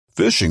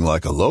Fishing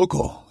like a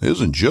local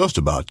isn't just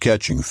about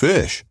catching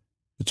fish.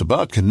 It's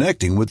about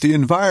connecting with the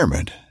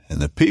environment and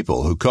the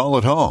people who call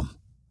it home.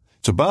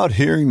 It's about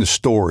hearing the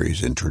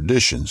stories and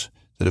traditions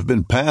that have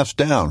been passed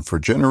down for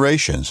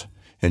generations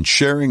and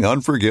sharing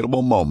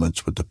unforgettable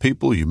moments with the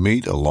people you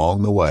meet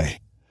along the way.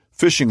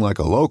 Fishing like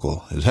a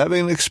local is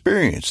having an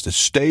experience that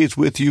stays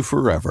with you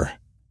forever.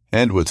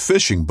 And with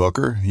Fishing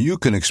Booker, you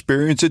can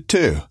experience it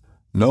too,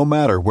 no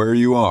matter where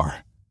you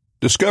are.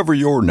 Discover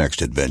your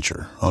next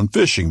adventure on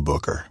Fishing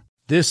Booker.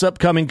 This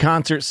upcoming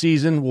concert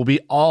season will be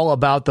all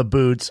about the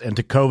boots, and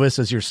Tecovas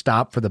is your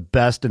stop for the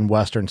best in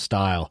Western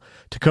style.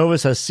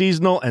 Tecovas has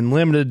seasonal and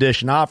limited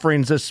edition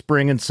offerings this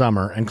spring and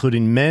summer,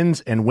 including men's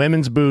and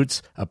women's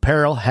boots,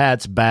 apparel,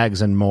 hats,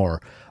 bags, and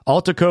more.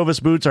 All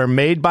Tecovas boots are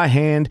made by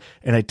hand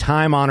in a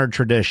time-honored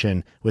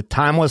tradition with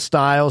timeless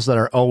styles that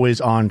are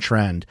always on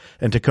trend.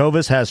 And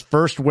Tecovas has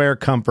first wear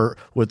comfort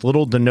with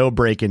little to no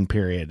break-in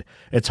period.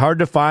 It's hard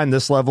to find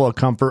this level of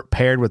comfort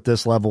paired with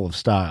this level of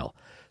style.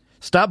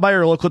 Stop by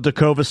your local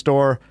Tecovas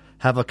store,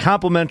 have a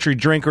complimentary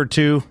drink or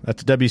two,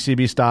 that's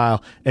WCB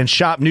style, and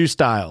shop new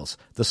styles.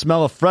 The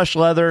smell of fresh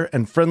leather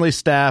and friendly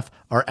staff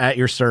are at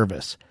your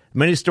service.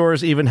 Many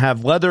stores even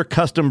have leather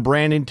custom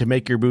branding to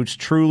make your boots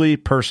truly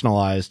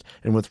personalized.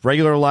 And with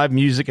regular live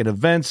music and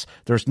events,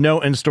 there's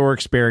no in-store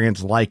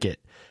experience like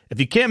it.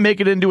 If you can't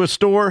make it into a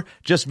store,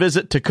 just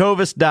visit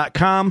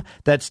tecovas.com.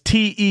 That's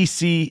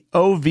TECOVAS.com.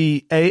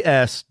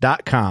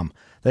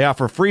 They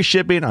offer free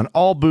shipping on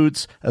all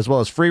boots, as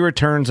well as free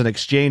returns and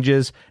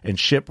exchanges, and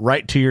ship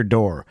right to your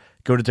door.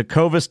 Go to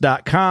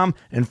tecovas.com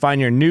and find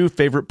your new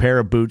favorite pair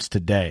of boots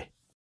today.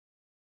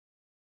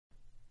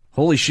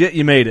 Holy shit,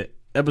 you made it.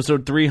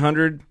 Episode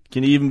 300.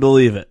 Can you even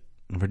believe it?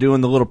 We're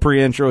doing the little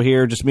pre-intro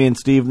here, just me and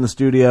Steve in the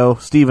studio.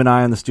 Steve and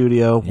I in the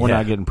studio. We're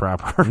not getting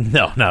proper.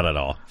 No, not at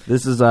all.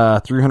 This is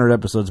 300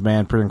 episodes,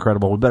 man. Pretty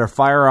incredible. We better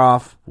fire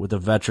off with a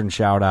veteran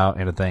shout-out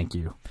and a thank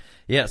you.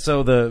 Yeah,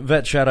 so the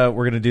vet shout-out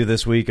we're going to do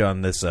this week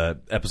on this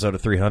episode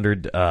of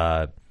 300,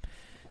 guy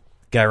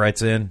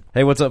writes in,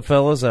 "Hey, what's up,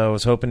 fellas? I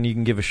was hoping you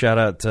can give a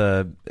shout-out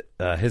to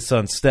his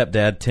son's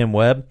stepdad, Tim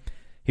Webb.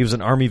 He was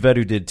an Army vet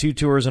who did 2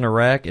 tours in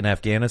Iraq and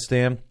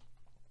Afghanistan,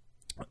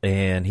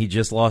 and he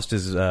just lost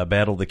his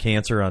battle to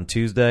cancer on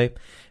Tuesday,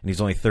 and he's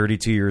only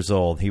 32 years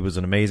old. He was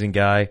an amazing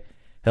guy,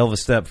 hell of a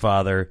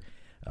stepfather.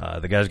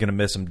 The guy's going to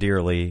miss him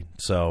dearly,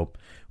 so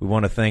we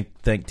want to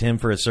thank Tim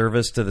for his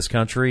service to this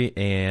country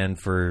and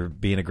for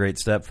being a great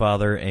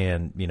stepfather,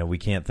 and we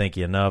can't thank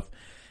you enough,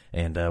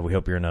 and we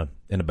hope you're in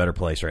a better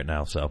place right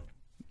now." So,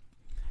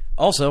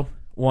 also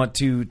want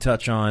to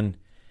touch on,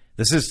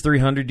 this is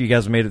 300. You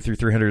guys made it through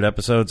 300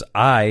 episodes.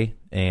 I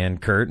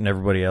and Kurt and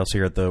everybody else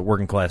here at the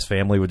Working Class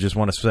Family would just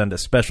want to send a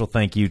special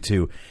thank you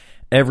to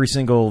every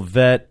single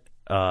vet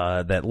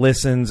that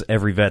listens,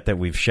 every vet that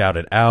we've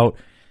shouted out,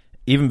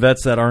 even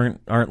vets that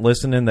aren't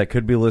listening that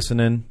could be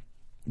listening.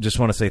 Just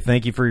want to say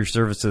thank you for your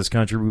service to this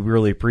country. We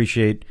really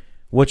appreciate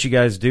what you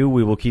guys do.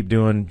 We will keep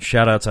doing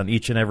shout-outs on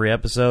each and every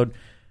episode.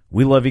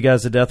 We love you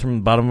guys to death from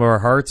the bottom of our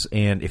hearts,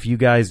 and if you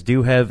guys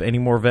do have any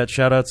more vet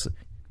shout-outs,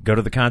 go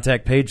to the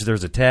contact page.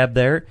 There's a tab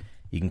there.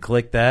 You can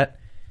click that,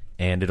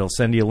 and it'll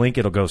send you a link.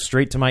 It'll go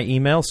straight to my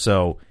email,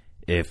 so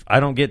if I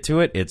don't get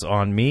to it, it's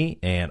on me,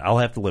 and I'll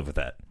have to live with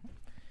that.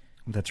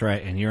 That's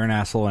right, and you're an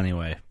asshole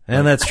anyway.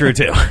 And that's true,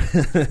 too.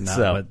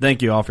 But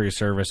thank you all for your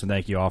service, and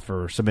thank you all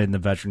for submitting the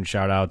veteran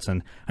shout-outs.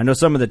 And I know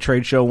some of the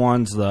trade show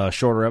ones, the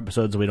shorter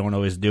episodes, we don't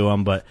always do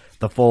them, but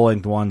the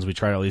full-length ones, we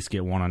try to at least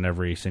get one on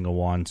every single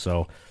one.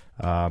 So,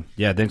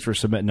 thanks for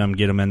submitting them.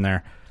 Get them in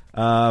there.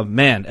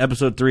 Man,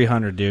 episode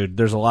 300, dude.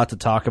 There's a lot to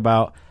talk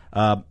about.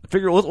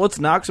 Figure let's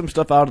knock some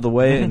stuff out of the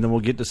way, and then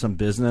we'll get to some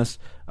business.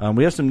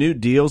 We have some new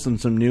deals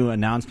and some new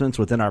announcements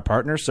within our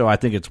partners, so I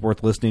think it's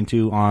worth listening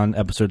to on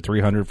episode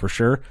 300 for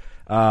sure.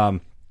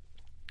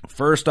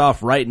 First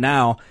off, right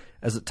now,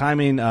 as the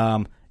timing,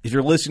 if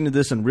you're listening to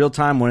this in real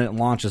time when it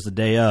launches the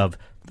day of,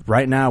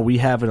 right now we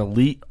have an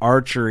Elite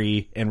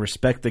Archery and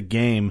Respect the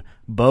Game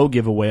bow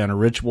giveaway on a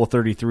Ritual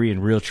 33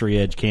 and Realtree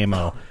Edge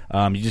camo.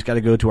 You just got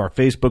to go to our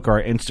Facebook or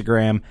our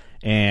Instagram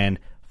and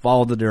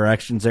follow the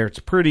directions there. It's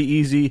pretty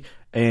easy.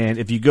 And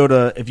if you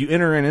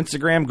enter in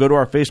Instagram, go to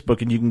our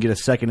Facebook and you can get a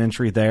second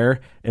entry there.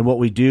 And what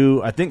we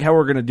do, I think how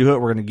we're going to do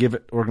it, we're going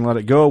to let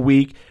it go a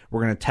week.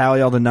 We're going to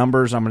tally all the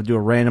numbers. I'm going to do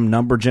a random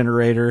number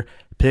generator,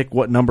 pick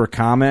what number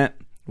comment,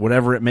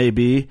 whatever it may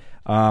be.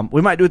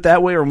 We might do it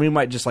that way, or we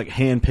might just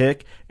hand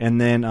pick. And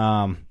then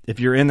if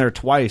you're in there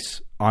twice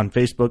on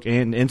Facebook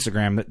and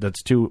Instagram,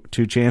 that's two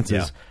chances.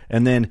 Yeah.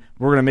 And then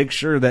we're going to make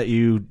sure that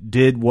you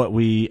did what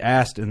we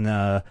asked in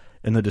the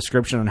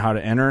description on how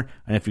to enter.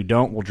 And if you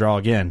don't, we'll draw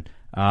again.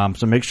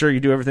 So make sure you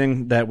do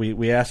everything that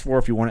we asked for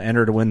if you want to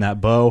enter to win that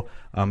bow.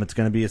 It's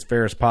going to be as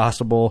fair as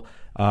possible.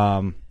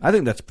 I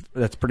think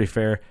that's pretty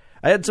fair.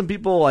 I had some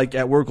people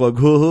at work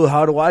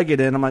how do I get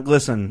in? I'm like,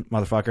 listen,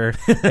 motherfucker,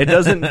 it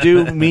doesn't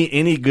do me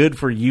any good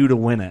for you to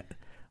win it.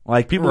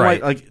 People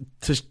right.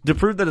 To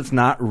prove that it's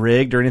not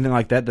rigged or anything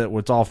like that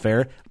it's all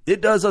fair.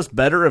 It does us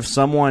better if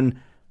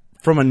someone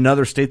from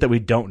another state that we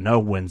don't know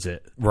wins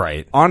it.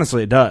 Right.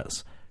 Honestly, it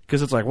does.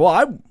 Because it's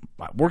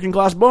Working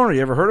Class Boner,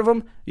 you ever heard of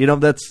him?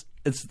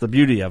 It's the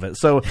beauty of it.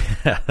 So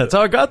that's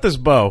how I got this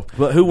bow.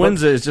 But who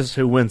wins it is just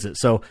who wins it.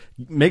 So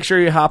make sure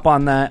you hop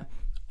on that.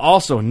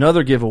 Also,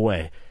 another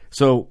giveaway.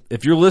 So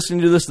if you're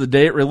listening to this the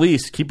day it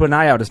released, keep an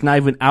eye out. It's not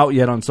even out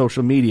yet on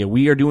social media.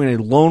 We are doing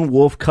a Lone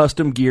Wolf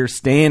custom gear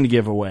stand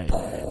giveaway.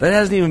 That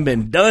hasn't even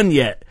been done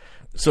yet.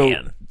 So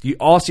you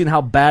all seen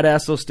how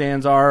badass those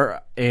stands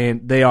are,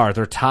 and they are.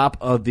 They're top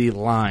of the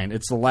line.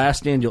 It's the last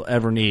stand you'll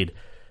ever need.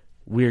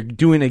 We're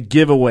doing a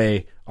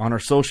giveaway on our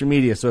social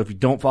media. So if you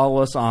don't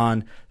follow us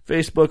on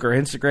Facebook or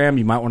Instagram,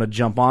 you might want to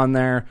jump on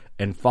there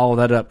and follow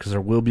that up because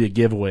there will be a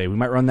giveaway. We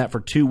might run that for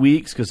 2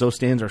 weeks because those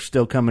stands are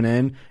still coming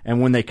in.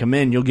 And when they come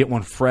in, you'll get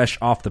one fresh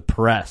off the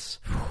press.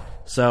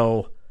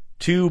 So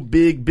 2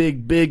 big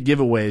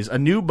giveaways. A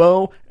new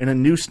bow and a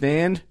new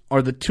stand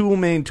are the 2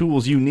 main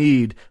tools you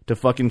need to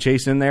fucking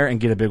chase in there and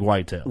get a big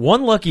whitetail.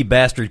 One lucky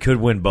bastard could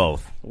win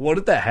both. What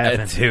did that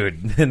happen?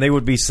 Dude, and they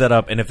would be set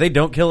up. And if they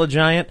don't kill a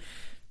giant...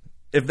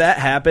 If that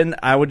happened,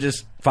 I would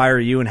just fire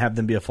you and have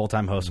them be a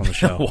full-time host on the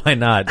show. Why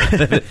not?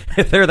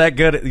 If they're that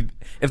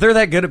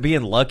good, at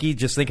being lucky,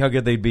 just think how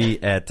good they'd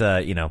be at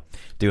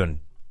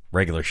doing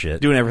regular shit,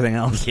 doing everything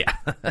else. Yeah,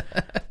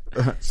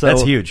 so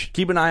that's huge.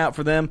 Keep an eye out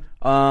for them.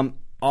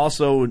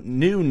 Also,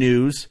 new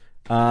news.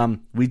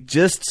 We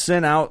just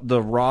sent out the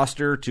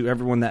roster to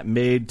everyone that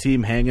made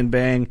Team Hang and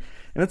Bang,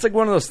 and it's like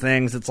one of those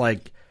things. It's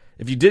like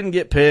if you didn't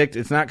get picked,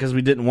 it's not because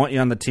we didn't want you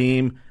on the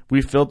team.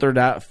 We filtered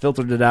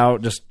it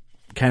out, just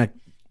kind of.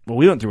 Well,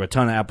 we went through a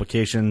ton of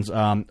applications.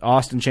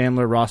 Austin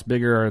Chandler, Ross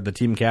Bigger are the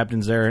team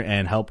captains there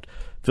and helped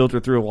filter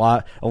through a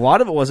lot. A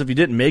lot of it was if you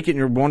didn't make it and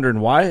you're wondering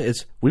why,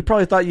 we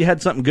probably thought you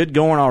had something good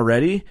going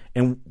already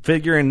and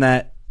figuring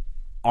that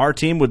our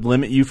team would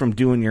limit you from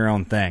doing your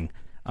own thing.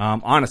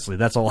 Honestly,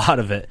 that's a lot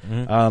of it.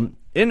 Mm-hmm.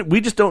 And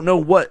we just don't know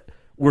what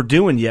we're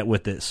doing yet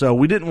with it. So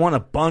we didn't want a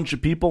bunch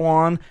of people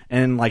on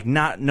and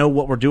not know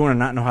what we're doing and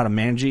not know how to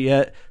manage it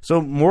yet.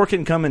 So more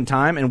can come in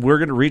time, and we're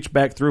going to reach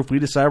back through if we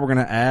decide we're going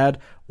to add,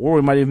 or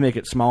we might even make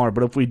it smaller.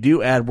 But if we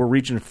do add, we're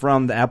reaching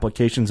from the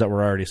applications that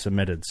were already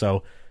submitted.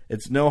 So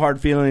it's no hard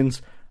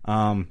feelings.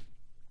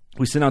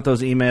 We sent out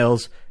those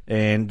emails,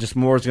 and just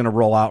more is going to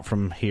roll out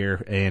from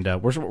here. And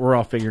we're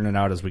all figuring it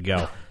out as we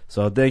go.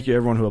 So thank you,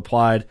 everyone who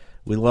applied.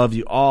 We love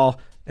you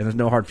all, and there's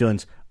no hard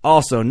feelings.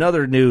 Also,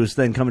 another news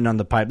thing coming down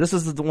the pipe. This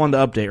is the one to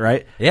update,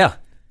 right? Yeah.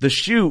 The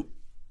shoot,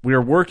 we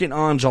are working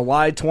on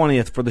July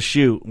 20th for the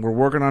shoot. We're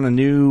working on a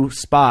new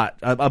spot,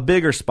 a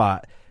bigger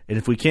spot. And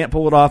if we can't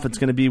pull it off, it's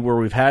going to be where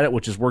we've had it,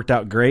 which has worked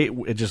out great.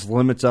 It just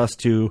limits us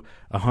to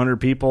 100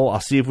 people. I'll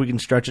see if we can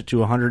stretch it to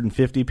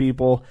 150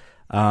 people.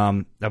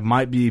 That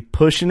might be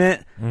pushing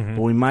it,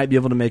 but we might be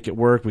able to make it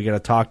work. We got to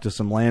talk to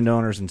some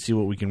landowners and see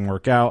what we can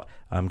work out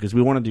because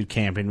we want to do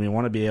camping. We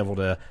want to be able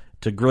to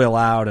grill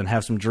out and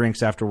have some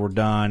drinks after we're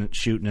done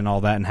shooting and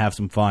all that and have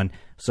some fun.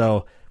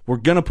 So we're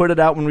going to put it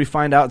out when we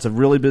find out. It's a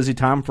really busy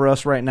time for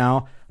us right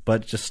now,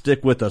 but just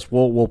stick with us.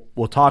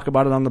 We'll talk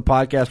about it on the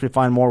podcast. If we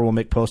find more, we'll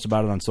make posts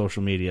about it on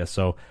social media.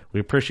 So we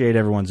appreciate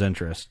everyone's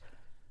interest.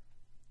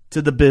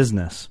 To the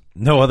business.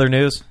 No other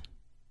news?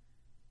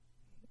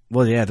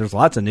 Well, yeah, there's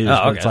lots of news. Oh,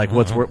 okay. But it's like,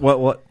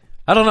 what?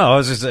 I don't know. I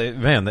was just,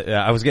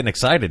 I was getting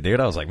excited, dude.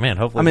 I was like, man,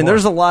 hopefully. I mean, more.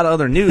 there's a lot of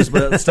other news,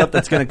 but stuff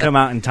that's going to come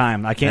out in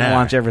time. I can't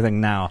launch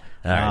everything now.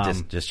 All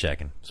right, just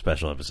checking.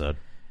 Special episode.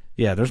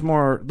 Yeah, there's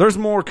more. There's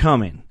more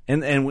coming,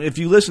 and if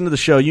you listen to the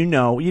show, you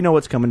know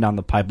what's coming down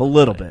the pipe a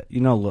little bit.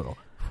 You know a little.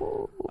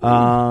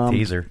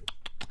 Teaser.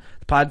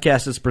 The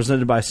podcast is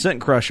presented by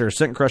Scent Crusher,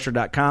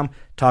 scentcrusher.com.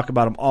 Talk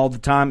about them all the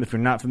time. If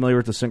you're not familiar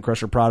with the Scent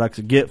Crusher products,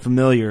 get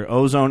familiar.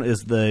 Ozone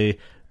is the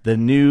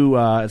new.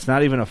 It's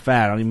not even a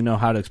fad. I don't even know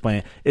how to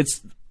explain it.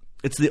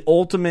 It's the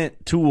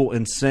ultimate tool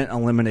in scent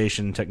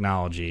elimination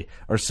technology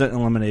or scent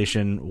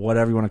elimination,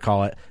 whatever you want to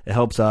call it. It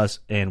helps us,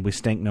 and we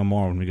stink no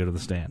more when we go to the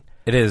stand.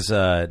 It is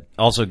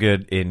also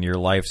good in your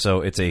life.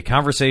 So it's a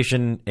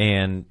conversation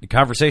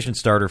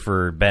starter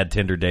for bad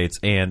Tinder dates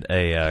and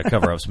a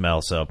cover-up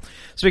smell. So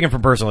speaking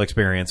from personal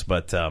experience,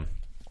 but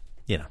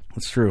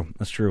That's true.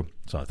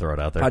 So I throw it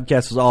out there.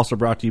 Podcast is also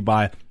brought to you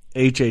by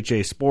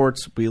HHA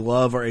Sports. We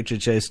love our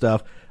HHA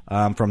stuff,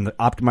 from the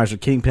Optimizer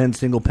Kingpin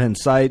single pin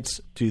sights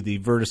to the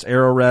Virtus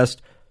Arrow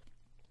Rest.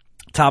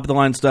 Top of the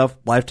line stuff,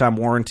 lifetime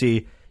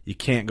warranty. You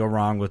can't go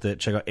wrong with it.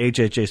 Check out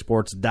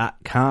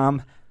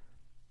hhasports.com.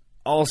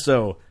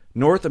 Also,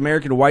 North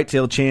American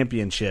Whitetail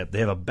Championship.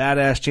 They have a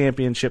badass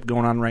championship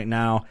going on right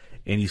now,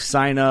 and you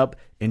sign up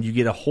and you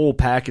get a whole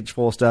package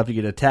full of stuff. You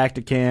get a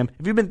Tacticam.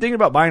 If you've been thinking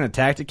about buying a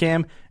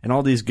Tacticam and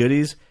all these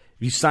goodies,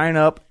 if you sign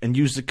up and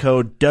use the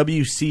code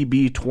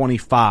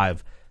WCB25,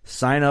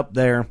 sign up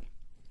there.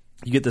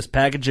 You get this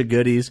package of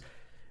goodies.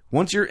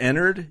 Once you're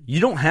entered, you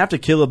don't have to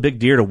kill a big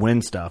deer to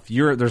win stuff.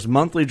 There's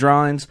monthly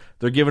drawings.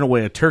 They're giving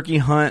away a turkey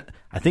hunt.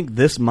 I think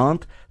this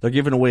month they're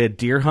giving away a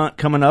deer hunt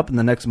coming up in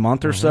the next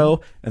month or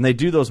so, and they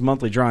do those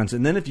monthly drawings.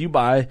 And then if you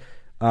buy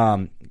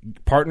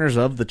partners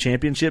of the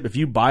championship, if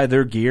you buy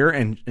their gear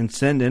and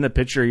send in a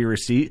picture of your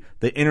receipt,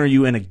 they enter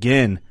you in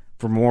again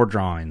for more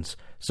drawings.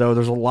 So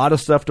there's a lot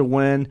of stuff to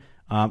win.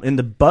 In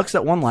the bucks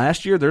that won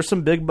last year, there's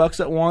some big bucks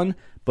that won,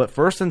 but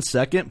first and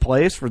second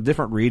place for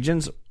different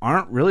regions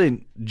aren't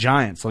really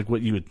giants like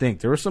what you would think.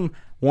 There were some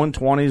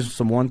 120s,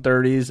 some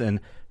 130s, and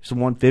some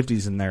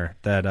 150s in there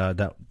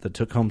that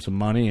took home some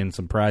money and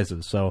some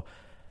prizes. So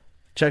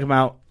check them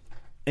out,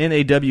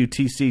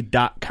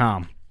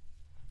 nawtc.com.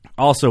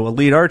 Also,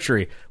 Elite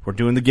Archery. We're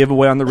doing the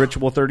giveaway on the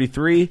Ritual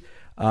 33.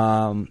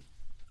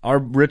 Our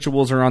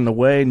rituals are on the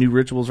way. New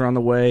rituals are on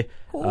the way.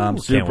 I'm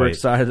super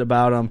excited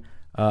about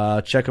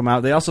them. Check them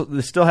out. They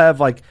still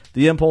have like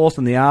the Impulse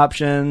and the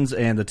options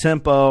and the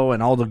tempo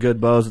and all the good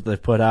bows that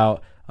they've put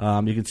out.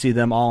 You can see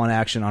them all in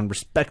action on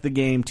Respect the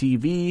Game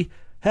TV.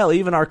 Hell,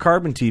 even our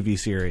Carbon TV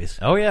series.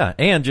 Oh yeah,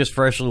 and just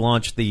freshly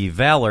launched the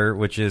Valor,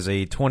 which is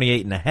a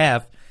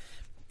 28.5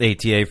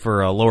 ATA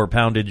for lower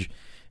poundage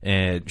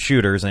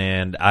shooters.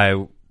 And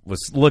I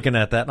was looking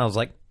at that and I was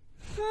like,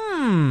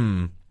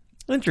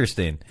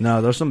 interesting.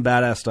 No, there's some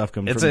badass stuff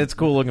coming. It's a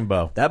cool looking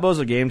bow. That bow's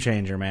a game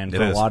changer, man,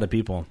 for a lot of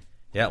people.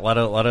 Yeah, a lot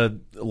of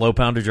low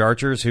poundage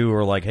archers who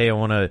are like, hey, I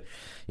want to,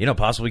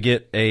 possibly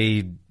get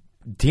a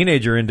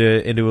teenager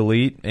into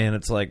Elite, and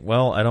it's like,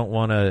 well, I don't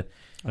want a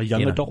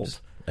young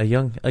adult, a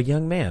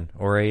young man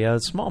or a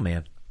small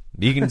man.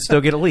 You can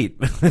still get Elite,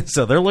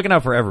 so they're looking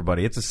out for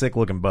everybody. It's a sick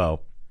looking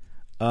bow.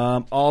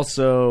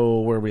 Also,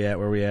 where we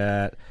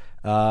at?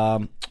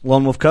 Lone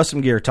Wolf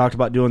Custom Gear talked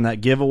about doing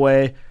that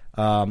giveaway.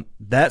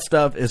 That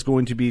stuff is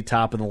going to be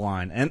top of the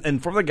line.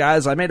 And for the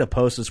guys, I made a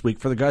post this week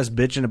for the guys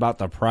bitching about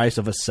the price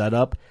of a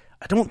setup.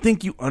 I don't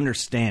think you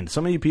understand.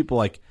 Some of you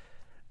people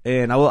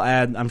and I will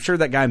add, I'm sure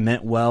that guy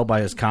meant well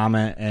by his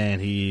comment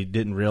and he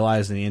didn't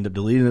realize and he ended up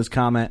deleting his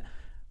comment.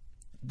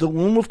 The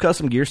Lone Wolf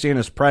Custom Gear stand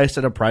is priced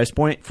at a price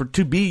point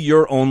to be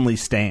your only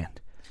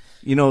stand.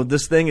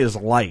 This thing is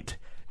light.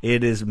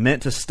 It is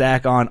meant to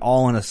stack on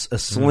all in a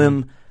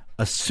slim,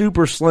 a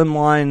super slim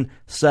line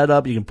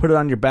setup. You can put it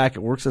on your back.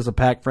 It works as a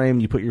pack frame.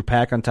 You put your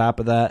pack on top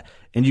of that,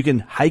 and you can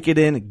hike it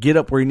in, get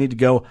up where you need to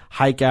go,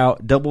 hike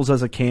out, doubles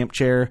as a camp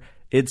chair.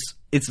 It's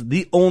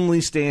the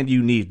only stand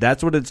you need.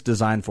 That's what it's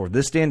designed for.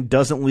 This stand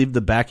doesn't leave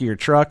the back of your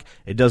truck.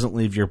 It doesn't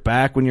leave your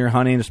back when you're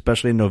hunting,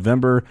 especially in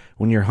November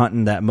when you're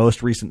hunting that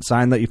most recent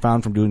sign that you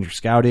found from doing your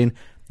scouting.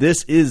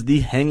 This is the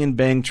hang and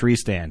bang tree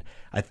stand.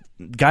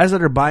 Guys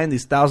that are buying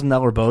these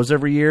 $1,000 bows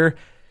every year,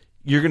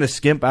 you're going to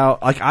skimp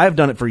out. Like I've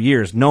done it for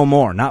years. No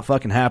more. Not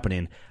fucking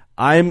happening.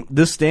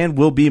 This stand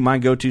will be my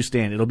go-to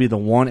stand. It'll be the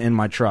one in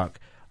my truck.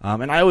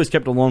 And I always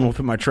kept a Lone Wolf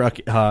in my truck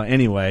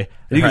anyway.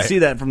 And you can see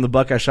that from the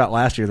buck I shot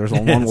last year. There's a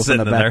Lone Wolf in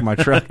the back of my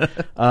truck.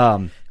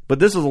 But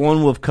this is a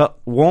Lone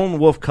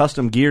Wolf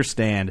Custom Gear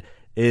stand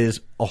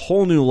is a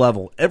whole new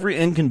level. Every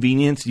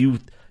inconvenience you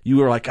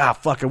are like,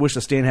 fuck, I wish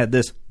the stand had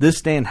this. This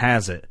stand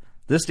has it.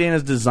 This stand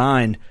is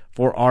designed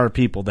for our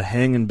people, the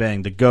hang and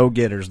bang, the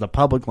go-getters, the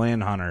public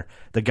land hunter,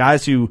 the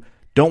guys who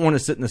don't want to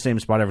sit in the same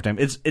spot every time.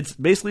 It's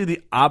basically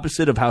the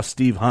opposite of how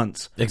Steve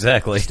hunts.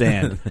 Exactly.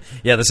 Stand.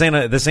 Yeah, this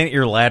ain't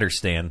your ladder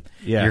stand.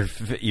 Yeah.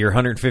 Your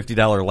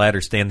 $150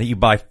 ladder stand that you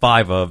buy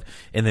 5 of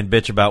and then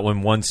bitch about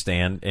when one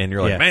stand and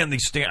you're like, man,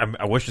 these stand.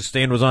 I wish the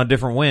stand was on a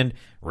different wind.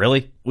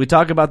 Really? We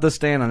talk about this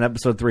stand on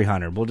episode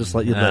 300. We'll just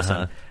let you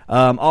listen.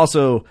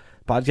 Also,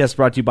 podcast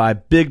brought to you by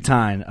Big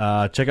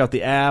Time. Check out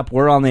the app.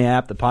 We're on the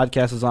app. The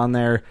podcast is on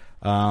there.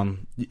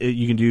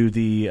 You can do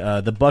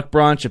the buck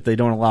brunch if they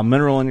don't allow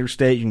mineral in your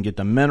state. You can get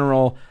the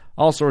mineral.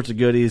 All sorts of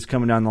goodies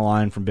coming down the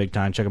line from Big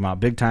Time. Check them out.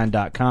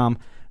 BigTime.com.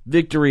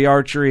 Victory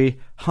Archery.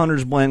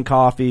 Hunter's Blend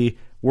Coffee.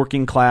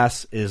 Working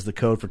Class is the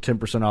code for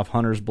 10% off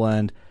Hunter's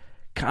Blend.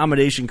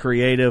 Accommodation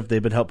Creative.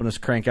 They've been helping us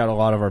crank out a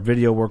lot of our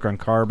video work on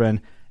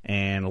Carbon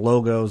and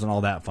logos and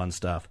all that fun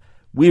stuff.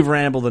 We've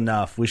rambled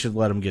enough. We should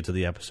let them get to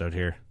the episode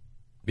here.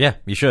 Yeah,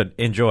 you should.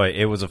 Enjoy.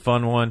 It was a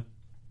fun one.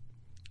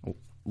 A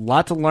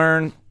lot to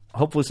learn.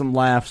 Hopefully some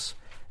laughs,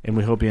 and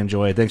we hope you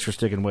enjoy it. Thanks for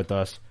sticking with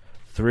us.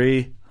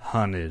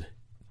 300.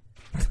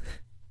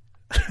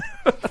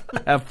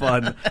 Have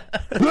fun.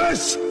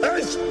 This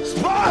is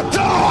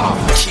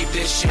Sparta! Keep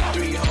this shit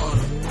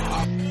 300.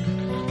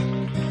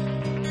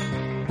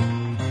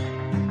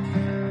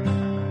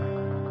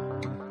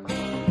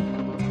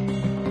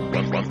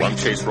 I'm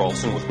Chase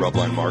Ralston with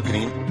Rubline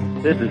Marketing.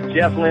 This is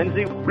Jeff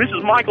Lindsay. This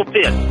is Michael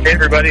Pitt. Hey,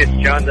 everybody, it's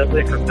John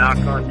Dudley from Knock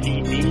on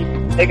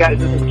TV. Hey, guys,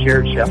 this is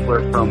Jared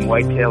Scheffler from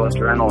Whitetail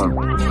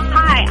Adrenaline.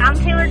 Hi, I'm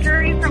Taylor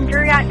Drury from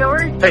Drury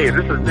Outdoors. Hey,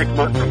 this is Nick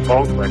Munt from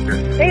Bone Collector.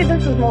 Hey,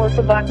 this is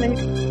Melissa Buckman.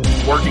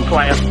 Working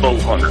Class Bow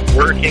Hunter.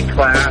 Working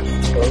Class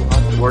Bow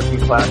Hunter. Working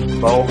Class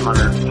Bow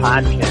Hunter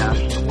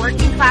Podcast.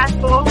 Working Class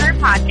Bow Hunter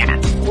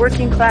Podcast.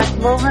 Working Class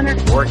Bow Hunter.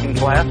 Working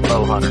Class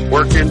Bow Hunter.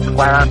 Working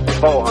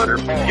Class Bow Hunter.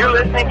 You're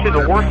listening to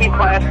the Working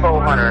Class Bow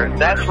Hunter.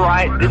 That's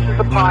right. This is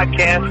a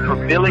podcast for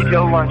Billy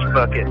Joe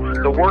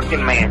Lunchbucket, the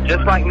working man,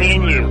 just like me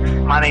and you.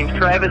 My name's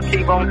Travis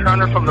T-Bone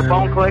Turner from the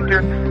Bone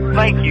Collector.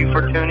 Thank you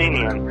for tuning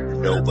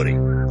in. Nobody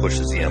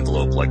pushes the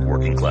envelope like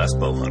Working Class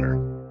Bow Hunter.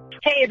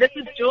 Hey, this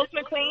is Jules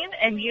McQueen,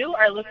 and you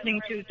are listening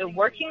to the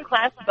Working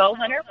Class Bow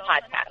Hunter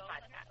Podcast.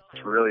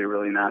 It's really,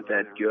 really not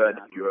that good.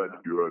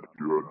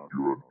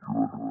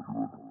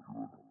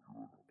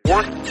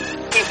 Working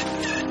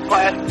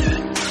Class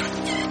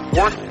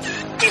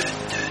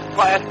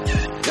class,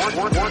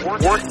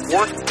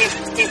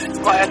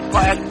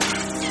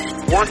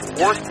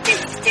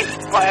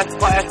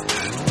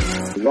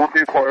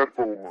 Working class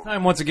bowhunter.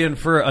 Time once again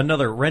for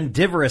another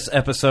rendivorous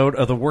episode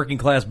of the Working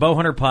Class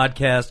Bowhunter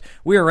Podcast.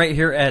 We are right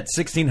here at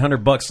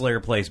 1600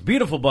 Buckslayer Place.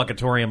 Beautiful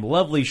Buckatorium,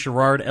 lovely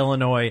Sherrard,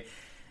 Illinois.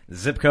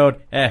 Zip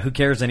code, who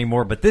cares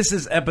anymore? But this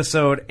is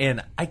episode,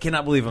 and I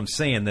cannot believe I'm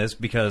saying this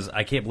because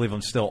I can't believe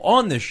I'm still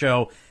on this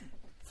show,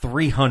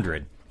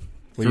 300.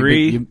 Well,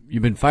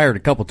 you've been fired a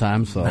couple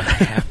times, so.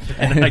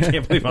 And I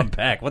can't believe I'm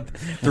back. What?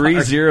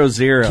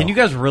 300. Can you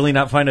guys really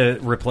not find a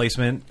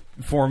replacement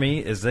for me?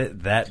 Is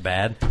it that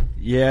bad?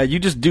 Yeah, you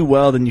just do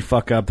well, then you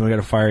fuck up, then we got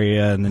to fire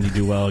you, and then you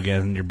do well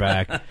again, and you're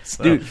back.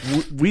 So-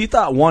 Dude, we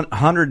thought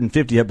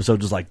 150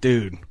 episodes was like,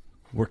 dude,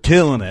 we're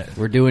killing it.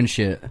 We're doing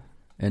shit,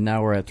 and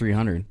now we're at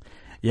 300.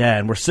 Yeah,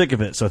 and we're sick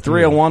of it. So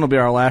 301 will be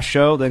our last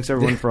show. Thanks,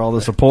 everyone, for all the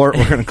support.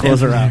 We're going to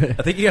close her out. I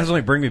think you guys only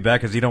bring me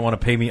back because you don't want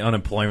to pay me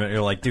unemployment.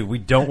 You're like, dude, we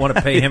don't want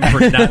to pay him for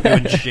not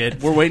doing shit.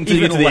 We're waiting until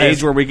you get to the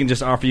age where we can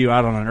just offer you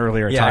out on an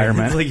early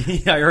retirement.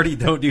 It's like, I already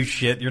don't do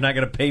shit. You're not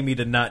going to pay me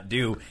to not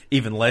do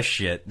even less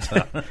shit.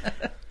 So.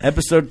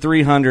 Episode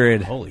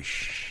 300. Holy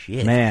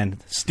shit. Man,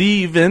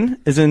 Steven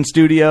is in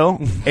studio.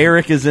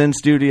 Eric is in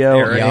studio.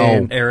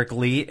 Eric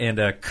Lee and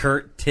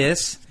Kurt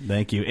Tiss.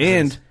 Thank you.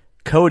 And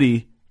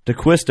Cody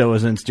DeQuisto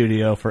is in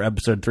studio for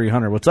episode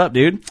 300. What's up,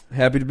 dude?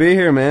 Happy to be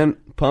here, man.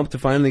 Pumped to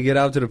finally get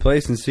out to the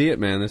place and see it,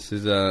 man. This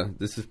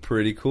is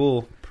pretty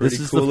cool. This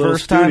is the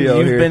first time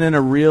you've been in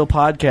a real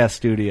podcast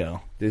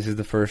studio. This is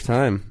the first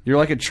time. You're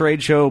like a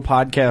trade show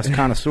podcast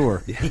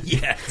connoisseur.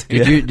 Yeah.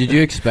 Did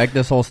you expect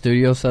this whole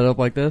studio set up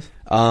like this?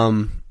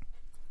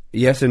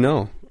 Yes and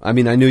no. I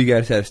mean, I knew you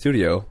guys had a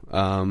studio,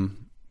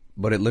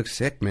 but it looks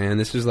sick, man.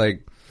 This is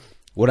like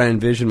what I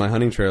envisioned my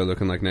hunting trailer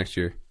looking like next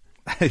year.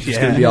 It's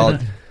going to be all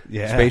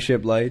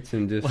spaceship lights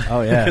and just...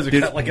 Oh, yeah. Because we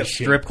got like a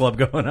strip club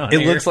going on It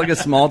here. looks like a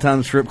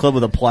small-town strip club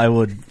with a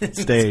plywood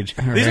stage.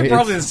 These are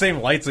probably the same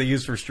lights they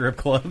use for strip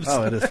clubs.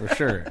 Oh, it is for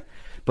sure.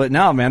 But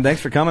no, man,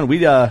 thanks for coming.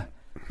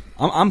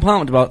 I'm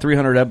pumped about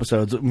 300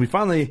 episodes. We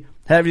finally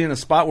have you in a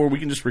spot where we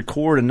can just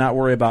record and not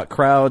worry about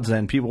crowds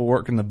and people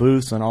working the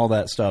booths and all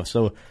that stuff.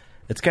 So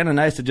it's kind of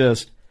nice to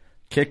just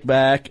kick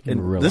back.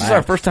 And relax. This is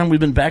our first time we've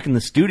been back in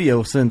the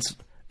studio since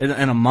in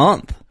a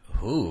month.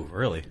 Ooh,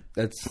 really?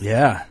 That's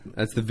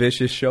the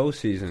vicious show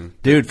season.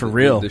 Dude, for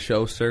real. The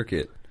show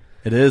circuit.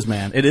 It is,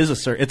 man. It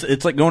is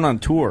it's like going on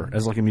tour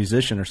as like a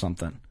musician or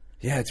something.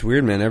 Yeah, it's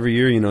weird, man. Every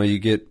year,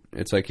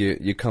 it's like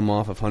you come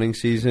off of hunting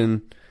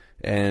season,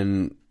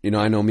 and,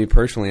 I know me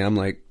personally, I'm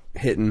like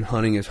hitting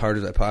hunting as hard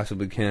as I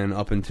possibly can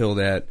up until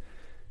they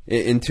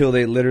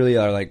literally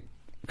are like,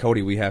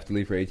 Cody, we have to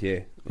leave for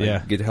ATA.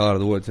 Like, get the hell out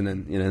of the woods. And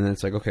then, and then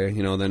it's like, okay,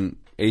 then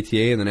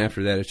ATA, and then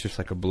after that, it's just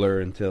like a blur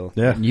until...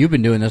 Yeah. You've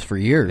been doing this for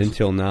years.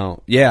 Until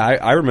now. Yeah,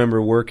 I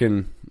remember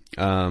working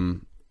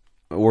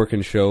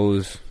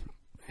shows,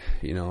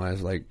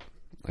 as like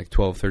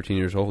 12, 13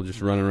 years old,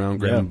 just running around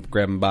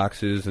grabbing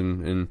boxes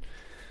and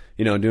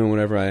doing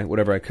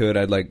whatever I could.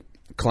 I'd like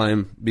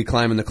be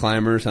climbing the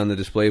climbers on the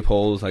display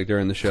poles like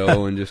during the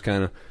show and just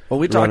kind of... Well,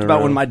 we talked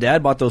about when my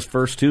dad bought those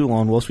first two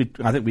lone wolves.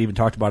 I think we even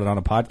talked about it on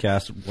a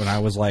podcast when I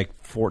was like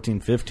 14,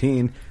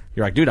 15.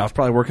 You're like, dude, I was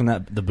probably working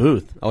the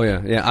booth. Oh,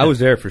 yeah. Yeah, I was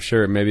there for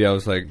sure. Maybe I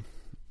was like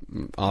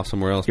off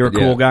somewhere else. You're a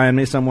cool guy in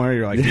me somewhere.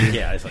 You're like,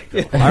 yeah, it's like,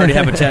 cool. I already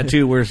have a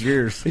tattoo. Where's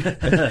yours?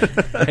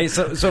 Hey,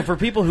 so for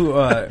people who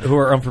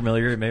are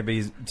unfamiliar,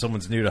 maybe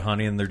someone's new to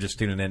hunting and they're just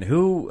tuning in.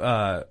 Who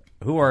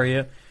are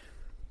you?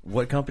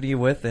 What company are you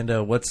with?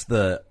 And what's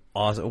the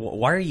awesome?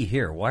 Why are you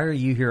here? Why are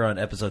you here on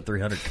episode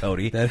 300,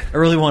 Cody? I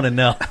really want to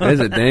know. That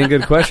is a dang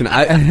good question.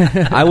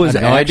 I was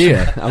no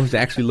idea. I was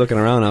actually looking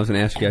around. I was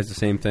going to ask you guys the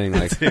same thing.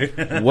 Like,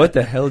 what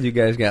the hell do you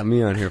guys got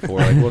me on here for?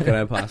 Like, what can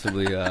I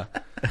possibly,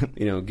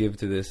 give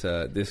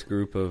to this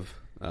group of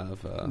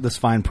this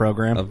fine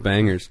program of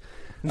bangers?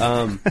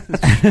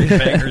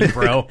 Bangers,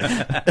 bro.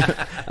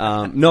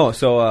 No,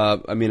 so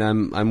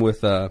I'm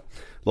with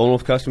Lone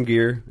Wolf Custom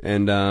Gear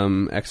and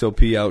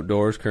XOP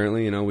Outdoors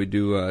currently. We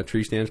do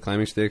tree stands,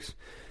 climbing sticks,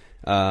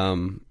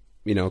 kind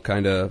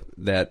of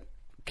that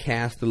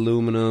cast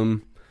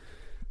aluminum,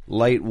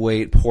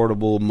 lightweight,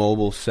 portable,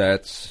 mobile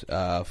sets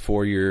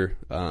for your,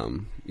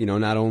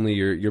 not only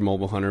your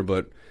mobile hunter,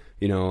 but,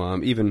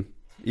 even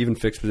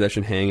fixed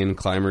possession hanging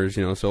climbers,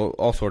 so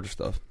all sorts of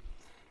stuff.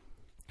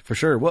 For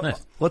sure.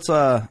 Let's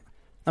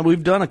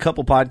we've done a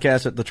couple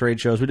podcasts at the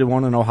trade shows. We did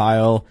one in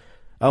Ohio.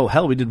 Oh,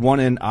 hell, we did one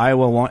in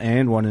Iowa one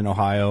in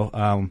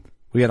Ohio.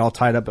 We had all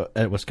tied up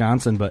at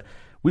Wisconsin, but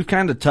we've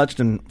kind of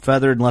touched and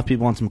feathered and left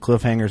people on some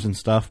cliffhangers and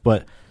stuff.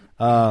 But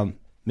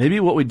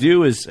maybe what we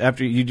do is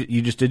after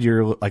you just did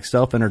your like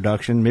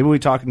self-introduction, maybe we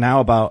talk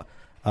now about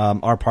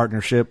our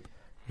partnership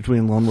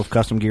between Lone Wolf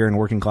Custom Gear and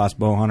Working Class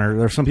Bowhunter.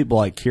 There's some people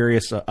like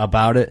curious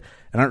about it,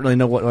 and I don't really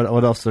know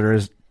what else there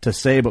is to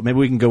say, but maybe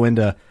we can go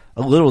into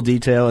a little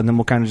detail, and then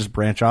we'll kind of just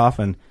branch off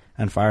and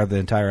fire the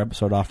entire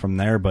episode off from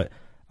there. But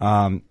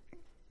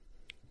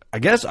I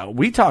guess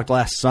we talked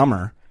last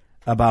summer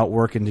about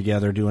working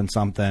together, doing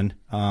something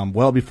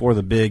well before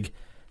the big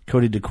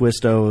Cody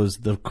DeQuisto is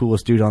the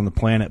coolest dude on the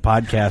planet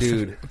podcast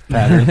Dude.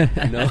 pattern.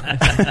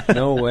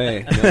 No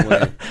way. No way.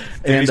 Dude,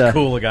 And, he's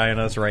cooler guy than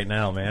us right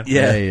now, man.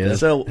 Yeah, he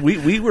is. so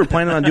we were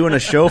planning on doing a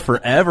show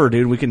forever,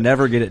 dude. We could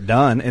never get it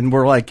done, and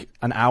we're like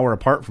an hour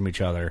apart from each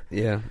other.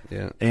 Yeah.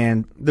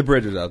 And The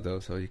bridge is out, though,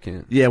 so you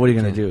can't. yeah, what are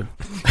you gonna do?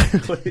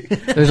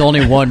 There's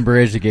only one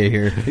bridge to get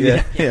here.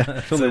 Yeah. Yeah.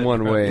 It's only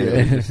one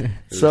way.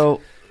 So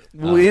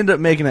we ended up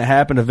making it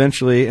happen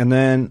eventually, and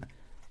then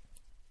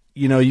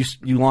you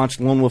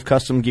launched Lone Wolf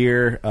Custom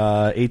Gear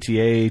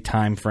ATA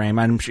time frame.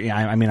 I'm sure,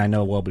 I mean I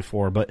know well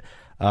before, but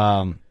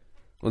Well,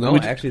 no,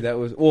 actually, that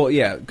was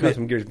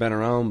Custom Gear's been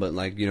around, but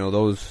like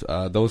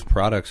those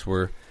products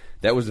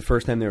that was the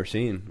first time they were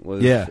seen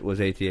was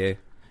ATA.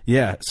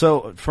 yeah.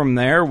 So from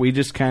there, we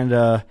just kind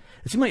of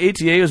it seemed like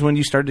ATA was when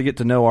you started to get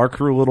to know our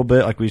crew a little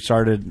bit. Like we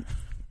started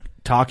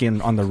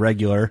talking on the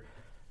regular.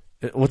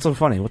 What's so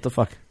funny? What the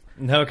fuck?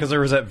 No, because there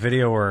was that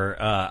video where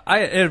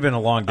it had been a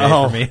long day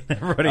for me.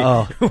 Everybody,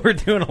 we're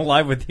doing a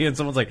live with you, and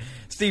someone's like,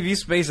 "Steve, you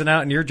spacing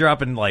out, and you're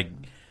dropping like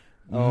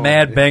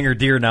mad banger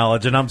deer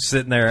knowledge," and I'm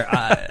sitting there,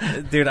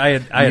 dude. I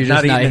had You're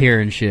not just not eaten,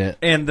 hearing shit.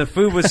 and the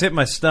food was hitting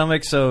my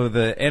stomach, so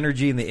the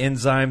energy and the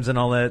enzymes and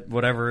all that,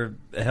 whatever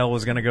the hell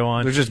was going to go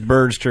on. There's just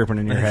birds chirping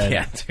in your head.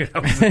 Yeah, dude,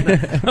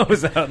 I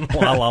was out in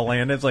La La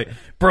Land. It's like,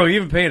 bro, you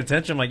even paying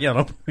attention? I'm like, yeah,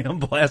 don't put me on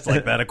blast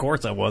like that. Of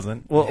course I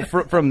wasn't. Well,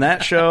 from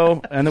that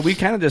show, and then we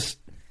kind of just,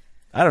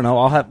 I don't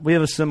know. We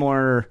have a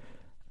similar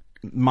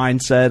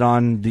mindset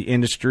on the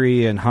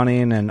industry and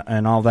hunting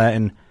and all that,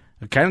 and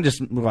it kind of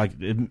just like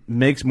it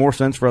makes more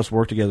sense for us to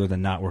work together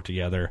than not work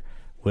together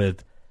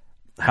with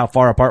how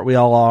far apart we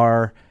all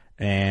are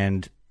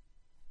and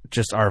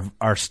just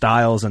our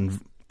styles and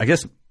I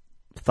guess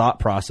thought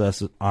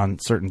process on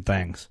certain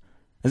things.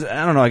 I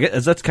don't know. I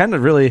guess that's kind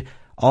of really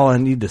all I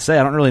need to say.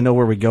 I don't really know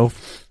where we go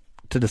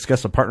to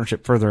discuss a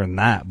partnership further than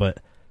that, but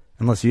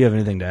unless you have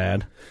anything to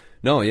add.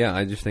 No, yeah,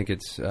 I just think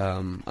it's.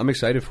 I'm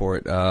excited for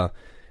it.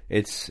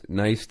 It's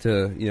nice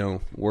to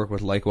work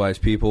with likewise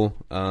people.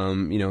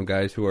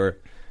 Guys who are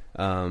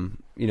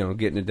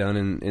getting it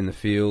done in the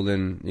field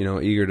and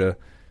eager to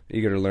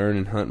learn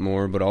and hunt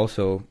more, but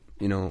also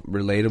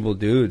relatable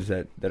dudes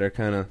that are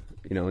kind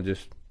of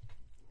just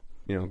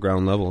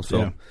ground level. So,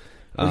 Yeah.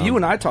 Well, you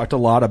and I talked a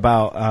lot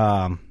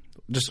about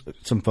just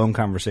some phone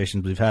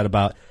conversations we've had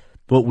about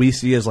what we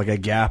see as like a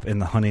gap in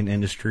the hunting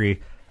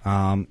industry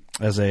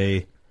as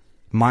a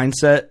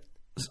mindset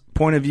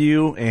point of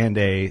view and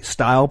a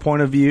style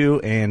point of view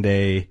and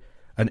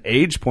an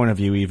age point of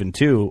view even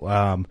too.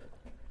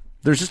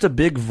 There's just a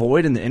big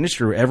void in the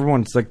industry where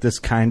everyone's like this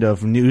kind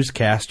of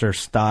newscaster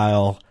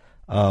style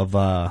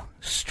of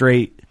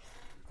straight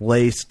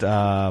laced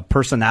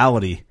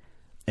personality.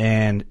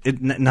 And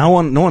no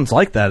one's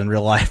like that in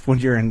real life when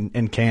you're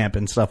in camp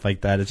and stuff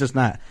like that. It's just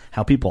not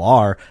how people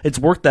are. It's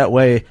worked that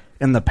way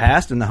in the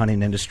past in the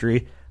hunting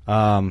industry,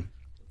 but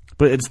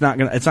it's not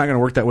gonna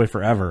work that way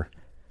forever.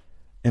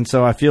 And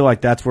so I feel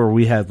like that's where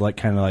we had like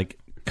kind of like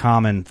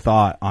common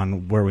thought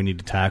on where we need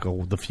to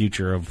tackle the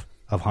future of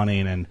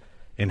hunting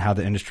and how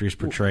the industry is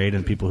portrayed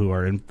and people who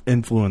are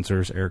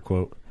influencers, air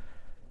quote.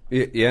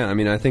 Yeah, I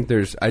mean, I do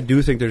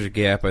think there's a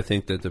gap. I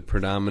think that the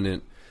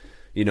predominant,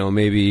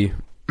 maybe.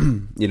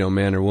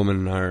 Man or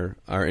woman in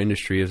our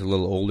industry is a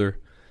little older,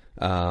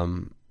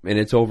 and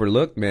it's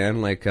overlooked,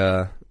 man. Like,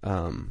 kind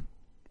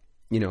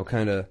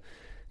of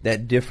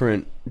that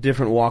different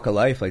walk of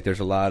life. Like, there's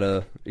a lot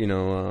of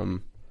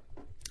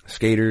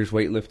skaters,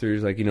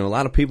 weightlifters, like a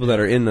lot of people that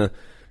are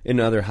in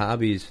other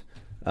hobbies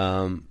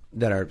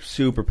that are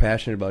super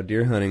passionate about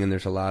deer hunting, and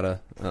there's a lot of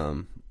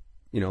a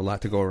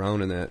lot to go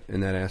around in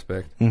that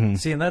aspect. Mm-hmm.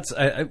 See, and that's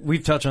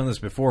we've touched on this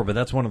before, but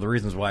that's one of the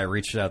reasons why I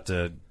reached out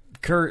to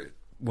Kurt.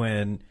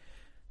 When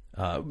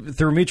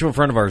through a mutual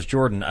friend of ours,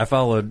 Jordan, I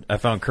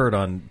found Kurt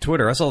on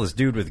Twitter. I saw this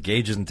dude with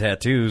gauges and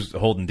tattoos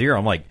holding deer.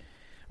 I'm like,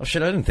 oh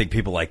shit, I didn't think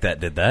people like that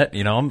did that.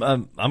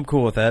 I'm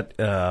cool with that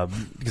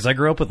because I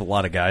grew up with a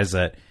lot of guys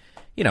that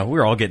we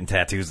were all getting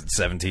tattoos at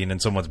 17 in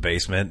someone's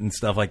basement and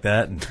stuff like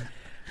that. And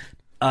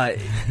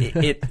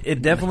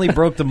it definitely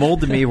broke the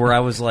mold to me where I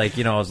was like,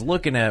 I was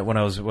looking at when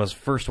I was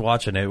first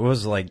watching it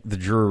was like the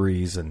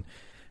Drurys and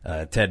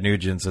Ted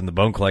Nugent's and the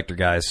Bone Collector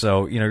guys.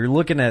 So, you're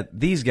looking at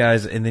these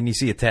guys and then you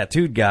see a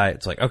tattooed guy.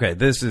 It's like, okay,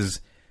 this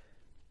is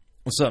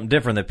something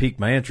different that piqued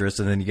my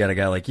interest. And then you got a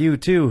guy like you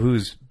too,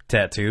 who's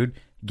tattooed,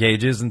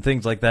 gauges and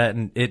things like that.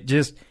 And it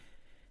just,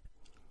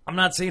 I'm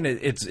not saying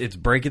it's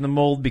breaking the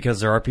mold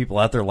because there are people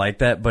out there like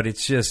that, but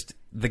it's just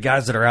the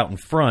guys that are out in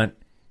front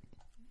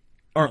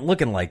aren't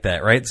looking like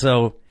that. Right.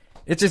 So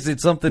it's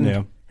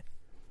something,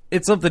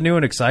 it's something new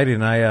and exciting.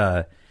 And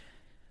I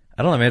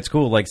don't know, man. It's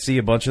cool. Like, see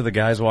a bunch of the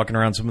guys walking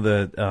around some of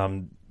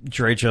the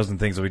trade shows and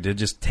things that we did,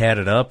 just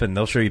tatted up, and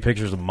they'll show you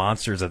pictures of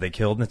monsters that they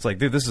killed, and it's like,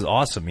 dude, this is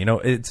awesome. You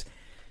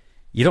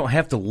don't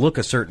have to look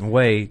a certain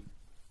way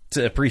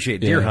to appreciate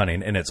deer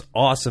hunting, and it's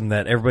awesome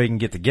that everybody can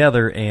get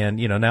together. And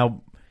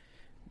now,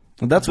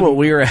 that's what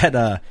we were at.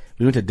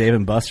 We went to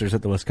Dave & Buster's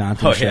at the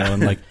Wisconsin show,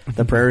 and like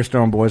the Prairie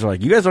Storm boys are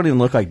like, "You guys don't even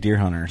look like deer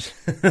hunters."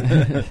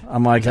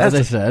 I'm like, "That's what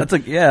they said."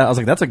 I was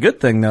like, "That's a good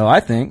thing, though."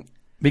 I think.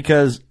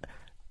 because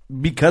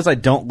I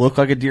don't look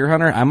like a deer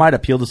hunter, I might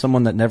appeal to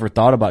someone that never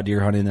thought about deer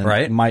hunting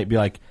and might be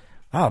like,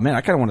 oh man,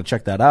 I kind of want to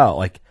check that out.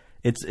 Like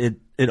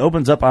it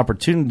opens up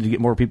opportunity to get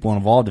more people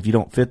involved if you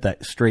don't fit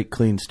that straight,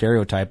 clean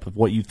stereotype of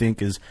what you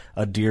think is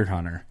a deer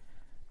hunter.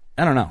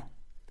 I don't know.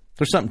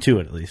 There's something to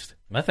it, at least.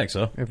 I think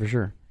so. Yeah, for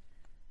sure.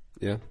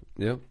 Yeah.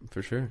 Yep.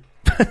 For sure.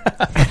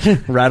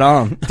 Right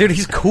on, dude.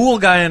 He's cool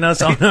guying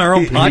us on our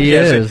own podcast. He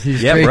is.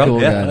 He's yeah, very bro.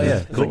 cool Yeah, guy.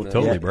 yeah. Cool.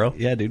 Totally, bro.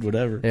 Yeah, dude.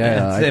 Whatever.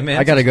 Yeah, man.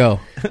 I gotta go.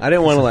 I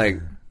didn't want to like,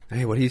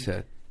 hey, what he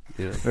said.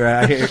 You know?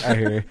 Right, I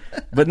hear you.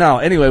 But no,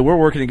 anyway, we're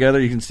working together.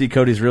 You can see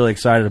Cody's really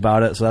excited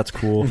about it, so that's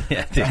cool.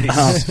 Yeah, dude,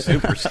 he's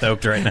super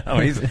stoked right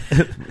now.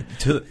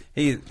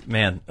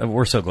 Man,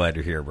 we're so glad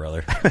you're here,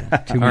 brother.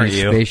 Too many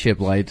spaceship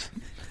lights.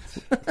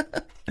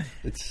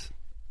 It's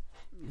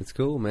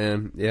cool,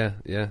 man. Yeah,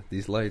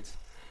 these lights.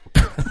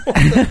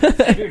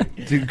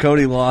 Dude,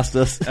 Cody lost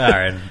us. All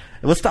right.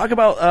 Let's talk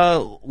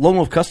about Lone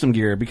Wolf Custom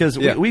Gear, because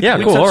we cool,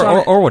 touched on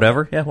it. or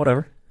whatever. Yeah,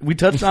 whatever. We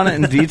touched on it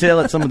in detail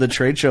at some of the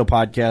trade show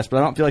podcasts, but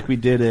I don't feel like we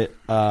did it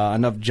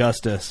enough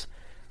justice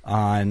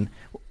on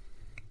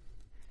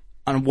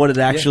what it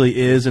actually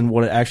is and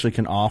what it actually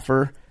can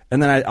offer.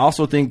 And then I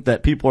also think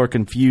that people are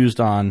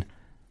confused on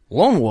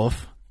Lone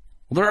Wolf.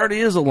 Well, there already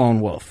is a Lone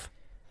Wolf.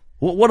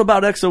 What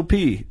about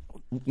XOP?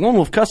 Lone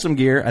Wolf Custom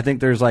Gear, I think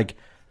there's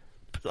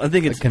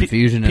it's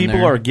confusion.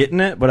 People are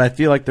getting it, but I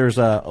feel like there's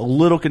a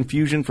little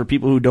confusion for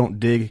people who don't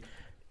dig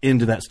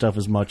into that stuff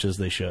as much as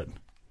they should.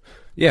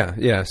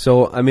 Yeah.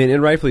 So, I mean,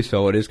 and rightfully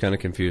so, it is kind of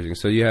confusing.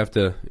 So you have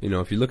to,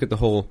 if you look at the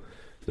whole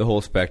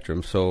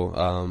spectrum.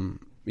 So,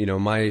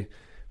 my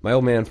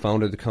old man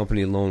founded the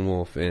company Lone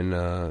Wolf in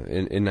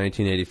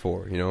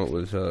 1984. It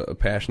was a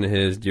passion of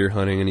his, deer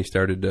hunting, and he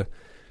started to,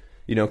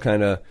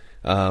 kind of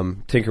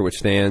tinker with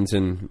stands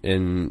and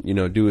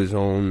do his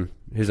own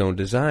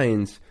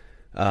designs.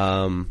 It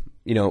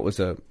was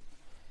a,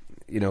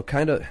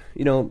 kind of,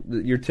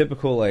 your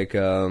typical like.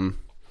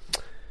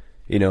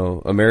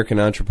 American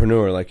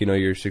entrepreneur, like,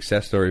 your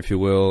success story, if you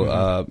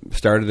will,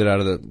 started it out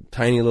of the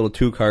tiny little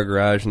 2-car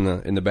garage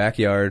in the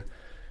backyard.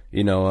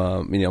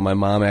 My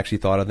mom actually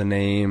thought of the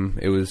name.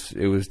 It was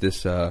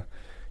this,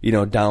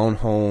 down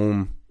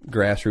home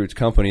grassroots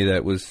company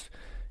that was,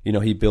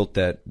 he built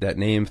that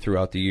name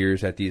throughout the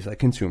years at these like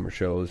consumer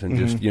shows and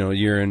just,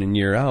 year in and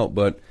year out.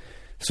 But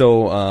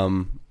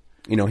so,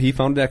 he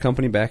founded that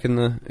company back in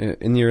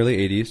the early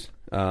 80s,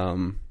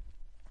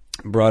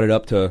 brought it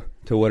up to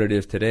what it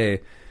is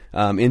today.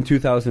 In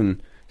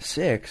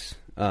 2006,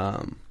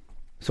 so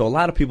a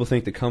lot of people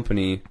think the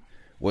company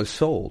was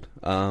sold.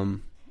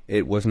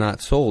 It was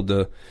not sold.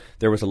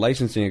 There was a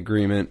licensing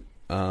agreement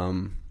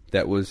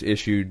that was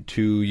issued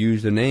to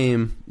use the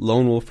name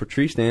Lone Wolf for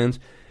tree stands,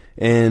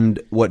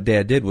 and what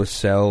Dad did was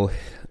sell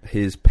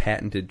his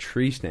patented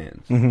tree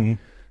stands. Mm-hmm.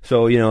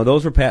 So,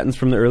 those were patents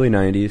from the early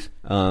 90s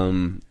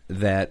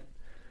that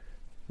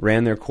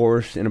ran their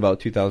course in about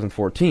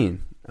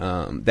 2014.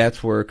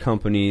 That's where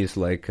companies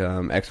like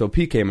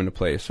XOP came into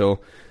play. So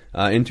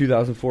in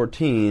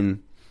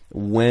 2014,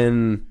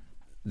 when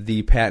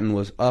the patent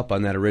was up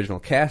on that original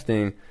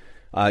casting,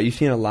 you've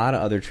seen a lot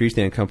of other tree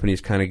stand companies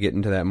kind of get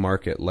into that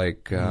market,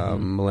 like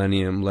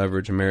Millennium,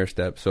 Leverage,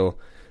 Ameristep. So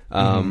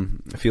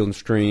Field and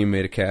Stream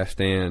made a cast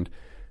stand.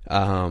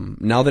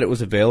 Now that it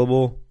was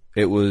available,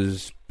 it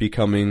was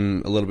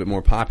becoming a little bit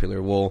more popular.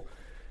 Well,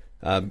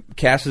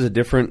 cast is a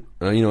different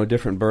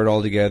bird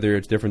altogether.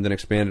 It's different than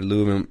expanded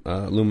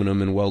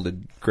aluminum and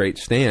welded great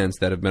stands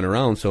that have been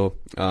around. So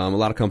a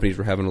lot of companies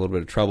were having a little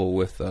bit of trouble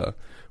with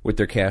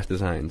their cast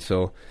design.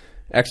 So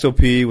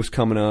XOP was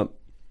coming up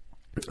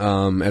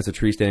as a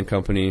tree stand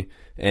company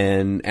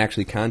and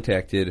actually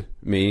contacted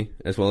me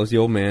as well as the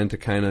old man to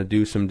kind of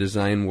do some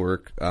design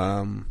work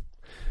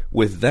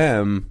with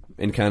them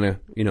and kind of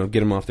get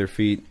them off their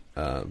feet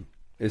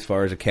as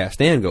far as a cast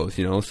stand goes.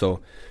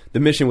 So. The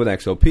mission with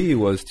XOP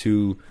was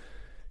to,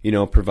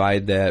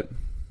 provide that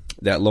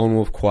Lone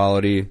Wolf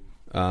quality,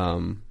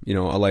 a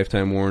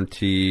lifetime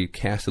warranty,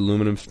 cast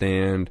aluminum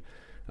stand,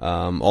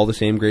 all the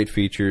same great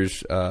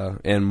features,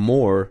 and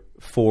more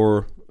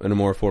for a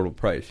more affordable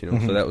price.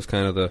 Mm-hmm. So that was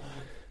kind of the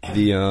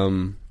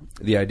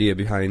idea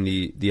behind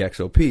the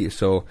XOP.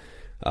 So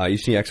you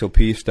see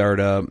XOP start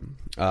up.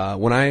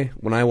 When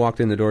I walked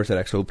in the doors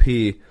at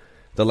XOP,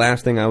 the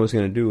last thing I was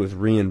going to do was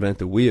reinvent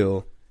the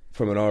wheel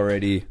from an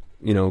already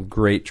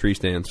great tree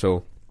stand.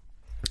 So,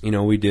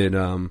 we did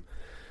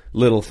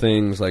little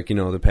things like,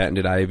 the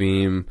patented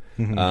I-beam,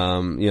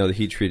 the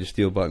heat-treated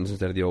steel buttons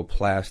instead of the old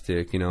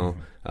plastic,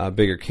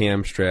 bigger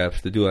cam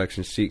straps, the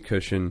dual-action seat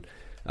cushion,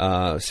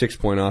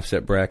 6-point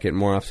offset bracket,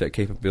 more offset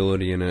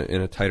capability in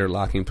a tighter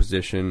locking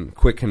position,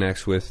 quick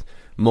connects with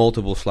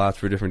multiple slots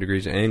for different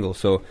degrees of angle.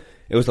 So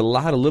it was a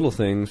lot of little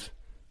things,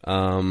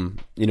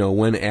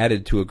 when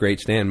added to a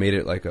great stand, made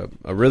it like a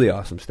really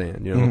awesome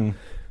stand, Mm-hmm.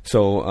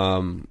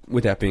 So,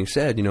 with that being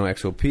said,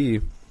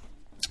 XOP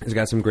has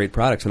got some great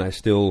products, and I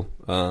still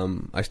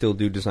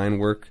do design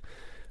work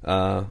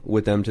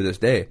with them to this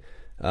day.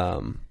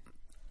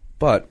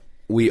 But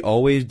we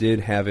always did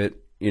have it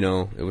you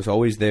know, it was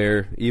always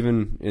there.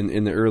 Even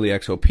in the early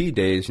XOP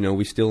days, you know,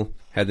 we still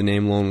had the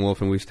name Lone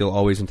Wolf, and we still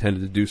always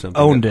intended to do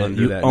something. Owned it.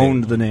 under You that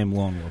owned name. the name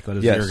Lone Wolf. That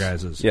is Yes. your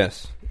guys's.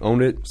 Yes,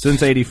 owned it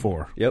Since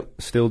 '84. Yep,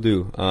 still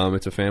do.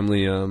 It's a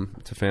family.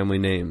 It's a family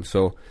name.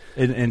 So,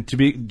 And to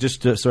be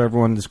so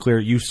everyone is clear,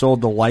 you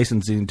sold the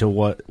licensing to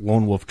what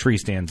Lone Wolf Tree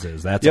Stands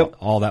is. That's Yep.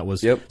 all that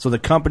was. Yep. So the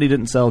company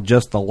didn't sell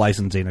just the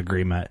licensing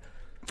agreement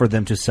for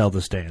them to sell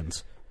the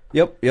stands.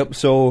 Yep.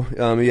 So,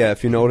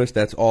 if you notice,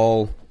 that's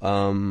all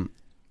Lone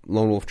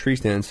Wolf Tree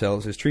Stand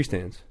sells is tree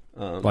stands.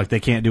 Like they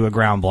can't do a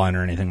ground blind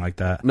or anything like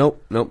that.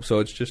 Nope. So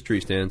it's just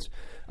tree stands.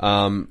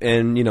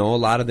 And you know, a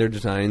lot of their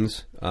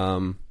designs,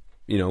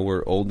 you know,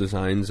 were old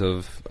designs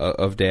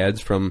of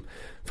Dad's from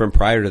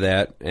prior to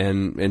that,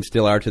 and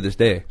still are to this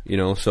day. You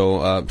know,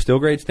 so still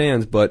great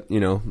stands, but you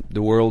know,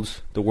 the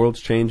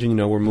world's changing. You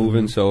know, we're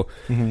moving. So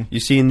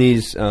you've seen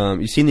these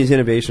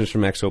innovations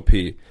from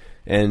XOP,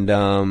 and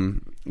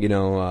you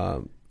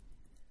know,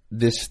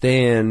 this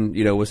stand,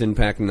 you know, was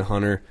impacting the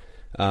hunter.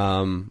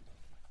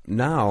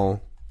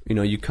 Now, you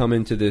know, you come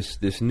into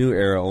this new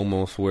era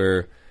almost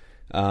where,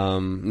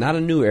 not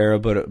a new era,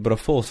 but a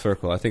full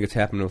circle. I think it's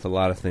happening with a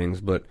lot of things,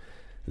 but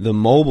the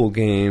mobile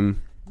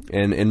game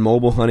and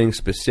mobile hunting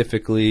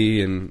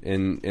specifically,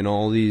 and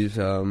all these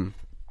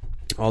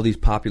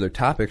popular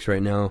topics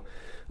right now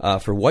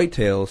for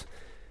whitetails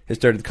has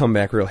started to come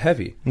back real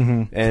heavy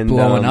and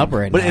blowing up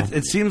right now. But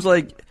it seems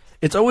like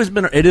it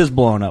is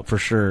blowing up for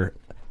sure.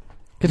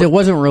 Because it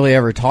wasn't really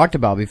ever talked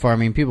about before. I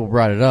mean, people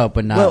brought it up,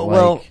 but not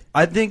well,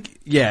 I think,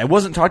 it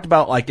wasn't talked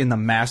about like in the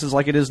masses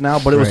like it is now,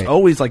 but it was Right.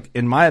 always, like,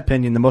 in my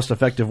opinion, the most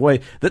effective way.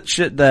 That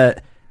shit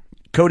that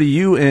Cody,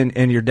 you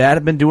and your dad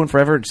have been doing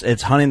forever.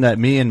 It's hunting that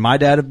me and my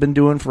dad have been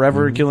doing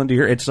forever, killing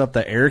deer. It's stuff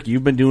that Eric,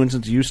 you've been doing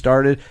since you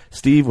started.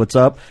 Steve, what's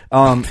up?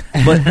 But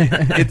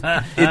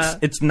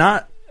it's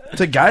not.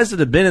 To guys that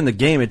have been in the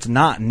game, it's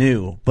not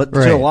new. But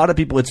Right. to a lot of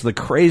people, it's the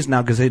craze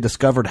now because they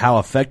discovered how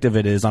effective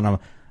it is on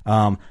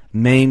a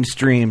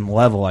mainstream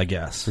level, I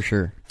guess. for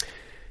sure.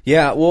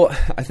 Yeah, well,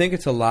 I think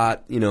it's a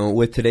lot, you know,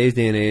 with today's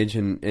day and age,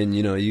 and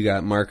you know, you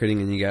got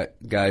marketing and you got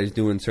guys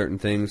doing certain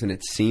things, and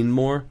it's seen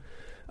more.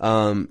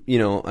 You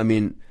know, I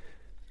mean,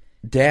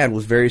 Dad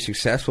was very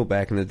successful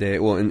back in the day,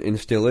 well, and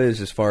still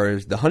is as far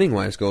as the hunting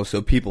wise goes.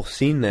 So people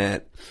seen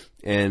that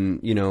and,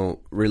 you know,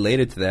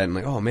 related to that, and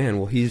like, oh man,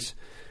 well, he's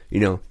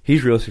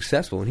real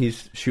successful and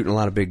he's shooting a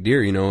lot of big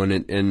deer, you know,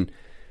 and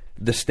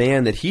the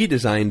stand that he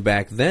designed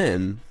back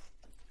then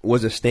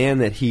was a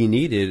stand that he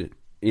needed,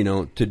 you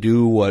know, to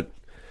do what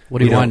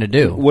he wanted to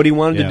do. What he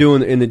wanted to do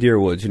in the deer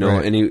woods, you know,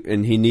 Right.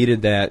 and he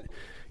needed that.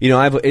 You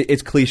know,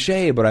 it's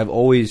cliche, but I've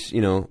always,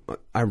 you know,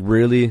 I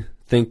really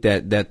think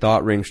that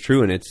thought rings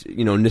true, and it's,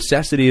 you know,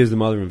 necessity is the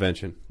mother of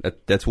invention.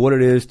 That's what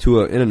it is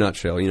in a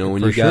nutshell. You know,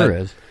 when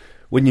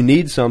when you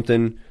need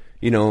something,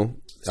 you know,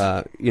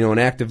 an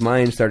active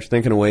mind starts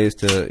thinking of ways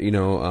to, you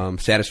know,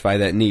 satisfy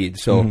that need.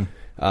 So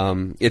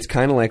it's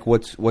kind of like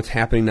what's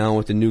happening now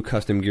with the new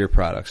custom gear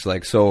products.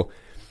 Like, so,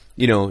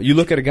 you know, you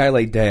look at a guy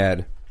like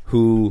Dad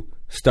who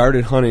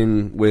started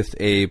hunting with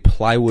a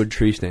plywood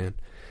tree stand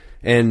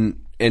and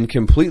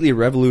completely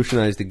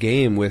revolutionized the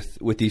game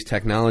with these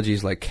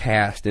technologies like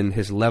cast and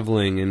his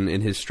leveling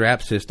and his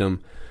strap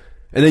system.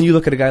 And then you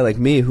look at a guy like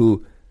me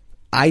who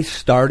I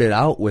started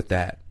out with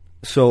that.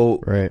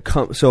 So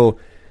so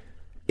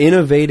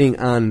innovating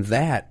on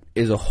that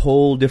is a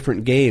whole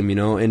different game, you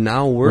know. And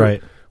now we're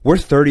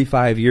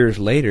 35 years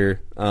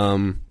later,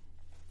 and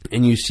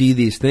you see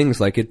these things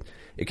like it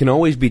can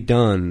always be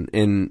done.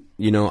 And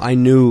you know, I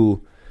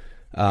knew,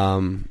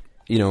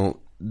 you know,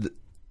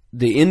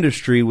 the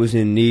industry was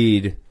in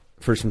need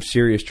for some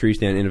serious tree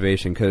stand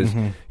innovation because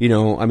you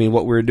know, I mean,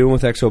 what we were doing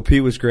with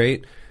XOP was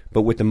great,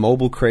 but with the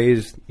mobile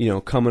craze, you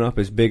know, coming up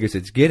as big as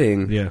it's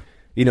getting,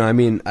 you know, I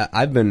mean,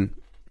 I've been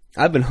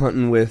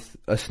hunting with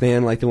a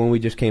stand like the one we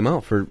just came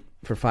out for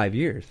 5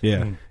 years.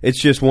 Yeah.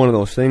 It's just one of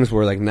those things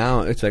where like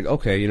now it's like,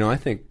 okay, you know, I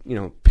think, you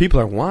know, people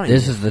are wanting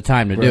This is the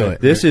time to do it.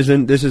 This is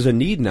a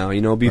need now,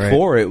 you know.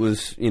 Before it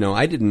was, you know,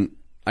 I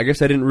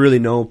guess I didn't really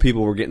know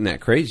people were getting that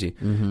crazy,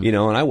 you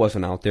know, and I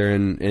wasn't out there,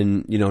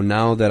 and you know,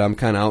 now that I'm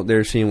kind of out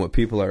there seeing what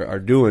people are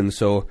doing,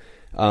 so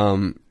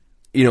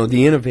you know,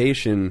 the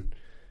innovation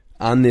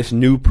on this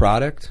new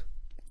product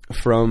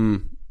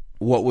from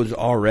what was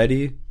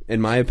already, in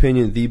my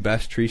opinion, the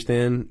best tree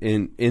stand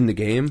in the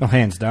game,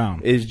 hands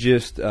down, is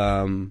just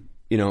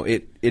you know,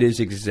 it is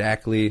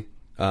exactly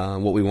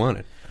what we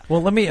wanted.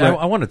 Well, let me.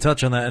 I want to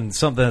touch on that and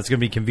something that's going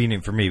to be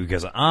convenient for me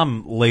because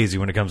I'm lazy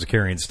when it comes to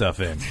carrying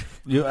stuff in.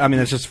 I mean,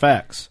 it's just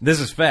facts.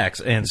 This is facts,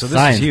 and so this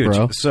Science, is huge.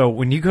 bro. So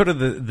when you go to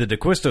the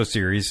DeQuisto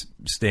series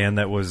stand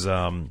that was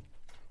at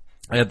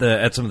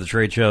some of the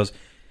trade shows,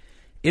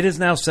 it is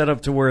now set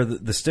up to where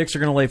the sticks are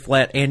going to lay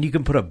flat, and you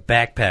can put a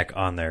backpack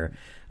on there.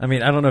 I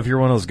mean, I don't know if you're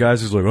one of those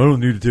guys who's like, I don't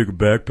need to take a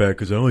backpack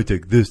because I only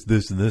take this,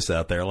 this, and this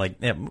out there. Like,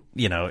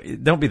 you know,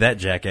 don't be that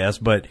jackass.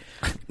 But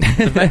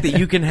the fact that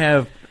you can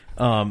have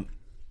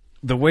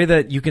the way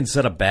that you can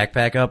set a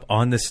backpack up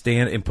on the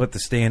stand and put the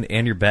stand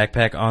and your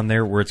backpack on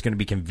there where it's going to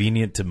be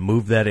convenient to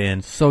move that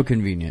in. So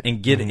convenient.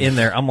 And get in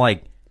there. I'm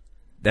like,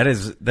 that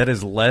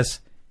is less,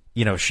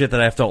 shit that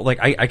I have to, like,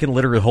 I can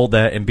literally hold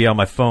that and be on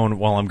my phone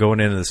while I'm going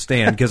into the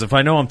stand, because if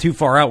I know I'm too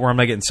far out where I'm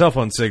not getting cell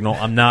phone signal,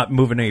 I'm not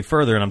moving any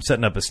further, and I'm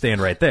setting up a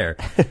stand right there.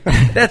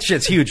 That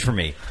shit's huge for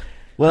me.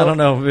 Well, I don't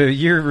know,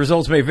 your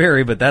results may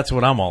vary, but that's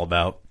what I'm all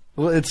about.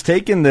 Well, it's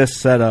taken this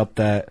setup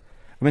that,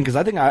 because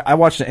I think I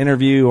watched an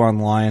interview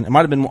online. It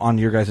might have been on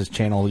your guys'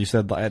 channel. You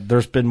said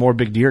there's been more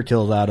big deer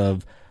kills out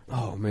of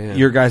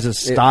your guys'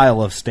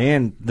 style of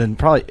stand than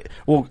probably.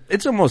 Well,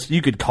 it's almost,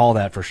 you could call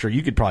that for sure.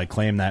 You could probably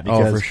claim that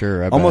because for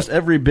sure. Almost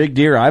every big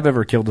deer I've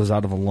ever killed is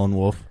out of a lone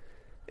wolf.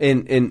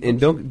 And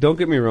don't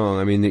get me wrong.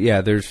 I mean,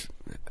 yeah, there's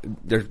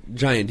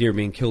giant deer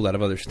being killed out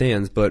of other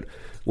stands, but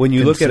when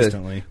you look at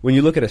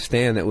a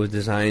stand that was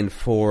designed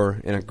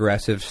for an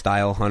aggressive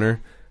style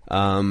hunter,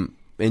 and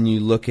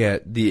you look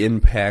at the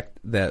impact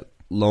that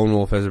Lone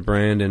Wolf as a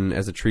brand and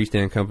as a tree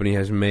stand company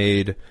has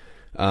made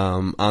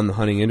on the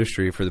hunting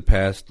industry for the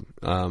past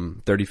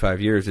 35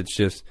 years, it's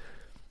just,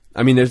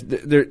 I mean,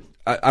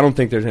 I don't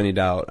think there's any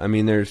doubt. I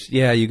mean, there's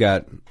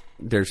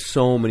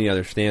so many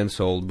other stands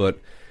sold, but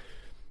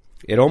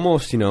it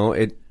almost,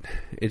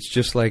 it's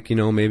just like,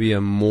 maybe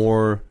a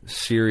more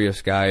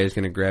serious guy is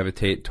going to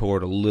gravitate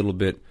toward a little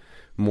bit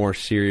more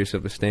serious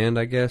of a stand,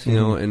 I guess,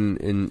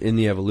 in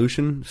the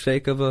evolution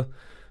sake of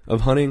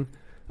hunting.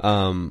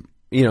 Now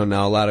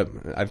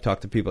I've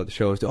talked to people at the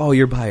shows, oh,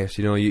 you're biased,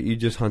 you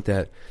just hunt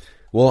that.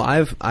 Well,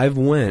 I've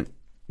went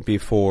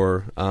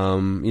before,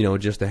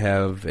 just to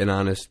have an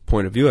honest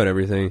point of view at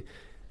everything,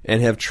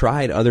 and have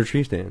tried other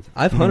tree stands.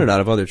 I've hunted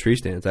out of other tree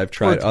stands. I've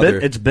tried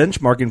it's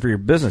benchmarking for your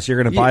business.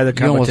 You're going to buy the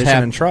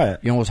competition and try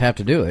it. You almost have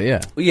to do it,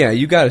 yeah. Yeah,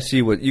 you got to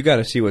see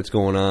what's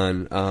going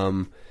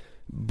on.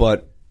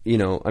 But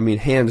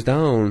hands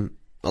down,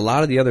 a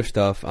lot of the other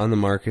stuff on the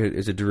market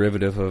is a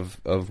derivative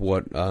of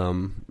what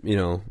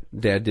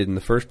Dad did in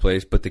the first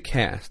place. But the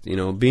cast,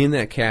 being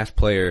that cast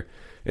player,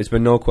 it's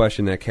been no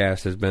question that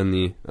cast has been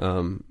the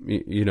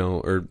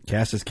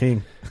cast is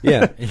king.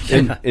 Yeah,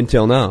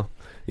 until now.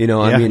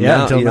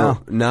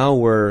 Now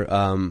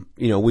we're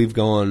we've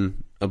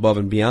gone above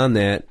and beyond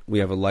that. We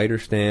have a lighter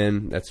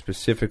stand that's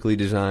specifically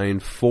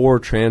designed for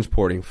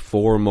transporting,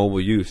 for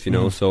mobile use.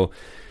 So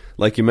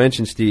like you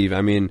mentioned, Steve,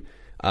 I mean,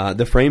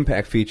 the frame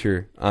pack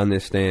feature on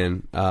this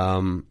stand,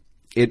 the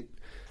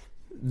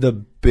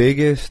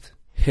biggest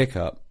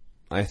hiccup,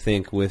 I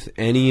think, with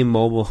any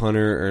mobile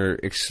hunter, or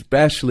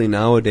especially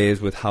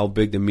nowadays with how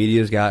big the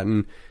media's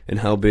gotten and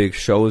how big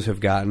shows have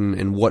gotten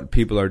and what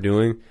people are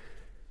doing,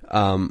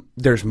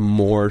 there's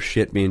more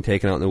shit being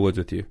taken out in the woods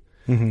with you.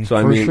 Mm-hmm. So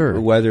I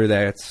mean, whether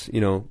that's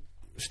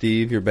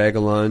Steve, your bag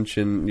of lunch,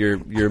 and your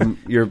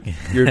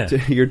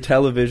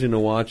television to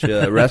watch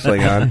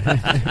wrestling on,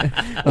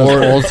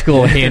 or old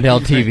school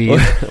handheld TV,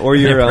 or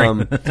your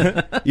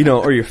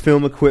or your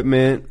film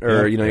equipment,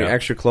 or your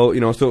extra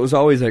clothes. So it was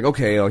always like,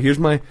 okay, here's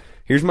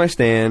my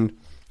stand.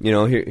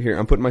 Here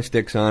I'm putting my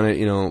sticks on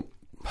it.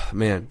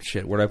 Man,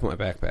 shit, where do I put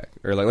my backpack?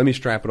 Or like, let me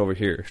strap it over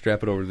here,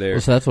 strap it over there.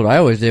 Well, so that's what I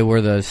always did,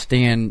 where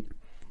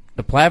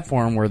the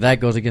platform where that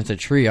goes against a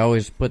tree, I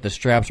always put the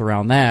straps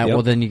around that. Yep.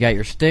 Well, then you got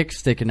your sticks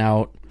sticking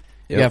out.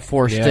 You got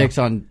 4 sticks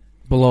on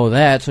below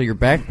that, so your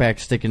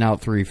backpack's sticking out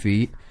 3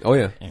 feet. Oh,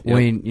 yeah.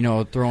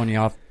 When, throwing you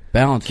off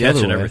balance.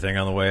 Catching everything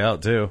on the way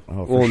out, too.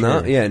 Oh, well,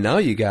 sure. Now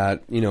you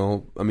got,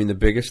 the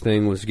biggest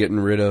thing was getting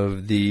rid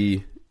of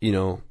the,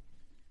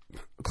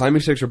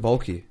 climbing sticks are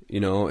bulky, and...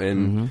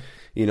 Mm-hmm.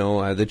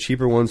 The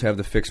cheaper ones have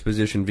the fixed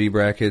position V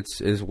brackets,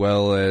 as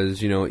well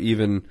as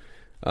even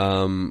a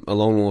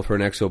Lone Wolf or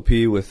an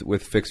XOP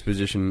with fixed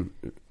position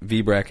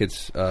V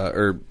brackets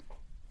or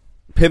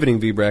pivoting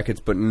V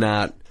brackets, but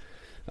not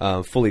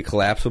fully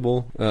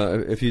collapsible.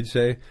 If you'd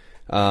say,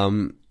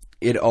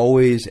 it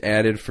always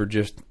added for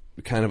just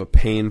kind of a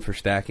pain for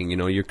stacking.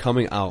 You're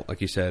coming out,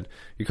 like you said,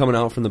 you're coming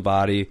out from the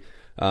body.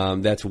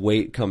 That's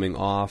weight coming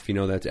off,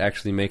 that's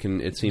actually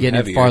making it seem getting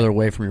heavier. It farther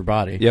away from your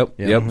body. Yep.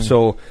 Mm-hmm.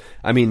 So,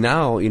 I mean,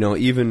 now,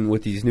 even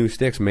with these new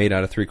sticks made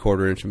out of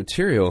 3/4 inch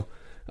material,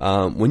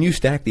 when you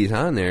stack these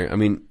on there, I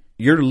mean,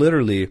 you're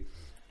literally,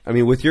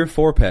 with your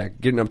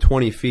 4-pack getting up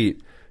 20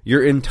 feet,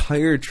 your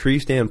entire tree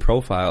stand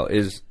profile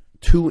is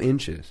 2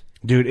 inches.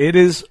 Dude, it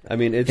is.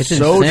 It's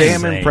so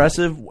damn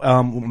impressive.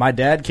 My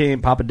dad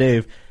Papa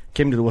Dave,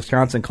 came to the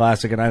Wisconsin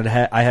Classic, and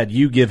I had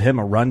you give him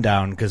a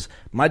rundown, because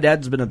my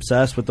dad's been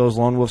obsessed with those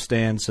Lone Wolf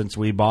stands since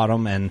we bought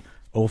them in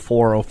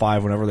 04,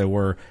 05, whenever they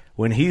were.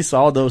 When he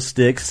saw those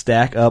sticks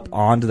stack up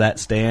onto that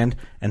stand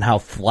and how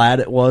flat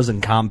it was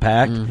and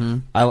compact,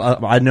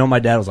 I know my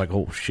dad was like,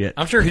 oh, shit.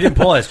 I'm sure he didn't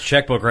pull his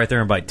checkbook right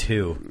there and buy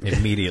 2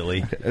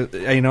 immediately.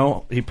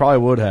 He probably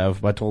would have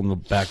if I told him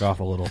to back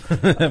off a little.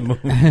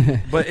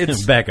 But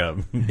it's back up,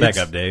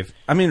 Dave.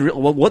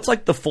 What's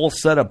like the full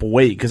setup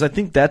weight? Because I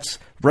think that's,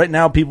 right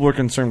now, people are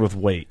concerned with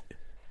weight.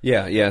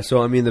 Yeah.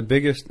 So, the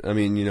biggest,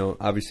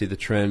 obviously the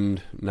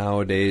trend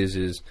nowadays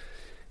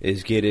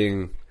is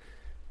getting,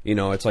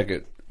 it's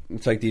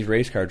like these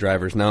race car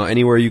drivers now.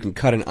 Anywhere you can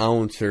cut an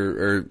ounce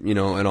or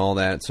and all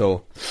that.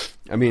 So,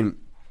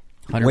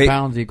 100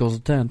 pounds equals a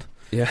tenth.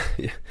 Yeah.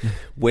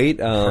 Weight.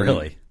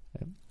 Really?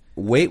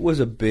 Weight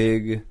was a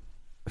big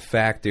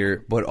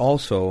factor, but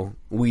also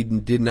we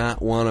did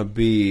not want to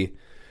be.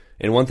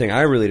 And one thing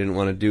I really didn't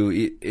want to do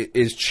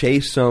is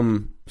chase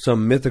some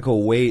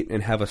mythical weight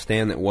and have a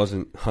stand that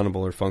wasn't huntable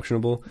or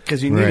functionable.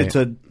 Because you need it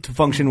to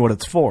function what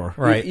it's for.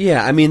 Right.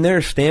 Yeah, I mean, there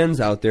are stands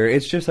out there.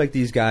 It's just like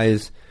these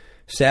guys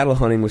saddle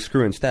hunting with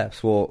screw and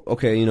steps. Well,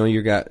 okay,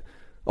 you got,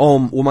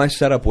 my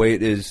setup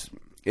weight is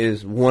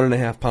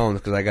 1.5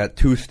 pounds because I got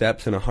 2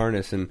 steps and a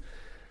harness. And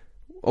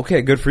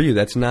okay, good for you.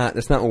 That's not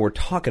what we're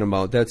talking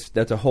about.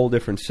 That's a whole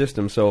different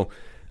system. So,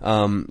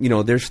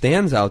 there's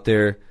stands out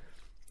there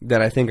that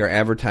I think are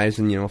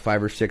advertising,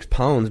 5 or 6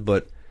 pounds,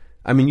 but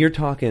I mean, you're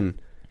talking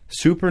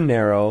super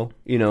narrow,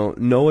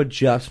 no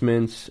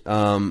adjustments,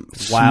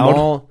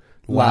 loud,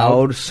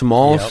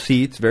 small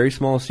seats, very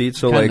small seats.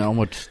 So kind of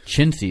almost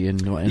chintzy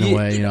in a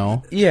way,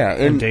 Yeah,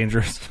 and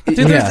dangerous.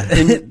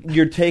 And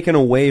you're taken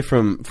away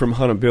from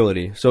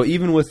huntability. So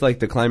even with like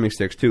the climbing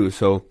sticks too.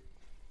 So,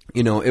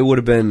 it would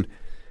have been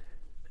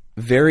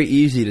very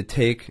easy to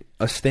take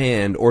a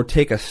stand or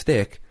take a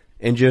stick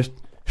and just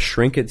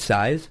shrink its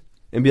size.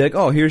 And be like,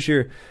 oh, here's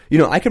your,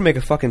 I can make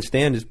a fucking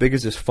stand as big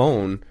as this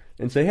phone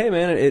and say, hey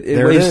man,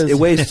 it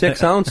weighs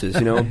 6 ounces,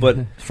 but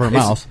for a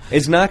mouse,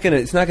 it's not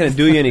gonna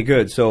do you any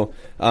good. So,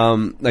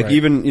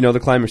 even the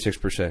climber sticks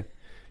per se,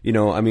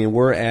 I mean,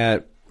 we're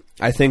at,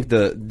 I think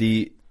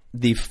the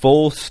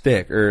full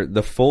stick or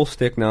the full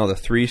stick now, the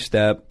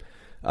 3-step,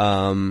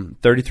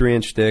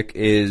 33-inch stick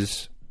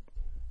is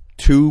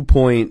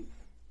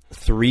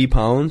 2.3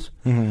 pounds.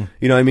 Mm-hmm.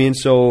 You know what I mean?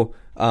 So,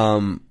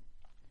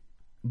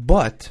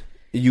 but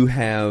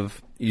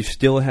you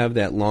still have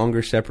that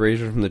longer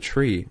separation from the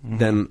tree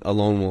than a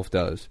lone wolf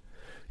does.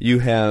 You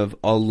have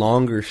a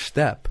longer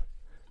step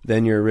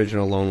than your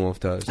original lone wolf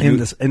does.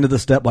 Into the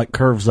step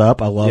curves up.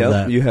 I love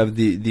that. You have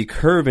the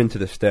curve into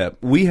the step.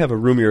 We have a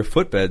roomier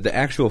footbed. The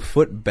actual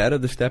footbed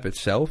of the step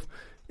itself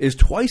is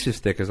twice as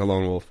thick as a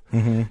lone wolf.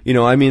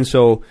 Mm-hmm.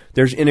 So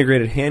there's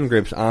integrated hand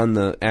grips on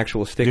the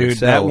actual stick itself.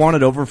 Dude, that won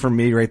it over for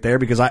me right there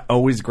because I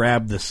always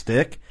grab the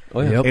stick,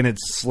 and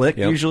it's slick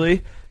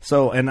usually.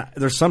 So, and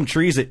there's some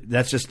trees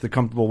that's just the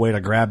comfortable way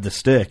to grab the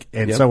stick.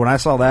 And so when I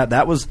saw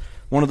that was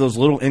one of those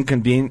little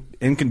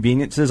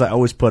inconveniences I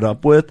always put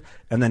up with.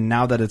 And then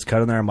now that it's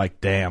cut in there, I'm like,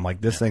 damn,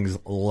 this thing's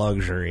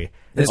luxury.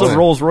 It's a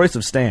Rolls Royce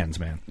of stands,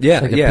 man.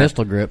 Yeah, it's like a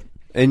pistol grip.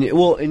 And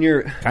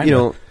you're,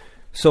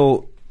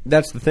 so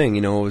that's the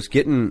thing,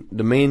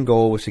 the main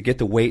goal was to get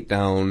the weight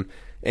down.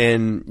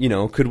 And,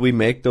 could we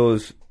make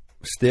those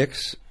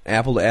sticks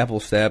apple-to-apple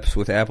steps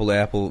with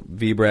apple-to-apple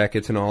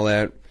V-brackets and all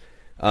that?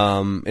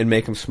 And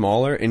make them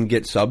smaller and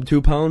get sub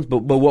 2 pounds. But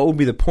what would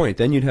be the point?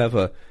 Then you'd have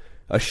a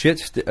shit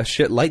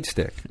light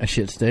stick. A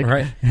shit stick,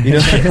 right?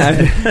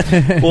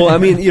 Well, I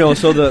mean,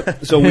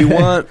 so we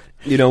want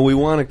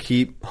to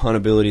keep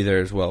huntability there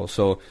as well.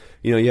 So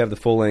you have the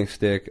full length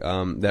stick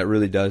that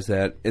really does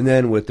that, and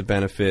then with the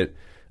benefit,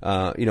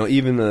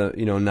 even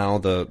now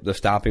the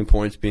stopping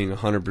points being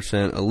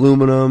 100%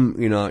 aluminum.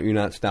 You're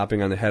not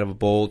stopping on the head of a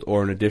bolt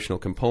or an additional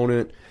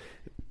component.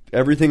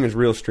 Everything is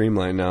real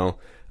streamlined now.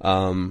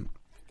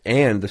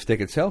 And the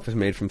stick itself is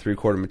made from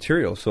 3/4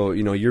 material, so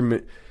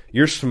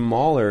you're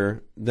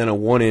smaller than a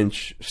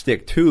 1-inch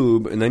stick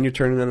tube, and then you're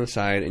turning it on the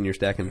side and you're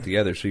stacking it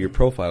together. So your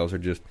profiles are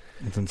just,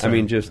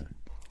 just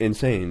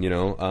insane.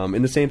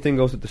 And the same thing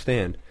goes with the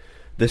stand.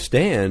 The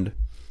stand,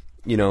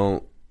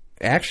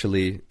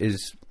 actually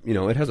is,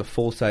 it has a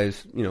full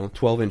size,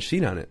 12-inch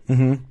seat on it.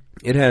 Mm-hmm.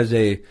 It has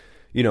a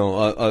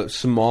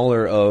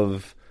smaller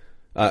of,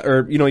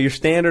 your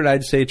standard,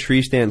 I'd say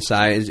tree stand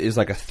size is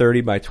like a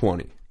 30 by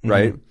 20,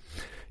 right?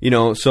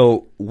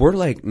 So we're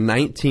like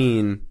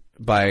 19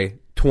 by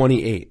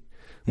 28,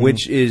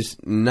 which is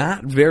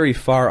not very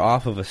far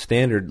off of a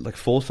standard,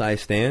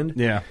 full-size stand.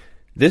 Yeah.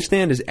 This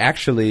stand is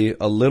actually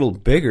a little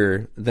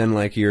bigger than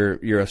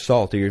your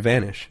Assault or your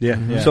Vanish.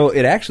 Yeah. So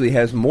it actually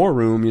has more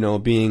room,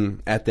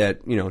 being at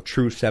that,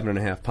 true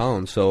 7.5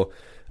 pounds. So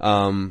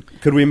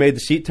could we made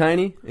the seat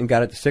tiny and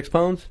got it to 6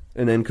 pounds?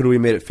 And then could we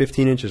made it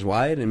 15 inches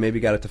wide and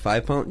maybe got it to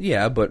 5 pounds?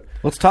 Yeah, but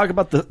let's talk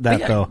about that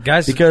though,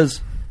 guys, because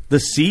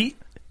the seat.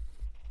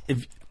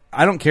 If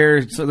I don't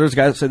care, so there's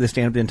guys that say they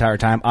stand up the entire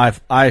time.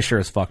 I sure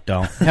as fuck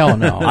don't. Hell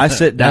no. I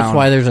sit down. That's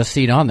why there's a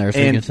seat on there so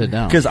you can sit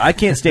down. Because I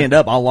can't stand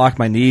up, I'll lock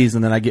my knees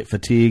and then I get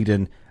fatigued.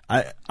 And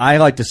I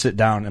like to sit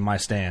down in my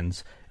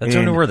stands. That's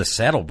when you wear the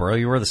saddle, bro.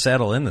 You wear the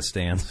saddle in the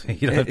stands.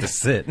 You don't have to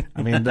sit.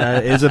 I mean,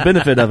 that is a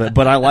benefit of it.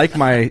 But I like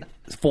my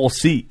full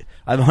seat.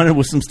 I've hunted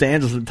with some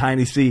stands with some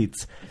tiny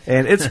seats,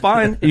 and it's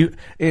fine.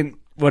 And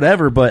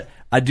whatever, but.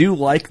 I do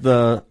like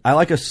not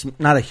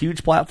a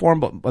huge platform,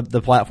 but the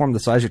platform the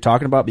size you're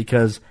talking about,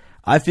 because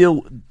I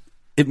feel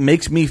it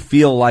makes me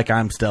feel like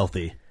I'm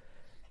stealthy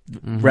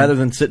rather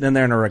than sitting in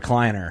there in a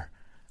recliner.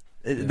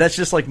 That's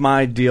just like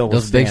my deal with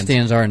those stands. big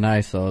stands are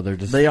nice though.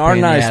 They are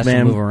nice,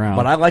 man. Move around.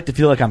 But I like to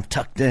feel like I'm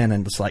tucked in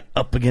and just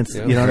up against.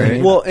 You know what I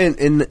mean? Well,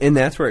 and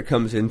that's where it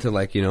comes into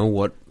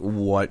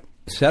what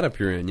setup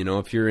you're in.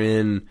 If you're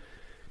in,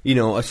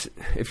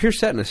 if you're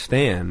setting a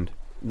stand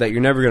that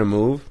you're never going to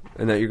move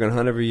and that you're going to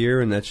hunt every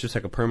year and that's just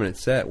like a permanent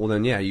set, well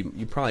then yeah,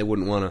 you probably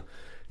wouldn't want to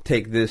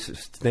take this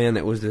stand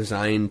that was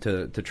designed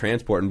to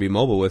transport and be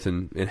mobile with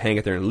and hang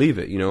it there and leave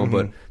it, you know.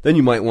 But then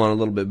you might want a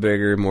little bit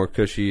bigger, more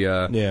cushy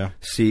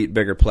seat,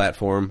 bigger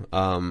platform.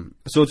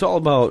 So it's all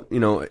about, you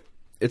know,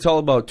 it's all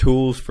about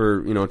tools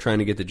for, you know, trying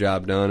to get the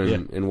job done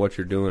and what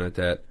you're doing at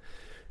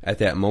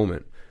that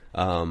moment.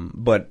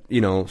 But,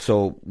 you know,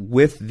 so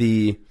with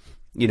the,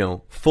 you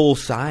know, full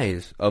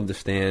size of the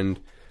stand,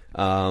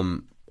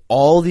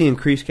 all the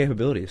increased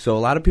capabilities. So a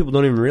lot of people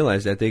don't even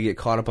realize that. They get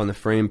caught up on the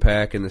frame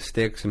pack and the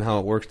sticks and how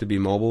it works to be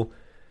mobile.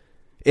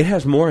 It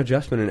has more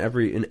adjustment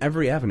in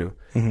every avenue.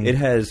 It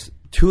has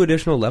 2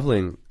 additional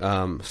leveling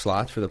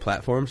slots for the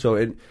platform. So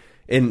you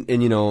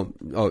know,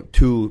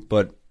 2,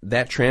 but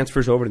that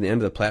transfers over to the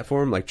end of the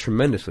platform like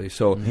tremendously.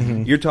 So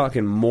you're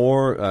talking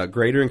more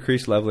greater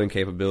increased leveling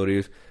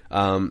capabilities.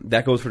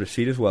 That goes for the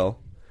seat as well.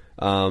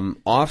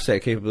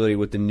 Offset capability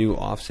with the new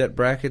offset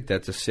bracket.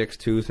 That's a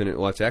 6-tooth, and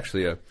it's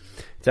actually a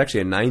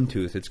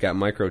 9-tooth. It's got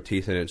micro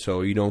teeth in it,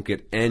 so you don't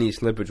get any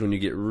slippage when you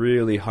get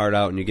really hard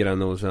out and you get on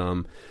those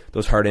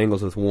hard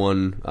angles with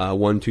one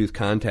tooth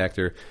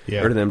contactor,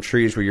 or to them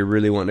trees where you're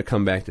really wanting to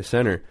come back to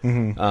center.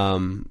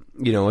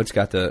 You know, it's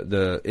got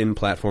the in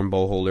platform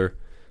bow holder.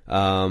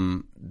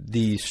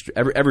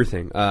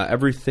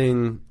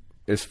 Everything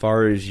as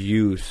far as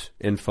use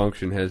and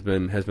function has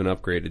been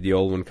upgraded. The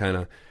old one kind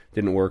of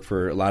didn't work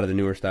for a lot of the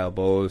newer style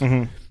bows.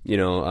 You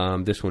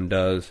know, this one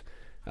does.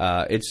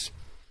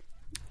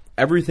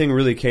 Everything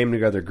really came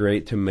together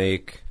great to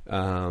make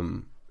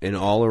an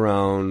all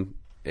around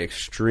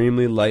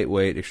extremely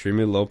lightweight,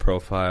 extremely low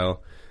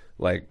profile,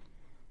 like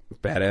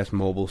badass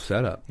mobile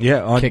setup.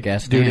 Yeah,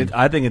 kick-ass dude. stand.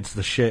 I think it's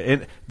the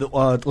shit.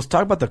 Let's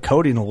talk about the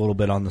coating a little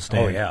bit on the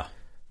stand. Oh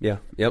yeah.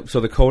 Yep. So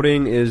the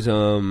coating is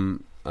we're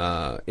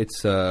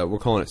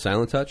calling it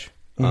Silent Touch.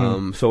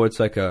 So it's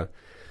like a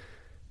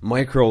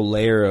micro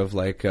layer of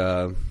like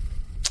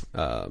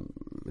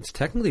it's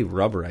technically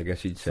rubber, I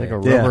guess you'd say. Like a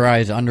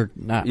rubberized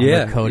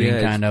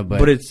undercoating kind of,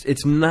 but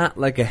it's not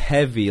like a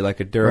heavy,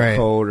 like a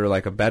Duracoat or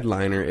like a bed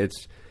liner.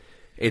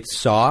 It's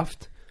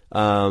soft,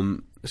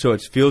 so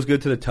it feels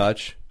good to the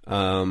touch.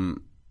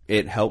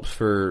 It helps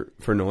for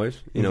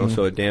noise, you know,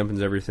 so it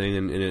dampens everything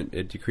and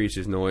it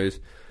decreases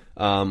noise.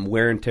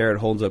 Wear and tear, it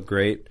holds up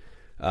great.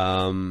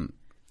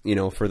 You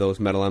know, for those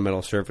metal on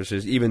metal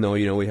surfaces, even though,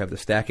 you know, we have the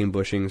stacking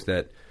bushings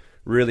that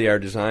really are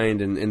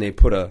designed and they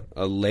put a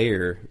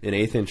layer, an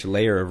 1/8-inch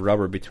layer of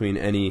rubber between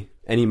any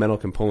metal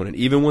component.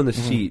 Even when the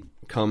seat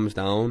comes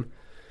down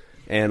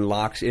and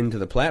locks into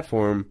the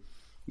platform,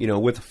 you know,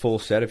 with a full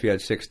set, if you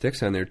had 6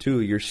 sticks on there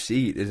too, your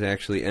seat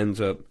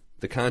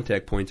the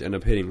contact points end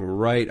up hitting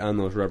right on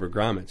those rubber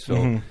grommets.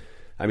 So,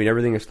 I mean,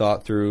 everything is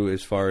thought through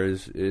as far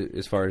as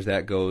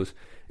that goes,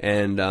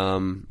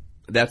 and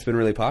that's been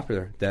really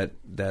popular.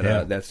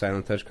 That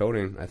Silent Touch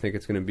coating, I think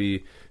it's going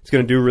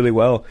to do really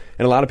well.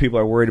 And a lot of people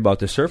are worried about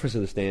the surface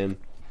of the stand,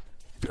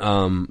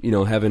 you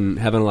know, having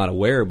a lot of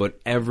wear, but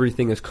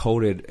everything is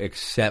coated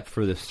except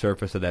for the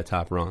surface of that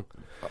top rung.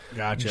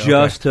 Gotcha.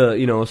 Just to,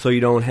 you know, so you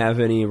don't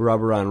have any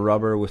rubber on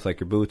rubber with like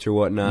your boots or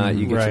whatnot.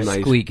 You get some nice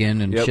squeaking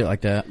and shit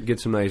like that. Get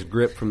some nice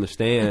grip from the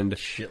stand.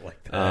 Shit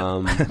like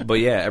that. But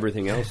yeah,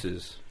 everything else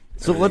is.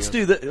 So let's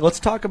do that.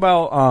 Let's talk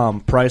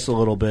about price a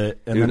little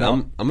bit. And dude,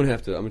 then I'm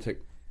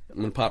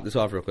gonna pop this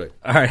off real quick.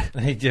 All right.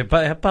 Hey,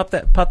 pop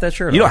that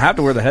shirt. You don't have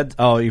to wear the head.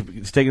 Oh,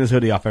 he's taking his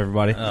hoodie off,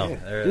 everybody. Oh,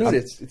 dude,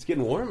 it's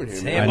getting warm in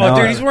here. Man. Oh,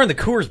 dude, he's wearing the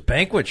Coors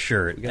Banquet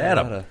shirt.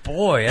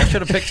 Boy, I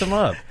should have picked him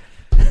up.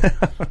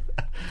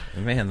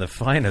 Man, the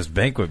finest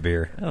banquet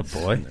beer. Oh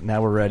boy!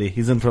 Now we're ready.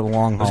 He's in for the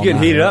long haul. It's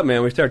getting heated up,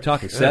 man. We started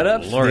talking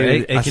setups. Lord,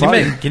 hey,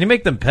 can you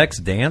make them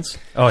pecs dance?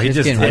 Oh, he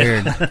just getting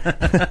weird.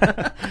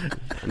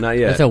 Not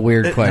yet. That's a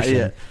weird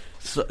question.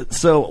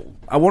 So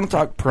I want to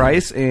talk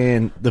price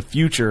and the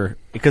future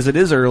because it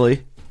is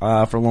early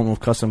for Lone Wolf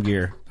Custom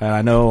Gear.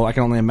 I know I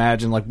can only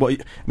imagine like what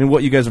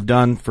you guys have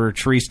done for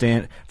tree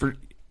stand for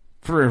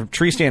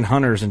tree stand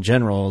hunters in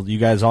general. You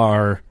guys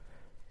are.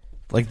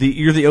 Like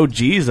you're the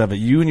OGs of it.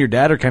 You and your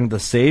dad are kind of the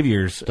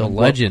saviors, the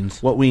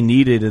legends. What we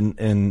needed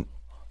in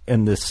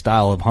this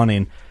style of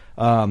hunting.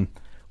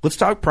 Let's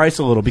talk price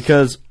a little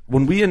because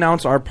when we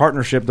announced our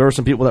partnership, there were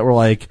some people that were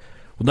like,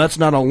 "Well, that's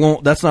not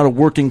a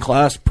working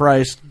class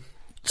price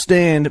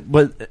stand."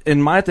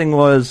 And my thing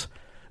was,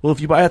 well, if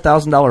you buy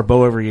 $1,000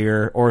 bow every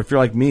year, or if you're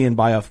like me and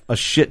buy a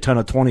shit ton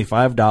of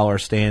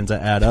 $25 stands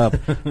that add up,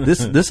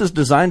 this is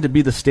designed to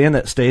be the stand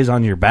that stays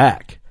on your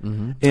back.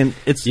 And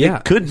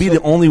it could be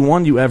the only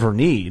one you ever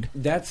need.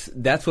 That's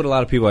what a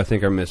lot of people I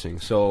think are missing.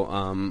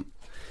 So,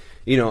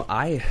 you know,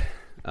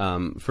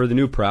 for the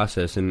new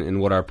process and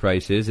what our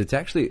price is, it's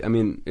actually, I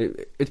mean,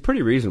 it's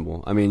pretty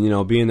reasonable. I mean, you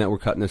know, being that we're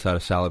cutting this out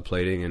of solid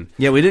plating and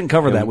we didn't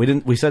cover that.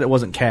 We said it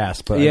wasn't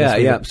cast,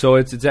 but So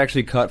it's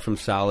actually cut from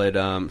solid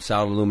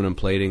aluminum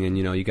plating, and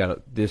you know, you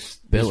got this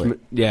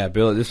billet.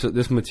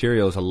 This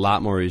material is a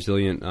lot more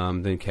resilient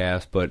than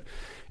cast, but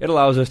it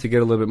allows us to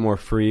get a little bit more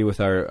free with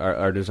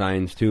our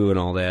designs too, and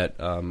all that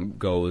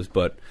goes.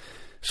 But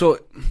so,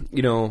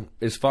 you know,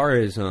 as far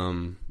as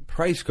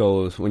price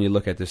goes, when you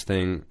look at this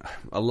thing,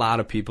 a lot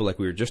of people, like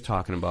we were just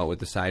talking about with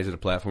the size of the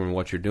platform and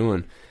what you're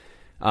doing,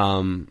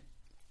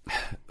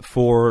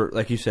 for,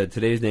 like you said,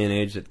 today's day and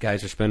age, that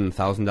guys are spending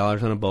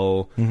 $1,000 on a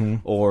bow,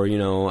 or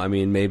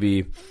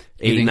maybe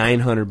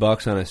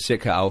 $800-900 on a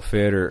Sitka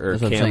outfit or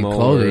camo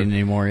clothing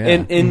anymore.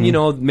 Yeah,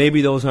 and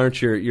maybe those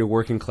aren't your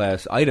working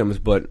class items,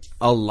 but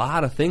a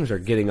lot of things are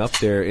getting up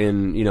there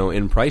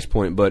in price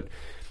point. But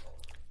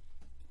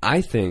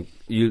I think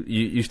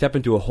you step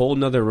into a whole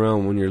nother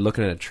realm when you're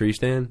looking at a tree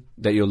stand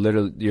that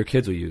your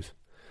kids will use.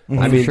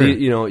 I mean,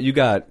 sure. you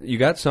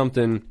got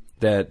something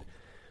that,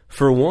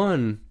 for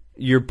one,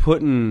 you're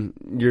putting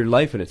your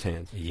life in its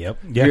hands. Yep.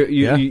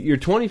 You're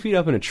 20 feet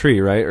up in a tree,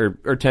 right?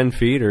 Or 10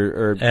 feet,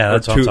 or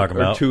that's what I'm talking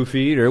about. Or 2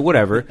 feet, or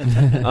whatever.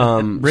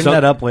 Bring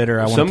that up later.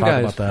 I want to talk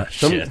about that.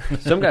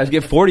 Some guys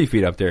get 40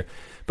 feet up there.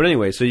 But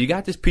anyway, so you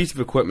got this piece of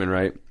equipment,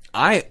 right?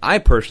 I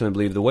personally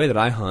believe the way that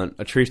I hunt,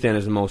 a tree stand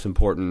is the most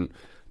important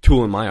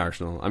tool in my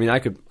arsenal. I mean, I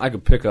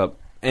could pick up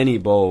any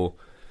bow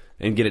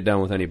and get it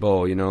done with any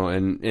bow,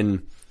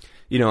 and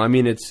I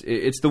mean,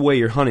 it's the way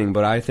you're hunting,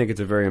 but I think it's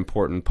a very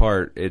important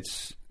part.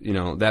 It's,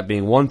 that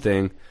being one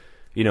thing,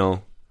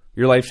 your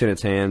life's in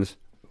its hands.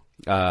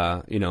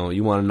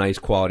 You want a nice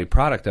quality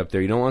product up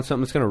there. You don't want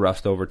something that's going to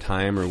rust over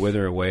time or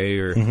wither away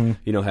or,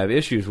 have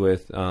issues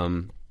with.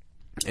 And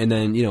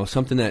then,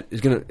 something that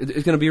is going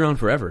to be around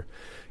forever.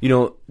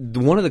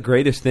 One of the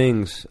greatest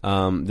things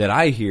that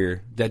I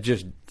hear that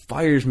just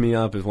fires me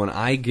up is when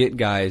I get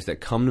guys that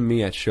come to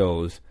me at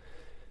shows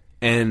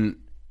and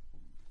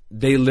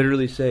they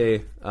literally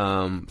say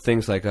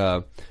things like,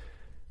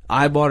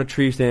 I bought a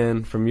tree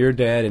stand from your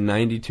dad in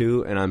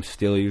 '92, and I'm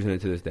still using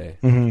it to this day.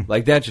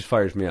 Like, that just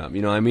fires me up.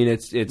 I mean,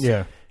 it's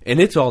and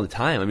it's all the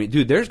time. I mean,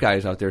 dude, there's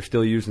guys out there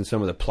still using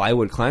some of the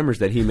plywood climbers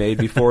that he made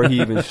before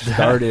he even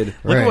started.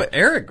 Right. Look at what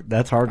Eric.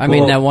 That's hard. I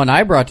mean, that one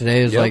I brought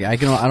today is like I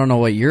don't know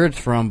what year it's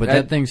from, but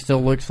that thing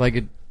still looks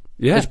like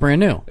it's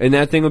brand new. And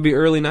that thing would be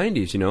early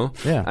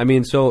 '90s. Yeah. I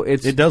mean, so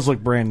it does look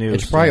brand new.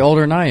 It's probably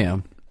older than I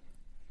am.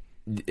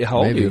 How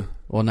old are you?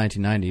 Well,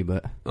 1990,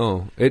 but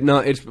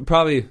it's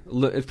probably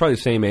the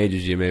same age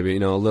as you. Maybe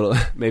a little,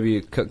 maybe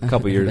a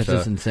couple years. That's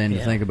just insane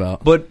to think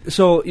about. But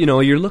so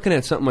you're looking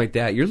at something like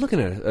that. You're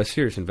looking at a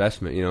serious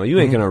investment. You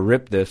ain't gonna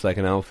rip this like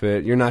an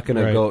outfit. You're not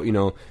gonna go.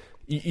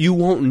 You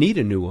won't need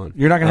a new one.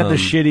 You're not gonna have the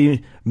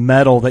shitty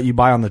metal that you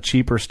buy on the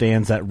cheaper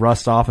stands that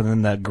rusts off and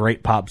then that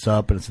grate pops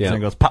up and it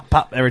goes pop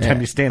pop every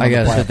time you stand. I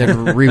gotta sit there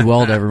and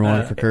re-weld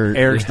everyone for Kurt.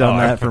 Eric's done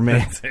that for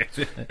me.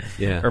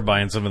 Or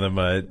buying some of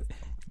them.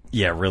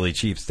 Really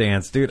cheap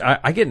stands, dude.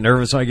 I get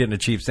nervous when I get in a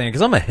cheap stand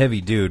because I'm a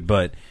heavy dude,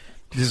 but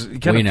just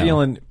kind of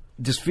feeling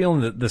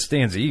the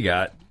stands that you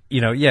got.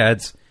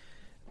 It's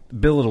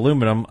billet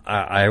aluminum.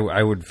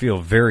 I would feel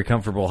very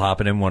comfortable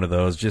hopping in one of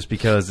those just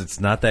because it's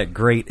not that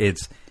great.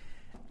 It's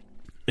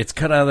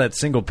cut out of that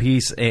single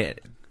piece, and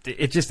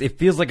it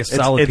feels like a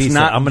solid piece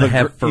that I'm going to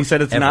have forever. You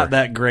said it's not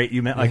that great.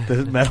 You meant like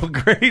the metal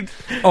grade?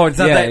 Oh, it's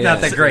not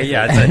that great.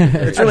 Yeah,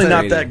 it's really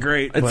not that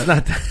great. It's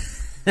not that.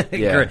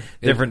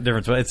 Different.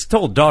 It's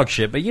total dog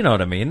shit, but you know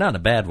what I mean. Not in a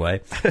bad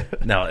way.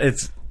 No,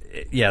 it's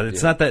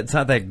not that. It's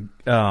not that.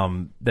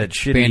 That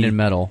shitty abandoned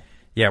metal.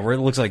 Yeah, where it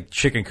looks like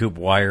chicken coop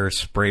wire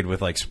sprayed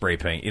with like spray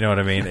paint. You know what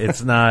I mean?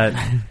 It's not.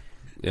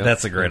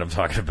 That's the grade I'm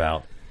talking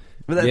about.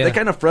 But that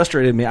kind of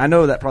frustrated me. I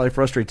know that probably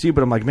frustrates you,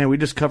 but I'm like, man, we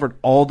just covered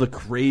all the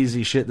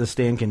crazy shit the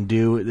stand can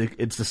do.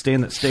 It's the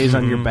stand that stays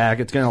on your back.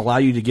 It's going to allow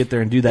you to get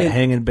there and do that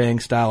hang and bang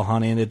style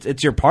hunting.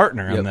 It's your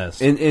partner in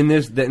this. And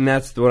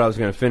that's what I was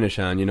going to finish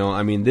on.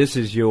 I mean, this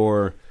is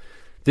your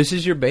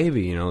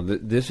baby.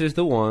 This is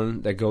the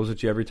one that goes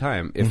with you every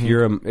time. If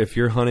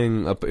you're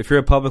hunting, if you're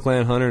a public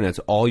land hunter and that's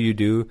all you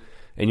do,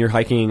 and you're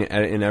hiking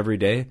in every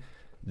day,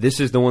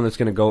 this is the one that's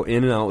going to go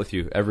in and out with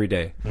you every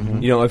day.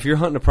 If you're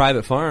hunting a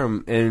private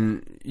farm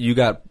and you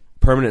got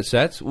permanent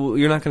sets, well,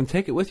 you're not going to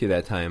take it with you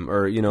that time.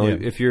 Or,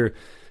 if you're,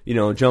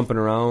 jumping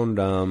around.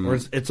 Or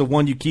it's the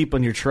one you keep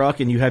on your truck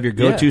and you have your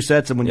go-to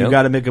sets. And when you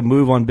got to make a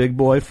move on Big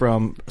Boy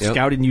from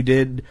scouting you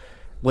did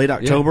late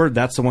October,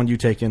 that's the one you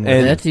take in.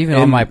 And that's even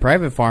on my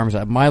private farms.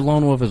 My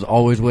Lone Wolf is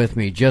always with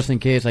me, just in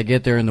case I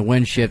get there and the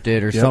wind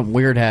shifted or something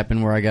weird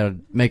happened where I got to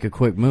make a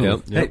quick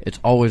move. It's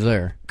always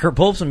there. Kurt,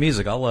 pull up some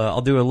music.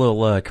 I'll do a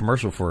little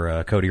commercial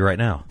for Cody right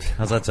now.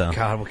 How's that sound?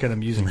 God, what kind of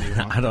music do you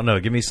want? I don't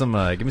know. Give me some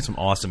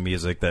awesome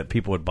music that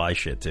people would buy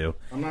shit to.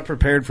 I'm not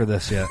prepared for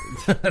this yet.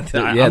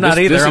 I'm not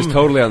either. This is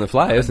totally on the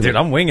fly, isn't it? Dude,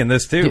 I'm winging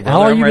this too. Dude,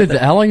 how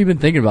long you been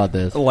thinking about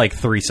this? Like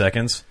 3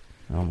 seconds.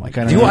 Oh my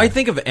God! Do I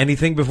think of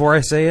anything before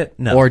I say it?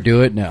 No. Or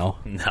do it? No.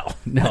 No,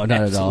 not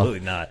at all. Absolutely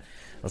not.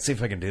 Let's see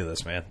if I can do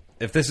this, man.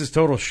 If this is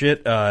total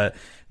shit,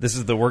 this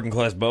is the Working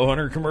Class Bow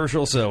Hunter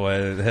commercial, so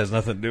it has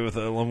nothing to do with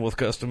Lone Wolf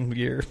custom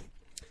gear.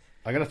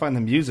 I gotta find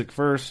the music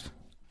first.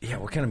 Yeah,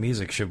 what kind of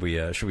music should we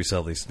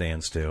sell these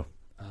stands to?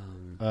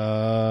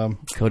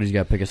 Cody's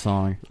got to pick a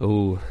song.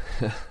 Ooh,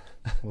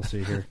 we'll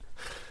see here.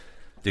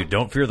 Dude,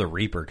 don't fear the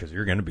Reaper because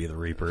you're going to be the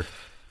Reaper.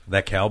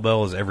 That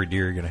cowbell is every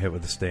deer you're going to hit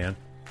with the stand.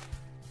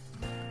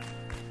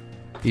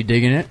 You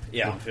digging it?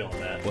 Yeah, I'm feeling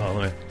that.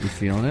 Well, you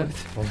feeling it?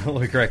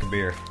 Let me crack a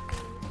beer.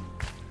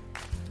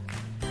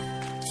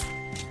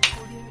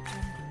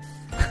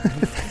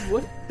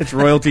 It's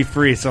royalty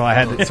free, so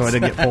I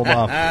didn't get pulled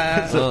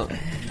off. So,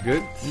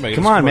 good.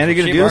 Come on, man, you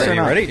gonna do this or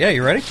You not? ready? Yeah,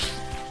 you ready?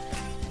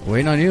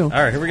 Waiting on you. All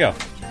right, here we go.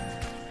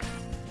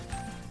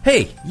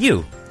 Hey,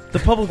 you, the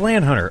public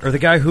land hunter, or the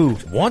guy who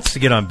wants to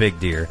get on big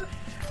deer.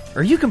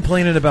 Are you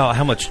complaining about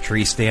how much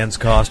tree stands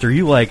cost? Are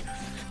you like,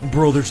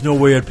 bro, there's no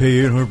way I'd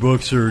pay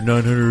 $800 or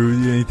 $900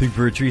 or anything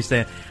for a tree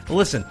stand? Well,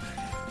 listen,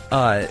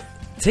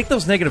 take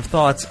those negative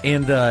thoughts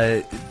and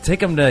take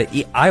them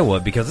to Iowa,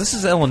 because this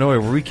is Illinois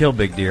where we kill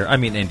big deer. I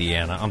mean,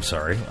 Indiana. I'm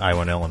sorry,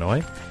 Iowa and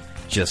Illinois.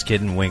 Just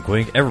kidding, wink,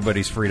 wink.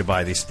 Everybody's free to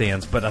buy these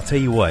stands, but I'll tell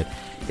you what,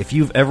 if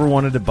you've ever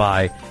wanted to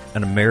buy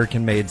an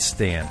American-made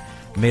stand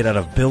made out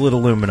of billet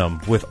aluminum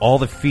with all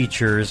the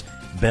features,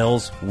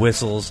 bells,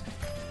 whistles,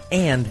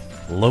 and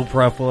low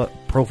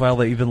profile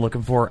that you've been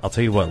looking for, I'll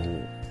tell you what,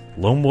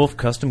 Lone Wolf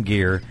Custom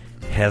Gear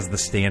has the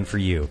stand for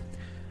you.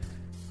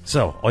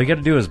 So, all you got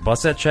to do is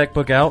bust that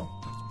checkbook out,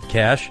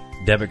 cash,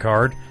 debit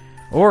card,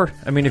 or,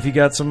 I mean, if you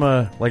got some,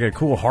 like a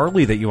cool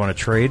Harley that you want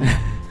to trade,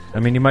 I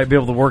mean, you might be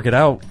able to work it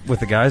out with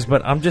the guys,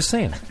 but I'm just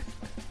saying,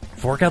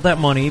 fork out that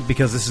money,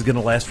 because this is going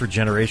to last for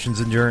generations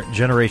and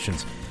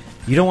generations.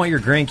 You don't want your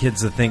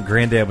grandkids to think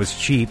Granddad was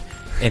cheap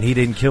and he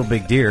didn't kill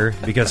big deer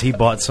because he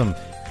bought some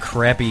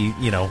crappy,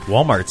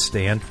 Walmart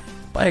stand.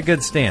 Buy a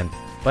good stand.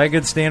 Buy a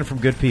good stand from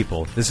good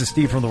people. This is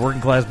Steve from the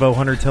Working Class Bow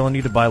Hunter telling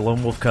you to buy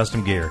Lone Wolf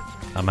Custom Gear.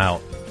 I'm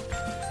out.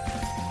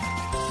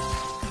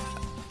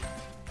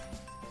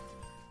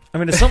 I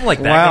mean, it's something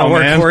like that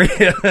gonna work for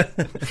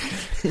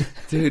you.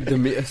 Dude,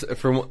 let's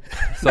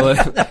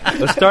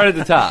start at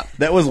the top.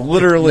 That was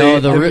literally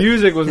the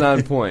music was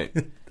on point.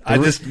 I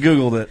just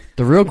Googled it.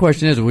 The real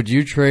question is, would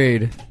you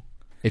trade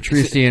a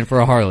tree stand for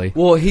a Harley?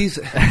 Well,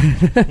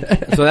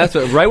 so that's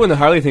right when the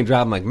Harley thing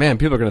dropped, I'm like, man,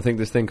 people are going to think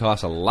this thing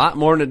costs a lot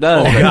more than it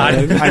does. Oh,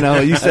 God. I know.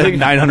 You said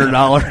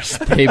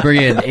 $900. They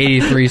bring in an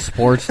 83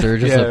 Sportster,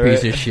 just a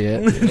piece of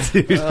shit.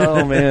 Dude.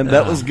 Oh, man.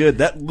 That was good.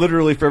 That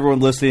literally, for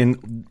everyone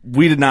listening,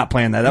 we did not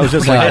plan that. That was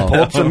just like, I pulled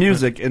up some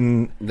music,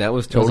 and that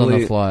was totally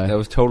on the fly. That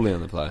was totally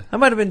on the fly. I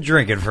might have been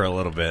drinking for a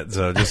little bit,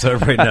 so just so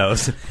everybody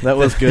knows. That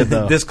was good,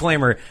 though.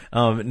 Disclaimer,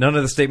 none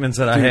of the statements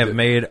that I have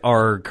made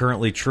are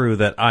currently true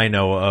that I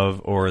know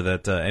of, or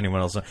that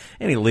anyone else,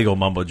 any legal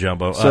mumbo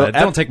jumbo. So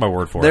don't take my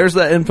word for it. There's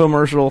that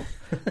infomercial.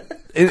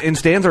 And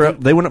stands are up.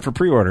 They went up for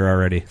pre-order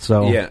already.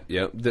 So yeah.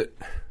 The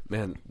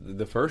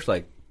first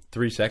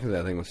 3 seconds of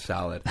that thing was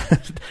solid,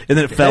 and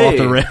then it fell off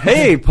the rim.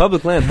 Hey,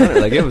 public land hunter!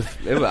 It was.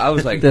 I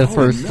was like, the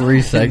first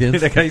 3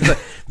 seconds.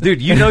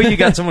 Dude, you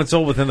got someone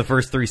sold within the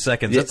first 3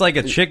 seconds. It's like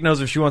a chick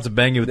knows if she wants to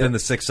bang you within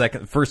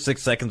the first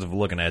 6 seconds of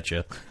looking at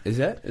you. Is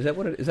that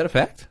a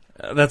fact?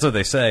 That's what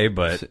they say,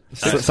 but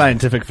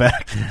scientific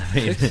fact.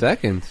 6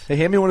 seconds. Hey,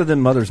 hand me one of them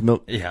mother's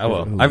milk. Yeah,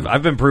 well,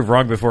 I've been proved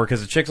wrong before,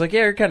 because the chick's like,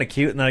 yeah, you're kind of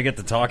cute, and then I get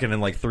to talking,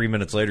 and 3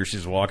 minutes later,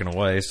 she's walking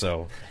away.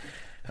 So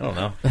I don't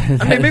know.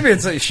 I mean, maybe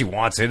it's she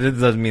wants it. It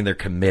doesn't mean they're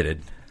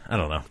committed. I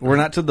don't know. We're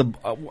not to the.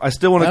 I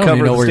still want to I don't cover.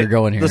 even know where you're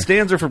going here. The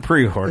stands are for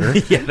pre-order.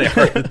 Yeah, they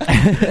are.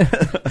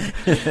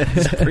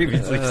 As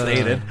previously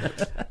stated.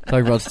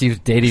 Talking about Steve's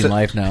dating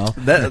life now.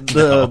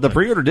 The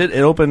pre-order did.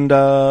 It opened.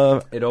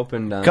 It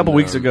opened a couple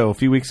weeks ago. A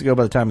few weeks ago,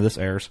 by the time this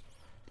airs.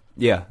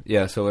 Yeah.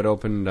 So it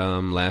opened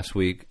last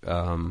week.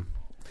 And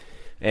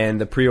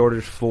the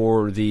pre-orders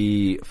for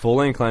the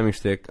full-length climbing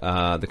stick,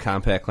 the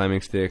compact climbing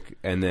stick,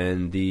 and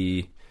then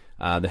the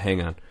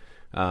hang-on.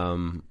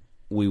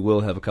 We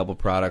will have a couple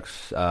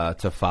products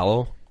to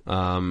follow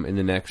in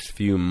the next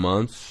few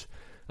months.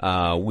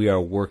 We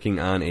are working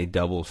on a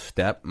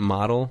double-step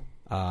model.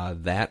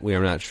 That we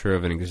are not sure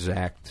of an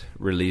exact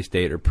release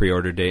date or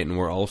pre-order date, and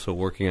we're also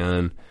working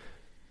on.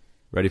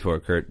 Ready for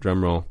it, Kurt?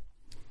 Drum roll.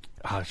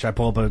 Should I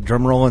pull up a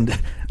drum roll and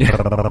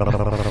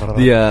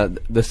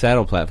the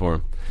saddle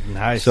platform?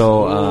 Nice.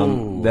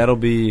 So that'll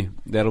be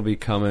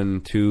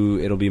coming to.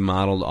 It'll be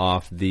modeled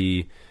off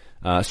the.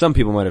 Some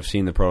people might have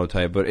seen the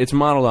prototype, but it's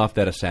modeled off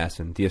that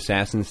Assassin, the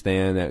Assassin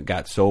stand that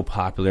got so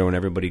popular when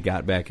everybody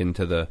got back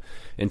into the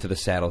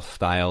saddle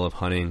style of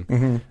hunting.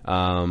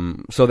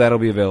 Mm-hmm. So that'll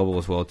be available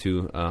as well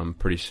too,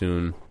 pretty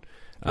soon.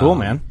 Cool,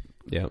 man.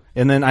 Yeah.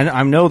 And then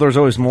I know there's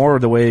always more.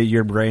 The way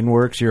your brain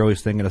works, you're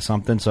always thinking of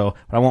something. So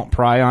I won't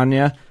pry on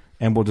you,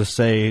 and we'll just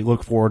say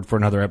look forward for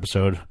another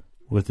episode.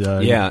 With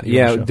your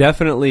show.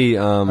 Definitely.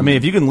 I mean,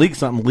 if you can leak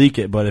something, leak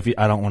it. But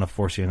I don't want to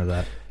force you into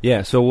that.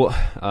 Yeah, so we'll,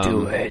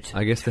 do it.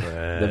 I guess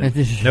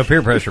no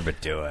peer pressure, but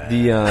do it.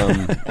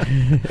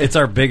 It's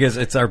our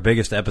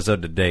biggest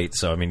episode to date.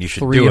 So I mean, you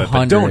should do it,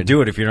 but don't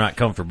do it if you're not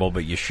comfortable.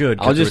 But you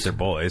should. I'll just with your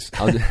boys.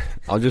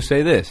 I'll just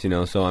say this,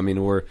 So I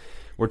mean, we're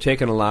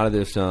taking a lot of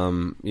this,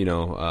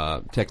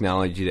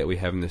 technology that we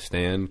have in the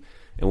stand,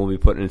 and we'll be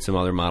putting in some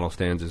other model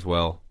stands as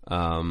well.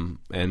 And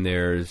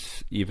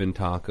there's even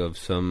talk of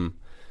some.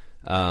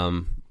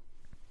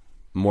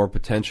 More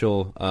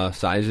potential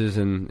sizes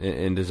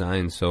and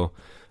designs. So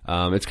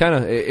it's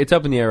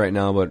up in the air right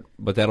now,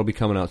 but that'll be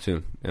coming out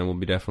soon, and we'll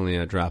be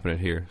definitely dropping it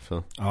here.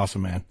 So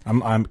awesome, man!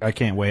 I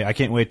can't wait. I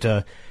can't wait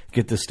to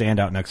get this stand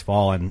out next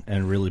fall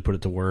and really put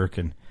it to work.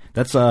 And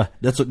that's what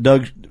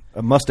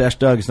Mustache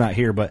Doug is not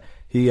here, but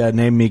He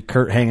named me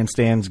Kurt Hanging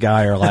Stands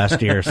Geyer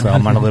last year, so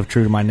I'm going to live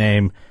true to my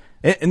name.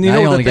 And you now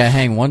know you only that got to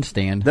hang one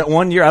stand. That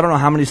one year, I don't know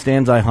how many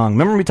stands I hung.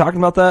 Remember me talking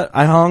about that?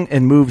 I hung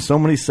and moved so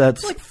many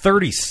sets. Like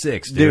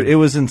 36, dude. It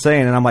was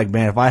insane. And I'm like,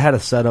 man, if I had a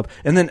setup.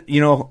 And then,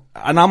 you know,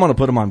 and I'm going to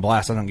put them on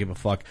blast. I don't give a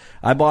fuck.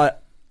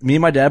 Me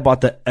and my dad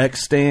bought the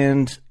X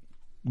stand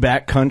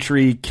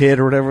backcountry kit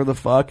or whatever the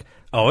fuck.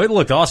 Oh, it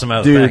looked awesome out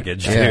of the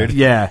package, dude.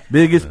 Yeah,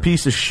 biggest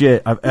piece of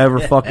shit I've ever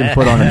fucking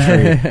put on a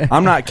tree.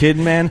 I'm not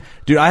kidding, man.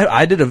 Dude,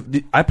 I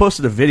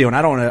posted a video, and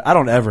I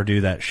don't ever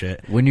do that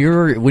shit. When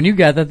you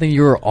got that thing,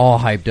 you were all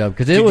hyped up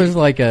because it was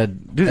like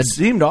it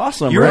seemed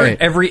awesome. You were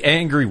every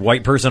angry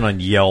white person on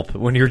Yelp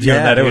when you were doing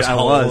that. It was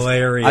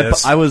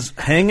hilarious. I was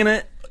hanging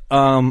it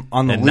on the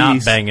and lease,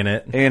 not banging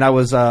it, and I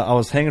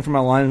was hanging from my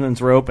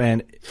lineman's rope,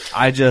 and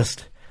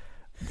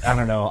I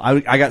don't know.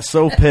 I got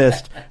so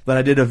pissed that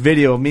I did a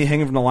video of me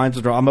hanging from the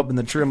lineman's rope. I'm up in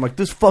the tree. I'm like,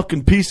 this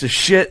fucking piece of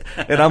shit.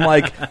 And I'm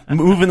like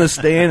moving the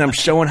stand. I'm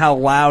showing how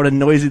loud and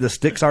noisy the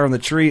sticks are on the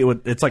tree.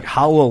 It's like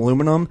hollow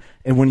aluminum.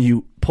 And when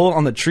you pull it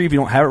on the tree, if you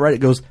don't have it right,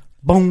 it goes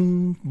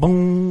boom,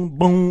 boom,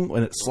 boom.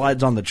 And it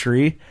slides on the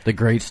tree. The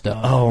great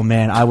stuff. Oh,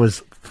 man. I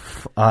was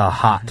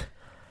hot.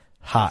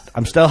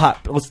 I'm still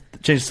hot. Let's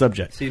change the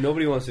subject. See,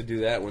 nobody wants to do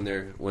that when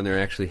they're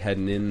actually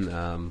heading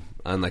in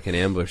on like an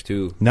ambush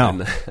too. No,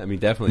 and, I mean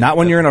definitely not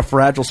when you're in a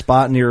fragile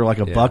spot and you're like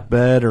a buck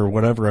bed or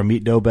whatever, a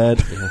meat dough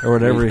bed or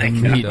whatever.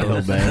 Meat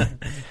dough bed.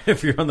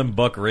 If you're on them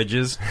buck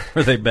ridges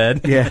where they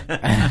bed, you're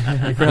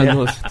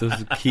on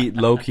those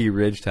low key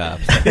ridge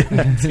tops.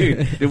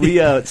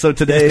 Dude, so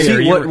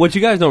today, what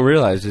you guys don't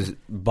realize is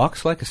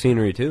bucks like a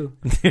scenery too.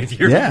 That's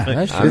true.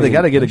 They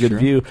got to get a good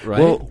view. Right?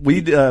 Well,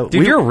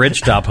 you're a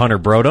ridge top hunter,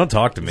 bro. Don't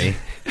talk to me.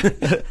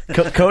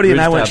 Cody and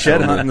I went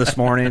shed hunting this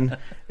morning,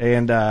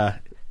 and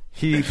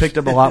he picked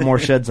up a lot more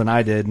sheds than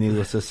I did,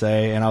 needless to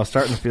say, and I was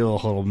starting to feel a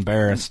little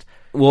embarrassed.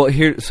 Well,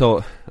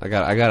 so I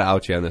got to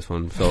out you on this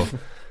one. So,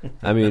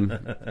 I mean,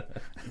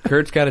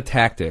 Kurt's got a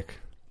tactic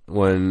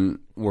when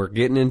we're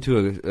getting into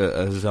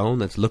a zone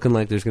that's looking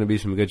like there's going to be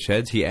some good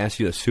sheds. He asks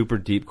you a super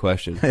deep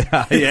question. Dude,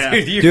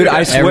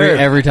 I swear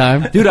every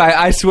time. Dude,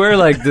 I swear,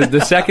 like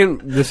the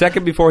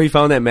second before he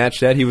found that match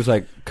shed, he was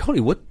like, Cody,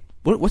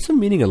 what's the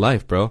meaning of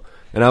life, bro?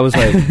 And I was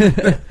like,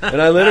 and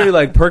I literally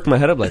like perked my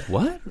head up, like,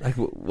 what? Like,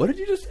 what did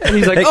you just say? And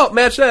he's like, oh,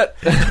 match that.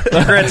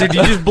 Dude,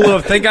 you just blew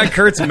up. Thank God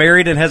Kurt's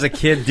married and has a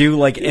kid due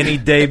like any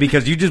day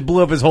because you just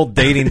blew up his whole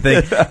dating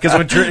thing. Because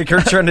when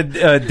Kurt's trying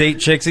to date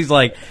chicks, he's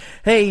like,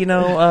 hey, you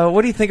know,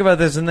 what do you think about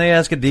this? And they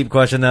ask a deep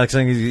question. Next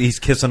thing he's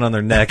kissing on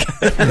their neck.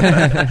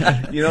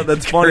 You know,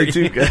 that's funny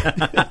too.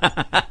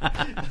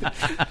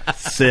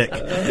 Sick.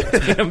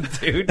 Damn,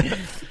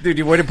 dude,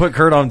 you way to put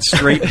Kurt on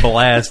straight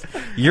blast.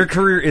 Your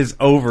career is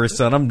over,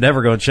 son. I'm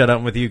never going to shut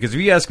up with you because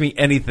if you ask me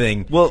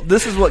anything, well,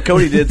 this is what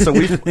Cody did. So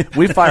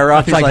we fire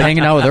off. It's like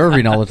hanging out with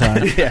Irving all the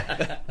time.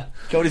 Yeah.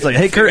 Cody's like,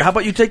 hey, Kurt, how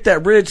about you take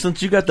that ridge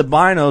since you got the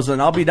binos,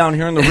 and I'll be down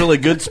here in the really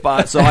good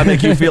spot, so I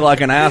make you feel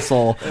like an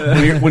asshole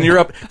when you're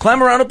up.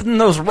 Climb around up in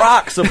those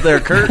rocks up there,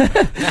 Kurt.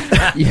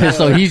 Yeah,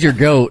 so he's your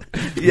goat.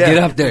 Yeah.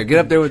 Get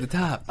up there with the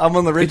top. I'm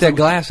on the ridge. Get that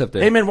glass up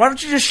there. Hey, man, why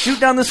don't you just shoot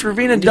down this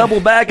ravine and double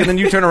back, and then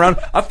you turn around,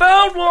 I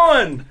found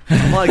one!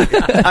 I'm like,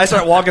 I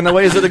start walking the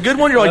way. Is it a good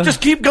one? You're like,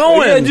 just keep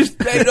going.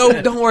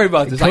 Yeah, don't worry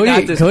about this. Cody,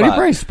 I got this Cody spot.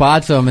 probably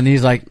spots him, and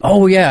he's like,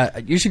 oh, yeah,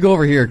 you should go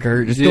over here,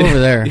 Kurt. Just go over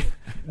there.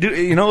 Dude,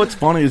 you know what's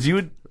funny is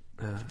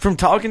from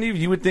talking to you,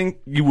 you would think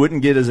you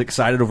wouldn't get as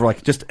excited over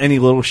like just any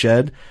little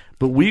shed,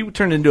 but we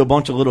turned into a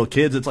bunch of little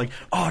kids. It's like,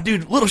 oh,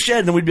 dude, little shed,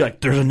 and then we'd be like,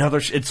 there's another.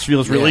 It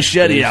feels really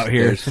sheddy out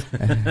here.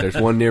 There's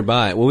one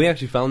nearby. Well, we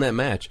actually found that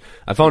match.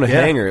 I found a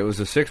hanger. It was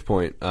a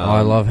 6-point.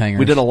 I love hangers.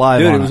 We did a live.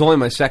 Dude, it was only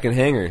my second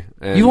hanger.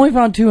 You've only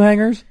found 2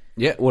 hangers?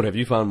 Yeah, what have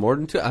you found more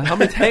than 2? How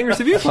many hangers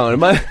have you found?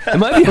 Am I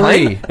behind?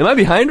 3. Am I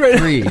behind right now?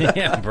 3.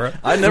 Yeah, bro.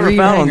 I never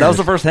found one. That was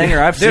the first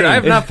hanger I've seen. Dude,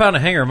 I've not found a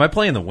hanger. Am I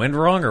playing the wind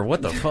wrong or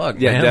what the fuck?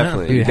 Yeah, man?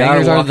 definitely. Dude,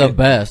 hangers are the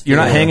best. You're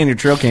not hanging your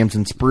trail cams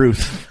in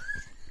spruce.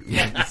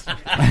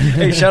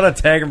 Hey, shout out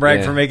Tag and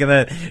Bragg for making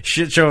that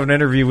shit show of an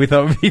interview. We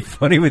thought would be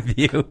funny with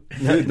you.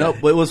 No,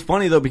 but it was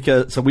funny though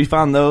because we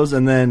found those,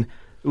 and then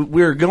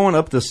we were going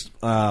up this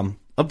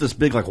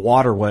big like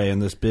waterway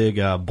and this big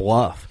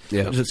bluff.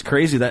 Yeah, it's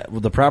crazy that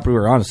the property we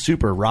were on is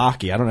super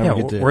rocky. I don't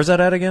ever get to. Where's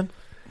that at again?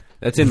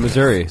 That's in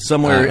Missouri,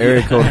 somewhere.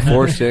 Area code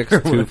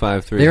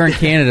 46253. They were in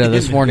Canada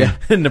this morning.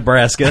 In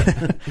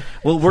Nebraska.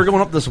 Well, we're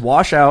going up this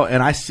washout,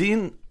 and I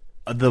seen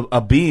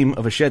a beam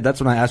of a shed. That's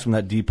when I asked him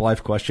that deep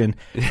life question,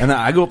 and then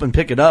I go up and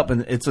pick it up,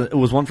 and it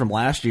was one from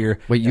last year.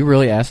 Wait, you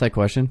really asked that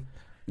question?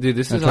 Dude,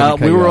 this is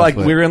we were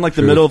in like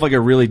the middle of like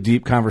a really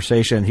deep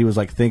conversation. He was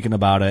like thinking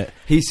about it.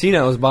 He's seen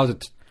I was about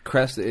to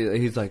crest.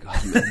 He's like,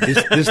 oh,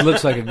 this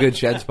looks like a good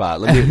shed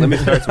spot. Let me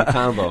start some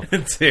combo,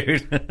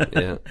 dude.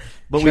 Yeah,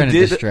 but we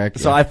did.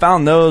 So I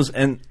found those,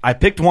 and I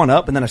picked one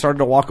up, and then I started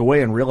to walk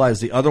away and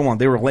realized the other one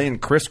they were laying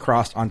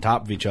crisscrossed on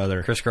top of each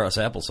other. Crisscross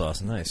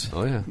applesauce, nice.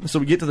 Oh yeah. So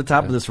we get to the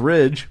top of this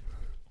ridge,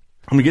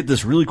 and we get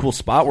this really cool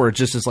spot where it's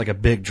just like a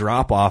big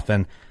drop off,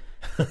 and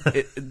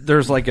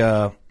there's like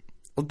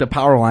the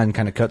power line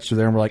kind of cuts through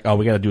there, and we're like, oh,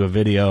 we got to do a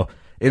video.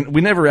 And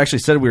we never actually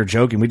said we were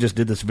joking. We just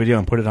did this video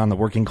and put it on the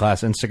Working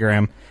Class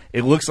Instagram.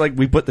 It looks like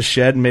we put the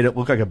shed and made it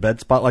look like a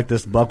bed spot, like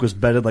this buck was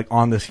bedded like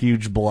on this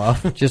huge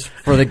bluff. Just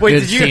for the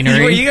good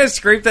scenery. You guys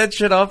scrape that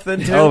shit off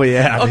then too? Oh,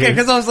 yeah. Okay, dude.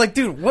 because I was like,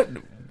 dude, what?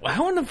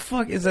 How in the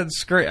fuck is that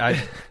scrape?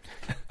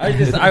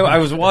 I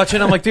was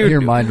watching. I'm like, dude,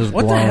 Your mind was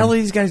what blown. the hell are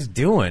these guys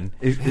doing?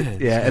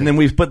 Yeah, and then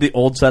we put the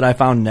old set I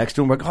found next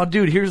to him. We're like, oh,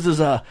 dude, here's this.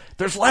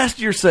 There's last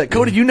year's set.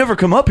 Cody, you never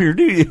come up here,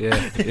 do you?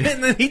 Yeah.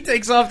 And then he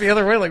takes off the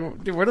other way.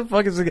 Like, dude, where the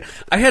fuck is it?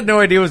 I had no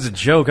idea it was a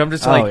joke. I'm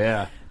just like,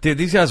 yeah. dude,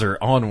 these guys are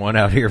on one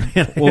out here,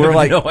 man. Well, we're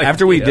like, no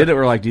after we idea. did it,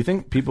 we're like, do you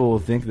think people will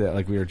think that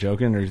like we were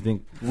joking, or do you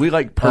think we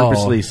like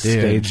purposely dude.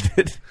 staged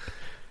it?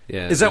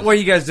 Yeah, Is that why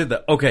you guys did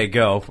the okay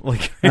go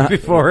like right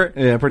before?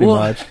 Yeah, pretty Well,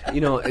 much. You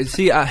know,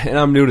 see, and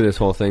I'm new to this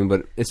whole thing,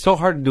 but it's so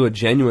hard to do a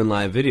genuine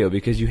live video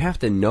because you have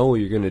to know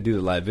you're going to do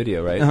the live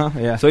video, right?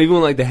 Yeah. So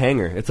even like the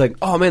hanger, it's like,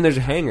 oh man, there's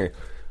a hanger.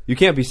 You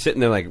can't be sitting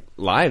there like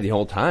live the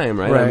whole time,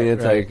 right? I mean,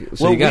 it's like,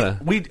 so well, you gotta.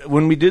 we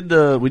when we did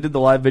the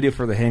live video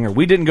for the hanger,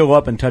 we didn't go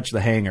up and touch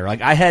the hanger.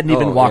 Like I hadn't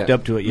even walked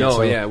up to it yet. No,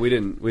 so yeah, we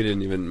didn't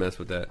even mess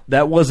with that.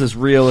 that was as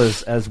real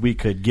as we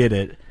could get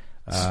it.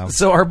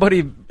 So our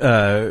buddy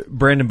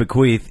Brandon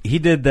Bequeath, he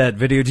did that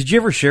video. Did you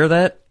ever share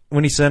that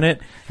when he sent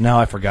it? No,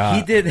 I forgot.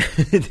 He did,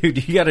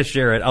 dude. You got to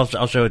share it. I'll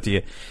show it to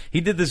you.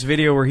 He did this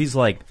video where he's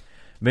like,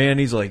 man,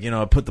 he's like, you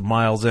know, I put the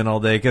miles in all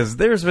day because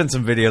there's been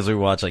some videos we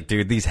watch like,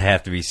 dude, these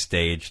have to be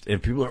staged,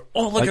 and people are,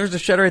 oh, look, there's a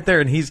shed right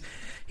there, and he's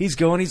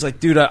going, he's like,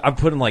 dude, I'm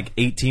putting like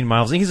 18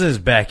 miles, and he's in his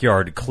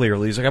backyard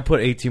clearly. He's like, I put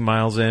 18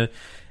 miles in,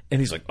 and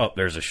he's like, oh,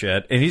 there's a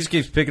shed, and he just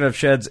keeps picking up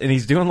sheds, and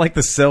he's doing like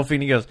the selfie,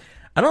 and he goes,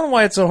 I don't know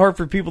why it's so hard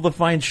for people to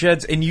find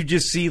sheds, and you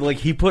just see, like,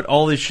 he put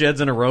all his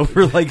sheds in a row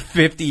for, like,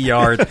 50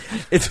 yards.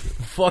 It's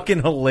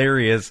fucking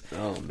hilarious.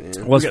 Oh,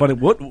 man. What's funny?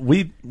 What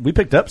we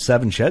picked up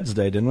 7 sheds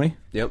today, didn't we?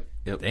 Yep.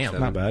 Damn.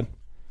 Not bad.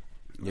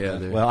 Yeah.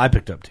 Well, I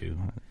picked up 2.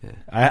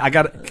 I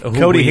got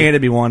Cody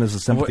handed me one as a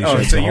sympathy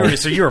shed.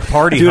 So you were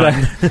party Dude,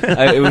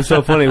 hunting. it was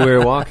so funny. We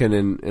were walking,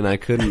 and I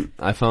couldn't.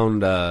 I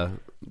found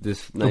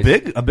this nice,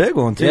 a big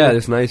one too. Yeah,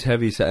 this nice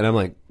heavy set, and I'm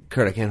like,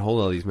 Kurt, I can't hold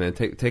all these, man.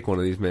 Take one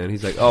of these, man.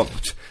 He's like, oh,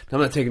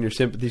 I'm not taking your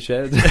sympathy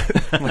sheds.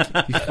 I'm like,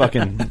 you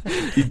fucking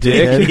you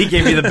dick. He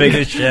gave me the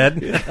biggest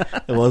shed.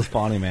 It was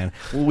funny, man.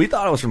 Well, we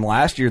thought it was from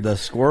last year. The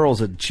squirrels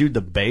had chewed the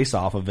base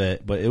off of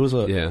it, but it was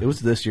it was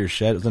this year's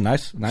shed. It was a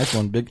nice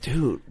one, big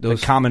dude.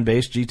 Those common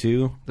base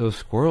G2. Those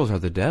squirrels are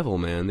the devil,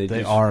 man.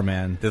 They are,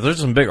 man. Dude,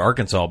 there's some big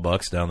Arkansas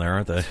bucks down there,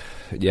 aren't they?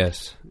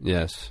 Yes.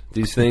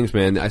 These things,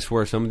 man. I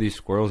swear, some of these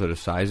squirrels are the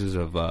sizes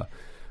of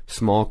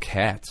small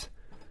cats.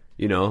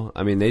 You know,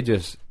 I mean, they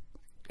just,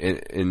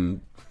 and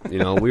you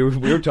know, we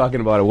were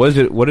talking about it.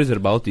 What is it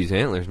about these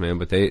antlers, man?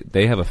 But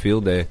they have a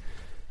field day.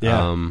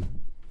 Yeah.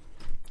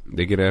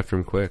 They get after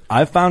them quick.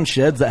 I've found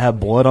sheds that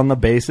have blood on the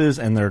bases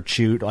and they're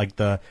chewed, like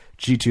the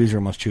G2s are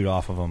almost chewed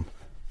off of them.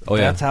 Oh,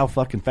 yeah. That's how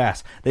fucking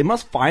fast. They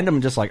must find them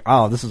and just like,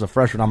 oh, this is a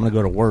fresh one. I'm going to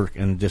go to work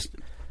and just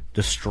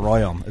destroy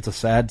them. It's a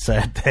sad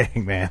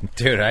thing, man.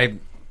 Dude,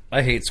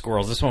 I hate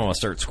squirrels. This one I want to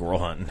start squirrel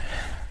hunting.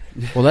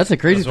 Well, that's the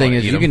crazy thing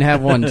is you them. can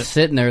have one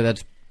sitting there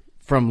that's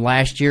from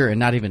last year and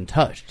not even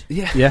touched.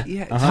 Yeah.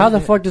 How the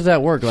fuck does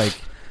that work? Like,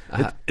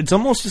 it's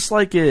almost just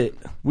like it.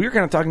 We were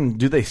kind of talking.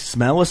 Do they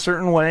smell a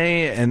certain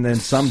way, and then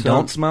some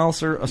don't smell a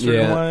certain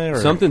way? Or?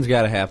 Something's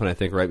got to happen, I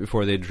think, right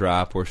before they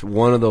drop, or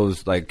one of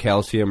those like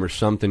calcium or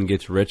something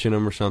gets rich in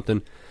them or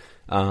something.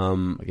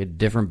 Like a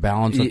different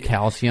balance of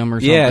calcium or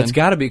something. Yeah, it's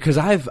got to be because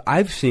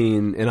I've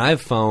seen and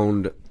I've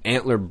found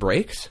antler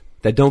breaks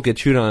that don't get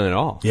chewed on at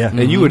all. Yeah,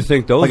 and you would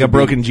think those like would a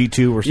broken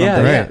G2 or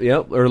something. Yeah,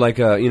 yep. Or like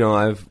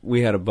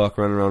we had a buck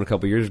running around a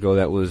couple years ago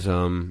that was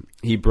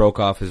he broke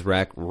off his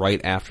rack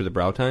right after the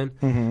brow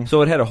tine,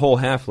 so it had a whole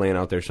half laying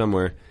out there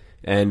somewhere,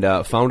 and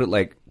found it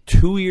like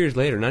 2 years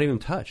later, not even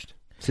touched.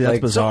 See, that's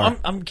bizarre. So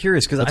I'm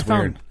curious because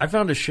I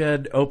found a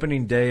shed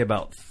opening day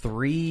about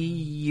 3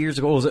 years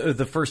ago. It was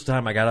the first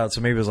time I got out,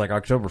 so maybe it was like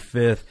October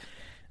 5th.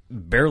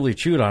 Barely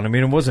chewed on. I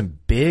mean, it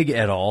wasn't big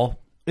at all.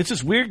 It's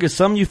just weird because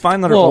some you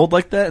find that are old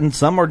like that, and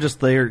some are just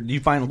there. You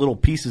find little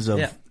pieces of.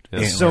 Yeah.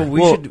 antler. So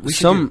we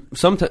should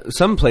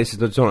some places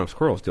that don't have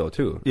squirrels still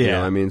too. Yeah, you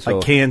know, I mean, so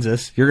like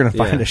Kansas, you're gonna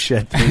find a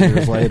shed 3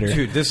 years later.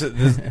 Dude,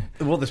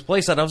 this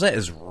place that I was at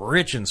is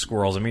rich in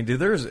squirrels. I mean, dude,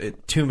 there's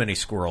too many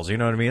squirrels. You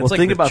know what I mean? It's well, like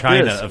think the about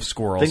China this. of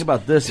squirrels. Think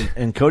about this,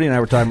 and Cody and I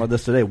were talking about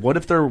this today. What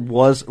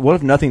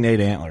if nothing ate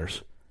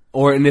antlers?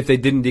 and if they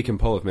didn't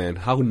decompose, man,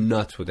 how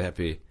nuts would that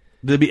be?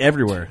 They'd be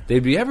everywhere.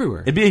 They'd be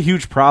everywhere. It'd be a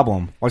huge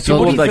problem. Like So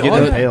people would like get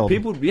Oh, yeah. impaled.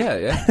 People,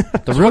 yeah.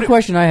 The real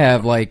question I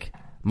have, like,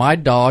 my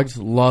dogs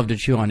love to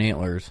chew on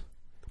antlers.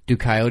 Do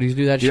coyotes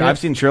do that Dude, shit? I've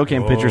seen trail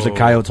cam pictures of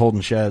coyotes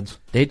holding sheds.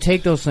 They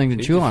take those things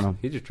and chew on them.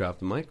 He just dropped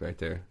the mic right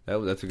there.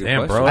 That's a good Damn,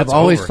 question. bro. I've It's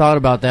always over. thought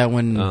about that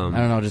when, I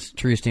don't know, just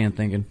tree stand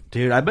thinking.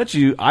 Dude, I bet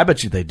you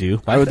they do.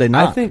 Why would they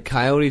not? I think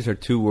coyotes are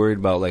too worried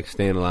about like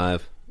staying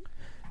alive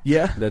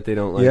yeah. that they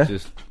don't like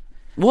just.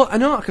 Well, I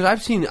know because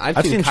I've seen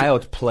seen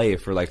coyotes play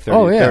for like 30,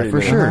 Oh, yeah, 30 for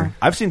minutes. sure.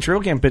 I've seen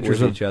trail cam pictures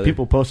With of each other.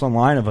 people post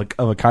online of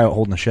a coyote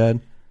holding a shed.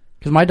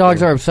 Because my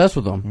dogs are obsessed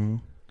with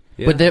them.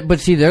 Yeah. But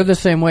see, they're the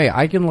same way.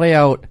 I can lay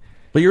out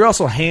But you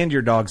also hand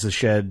your dogs a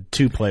shed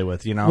to play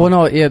with, you know? Well,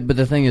 no, yeah, but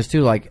the thing is,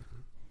 too, like,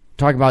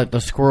 talking about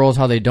the squirrels,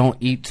 how they don't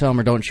eat some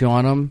or don't chew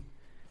on them,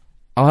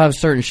 I'll have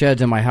certain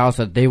sheds in my house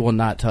that they will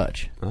not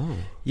touch. Oh.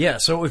 Yeah,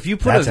 so if you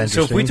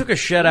if we took a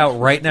shed out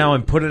right now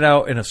and put it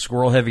out in a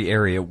squirrel-heavy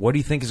area, what do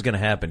you think is going to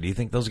happen? Do you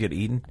think those get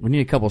eaten? We need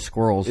a couple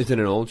squirrels. Is it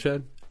an old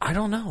shed? I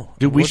don't know.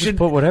 Dude, we should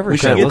put whatever.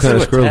 What kind of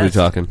squirrels are we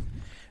talking?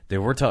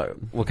 Dude, we're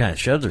talking. What kind of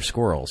sheds are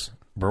squirrels?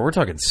 Bro, we're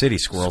talking city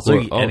squirrels.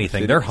 Squirrel- They'll eat anything.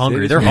 city- They're hungry.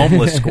 city They're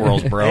homeless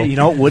squirrels, bro. Hey, you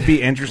know what would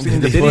be interesting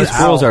to City put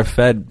squirrels out? are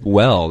fed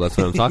well. That's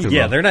what I'm talking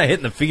Yeah, about. they're not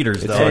hitting the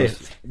feeders, though. Hey,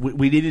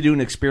 we need to do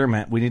an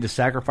experiment. We need to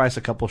sacrifice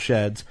a couple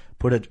sheds,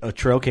 put a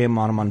trail cam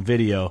on them on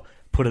video,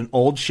 put an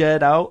old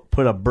shed out,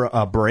 put a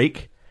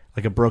break,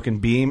 like a broken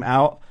beam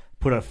out,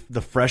 put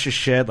the freshest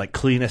shed, like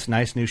cleanest,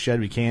 nice new shed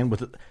we can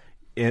with it.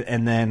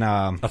 And then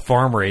a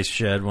farm raised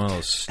shed, one of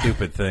those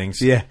stupid things.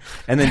 Yeah,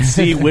 and then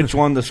see which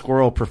one the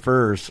squirrel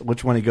prefers,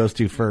 which one he goes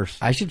to first.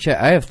 I should check.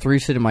 I have 3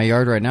 sitting in my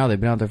yard right now. They've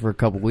been out there for a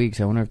couple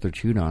weeks. I wonder if they're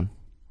chewed on.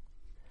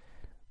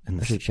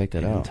 I should check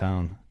that out. In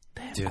town.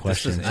 Dude,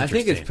 Question. I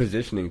think it's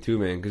positioning too,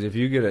 man. Because if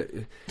you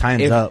get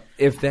Time's up.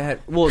 If that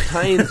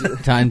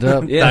time's Time's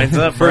up. yeah, Time's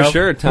up, for bro.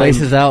 sure.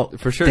 Places out.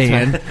 For sure.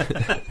 Dan.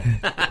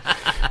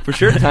 For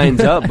sure,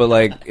 time's up. But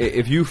like,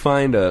 if you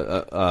find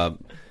a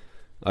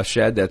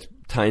shed that's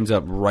tines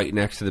up right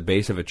next to the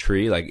base of a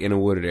tree, like in a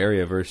wooded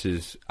area,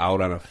 versus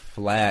out on a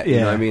flat. You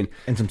know what I mean?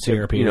 And some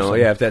CRP. You or know,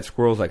 something. yeah. If that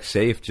squirrel's like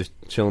safe, just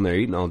chilling there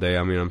eating all day,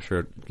 I mean, I'm sure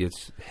it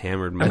gets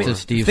hammered. More. That's a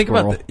Steve think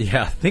squirrel.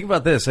 Think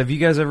about this. Have you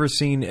guys ever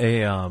seen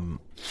a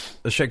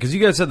shed? Because you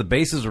guys said the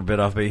bases were bit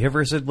off, but you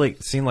ever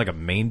seen like a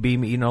main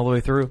beam eaten all the way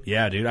through?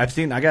 Yeah, dude.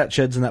 I got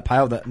sheds in that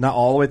pile that not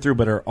all the way through,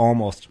 but are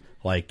almost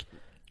like.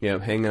 Yeah,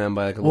 hanging on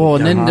by like a Well, little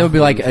and then Yamaha there'll be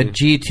like a thing.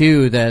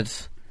 G2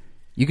 that's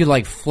you could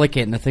like flick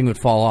it and the thing would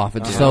fall off.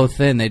 It's so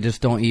thin they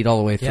just don't eat all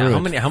the way through. Yeah,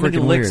 It's how many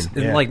freaking licks? weird.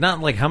 And Yeah. like not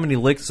like how many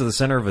licks to the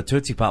center of a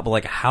Tootsie Pop, but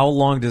like how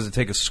long does it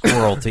take a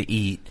squirrel to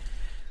eat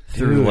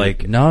through Dude,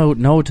 like?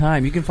 no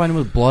time. You can find them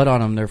with blood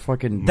on them. They're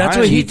fucking. That's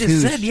what he G2s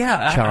just said.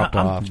 Yeah, chopped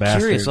I'm off.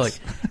 curious, like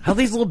Bastards. how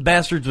these little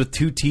bastards with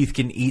 2 teeth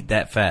can eat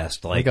that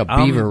fast. Like a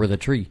beaver with a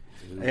tree.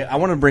 I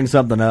want to bring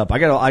something up. I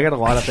got a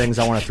lot of things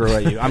I want to throw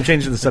at you. I'm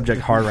changing the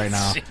subject hard right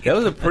now. That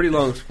was a pretty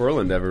long squirrel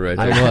endeavor, right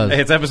there. I was.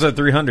 Hey, it's episode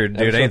 300,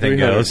 dude. Episode Anything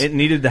 300. goes. It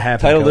needed to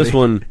happen. Title this Cody.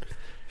 one: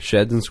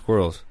 Sheds and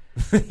Squirrels.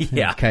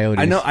 Yeah, Coyotes.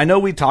 I know.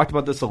 We talked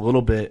about this a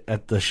little bit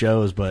at the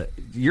shows, but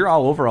you're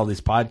all over all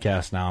these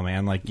podcasts now,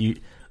 man. Like you.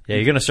 yeah.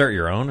 You're gonna start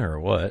your own or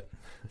what?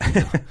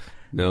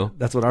 No,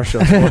 That's what our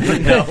show's for.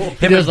 No,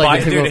 him does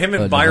like to dude, go- him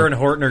and no. Byron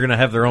Horton are gonna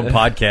have their own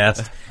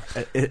podcast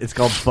It's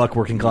called Fuck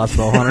Working Class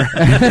Bow Hunter.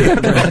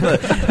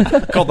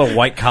 called the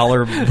White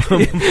Collar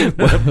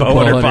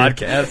Bowhunter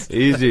Podcast.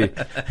 easy.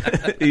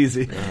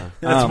 Easy.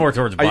 That's more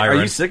towards Are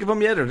Byron. you sick of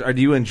them yet, or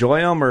do you enjoy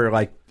them, or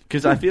like?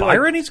 Because I feel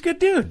Byron, he's a good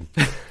dude.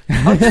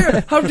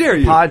 How dare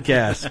you? like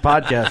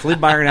podcast. Leave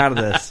Byron out of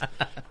this.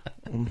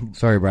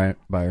 Sorry,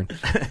 Byron.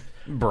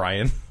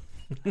 Brian.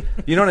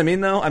 You know what I mean,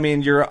 though. I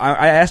mean,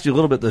 I asked you a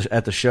little bit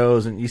at the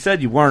shows, and you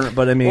said you weren't,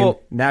 but I mean,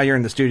 Well- now you're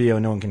in the studio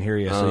and no one can hear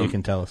you, so you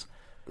can tell us.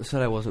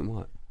 Said I wasn't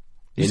what?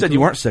 You said you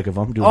weren't sick of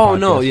them. Doing Oh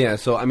no, podcasts. yeah.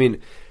 So I mean,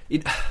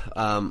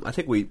 I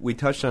think we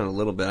touched on it a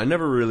little bit. I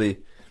never really,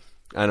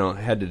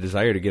 had the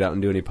desire to get out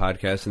and do any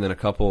podcasts, and then a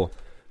couple,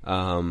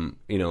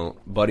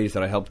 buddies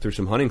that I helped through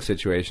some hunting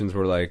situations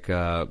were like,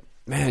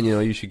 man,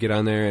 you should get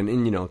on there,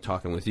 and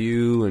talking with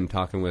you and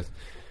talking with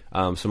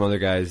some other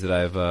guys that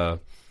I've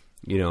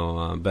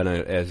been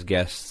as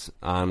guests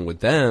on with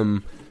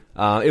them.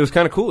 It was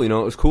kind of cool, it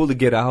was cool to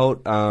get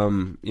out,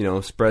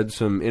 spread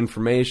some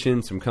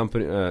information, some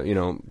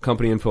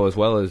company info as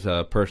well as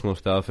personal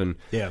stuff, and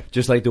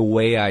just like the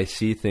way I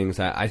see things.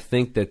 I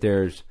think that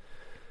there's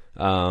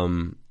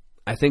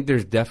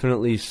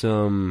definitely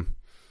some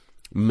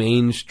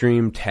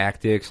mainstream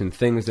tactics and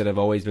things that have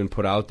always been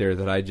put out there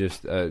that I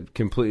just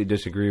completely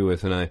disagree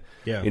with, and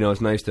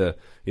it's nice to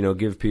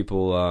give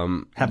people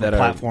Have that a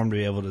platform to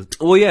be able to.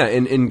 well, yeah,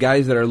 and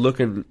guys that are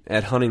looking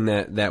at hunting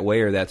that way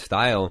or that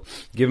style,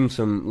 give them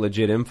some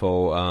legit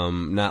info,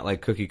 not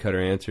like cookie cutter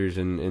answers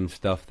and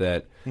stuff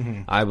that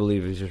I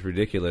believe is just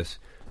ridiculous.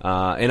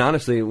 And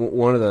honestly,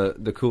 one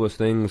of the coolest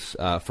things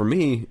for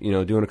me,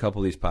 doing a couple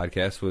of these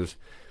podcasts was,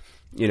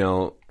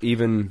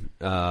 even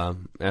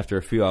after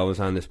a few I was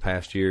on this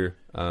past year,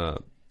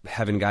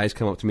 having guys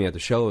come up to me at the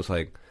shows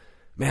like,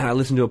 man, I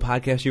listened to a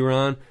podcast you were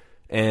on,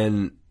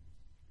 and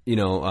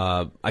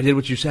I did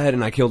what you said,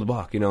 and I killed a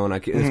buck, and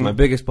it's my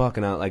biggest buck,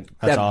 and I like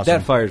That's that. awesome.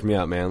 That fires me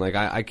up, man. Like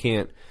I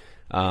can't.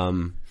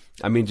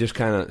 Just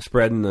kind of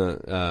spreading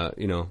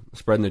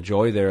the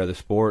joy there of the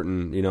sport,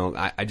 and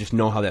I just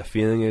know how that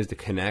feeling is to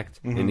connect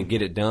and to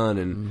get it done,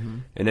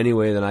 and in any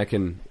way that I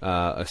can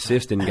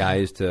assist in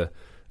guys to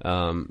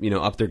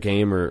up their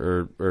game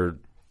or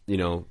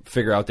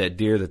figure out that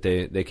deer that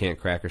they can't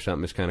crack or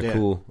something is kind of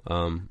cool.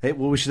 Hey,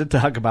 well, we should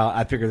talk about.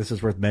 I figure this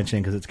is worth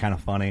mentioning because it's kind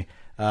of funny.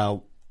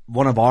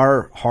 One of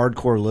our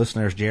hardcore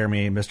listeners,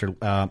 Jeremy, Mr.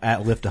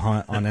 At Lift to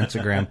Hunt on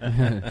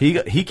Instagram,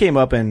 he came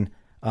up and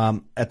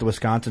at the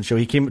Wisconsin show.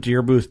 He came up to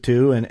your booth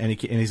too, and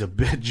he's a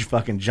big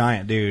fucking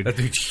giant dude. That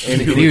dude's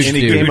and huge.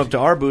 he came up to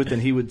our booth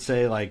and he would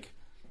say like,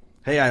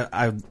 "Hey,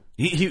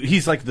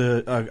 he's like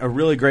a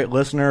really great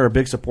listener, a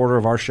big supporter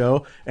of our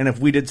show. And if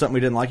we did something we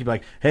didn't like, he'd be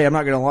like, hey, I'm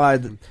not gonna lie,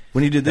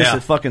 when you did this,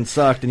 it fucking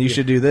sucked, and you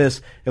should do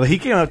this." And he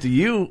came up to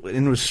you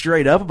and was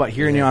straight up about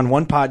hearing you on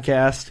one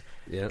podcast.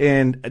 Yeah.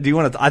 And do you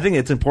want to? I think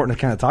it's important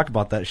to kind of talk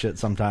about that shit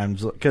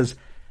sometimes because,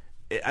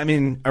 I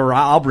mean, or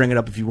I'll bring it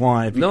up if you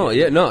want.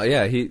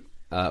 He.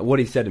 What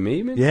he said to me,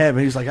 you mean? Yeah,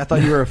 but he's like, I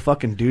thought you were a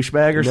fucking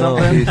douchebag or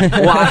something.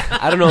 Well,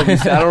 I don't know if he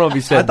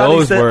said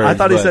those words. I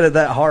thought he said it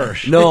that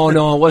harsh. No,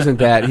 it wasn't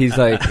that. He's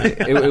like,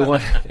 it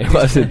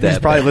wasn't that. He's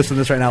probably listening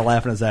to this right now,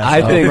 laughing his ass off.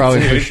 I think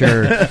probably for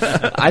sure.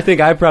 I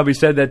think I probably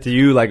said that to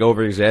you, like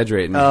over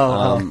exaggerating,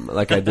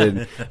 like I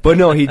did. But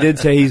no, he did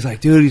say, he's like,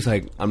 dude, he's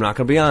like, I'm not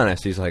gonna be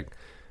honest. He's like,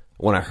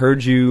 when I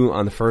heard you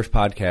on the first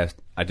podcast,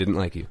 I didn't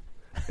like you,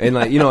 and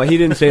like, he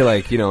didn't say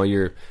like,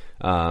 you're.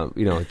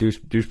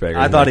 Douchebag.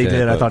 I thought he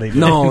did. I thought he did.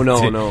 No.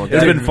 It'd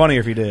have been funnier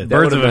if he did.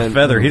 Birds of a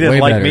feather. He didn't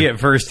like me at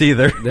first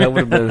either. That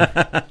would have been.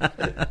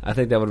 I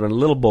think that would have been a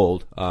little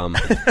bold.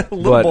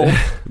 Bold.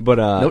 But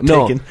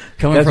no taking.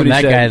 Coming from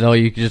that guy though,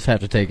 you just have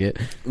to take it.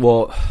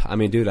 Well, I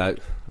mean, dude,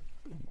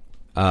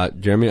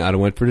 Jeremy, I'd have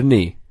went for the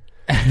knee.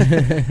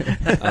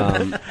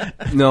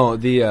 No,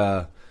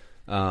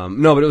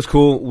 but it was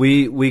cool.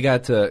 We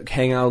got to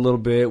hang out a little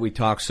bit. We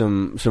talked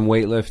some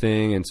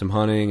weightlifting and some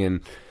hunting, and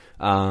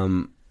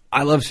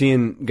I love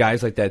seeing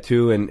guys like that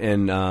too.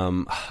 And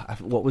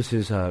what was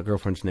his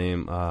girlfriend's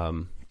name?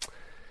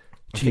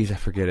 Jeez, I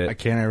forget it. I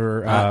can't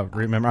ever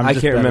remember. I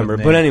can't remember.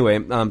 But anyway,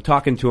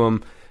 talking to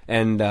him,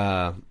 and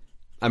I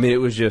mean, it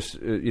was just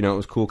it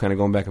was cool, kind of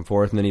going back and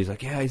forth. And then he's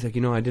like, I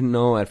didn't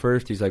know at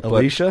first. He's like,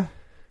 Alicia.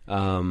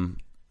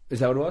 Is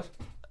that what it was?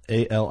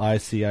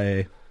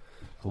 Alicia.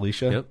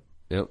 Alicia.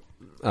 Yep.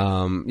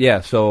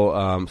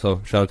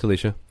 So shout out to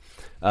Alicia.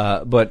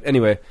 But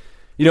anyway.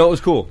 It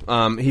was cool.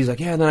 He's like,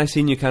 and then I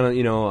seen you kind of,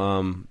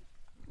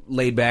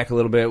 laid back a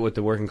little bit with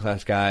the working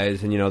class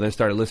guys, and then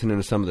started listening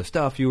to some of the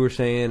stuff you were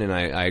saying, and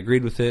I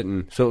agreed with it,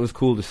 and so it was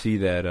cool to see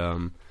that.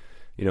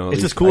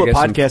 It's just cool a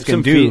podcast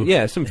can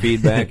do. Some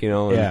feedback,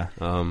 Yeah.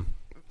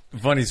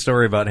 Funny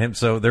story about him.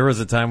 So there was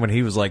a time when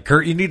he was like,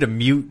 Kurt, you need to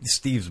mute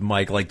Steve's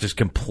mic, like just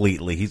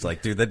completely. He's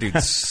like, dude, that dude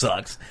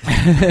sucks.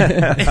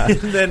 and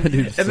then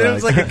it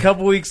was like a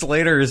couple weeks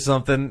later or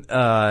something,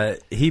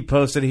 he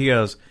posted, he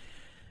goes,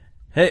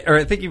 hey, or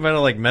I think you might have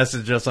like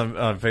messaged us on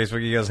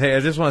Facebook. He goes, hey, I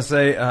just want to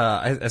say,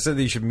 I said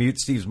that you should mute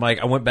Steve's mic.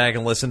 I went back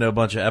and listened to a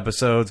bunch of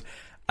episodes.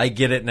 I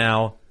get it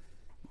now.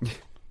 Dude,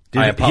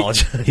 I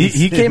apologize.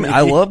 He came.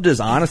 I loved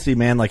his honesty,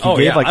 man. Like he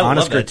gave like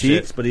honest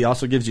critiques, but he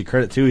also gives you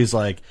credit too. He's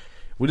like,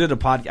 we did a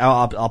podcast.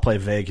 I'll play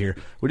vague here.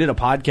 We did a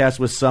podcast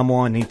with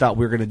someone. And he thought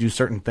we were going to do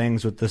certain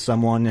things with this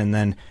someone, and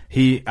then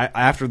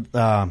after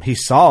he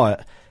saw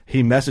it.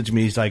 He messaged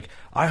me. He's like,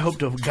 I hope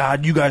to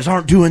God you guys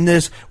aren't doing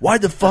this. Why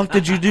the fuck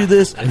did you do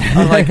this?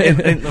 I'm like,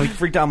 and like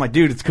freaked out. I'm like,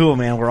 dude, it's cool,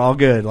 man. We're all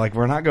good. Like,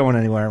 we're not going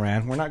anywhere,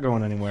 man. We're not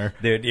going anywhere,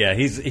 dude. Yeah,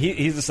 he's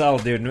a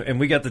solid dude, and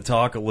we got to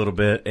talk a little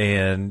bit,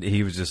 and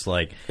he was just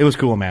like, it was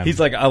cool, man. He's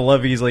like, I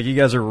love you. He's like, you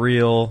guys are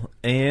real,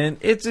 and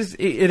it's just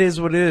it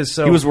is what it is.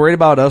 So he was worried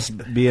about us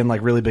being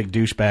like really big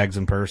douchebags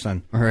in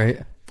person,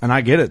 right? And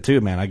I get it too,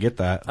 man. I get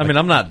that. I mean,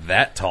 I'm not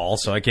that tall,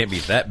 so I can't be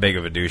that big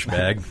of a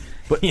douchebag.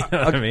 But you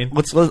know what I mean?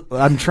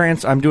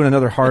 I'm doing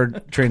another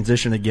hard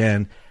transition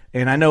again,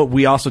 and I know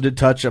we also did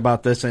touch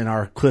about this in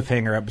our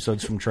cliffhanger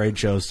episodes from trade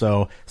shows.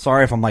 So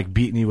sorry if I'm like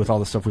beating you with all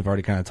the stuff we've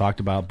already kind of talked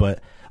about, but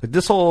like,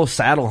 this whole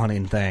saddle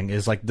hunting thing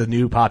is like the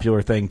new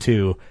popular thing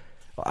too.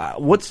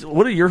 What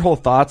are your whole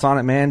thoughts on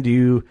it, man?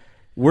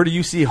 Where do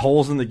you see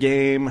holes in the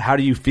game? How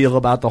do you feel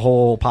about the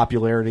whole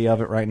popularity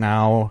of it right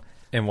now?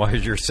 And why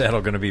is your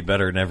saddle going to be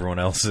better than everyone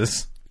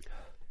else's?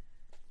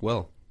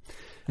 Well.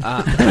 No,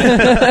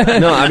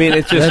 I mean,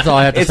 it's just that's all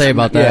I have to say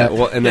about that. Yeah,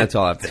 well, and that's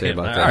all I have to say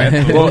about that. All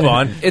right, move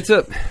on. It's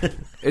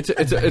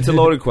a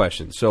loaded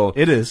question. So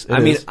it is.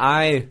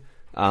 Okay.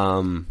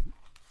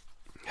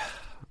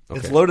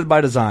 It's loaded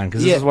by design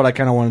because this is what I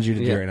kind of wanted you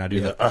to do right now.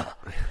 Do that.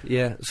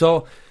 Yeah.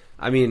 So,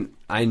 I mean,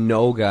 I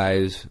know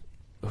guys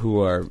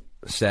who are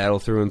saddle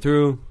through and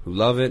through who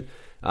love it.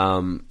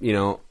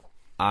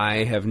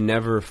 I have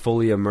never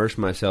fully immersed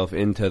myself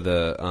into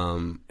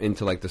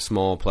like the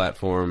small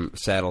platform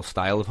saddle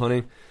style of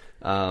hunting.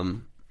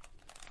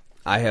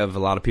 I have a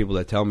lot of people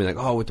that tell me like,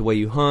 oh, with the way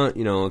you hunt,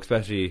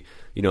 especially,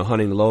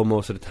 hunting low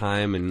most of the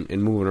time and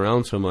moving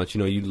around so much,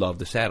 you'd love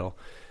the saddle.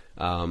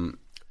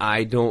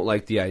 I don't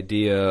like the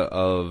idea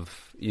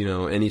of,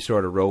 any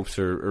sort of ropes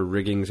or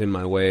riggings in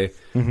my way.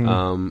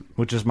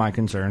 Which is my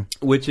concern.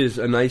 Which is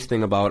a nice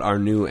thing about our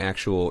new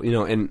actual,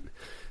 and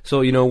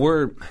so,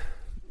 we're...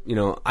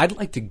 I'd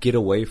like to get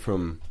away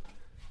from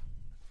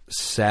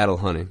saddle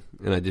hunting,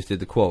 and I just did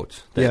the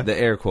quotes, the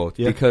air quotes,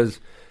 because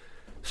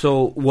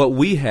so what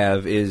we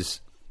have is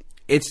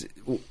it's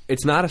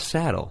not a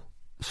saddle.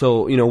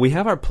 So we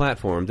have our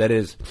platform that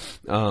is,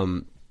 just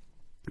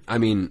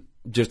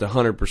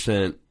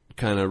 100%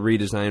 kind of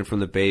redesigned from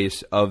the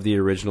base of the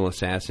original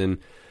Assassin.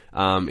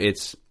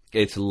 It's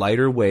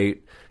lighter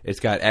weight. It's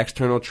got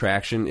external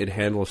traction. It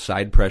handles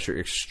side pressure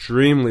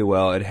extremely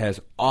well. It has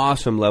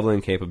awesome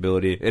leveling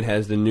capability. It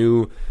has the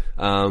new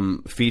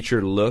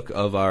featured look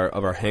of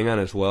our hang-on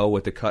as well,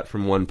 with the cut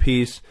from one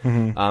piece.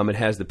 It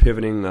has the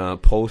pivoting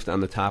post on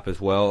the top as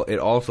well. It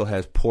also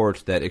has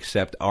ports that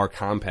accept our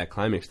compact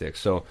climbing sticks.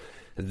 So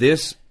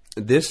this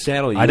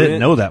saddle unit, I didn't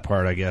know that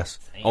part, I guess.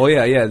 Oh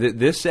yeah.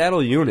 This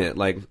saddle unit,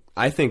 like,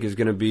 I think is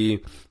going to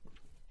be.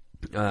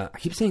 I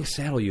keep saying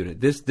saddle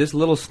unit. This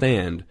little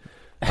stand.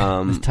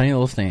 This tiny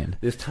little stand.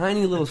 This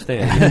tiny little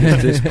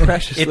stand. This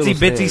precious itsy little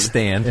bitsy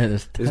stand. Yeah,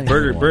 this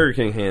Burger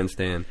King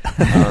handstand.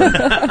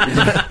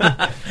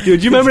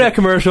 Dude, you remember that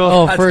commercial?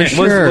 Oh, for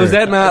sure. Was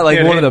that not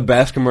like one of the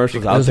best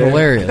commercials out there? It was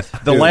hilarious.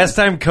 The last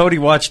time Cody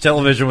watched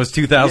television was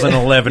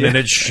 2011, and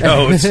it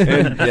shows.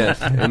 Yes,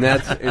 and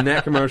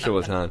that commercial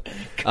was on.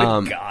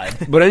 God.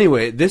 But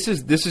anyway, this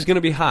is going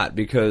to be hot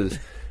because,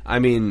 I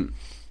mean,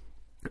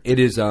 it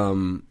is.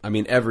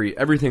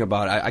 Everything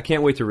about it. I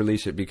can't wait to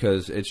release it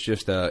because it's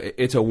just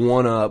it's a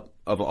one-up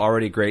of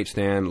already great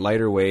stand,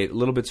 lighter weight, a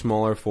little bit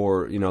smaller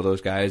for those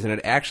guys, and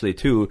it actually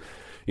too,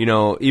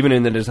 even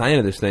in the design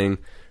of this thing,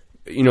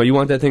 you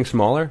want that thing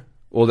smaller.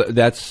 Well,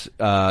 that's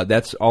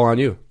all on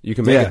you. You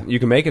can make it. You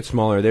can make it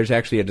smaller. There's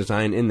actually a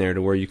design in there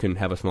to where you can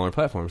have a smaller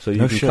platform, so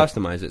you can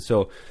customize it.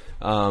 So,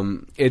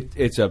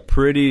 it's a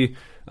pretty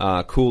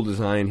cool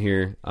design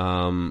here.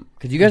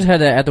 Because you guys had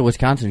that at the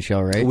Wisconsin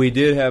show, right? We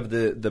did have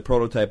the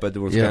prototype at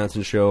the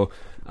Wisconsin show.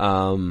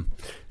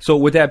 So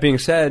with that being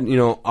said,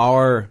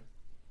 our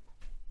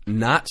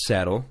not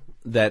saddle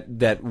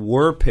that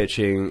we're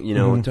pitching,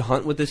 to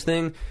hunt with this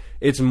thing,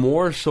 it's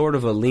more sort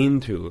of a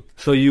lean-to.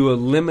 So you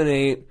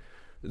eliminate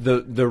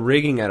the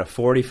rigging at a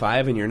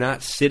 45, and you're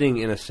not sitting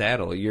in a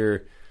saddle.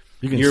 You're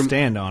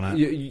stand on it.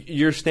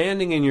 You're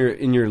standing and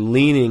you're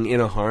leaning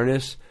in a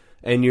harness.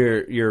 And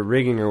your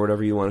rigging, or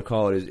whatever you want to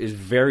call it, is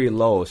very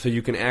low, so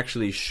you can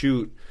actually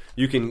shoot.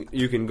 You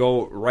can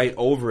go right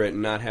over it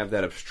and not have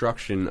that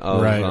obstruction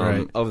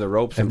of of the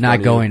ropes. Of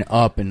not going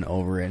up and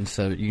over it, and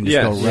so you can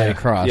just go right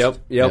across.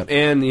 Yep.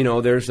 And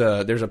there's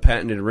a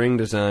patented ring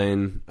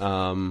design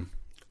on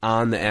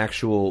the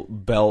actual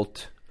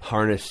belt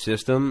harness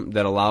system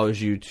that allows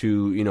you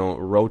to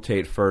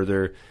rotate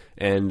further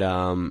and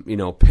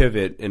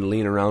pivot and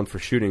lean around for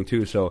shooting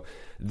too. So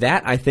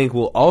that, I think,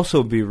 will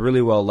also be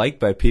really well liked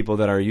by people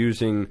that are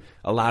using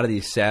a lot of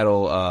these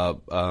saddles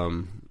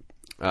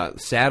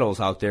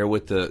out there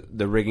with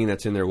the rigging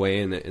that's in their way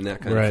and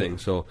that kind of thing.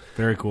 So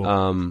very cool.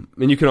 And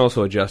you can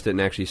also adjust it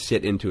and actually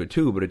sit into it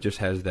too, but it just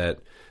has that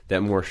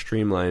more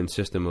streamlined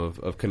system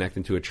of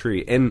connecting to a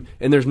tree. And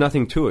there's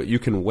nothing to it. You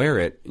can wear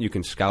it, you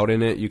can scout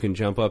in it, you can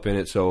jump up in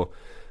it. So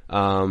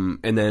and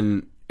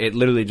then it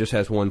literally just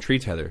has one tree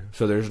tether.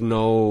 So there's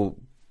no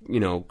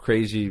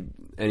crazy.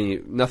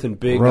 Nothing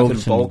big, nothing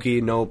bulky,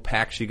 no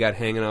packs you got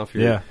hanging off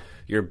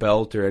your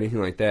belt or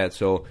anything like that.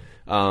 So,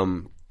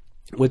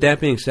 with that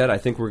being said, I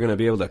think we're going to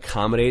be able to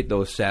accommodate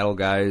those saddle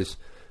guys.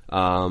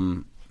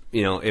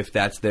 If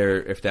that's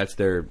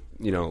their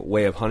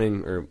way of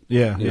hunting or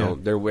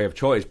their way of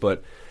choice.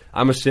 But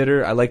I'm a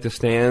sitter. I like to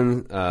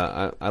stand.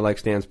 I like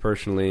stands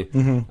personally.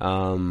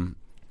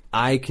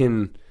 I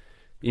can,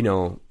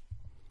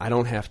 I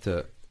don't have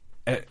to.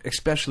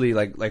 Especially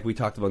like we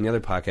talked about in the other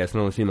podcast, it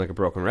only seemed like a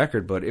broken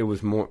record, but it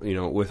was more,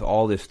 with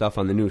all this stuff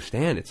on the new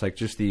stand, it's like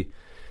just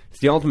it's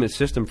the ultimate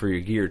system for your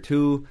gear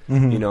too.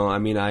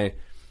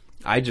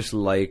 I just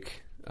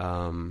like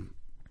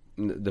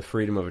the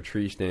freedom of a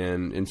tree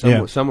stand, and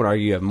some would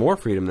argue you have more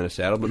freedom than a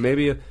saddle, but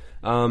maybe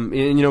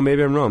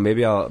maybe I'm wrong.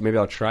 Maybe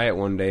I'll try it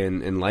one day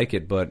and like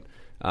it, but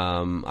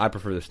I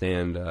prefer the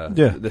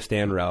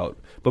stand route.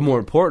 But more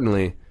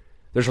importantly,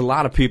 there's a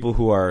lot of people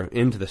who are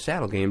into the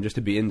saddle game just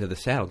to be into the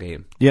saddle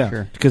game. Yeah,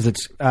 sure. Because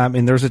it's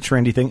and there's a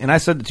trendy thing, and I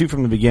said it too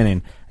from the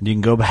beginning. And you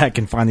can go back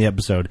and find the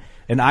episode.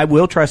 And I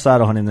will try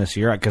saddle hunting this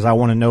year because I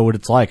want to know what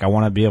it's like. I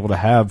want to be able to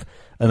have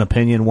an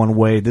opinion one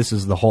way. This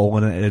is the hole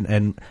in it,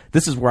 and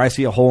this is where I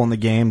see a hole in the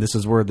game. This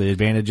is where the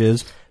advantage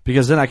is,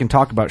 because then I can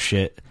talk about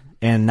shit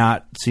and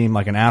not seem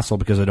like an asshole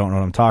because I don't know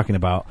what I'm talking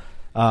about.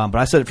 But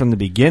I said it from the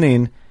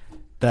beginning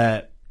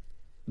that.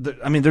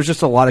 There's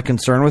just a lot of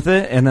concern with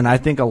it, and then I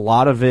think a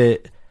lot of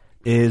it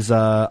is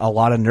a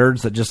lot of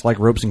nerds that just like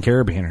ropes and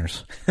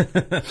carabiners.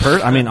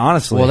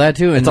 Honestly. Well, that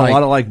too. It's a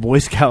lot of like Boy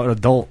Scout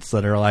adults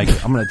that are like,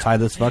 I'm going to tie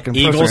this fucking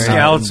Eagle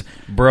Scouts.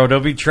 Bro,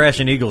 don't be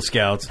trashing Eagle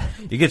Scouts.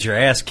 You get your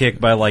ass kicked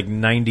by like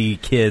 90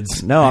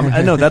 kids. No,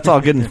 I know that's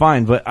all good and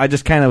fine, but I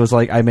just kind of was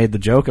like, I made the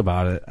joke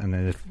about it. And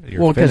then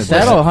because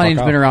saddle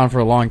hunting's been around for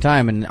a long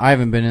time, and I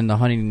haven't been in the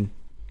hunting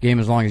game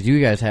as long as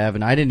you guys have,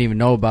 and I didn't even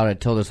know about it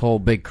till this whole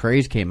big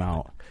craze came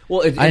out.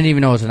 Well, I didn't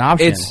even know it was an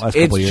option.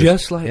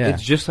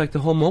 It's just like the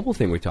whole mobile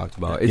thing we talked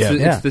about.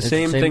 It's the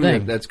same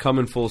thing. That's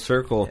coming full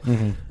circle.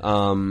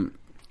 And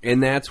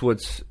that's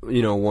what's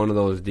one of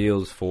those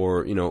deals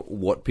for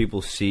what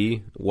people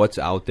see, what's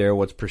out there,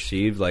 what's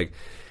perceived. Like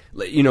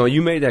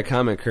you made that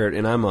comment, Kurt,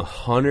 and I'm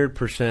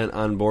 100%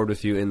 on board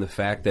with you in the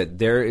fact that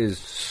there is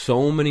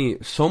so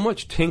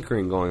much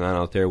tinkering going on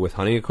out there with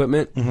hunting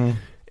equipment.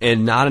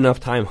 and not enough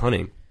time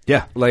hunting.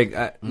 Yeah. Like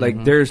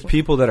there's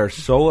people that are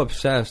so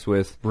obsessed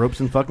with ropes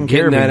and fucking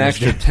getting that carabiners,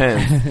 extra dude.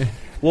 10.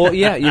 Well,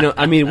 yeah,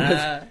 I mean,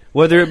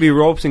 whether it be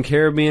ropes and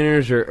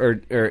carabiners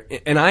or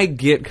and I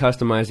get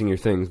customizing your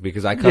things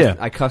because I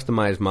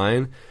customize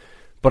mine,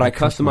 but I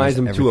customize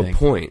them to a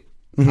point.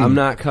 Mm-hmm. I'm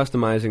not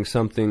customizing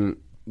something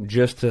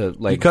just to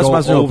like you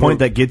customize go to over. a point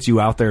that gets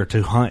you out there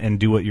to hunt and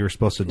do what you're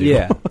supposed to do.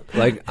 Yeah.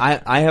 Like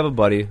I have a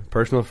buddy,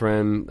 personal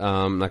friend,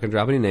 I'm not going to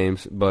drop any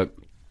names, but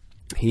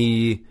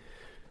he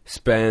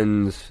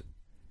spends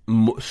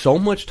so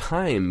much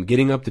time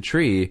getting up the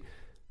tree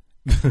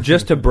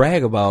just to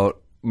brag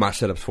about my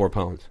setup's 4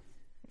 pounds.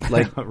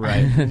 Like,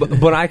 right.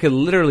 But I could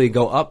literally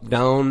go up,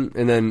 down,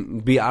 and then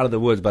be out of the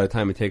woods by the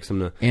time it takes him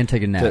to... And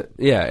take a nap.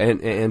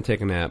 And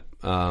take a nap.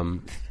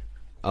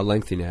 A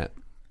lengthy nap.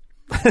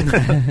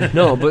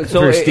 No, but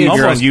so... Steve, you're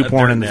on almost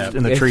YouPorn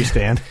in the tree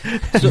stand.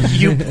 So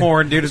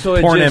YouPorn, dude. It's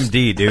Porn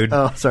MD, dude.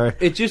 Oh, sorry.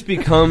 It just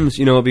becomes,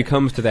 it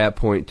becomes to that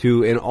point,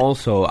 too. And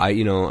also, I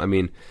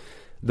mean,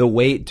 the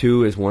weight,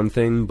 too, is one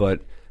thing, but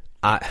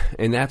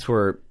and that's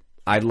where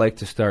I'd like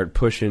to start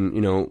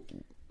pushing,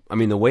 I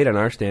mean, the weight on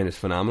our stand is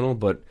phenomenal,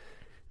 but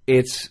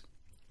it's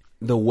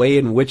the way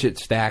in which it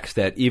stacks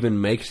that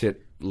even makes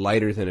it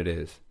lighter than it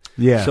is.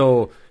 Yeah.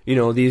 So,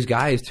 these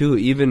guys, too,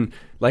 even,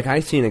 like,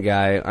 I seen a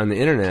guy on the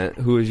internet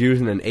who was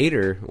using one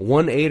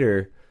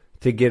 8er,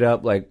 to get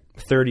up, like,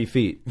 30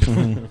 feet.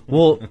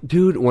 Well,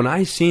 dude, when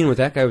I seen what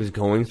that guy was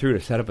going through to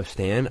set up a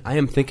stand, I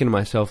am thinking to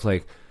myself,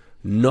 like,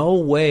 no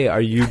way are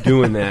you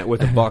doing that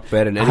with a buck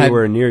bed and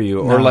anywhere near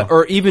you,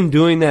 or even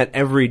doing that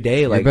every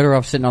day. Like, you're better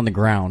off sitting on the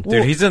ground,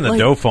 dude. He's in the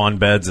Dauphin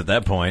beds at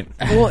that point.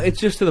 Well, it's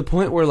just to the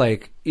point where,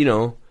 like,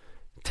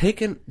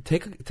 take a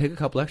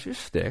couple extra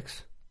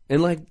sticks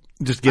and like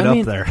just get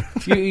up there.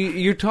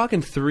 You're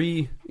talking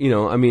 3.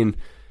 I mean,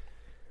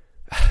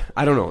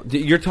 I don't know.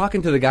 You're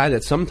talking to the guy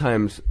that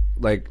sometimes,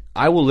 like,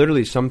 I will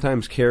literally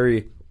sometimes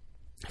carry.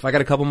 If I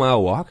got a couple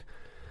mile walk,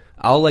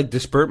 I'll like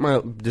disperse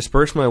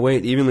my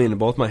weight evenly into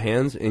both my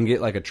hands and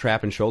get like a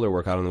trap and shoulder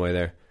workout on the way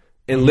there,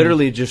 and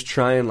literally just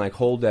try and like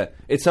hold that.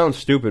 It sounds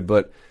stupid,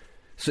 but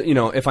so,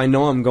 if I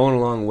know I'm going a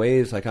long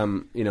ways, like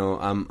I'm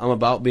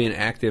about being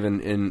active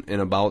and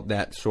about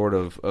that sort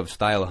of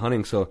style of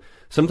hunting. So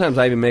sometimes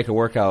I even make a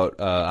workout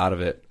out of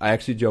it. I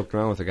actually joked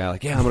around with a guy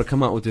like, yeah, I'm gonna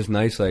come out with this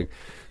nice like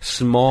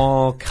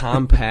small,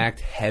 compact,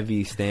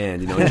 heavy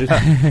stand, just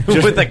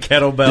with a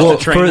kettlebell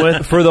to train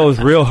with. For those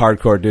real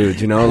hardcore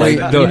dudes, like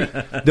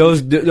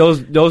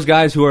those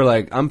guys who are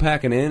like, I'm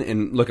packing in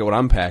and look at what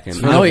I'm packing.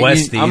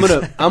 I'm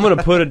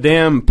gonna put a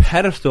damn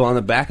pedestal on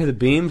the back of the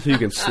beam so you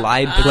can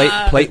slide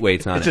plate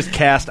weights on it. Just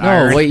cast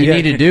iron. No, what you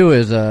need to do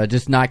is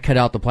just not cut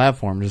out the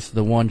platform, just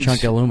the one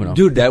chunk of aluminum.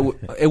 Dude,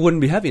 it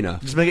wouldn't be heavy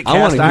enough. Just make it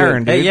cast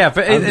iron, dude. Hey, yeah,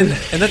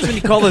 and that's when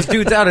you call those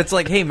dudes out. It's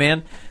like, hey,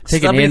 man,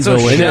 take an anvil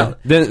with it.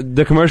 Then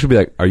the commercial will be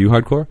like, are you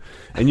hardcore?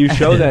 And you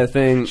show that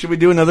thing. Should we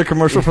do another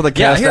commercial for the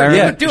cast iron?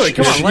 Yeah, do it.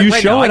 Come on. You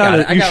show it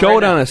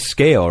on a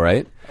scale,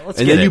 right?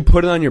 And then you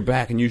put it on your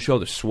back and you show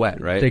the sweat,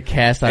 right? The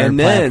cast iron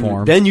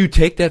platform. Then you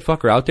take that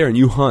fucker out there and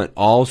you hunt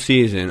all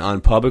season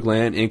on public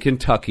land in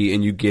Kentucky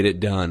and you get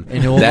it done.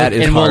 And that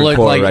is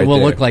hardcore right we'll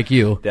there. look like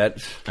you.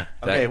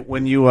 Okay,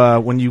 when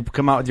you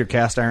come out with your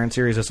cast iron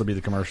series, this will be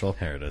the commercial.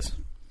 There it is.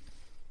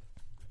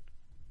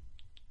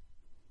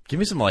 Give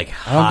me some like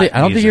I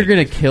don't think you're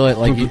gonna kill it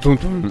like you.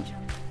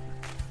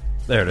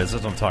 There it is.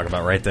 That's what I'm talking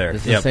about right there.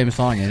 It's the same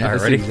song, isn't it? All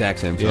right, ready? The exact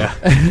same song.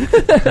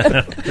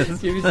 Yeah.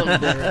 Give me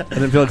something different. I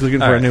didn't feel like looking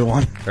for a new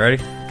one. Ready?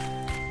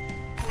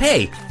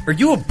 Hey, are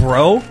you a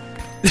bro?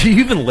 Do you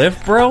even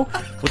lift, bro?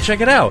 Well,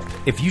 check it out.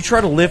 If you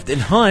try to lift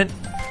and hunt,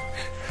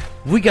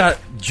 we got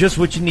just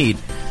what you need.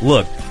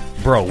 Look,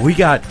 bro, we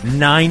got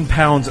 9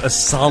 pounds of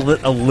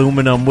solid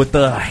aluminum with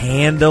the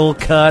handle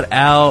cut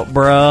out,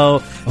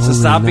 bro. So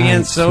stop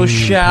being so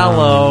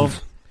shallow.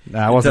 Pounds.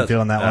 Nah, I wasn't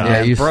feeling that one.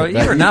 Yeah, bro,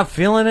 you were not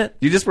feeling it?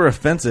 You just were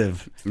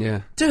offensive.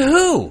 Yeah. To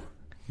who?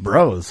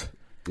 Bros.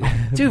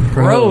 Dude,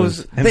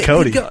 bros. And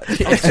Cody. Speaking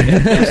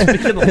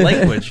the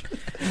language.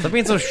 Stop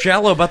being so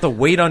shallow about the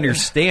weight on your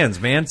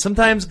stands, man.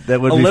 Sometimes that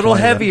would a be little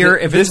funny, heavier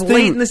if it's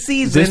late in the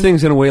season. This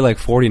thing's going to weigh like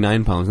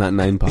 49 pounds, not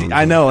 9 pounds.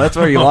 I know. That's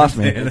where you lost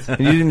me. You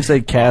didn't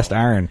say cast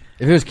iron.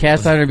 If it was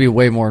cast iron, it'd be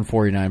way more than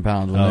 49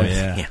 pounds. Oh,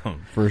 yeah.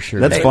 For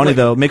sure. That's funny,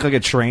 though. Make like a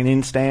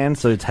training stand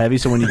so it's heavy,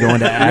 so when you go in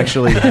to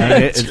actually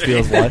hang it, it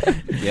feels light.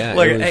 Yeah.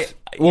 Look,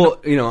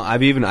 well,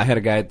 I had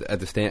a guy at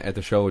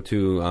the show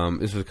too.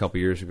 This was a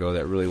couple years ago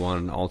that really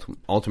wanted an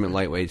ultimate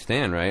lightweight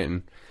stand,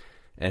 right?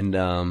 And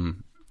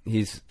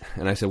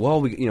I said,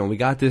 well, we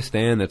got this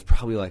stand that's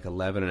probably like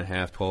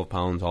 11.5, 12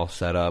 pounds all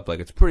set up.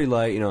 Like, it's pretty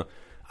light.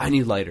 I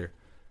need lighter.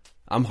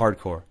 I'm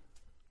hardcore.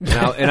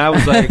 And I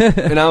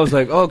was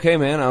like, okay,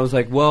 man. I was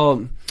like,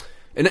 well,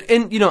 and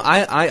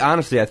I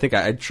honestly, I think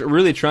I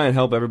really try and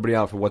help everybody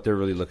out for what they're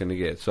really looking to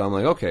get. So I'm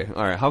like, okay,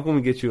 all right, how can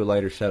we get you a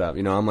lighter setup?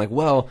 I'm like,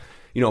 well,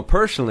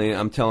 personally,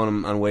 I'm telling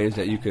them on ways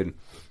that you could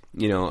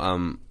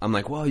I'm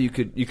like, well, you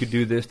could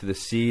do this to the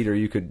seat, or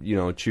you could,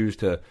 choose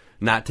to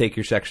not take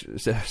your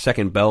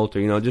second belt,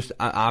 or just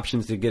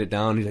options to get it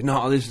down. He's like,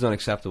 no, this is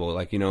unacceptable.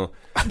 Like,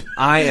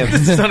 I am.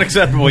 This is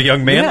unacceptable,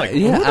 young man.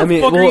 Who the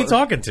fuck are you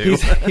talking to?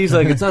 He's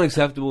like, it's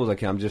unacceptable.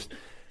 It's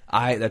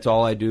like, that's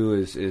all I do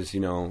is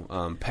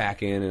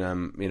pack in, and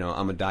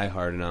I'm a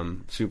diehard, and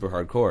I'm super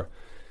hardcore.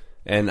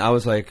 And I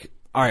was like,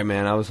 all right,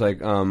 man. I was like,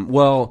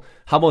 well,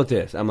 how about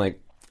this? I'm like,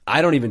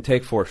 I don't even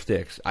take 4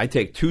 sticks. I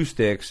take 2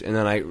 sticks, and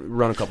then I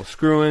run a couple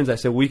screw-ins. I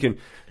said,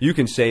 you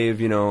can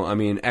save,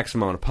 X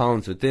amount of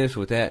pounds with this,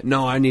 with that.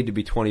 No, I need to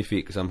be 20 feet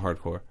because I'm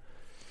hardcore.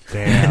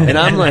 Damn. And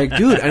I'm like,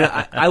 dude,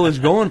 and I was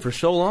going for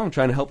so long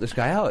trying to help this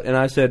guy out. And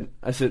I said,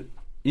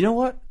 you know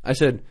what? I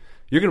said,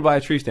 you're going to buy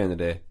a tree stand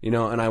today,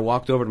 and I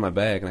walked over to my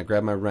bag, and I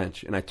grabbed my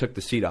wrench, and I took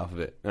the seat off of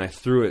it, and I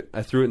threw it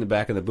in the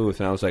back of the booth,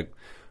 and I was like,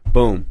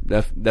 boom,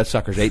 that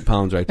sucker's 8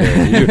 pounds right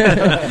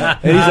there.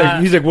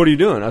 And he's like, what are you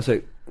doing? I was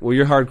like, well,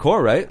 you're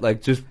hardcore, right?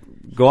 Like, just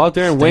go out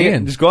there and wing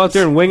it. Just go out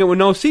there and wing it with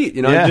no seat,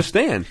 and just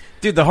stand.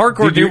 Dude, the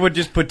hardcore dude would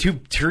just put two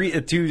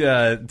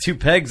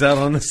pegs out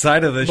on the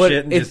side of the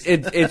shit. And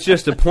it's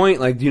just a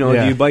point, like, do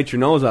you bite your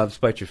nose off to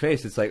spite your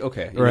face? It's like,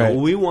 okay,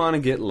 we want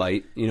to get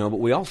light, but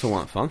we also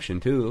want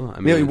function too. I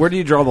mean, where do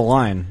you draw the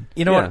line?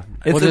 You know what?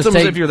 It's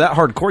almost if you're that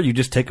hardcore, you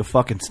just take a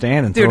fucking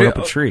stand and throw it up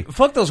a tree.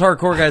 Fuck those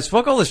hardcore guys.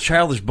 Fuck all this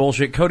childish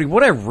bullshit. Cody,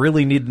 what I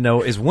really need to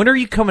know is, when are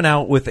you coming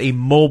out with a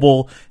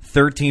mobile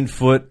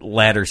 13-foot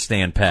ladder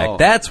stand pack? Oh.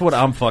 That's what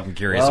I'm fucking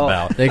curious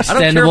about. The I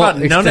don't care about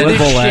none of this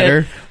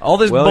ladder. shit. All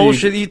this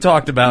bullshit you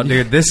talked about,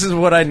 dude. This is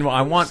what I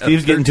want.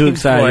 Steve's getting too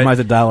excited. You might have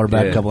to dial her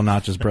back a couple of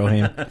notches,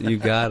 Brohim. You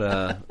got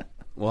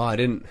well, I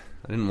didn't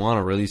want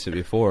to release it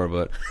before,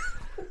 but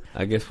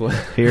I guess what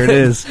here it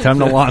is. Time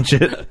to launch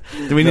it.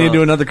 Do we need to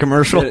do another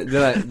commercial?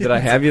 Did I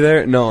have you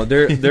there? No,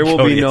 there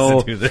will be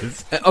no. Do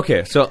this.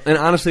 Okay, so, and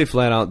honestly,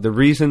 flat out, the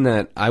reason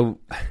that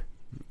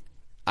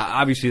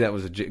obviously that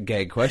was a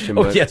gag question.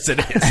 But, yes, it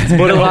is.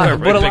 But a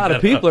lot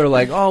of people are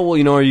like, oh,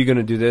 well, are you going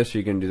to do this? Are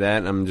you going to do that?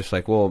 And I'm just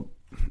like, well,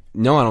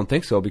 no, I don't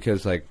think so,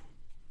 because like,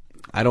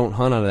 I don't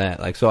hunt out of that.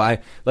 Like, so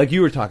like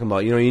you were talking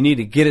about, you need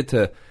to get it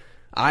to.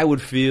 I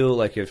would feel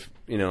like if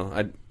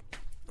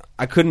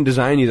I couldn't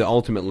design you the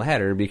ultimate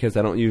ladder because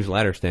I don't use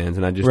ladder stands,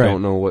 and I just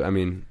don't know what. I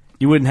mean,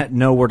 you wouldn't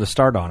know where to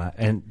start on it,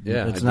 and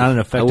it's not an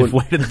effective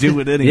way to do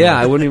it anyway. Yeah,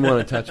 I wouldn't even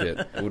want to touch it.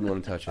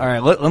 All right,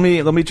 let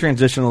me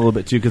transition a little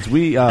bit too, because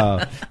we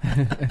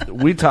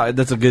talked.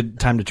 That's a good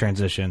time to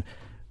transition.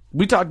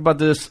 We talked about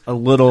this a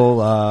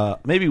little.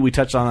 Maybe we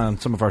touched on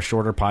some of our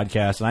shorter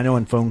podcasts, and I know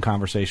in phone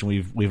conversation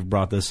we've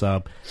brought this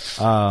up.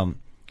 How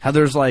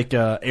there's like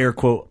air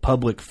quote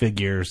public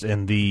figures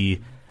and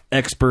the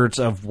experts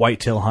of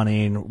whitetail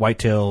hunting,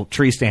 whitetail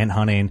tree stand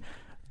hunting,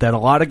 that a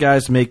lot of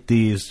guys make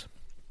these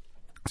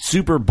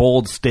super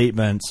bold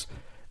statements,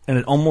 and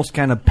it almost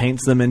kind of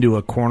paints them into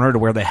a corner to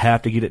where they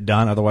have to get it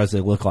done, otherwise they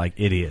look like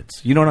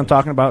idiots. You know what I'm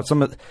talking about?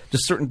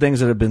 Just certain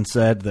things that have been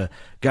said. The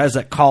guys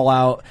that call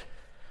out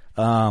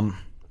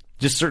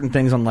just certain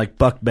things on like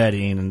buck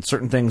bedding, and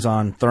certain things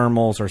on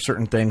thermals, or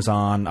certain things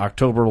on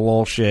October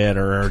lull shit,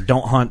 or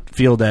don't hunt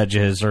field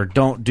edges, or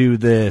don't do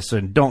this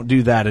and don't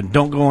do that, and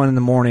don't go in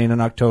the morning in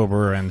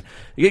October, and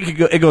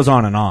it goes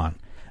on and on.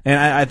 And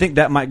I think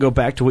that might go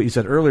back to what you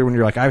said earlier when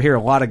you're like, I hear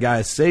a lot of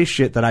guys say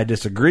shit that I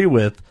disagree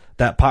with.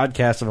 That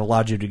podcast have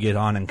allowed you to get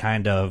on and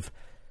kind of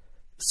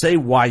say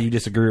why you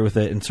disagree with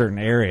it in certain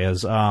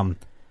areas.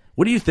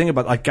 What do you think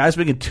about like guys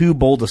making too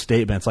bold of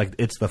statements, like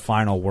it's the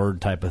final word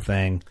type of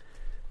thing?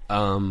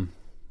 Yeah,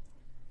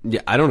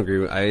 I don't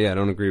agree. I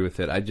don't agree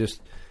with it.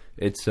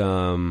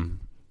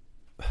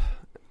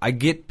 I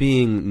get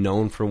being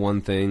known for one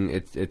thing.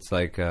 It's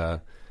like, I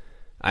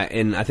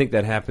think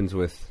that happens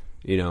with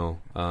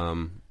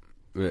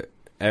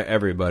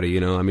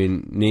everybody. I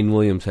mean, Neen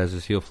Williams has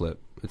his heel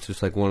flip. It's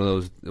just like one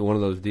of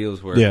those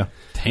deals where,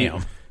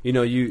 damn,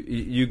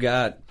 you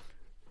got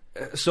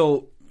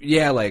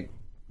like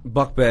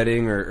buck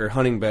bedding or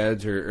hunting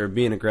beds or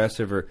being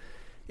aggressive, or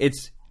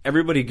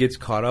everybody gets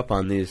caught up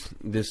on this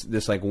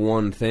like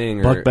one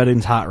thing. Buck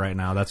bedding's hot right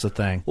now. That's the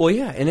thing. Well,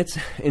 yeah, and it's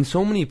in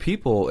so many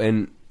people,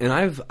 and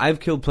I've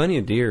killed plenty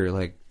of deer.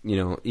 Like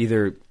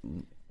either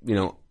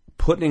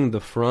putting the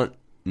front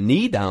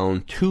knee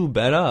down to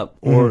bed up,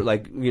 or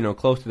like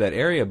close to that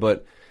area,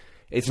 but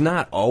it's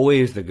not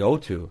always the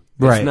go-to.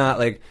 Right. It's not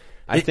like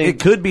I think it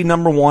could be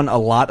number one a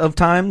lot of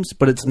times,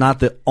 but it's not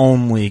the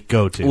only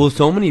go-to. Well,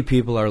 so many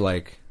people are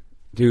like,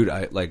 dude,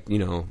 they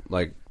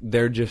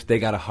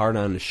got a hard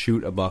on to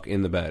shoot a buck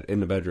in the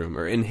bedroom,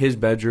 or in his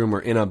bedroom, or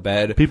in a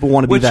bed. People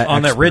want to be that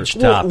on expert. that ridge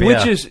top,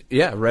 which is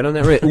right on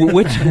that ridge,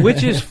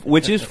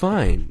 which is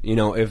fine.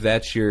 If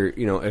that's your,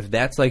 if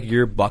that's like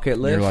your bucket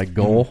list, your like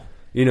goal.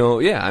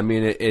 I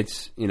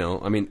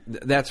mean,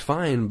 that's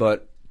fine.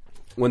 But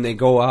when they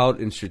go out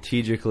and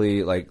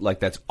strategically, like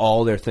that's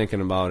all they're thinking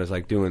about is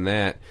like doing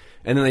that,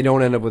 and then they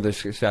don't end up with a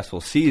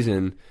successful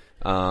season.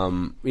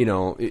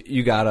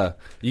 You gotta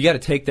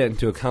take that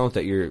into account,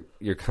 that you're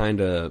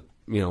kind of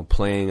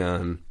playing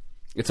on.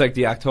 It's like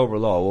the October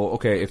lull. Well,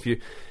 okay,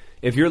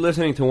 if you're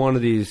listening to one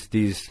of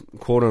these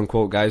quote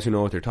unquote guys who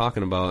know what they're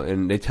talking about,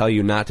 and they tell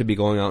you not to be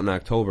going out in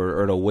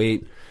October or to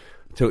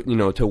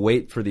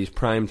wait for these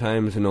prime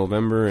times in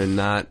November and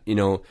not,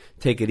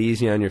 take it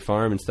easy on your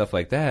farm and stuff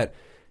like that,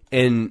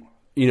 and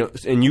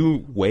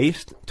you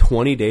waste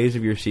 20 days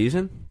of your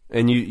season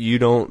and you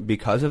don't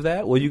because of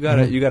that, well, you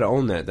gotta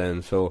own that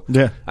then. So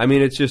yeah, I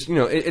mean, it's just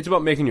it's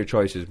about making your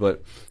choices.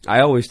 But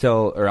I always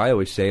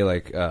say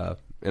like,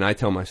 and I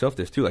tell myself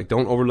this too, like,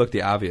 don't overlook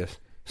the obvious.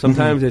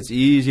 Sometimes it's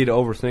easy to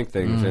overthink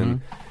things,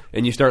 and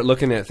you start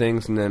looking at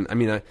things, and then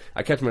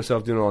I catch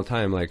myself doing it all the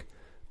time, like,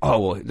 oh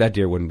well, that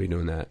deer wouldn't be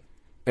doing that.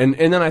 And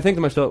then I think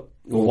to myself,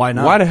 well, why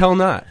not? Why the hell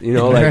not? You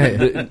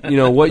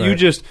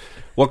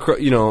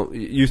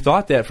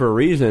thought that for a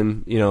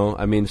reason.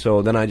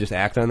 So then I just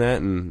act on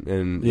that,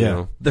 and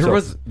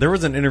there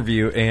was an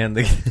interview, and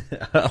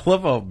I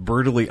love how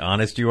brutally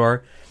honest you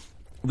are.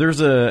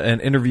 There's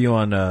an interview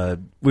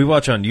on we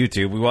watch on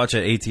YouTube. We watch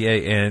at ATA,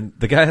 and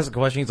the guy has a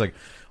question. He's like,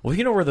 "Well,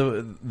 you know where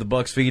the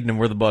buck's feeding and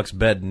where the buck's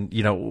bedding.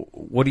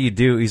 What do you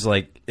do?" He's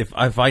like,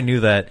 "If I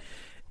knew that."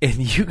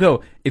 And you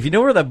go, if you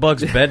know where that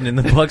buck's bedding and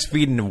the buck's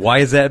feeding, why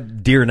is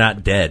that deer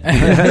not dead?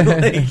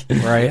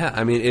 Right?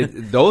 Yeah.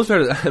 Those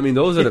are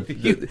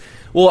the.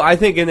 Well, I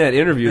think in that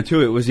interview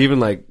too, it was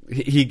even like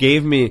he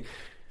gave me,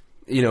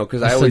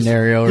 because I always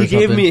scenario. He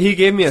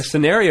gave me a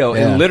scenario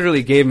and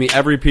literally gave me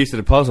every piece of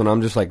the puzzle, and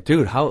I'm just like,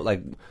 dude, how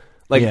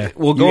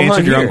we'll go you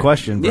answered your here. own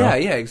question, bro.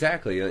 Yeah,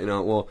 exactly.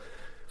 Well.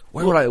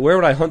 Where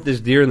would I hunt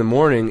this deer in the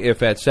morning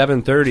if at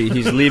 7:30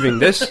 he's leaving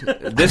this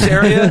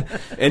area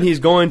and he's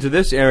going to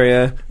this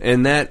area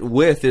and that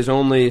width is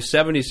only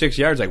 76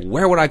 yards? Like,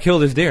 where would I kill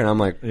this deer? And I'm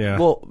like,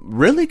 well,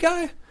 really,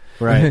 guy?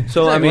 Right.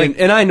 So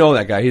and I know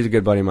that guy. He's a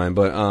good buddy of mine,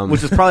 but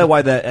which is probably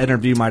why that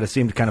interview might have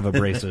seemed kind of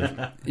abrasive.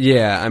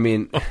 Yeah,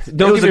 it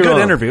was a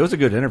good interview. It was a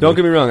good interview. Don't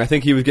get me wrong. I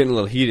think he was getting a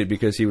little heated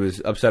because he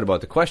was upset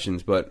about the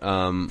questions, but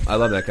I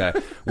love that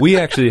guy. We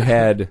actually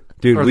had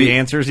the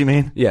answers. You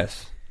mean?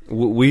 Yes.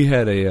 We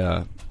had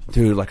a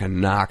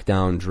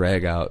knockdown,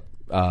 drag out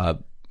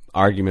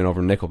argument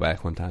over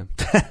Nickelback one time.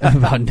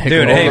 About Nickelback.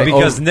 Dude, hey,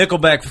 because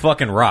Nickelback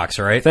fucking rocks,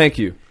 right? Thank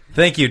you,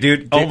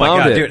 dude. Oh my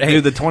god, dude. Hey,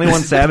 dude, the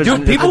 21 Savage.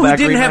 Dude, people who Nickelback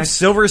didn't remix? have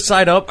Silver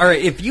Side Up. All right,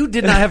 if you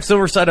did not have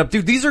Silver Side Up,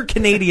 dude, these are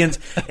Canadians,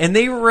 and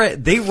they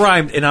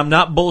rhymed, and I'm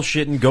not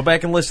bullshitting. Go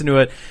back and listen to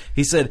it.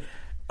 He said,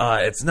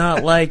 it's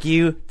not like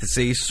you to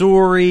say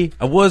sorry.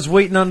 I was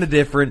waiting on a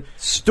different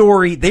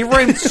story. They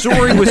rhymed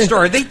sorry with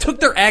story. They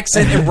took their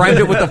accent and rhymed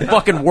it with a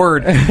fucking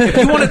word. If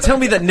you want to tell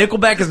me that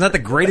Nickelback is not the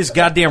greatest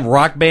goddamn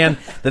rock band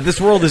that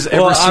this world has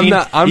ever seen,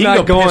 I'm you not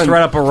can go going piss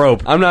right up a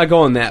rope. I'm not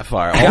going that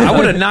far. I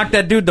would have knocked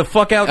that dude the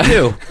fuck out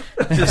too.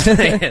 Just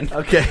saying.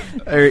 Okay,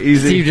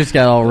 easy. Steve just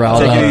got all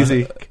riled up. Take it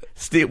easy.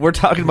 Steve, we're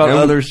talking about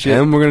other shit.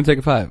 And we're going to take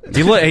a 5. Do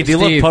you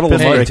love Puddle of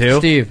Mud too?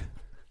 Steve.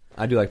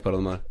 I do like Puddle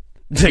of Mud.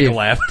 Take a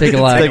laugh. Take a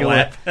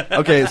laugh.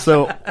 Okay,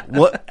 so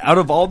what out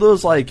of all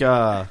those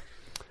the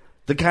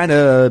kind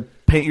of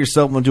paint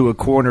yourself into a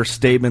corner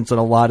statements that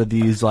a lot of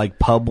these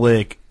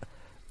public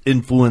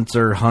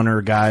influencer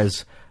hunter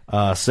guys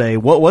say,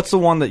 what's the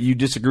one that you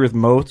disagree with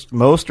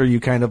most or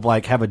you kind of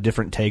have a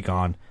different take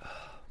on?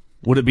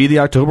 Would it be the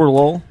October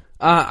lull?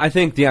 I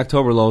think the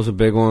October lull is a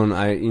big one.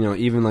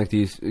 Even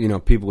these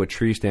people with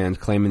tree stands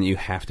claiming that you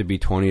have to be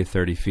 20 to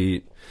 30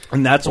 feet.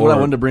 And that's what I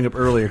wanted to bring up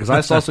earlier because I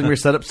saw some of your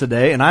setups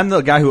today, and I'm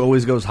the guy who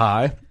always goes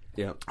high.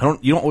 Yeah,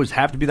 you don't always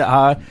have to be that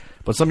high,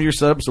 but some of your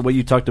setups, the way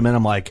you tucked them in,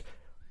 I'm like,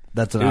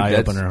 that's an eye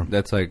opener.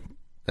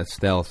 That's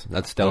stealth.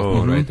 That's stealth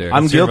mode right there.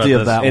 I'm guilty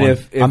of that one.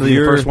 If I'm the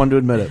first one to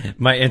admit it.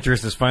 My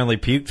interest has finally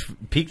peaked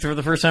for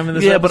the first time in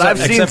this episode. But I've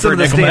seen some of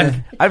the stands.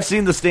 I've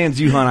seen the stands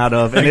you hunt out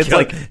of, and it's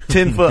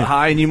 10 foot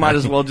high, and you might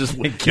as well just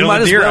kill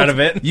a deer out of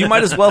it. You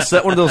might as well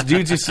set one of those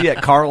dudes you see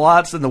at car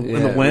lots in the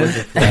wind.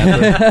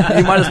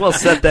 You might as well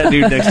set that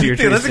dude next to your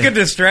tree. Dude, that's a good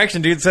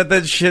distraction, dude. Set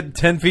that shit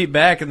 10 feet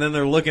back, and then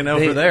they're looking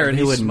over there, and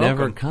he would smoking.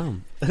 never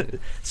come.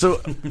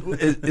 So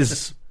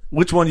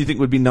which one do you think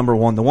would be number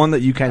one? The one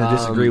that you kind of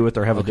disagree with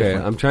or have a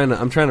different? I'm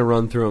trying to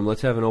run through them.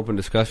 Let's have an open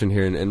discussion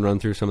here and run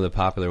through some of the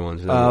popular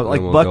ones.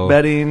 Buck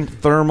bedding,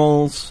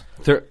 thermals,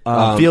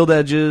 field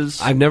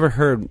edges. I've never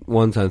heard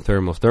ones on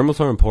thermals.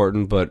 Thermals are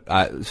important, but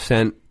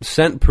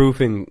scent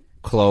proofing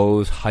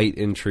clothes, height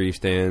in tree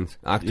stands,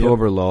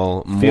 October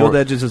lull, field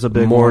edges is a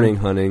big morning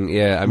one. Hunting.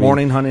 Yeah,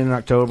 morning hunting in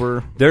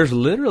October. There's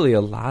literally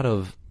a lot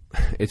of.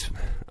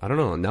 I don't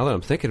know. Now that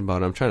I'm thinking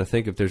about it, I'm trying to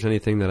think if there's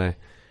anything that I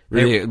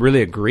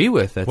really agree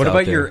with. That's what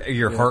about there.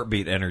 your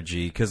heartbeat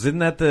energy? Because isn't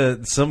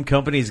that some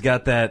companies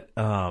got that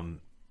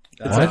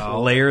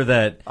layer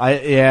that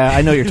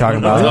I know you're talking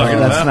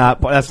about.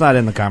 That's not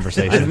in the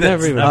conversation. I've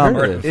never even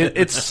heard of it.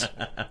 It's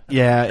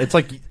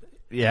like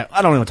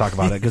I don't even talk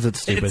about it because it's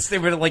stupid. It's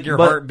stupid. Like your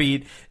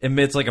heartbeat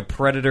emits like a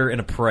predator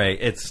and a prey.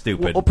 It's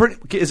stupid.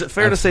 Is it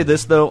fair to say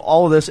this though?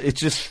 All of this,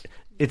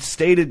 it's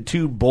stated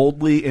too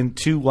boldly and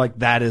too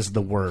that is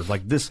the word.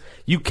 Like this,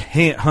 you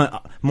can't hunt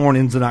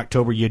mornings in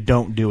October. You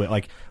don't do it.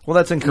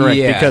 That's incorrect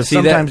because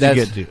sometimes you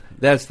get to.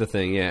 That's the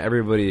thing. Yeah,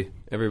 everybody's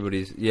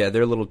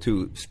they're a little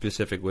too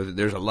specific with it.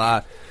 There's a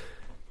lot.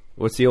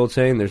 what's the old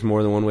saying? There's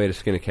more than one way to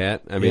skin a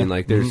cat. I mean,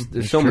 like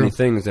there's so many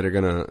things that are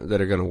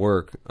gonna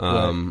work.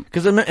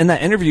 Because in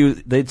that interview,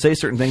 they'd say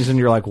certain things, and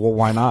you're like, well,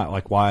 why not?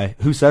 Like, why?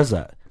 Who says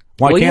that?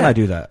 Why can't I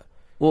do that?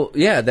 Well,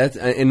 yeah,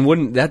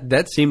 wouldn't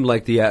that seemed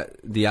like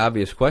the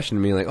obvious question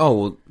to me? Like, oh,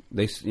 well,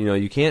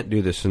 you can't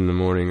do this in the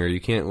morning, or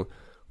you can't.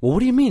 Well,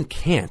 what do you mean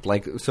can't?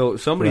 Like, so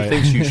somebody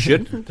thinks you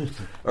shouldn't,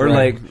 or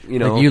like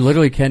you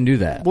literally can do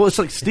that. Well, it's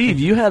like Steve,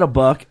 you had a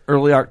buck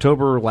early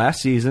October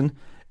last season,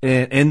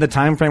 in the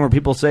time frame where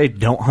people say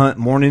don't hunt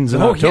mornings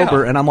in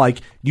October, and I'm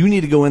like, you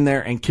need to go in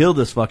there and kill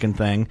this fucking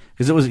thing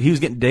because he was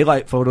getting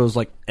daylight photos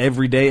like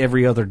every day,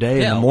 every other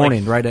day in the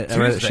morning, right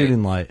at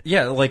shooting light.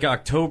 Yeah, like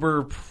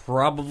October,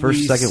 probably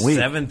first, second week,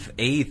 7th,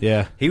 8th.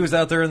 Yeah, he was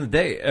out there in the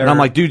day, and I'm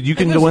like, dude, you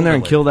can go in there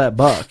and kill that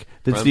buck.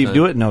 Did Steve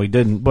do it? No, he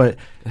didn't, but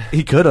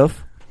he could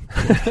have.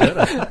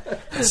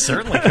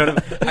 Certainly could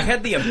have. I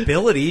had the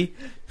ability.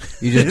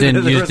 You just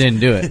didn't. You just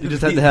didn't do it. You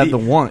just had to have the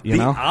want. The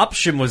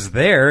option was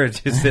there. It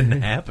just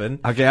didn't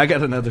happen. Okay, I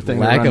got another thing.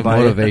 Lack of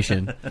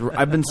motivation.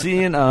 I've been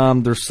seeing.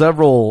 There's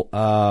several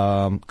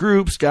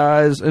groups,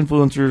 guys,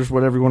 influencers,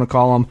 whatever you want to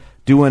call them,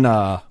 doing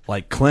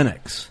like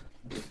clinics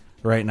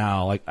right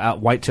now, like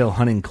whitetail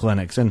hunting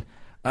clinics, and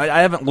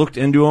I haven't looked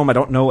into them. I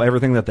don't know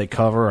everything that they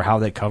cover or how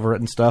they cover it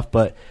and stuff.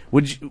 But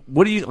would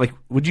you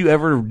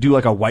ever do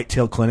like a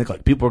whitetail clinic?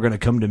 Like people are going to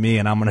come to me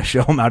and I'm going to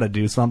show them how to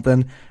do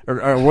something.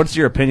 Or what's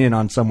your opinion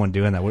on someone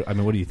doing that? I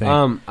mean, what do you think?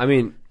 I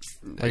mean,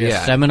 like a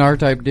seminar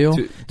type deal.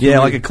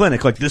 Like a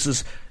clinic. Like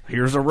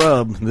here's a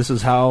rub. This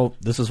is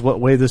what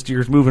way this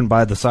deer's moving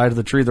by the side of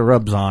the tree the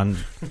rub's on.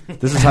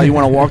 This is how you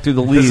want to walk through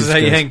the leaves. This is how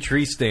you hang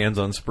tree stands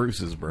on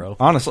spruces, bro.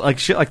 Honestly, like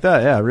shit like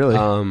that. Yeah, really.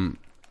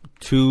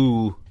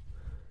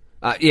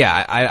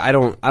 I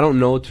don't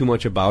know too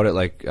much about it.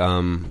 Like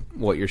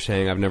what you're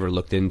saying, I've never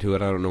looked into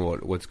it. I don't know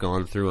what's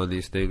gone through on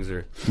these things,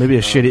 or maybe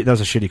that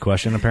was a shitty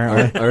question.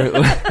 Apparently,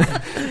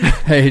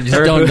 hey, just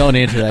don't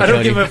answer that. I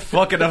don't give a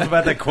fuck enough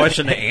about that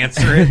question to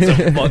answer it.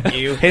 So fuck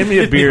you. Hand me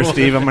a beer,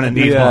 Steve. I'm gonna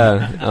need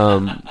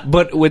one.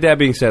 But with that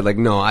being said, like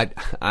no,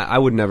 I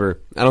would never.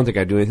 I don't think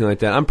I'd do anything like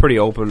that. I'm pretty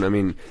open. I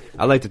mean,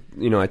 I like to,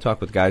 I talk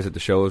with guys at the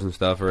shows and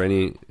stuff, or I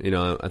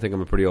think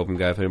I'm a pretty open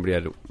guy. If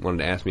anybody wanted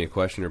to ask me a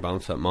question or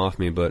bounce something off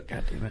me, but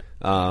God damn it.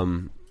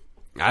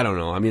 I don't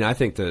know. I mean, I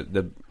think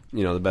the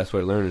best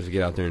way to learn is to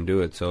get out there and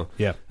do it. So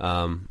yeah,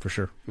 for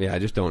sure. Yeah, I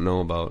just don't know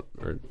about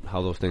or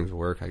how those things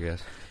work, I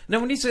guess. Now,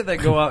 when you say that,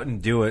 go out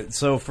and do it.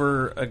 So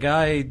for a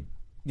guy,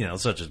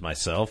 such as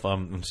myself,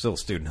 I'm still a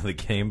student of the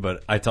game,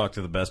 but I talk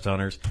to the best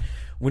hunters.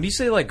 When you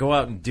say like go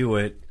out and do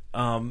it,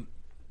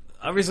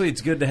 obviously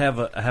it's good to have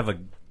a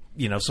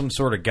some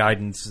sort of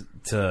guidance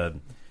to.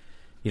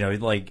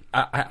 Like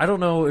I don't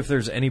know if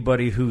there's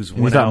anybody who's.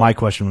 We thought my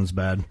question was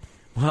bad.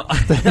 Well,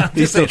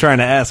 he's still trying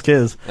to ask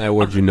his. I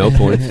award you no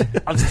points.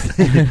 I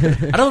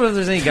don't know if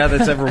there's any guy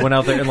that's ever went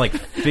out there and like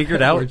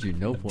figured out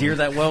deer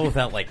that well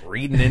without like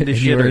reading into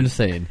shit. You're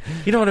insane.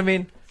 You know what I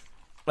mean?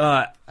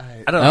 I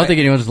don't think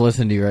anyone's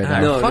listening to you right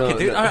now. Fuck it,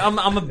 dude.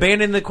 I'm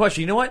abandoning the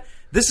question. You know what?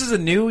 This is a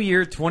new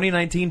year,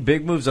 2019,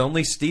 big moves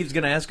only. Steve's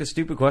going to ask a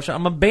stupid question.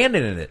 I'm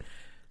abandoning it.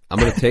 I'm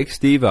going to take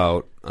Steve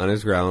out on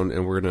his ground,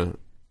 and we're gonna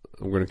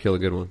kill a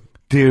good one,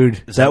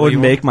 dude. That would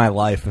make my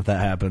life if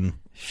that happened.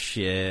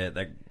 Shit,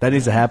 that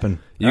needs to happen.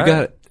 You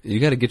got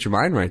to get your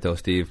mind right though,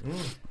 Steve.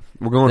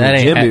 We're going to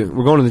the gym.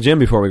 We're going to the gym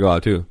before we go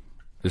out too.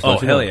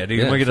 Hell yeah, dude!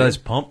 You want to get a nice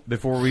pump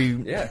before we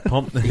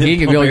pump the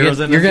you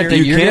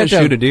can't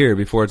shoot a deer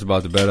before it's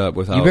about to bed up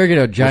without. You better get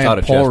a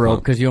giant pole rope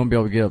because you won't be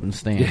able to get up and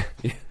stand.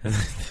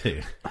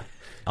 Dude.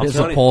 Just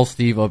to pull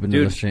Steve up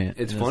into the stand.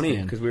 It's funny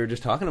because we were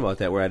just talking about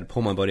that where I had to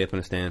pull my buddy up in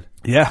a stand.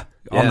 Yeah,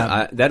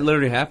 that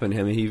literally happened.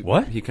 I mean,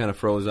 he kind of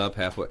froze up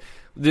halfway.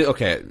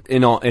 Okay,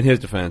 in his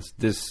defense,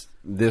 this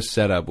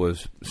setup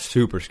was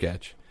super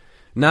sketch.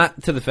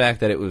 Not to the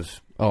fact that it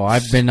was. Oh,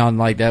 I've been on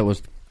like that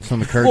with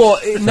some Kurt's. Well,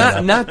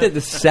 not that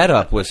the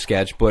setup was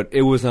sketch, but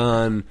it was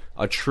on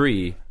a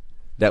tree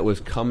that was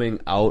coming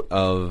out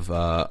of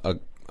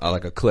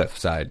like a cliff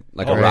side,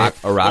 like a rock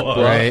bluff.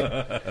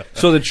 Right.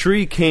 So the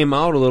tree came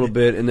out a little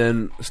bit and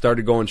then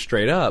started going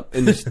straight up.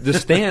 And the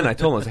stand, I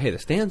told him, I was like, hey, the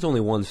stand's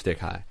only one stick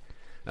high.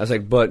 I was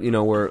like, but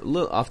we're a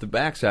little off the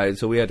backside,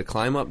 so we had to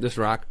climb up this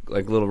rock,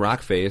 like little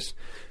rock face,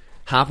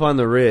 hop on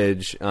the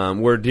ridge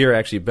where deer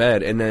actually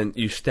bed, and then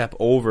you step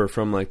over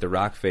from like the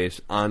rock face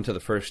onto the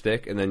first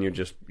stick, and then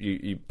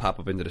you pop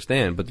up into the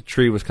stand. But the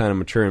tree was kind of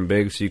mature and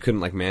big, so you couldn't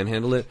like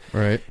manhandle it.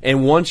 Right.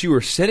 And once you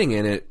were sitting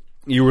in it,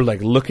 you were like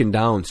looking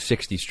down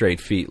 60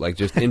 straight feet, like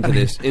just into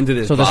this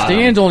So the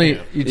stand's only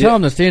tell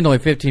them the stand's only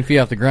 15 feet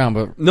off the ground,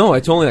 but no,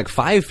 it's only like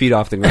 5 feet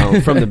off the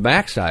ground from the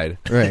backside.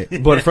 Right.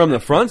 But from the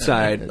front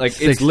side, like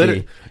 60. It's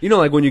literally,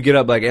 like when you get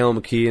up like Alan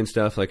McKee and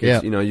stuff, like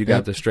it's, you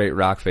got the straight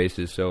rock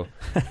faces. So,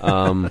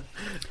 so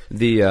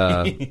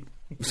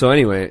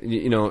anyway,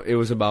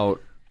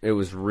 it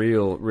was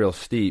real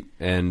steep,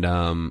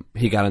 and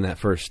he got on that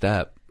first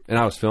step, and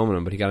I was filming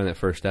him, but he got on that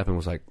first step and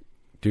was like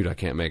dude, I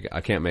can't make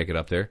it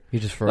up there. He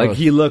just froze. Like,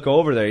 he looked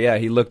over there. Yeah,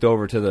 he looked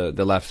over to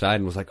the left side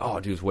and was like, oh,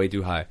 dude, it's way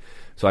too high.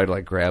 So I'd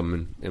like grab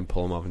him and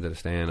pull him up into the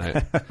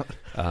stand.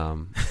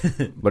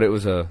 But it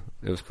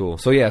was cool.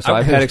 So yeah, so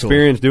I've had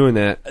experience doing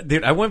that.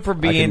 Dude, I went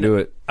from I can do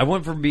it.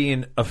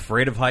 being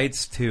afraid of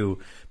heights to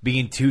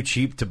being too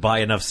cheap to buy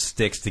enough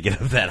sticks to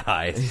get up that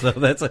high. So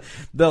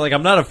like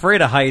I'm not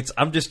afraid of heights.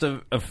 I'm just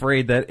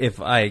afraid that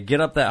if I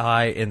get up that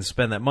high and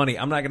spend that money,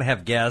 I'm not going to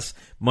have gas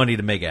money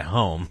to make it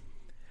home.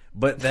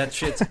 But that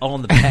shit's all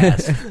in the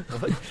past.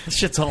 That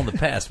shit's all in the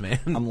past, man.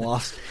 I'm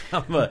lost.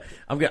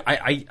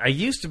 I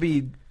used to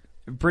be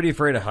pretty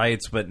afraid of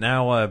heights, but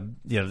now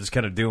just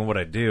kind of doing what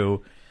I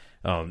do.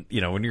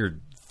 When you're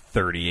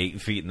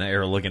 38 feet in the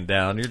air looking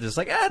down, you're just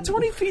like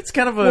 20 feet's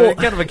kind of a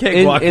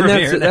cakewalk. And from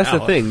here that's now.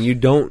 the thing. You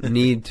don't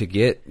need to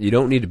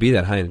be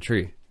that high in a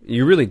tree.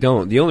 You really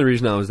don't. The only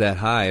reason I was that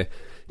high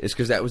is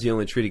because that was the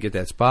only tree to get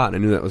that spot. And I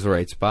knew that was the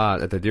right spot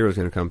that the deer was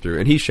going to come through.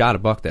 And he shot a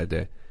buck that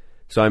day.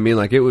 So I mean,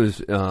 like, it was,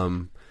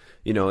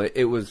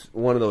 it was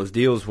one of those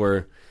deals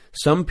where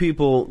some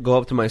people go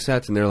up to my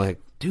sets and they're like,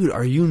 dude,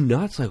 are you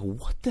nuts? Like,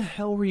 what the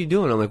hell were you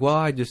doing? I'm like, well,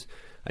 I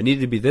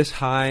needed to be this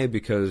high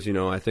because,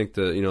 I think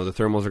the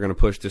thermals are going to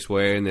push this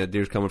way and the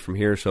deer's coming from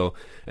here. So,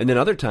 and then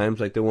other times,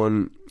 like the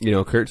one,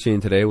 Kurt's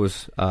seeing today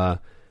was,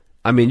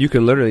 you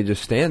can literally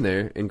just stand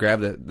there and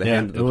grab the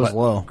hand. It was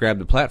low. Grab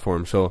the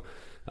platform. So,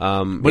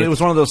 but it was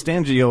one of those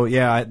stands you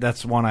go,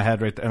 that's one I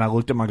had right there. And I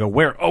looked at him and I go,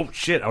 where? Oh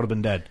shit, I would have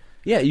been dead.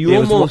 Yeah, you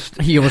almost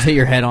hit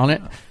your head on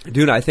it,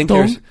 dude. I think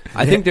there's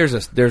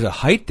a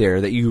height there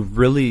that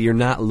you're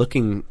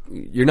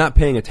not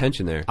paying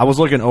attention there. I was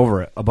looking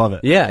over it, above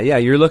it. Yeah,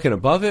 you're looking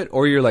above it,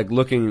 or you're like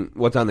looking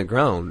what's on the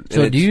ground.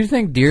 So, do you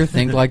think deer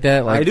think like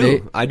that? Like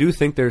I do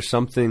think there's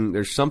something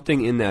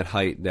in that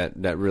height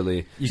that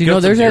really.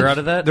 There's deer out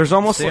of that. There's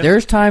almost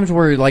there's times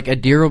where like a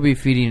deer will be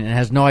feeding and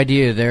has no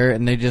idea there,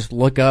 and they just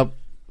look up,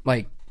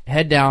 like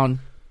head down,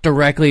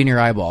 directly in your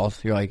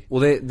eyeballs. You're like,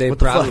 well, they what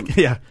probably the fuck?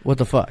 Yeah, what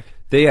the fuck.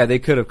 They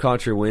could have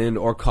caught your wind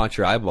or caught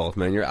your eyeballs,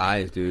 man. Your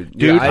eyes, dude.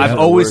 Dude, eyes I've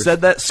always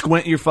said that.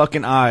 Squint your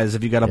fucking eyes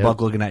if you got a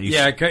buck looking at you.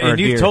 Yeah, and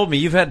you've told me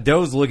you've had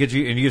does look at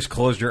you and you just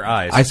closed your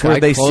eyes. I swear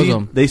they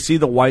see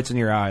the whites in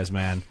your eyes,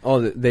 man. Oh,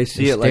 they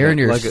see it like stare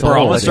into your soul. We're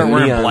all gonna start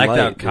wearing neon blacked light,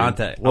 out dude.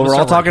 contact. Well, we're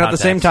all talking at the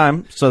same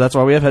time, so that's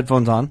why we have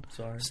headphones on.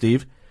 Sorry,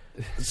 Steve.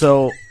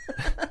 So,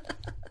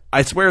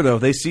 I swear though,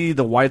 they see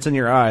the whites in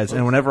your eyes,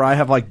 and whenever I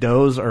have like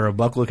does or a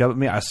buck look up at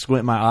me, I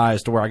squint my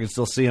eyes to where I can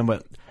still see them,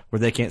 but where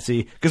they can't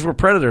see, because we're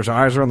predators.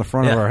 Our eyes are on the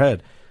front of our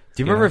head.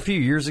 Do you remember a few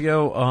years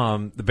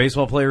ago, the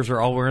baseball players were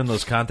all wearing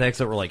those contacts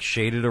that were like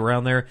shaded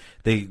around there?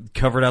 They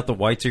covered out the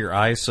whites of your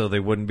eyes so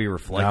they wouldn't be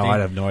reflecting. No, I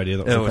have no idea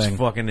that was It was thing.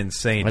 fucking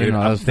insane, I didn't dude. know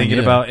that I'm was thinking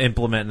thing about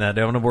implementing that.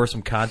 I want to wear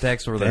some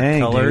contacts where they're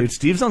Dang, colored. dude,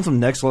 Steve's on some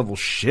next level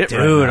shit,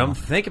 right Dude, now. I'm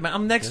thinking.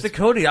 I'm next to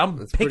Cody.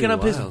 I'm picking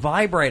up his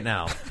vibe right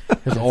now.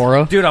 His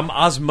aura, Dude, I'm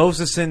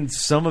osmosising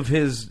some of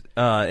his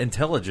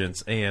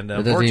intelligence, and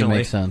that doesn't even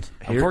make sense.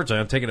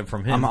 Unfortunately, I'm taking it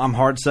from him. I'm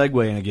hard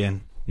segueing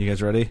again. You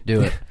guys ready?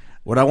 Do it.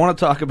 What I want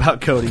to talk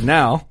about, Cody,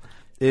 now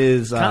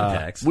is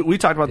contacts. We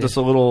talked about this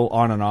a little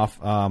on and off.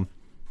 A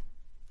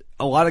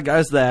lot of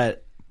guys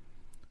that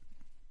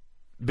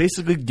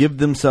basically give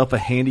themselves a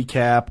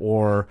handicap,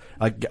 or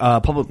like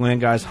public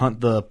land guys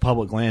hunt the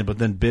public land, but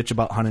then bitch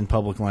about hunting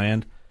public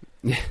land.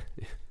 Or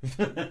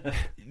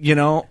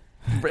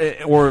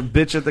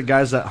bitch at the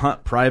guys that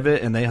hunt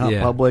private and they hunt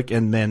public,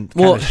 and then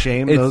kind of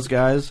shame those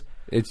guys.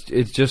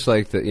 It's just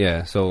like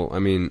So I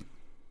mean,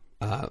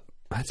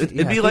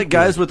 it'd be like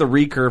guys with a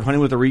recurve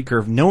hunting with a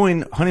recurve,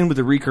 knowing hunting with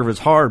a recurve is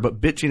hard,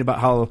 but bitching about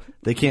how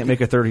they can't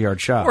make a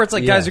 30-yard shot. Or it's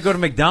like guys who go to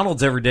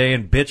McDonald's every day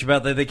and bitch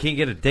about that they can't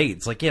get a date.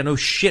 It's like, yeah, no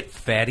shit,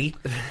 fatty.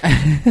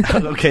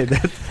 Okay,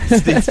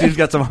 Steve's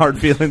got some hard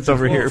feelings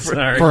over here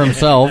for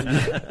himself.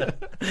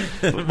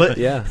 But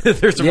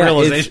there's some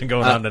realization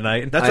going on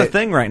tonight. That's a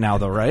thing right now,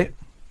 though, right?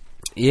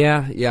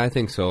 Yeah, I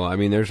think so. I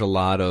mean, there's a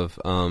lot of,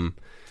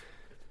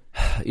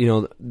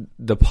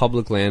 the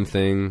public land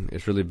thing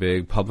is really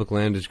big. Public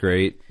land is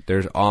great.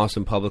 There's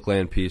awesome public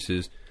land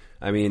pieces.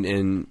 I mean,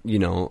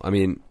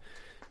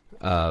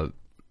 I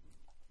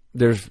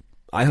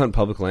hunt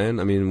public land.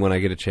 I mean, when I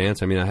get a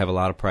chance, I have a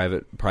lot of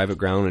private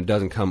ground. It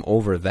doesn't come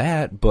over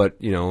that, but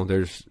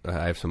I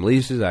have some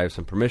leases. I have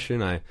some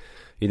permission. I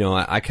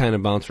kind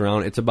of bounce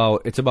around. It's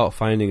about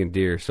finding a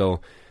deer.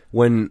 So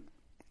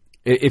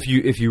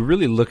if you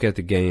really look at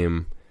the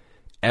game,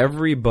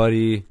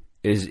 everybody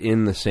is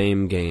in the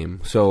same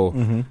game.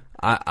 So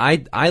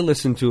I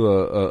listen to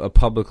a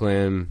public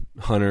land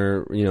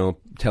hunter,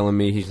 telling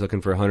me he's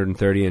looking for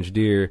 130-inch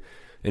deer,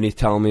 and he's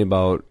telling me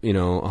about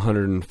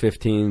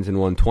 115s and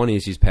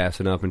 120s he's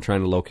passing up and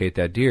trying to locate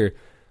that deer.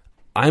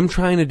 I'm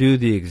trying to do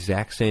the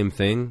exact same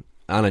thing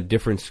on a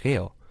different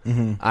scale.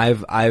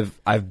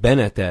 I've been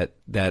at that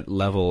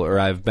level, or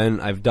I've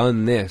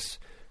done this.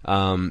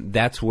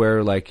 That's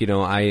where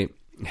I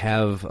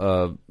have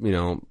a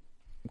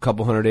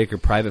couple 100-acre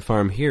private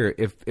farm here.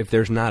 If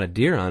there's not a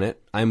deer on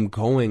it, I'm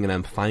going and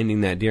I'm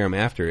finding that deer I'm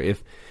after.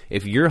 If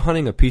you're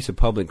hunting a piece of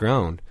public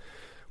ground,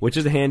 which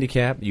is a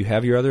handicap, you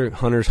have your other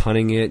hunters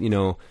hunting it.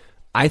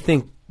 I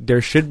think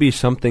there should be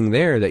something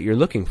there that you're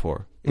looking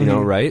for. You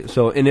know, right?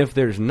 So, and if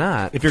there's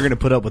not, if you're going to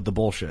put up with the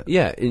bullshit,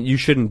 yeah, you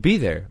shouldn't be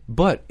there.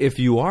 But if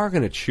you are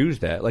going to choose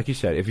that, like you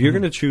said, if you're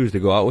going to choose to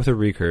go out with a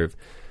recurve,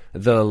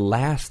 the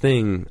last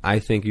thing I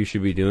think you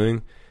should be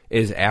doing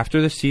is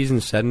after the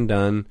season's said and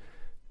done,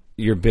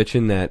 you're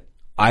bitching that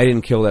I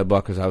didn't kill that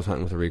buck because I was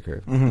hunting with a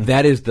recurve.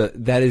 That is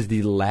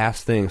the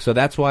last thing. So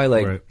that's why,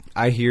 like,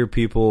 I hear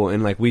people,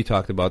 and like we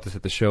talked about this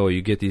at the show.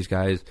 You get these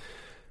guys.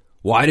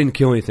 Well, I didn't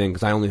kill anything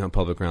because I only hunt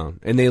public ground,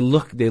 and they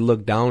look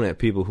down at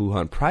people who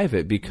hunt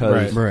private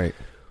because,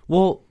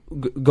 well,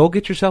 go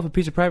get yourself a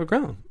piece of private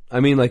ground. I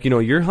mean, like,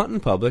 you're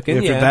hunting public, and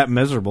if you're that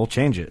miserable,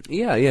 change it.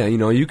 Yeah,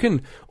 you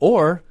can,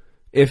 or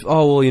if it's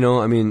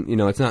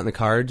not in the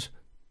cards,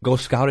 go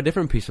scout a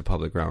different piece of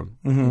public ground.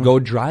 Go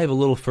drive a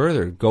little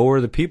further. Go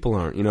where the people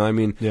aren't.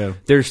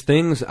 There's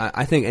things.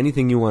 I think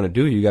anything you want to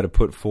do, you got to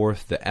put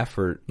forth the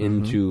effort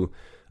into.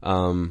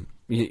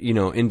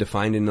 Into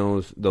finding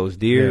those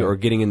deer or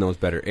getting in those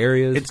better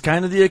areas. It's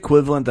kind of the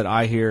equivalent that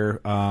I hear.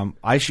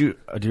 I shoot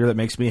a deer that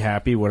makes me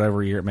happy,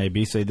 whatever year it may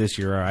be. Say this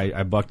year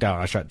I bucked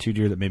out. I shot 2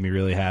 deer that made me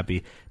really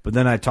happy. But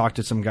then I talked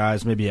to some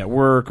guys, maybe at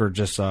work or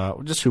just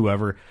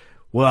whoever.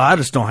 Well, I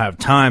just don't have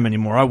time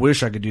anymore. I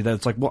wish I could do that.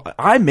 It's like, well,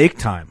 I make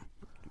time.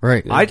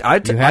 Right. You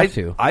have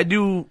to. I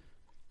do.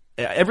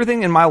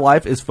 Everything in my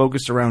life is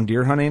focused around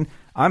deer hunting.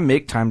 I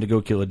make time to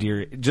go kill a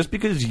deer. Just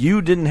because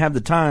you didn't have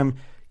the time,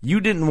 you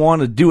didn't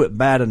want to do it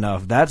bad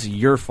enough. That's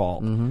your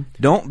fault.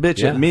 Don't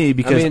bitch at me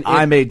because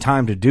I made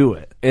time to do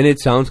it. And it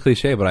sounds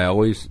cliche, but I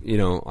always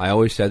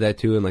said that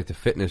too in like the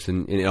fitness,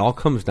 and it all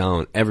comes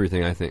down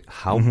everything. I think,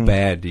 how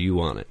bad do you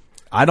want it?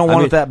 I don't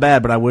want it that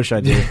bad, but I wish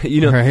I did.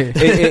 Right.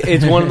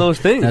 It's one of those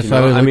things. That's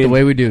why we look the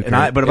way we do.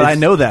 But I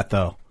know that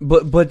though.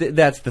 But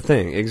that's the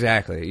thing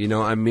exactly.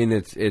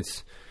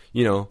 It's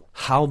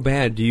how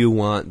bad do you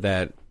want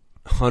that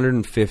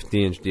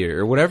 150-inch deer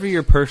or whatever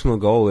your personal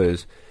goal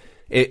is?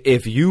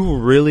 If you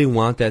really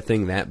want that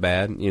thing that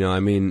bad, then you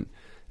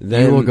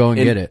will go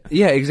and get it.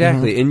 Yeah,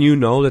 exactly. And you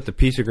know that the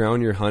piece of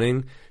ground you're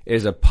hunting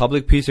is a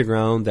public piece of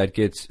ground that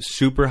gets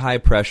super high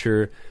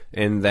pressure,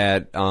 and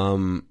that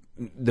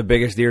the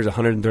biggest deer is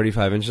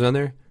 135 inches on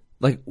there.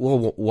 Like, well,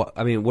 what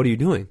are you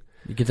doing?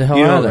 You get the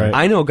hell out of there.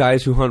 I know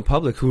guys who hunt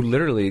public who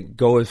literally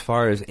go as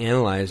far as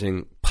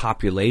analyzing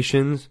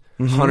populations,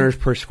 hunters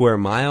per square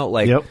mile,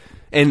 like. Yep.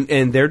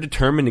 And they're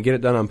determined to get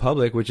it done on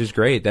public, which is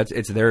great.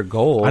 It's their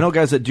goal. I know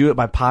guys that do it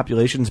by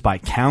populations, by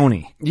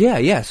county.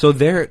 Yeah. So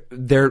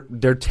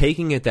they're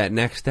taking it that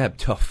next step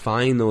to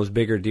find those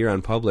bigger deer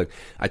on public.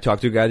 I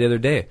talked to a guy the other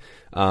day.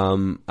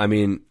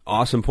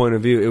 Awesome point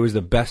of view. It was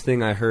the best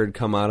thing I heard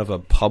come out of a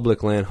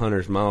public land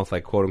hunter's mouth,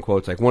 like quote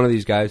unquote. It's like one of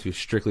these guys who's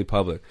strictly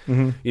public.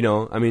 And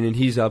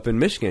he's up in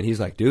Michigan. He's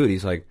like,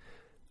 dude,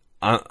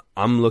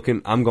 I'm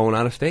going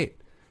out of state.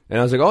 And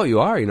I was like, oh,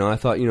 you are? I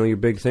thought, your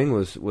big thing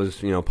was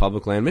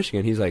public land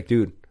Michigan. He's like,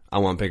 dude, I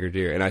want bigger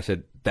deer. And I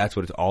said, that's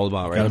what it's all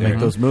about right there. Gotta make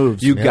those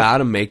moves. You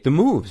gotta make the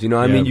moves.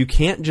 You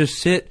can't just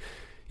sit.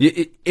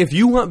 If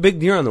you want big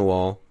deer on the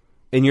wall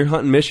and you're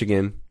hunting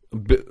Michigan,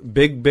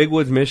 big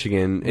woods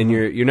Michigan, and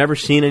you're never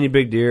seeing any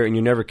big deer and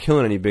you're never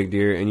killing any big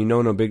deer and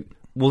no big,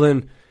 well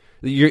then,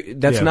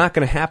 that's not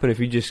going to happen if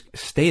you just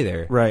stay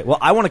there. Right. Well,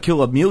 I want to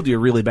kill a mule deer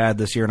really bad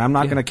this year, and I'm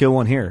not going to kill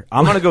one here.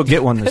 I'm going to go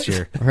get one this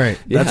year. Right.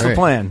 That's the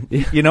plan.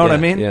 You know what I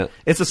mean? Yeah.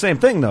 It's the same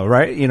thing, though,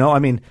 right? If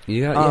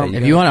you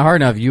want it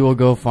hard enough, you will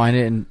go find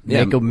it and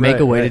make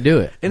a way to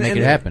do it, make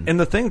it happen. And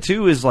the thing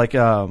too is like,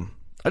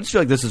 I just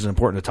feel like this is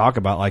important to talk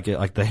about,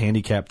 like the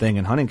handicap thing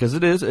in hunting, because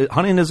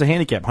hunting is a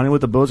handicap. Hunting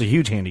with a bow is a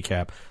huge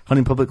handicap.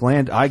 Hunting public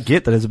land, I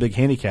get that is a big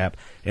handicap.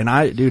 And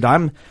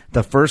I'm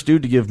the first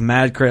dude to give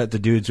mad credit to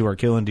dudes who are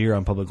killing deer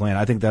on public land.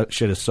 I think that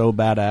shit is so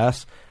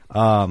badass.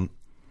 But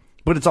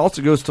it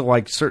also goes to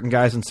like certain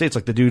guys in states,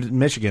 like the dude in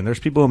Michigan. There's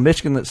people in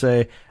Michigan that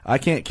say, I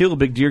can't kill a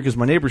big deer because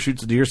my neighbor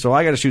shoots a deer, so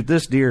I got to shoot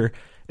this deer.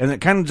 And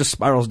it kind of just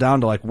spirals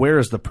down to like, where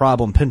is the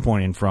problem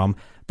pinpointing from?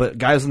 But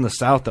guys in the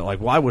South that like,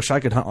 well, I wish I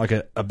could hunt like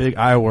a big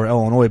Iowa or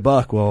Illinois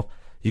buck. Well,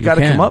 you got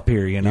to come up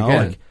here,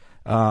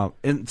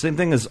 and same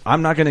thing is,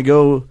 I'm not going to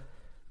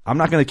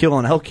kill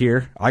an elk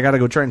here. I got to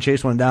go try and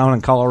chase one down in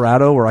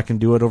Colorado where I can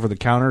do it over the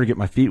counter to get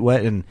my feet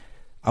wet. And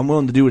I'm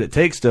willing to do what it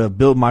takes to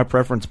build my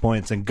preference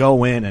points and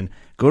go in and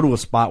go to a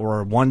spot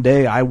where one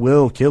day I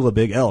will kill a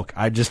big elk.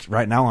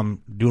 Right now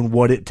I'm doing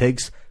what it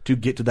takes to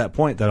get to that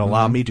point that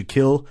allow me to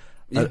kill,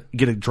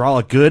 draw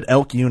a good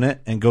elk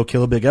unit and go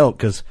kill a big elk,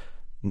 because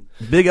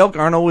big elk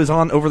aren't always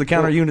on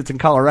over-the-counter units in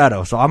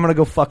Colorado, so I'm going to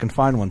go fucking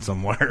find one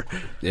somewhere.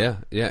 Yeah,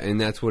 and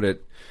that's what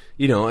it,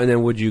 and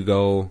then would you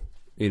go,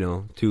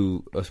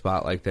 to a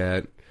spot like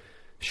that,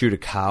 shoot a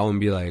cow and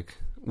be like,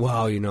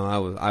 wow,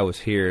 I was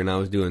here and I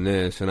was doing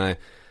this, and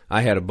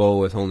I had a bow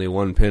with only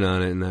one pin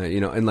on it, and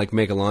and like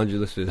make a laundry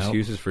list of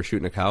excuses for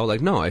shooting a cow.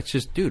 Like, no, it's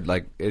just, dude,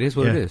 like, it is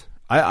what it is.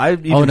 I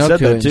even said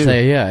that too.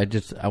 Say,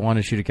 I want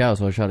to shoot a cow,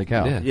 so I shot a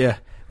cow. Yeah.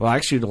 Well, I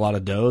shoot a lot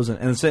of does,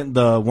 and I said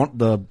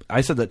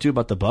that too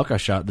about the buck I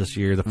shot this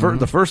year.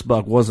 The first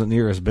buck wasn't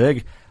near as big.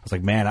 I was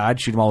like, man,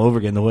 I'd shoot him all over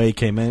again. The way he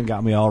came in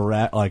got me all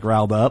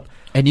riled up.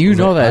 And you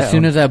know that as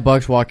soon as that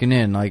buck's walking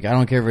in, like I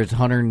don't care if it's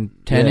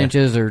 110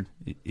 inches or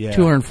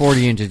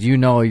 240 inches, you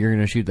know you're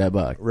going to shoot that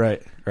buck.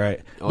 Right.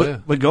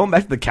 But going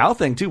back to the cow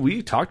thing too,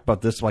 we talked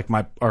about this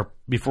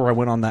before I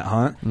went on that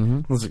hunt.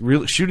 It was like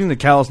really, shooting the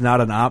cow is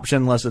not an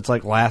option unless it's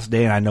like last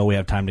day and I know we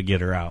have time to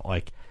get her out.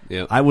 Like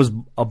I was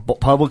a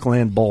public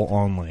land bull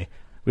only.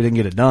 We didn't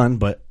get it done,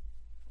 but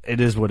it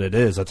is what it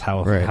is. That's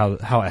how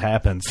it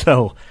happens.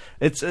 So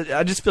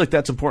I just feel like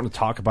that's important to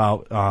talk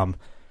about.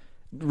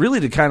 Really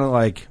to kind of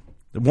like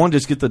one,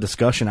 just get the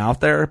discussion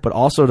out there, but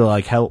also to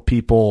like help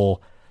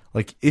people.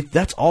 Like, if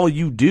that's all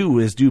you do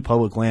is do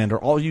public land, or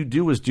all you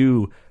do is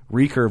do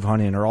recurve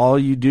hunting, or all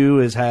you do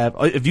is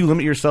if you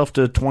limit yourself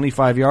to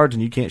 25 yards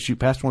and you can't shoot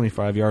past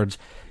 25 yards,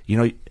 you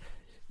know,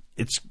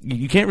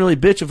 you can't really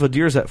bitch if a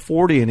deer's at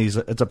 40 and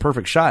it's a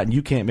perfect shot and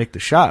you can't make the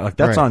shot. Like,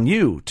 that's on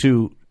you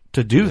to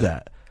do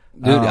that.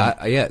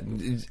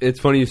 Dude, it's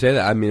funny you say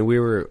that. I mean, we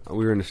were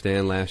in the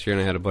stand last year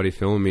and I had a buddy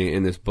filming me,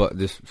 and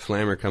this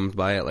slammer comes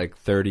by at like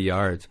 30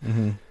 yards.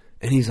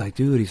 And he's like,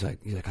 dude, he's like,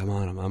 I'm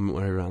on him. I'm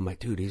whatever. I'm like,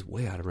 dude, he's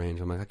way out of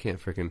range. I'm like, I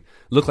can't freaking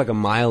look like a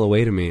mile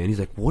away to me. And he's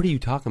like, what are you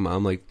talking about?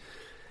 I'm like,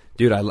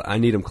 dude, I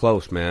need him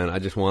close, man. I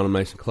just want him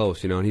nice and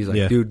close, you know. And he's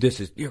like, dude,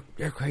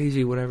 you're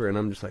crazy, whatever. And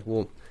I'm just like,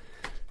 well,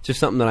 it's just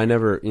something that I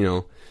never, you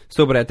know.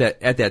 So, but at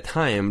that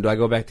time, do I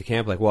go back to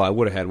camp like, well, I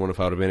would have had one if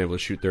I would have been able to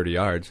shoot 30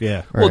 yards.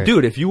 Yeah. Well,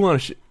 dude, if you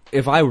want to,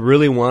 if I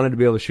really wanted to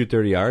be able to shoot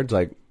 30 yards,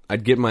 like,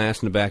 I'd get my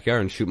ass in the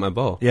backyard and shoot my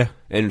bow. Yeah.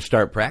 And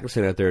start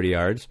practicing at 30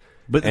 yards.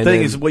 But the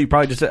thing is, what you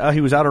probably just said,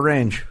 he was out of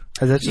range.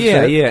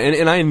 Yeah.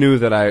 And I knew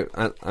that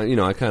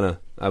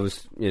I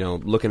was, you know,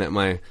 looking at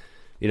my,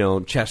 you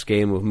know, chess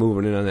game of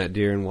moving in on that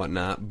deer and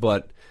whatnot.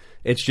 But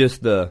it's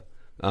just you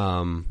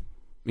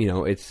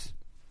know, it's.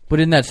 But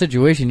in that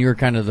situation, you were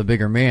kind of the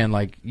bigger man.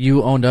 Like,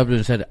 you owned up to it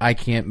and said, I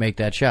can't make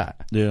that shot.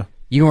 Yeah.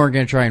 You weren't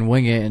going to try and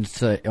wing it and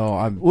say,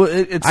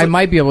 I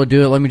might be able to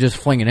do it. Let me just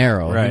fling an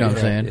arrow. Right, you know what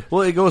I'm saying?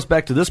 Well, it goes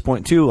back to this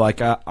point, too.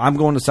 Like, I'm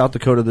going to South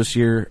Dakota this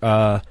year.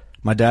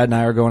 My dad and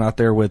I are going out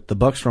there with the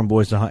Buckstrom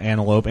boys to hunt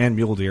antelope and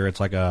mule deer.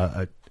 It's like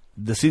the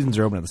seasons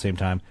are open at the same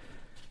time.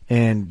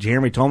 And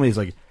Jeremy told me, he's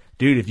like,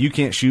 dude, if you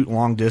can't shoot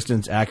long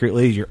distance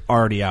accurately, you're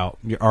already out.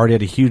 You're already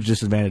at a huge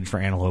disadvantage for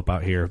antelope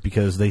out here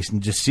because they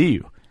can just see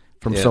you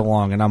from so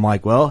long. And I'm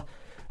like, well,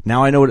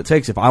 now I know what it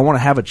takes. If I want to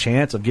have a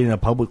chance of getting a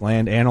public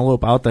land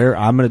antelope out there,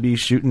 I'm going to be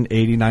shooting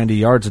 80, 90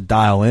 yards to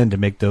dial in to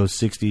make those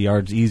 60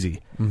 yards easy.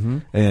 Mm-hmm.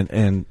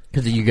 And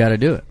because you got to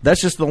do it.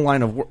 That's just the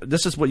line of work.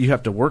 This is what you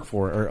have to work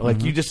for. Or like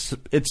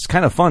it's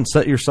kind of fun.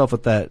 Set yourself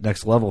at that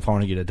next level if I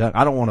want to get it done.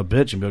 I don't want to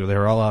bitch and be like,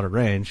 they're all out of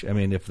range. I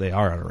mean, if they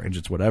are out of range,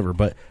 it's whatever.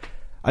 But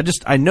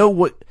I know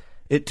what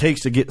it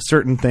takes to get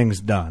certain things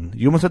done.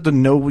 You almost have to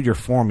know your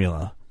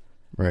formula.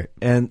 Right.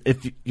 And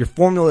if your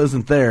formula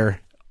isn't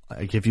there,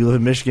 like if you live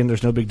in Michigan,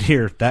 there's no big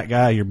deer. That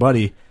guy, your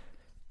buddy,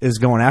 is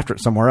going after it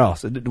somewhere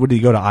else. Would he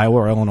go to Iowa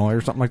or Illinois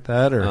or something like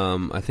that? Or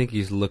I think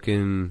he's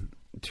looking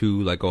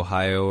to like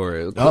Ohio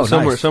or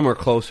somewhere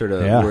closer to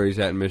where he's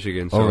at in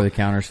Michigan. So, over the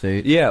counter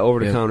state. Yeah, over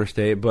the counter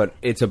state. But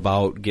it's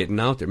about getting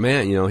out there,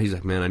 man. You know, he's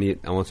like, man,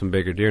 I want some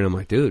bigger deer, and I'm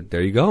like, dude,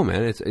 there you go,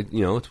 man. It's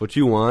it's what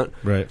you want.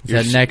 Right. It's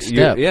that next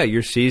step.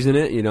 You're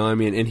seasoning it. You know, I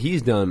mean, and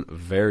he's done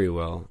very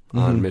well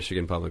on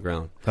Michigan public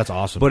ground. That's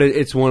awesome. But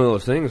it's one of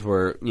those things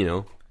where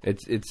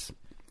it's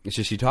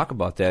just you talk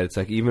about that. It's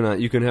like even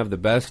you can have the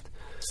best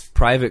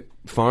private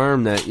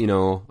farm that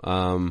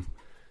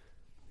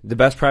the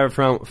best private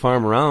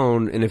farm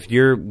around, and if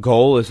your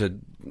goal is a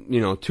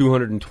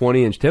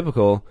 220 inch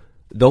typical,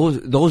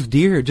 those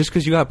deer, just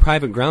because you got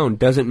private ground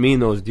doesn't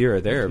mean those deer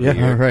are there.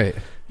 Yeah, right.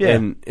 Yeah,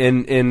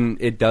 and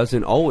it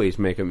doesn't always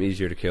make them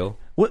easier to kill.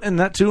 Well, and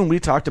that too, and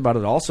we talked about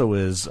it also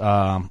is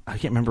I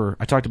can't remember.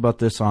 I talked about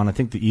this on I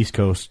think the East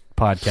Coast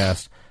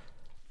podcast.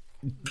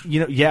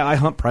 I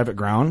hunt private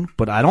ground,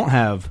 but I don't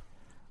have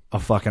a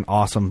fucking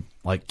awesome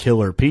like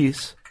killer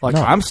piece. Like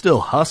I'm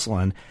still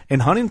hustling,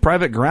 and hunting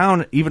private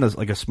ground, even as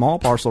like a small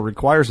parcel,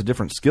 requires a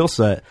different skill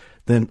set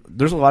than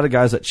there's a lot of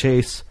guys that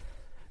chase,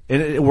 and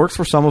it works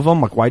for some of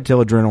them, like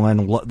Whitetail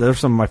Adrenaline. They're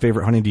some of my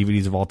favorite hunting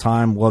DVDs of all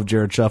time. Love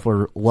Jared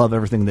Shuffler, love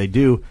everything they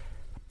do.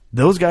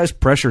 Those guys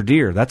pressure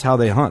deer. That's how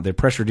they hunt. They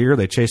pressure deer,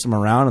 they chase them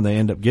around, and they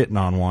end up getting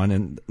on one.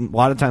 And a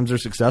lot of times they're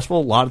successful,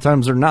 a lot of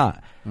times they're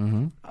not.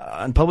 Mm-hmm.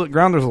 On public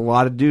ground, there's a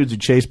lot of dudes who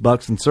chase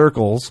bucks in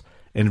circles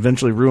and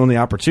eventually ruin the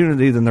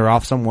opportunity. Then they're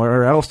off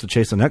somewhere else to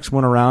chase the next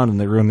one around, and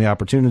they ruin the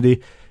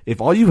opportunity.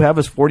 If all you have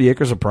is 40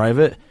 acres of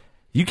private,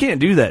 you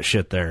can't do that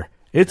shit there.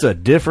 It's a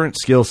different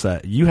skill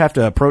set. You have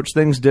to approach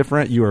things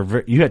different. You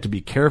have to be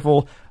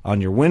careful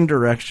on your wind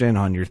direction,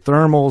 on your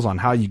thermals, on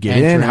how you get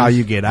in, how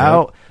you get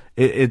out.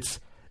 It's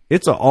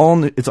an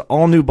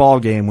all new ball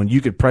game when you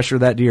could pressure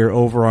that deer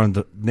over on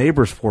the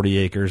neighbor's 40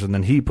 acres, and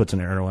then he puts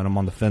an arrow in him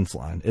on the fence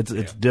line.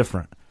 It's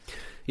different.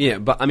 Yeah,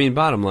 but I mean,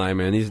 bottom line,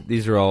 man,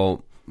 these are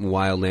all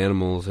wild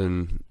animals,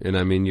 and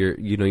I mean,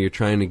 you're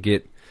trying to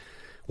get,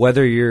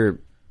 whether you're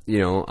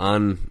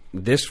on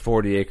this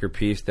 40-acre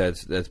piece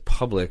that's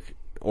public,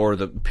 or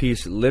the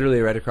piece literally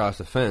right across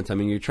the fence. I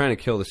mean, you're trying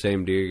to kill the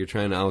same deer. You're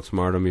trying to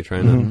outsmart them. You're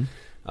trying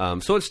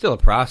to. So it's still a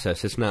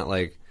process. It's not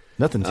like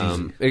nothing's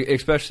easy,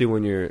 especially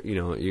when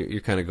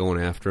you're kind of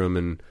going after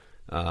them,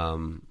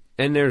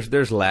 and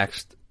there's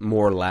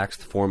more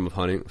laxed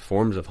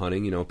forms of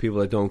hunting. People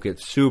that don't get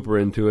super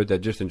into it, that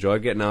just enjoy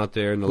getting out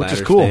there in the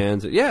ladder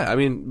stands. Yeah, I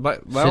mean, by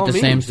all means,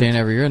 same stand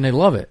every year, and they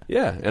love it.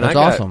 Yeah, and that's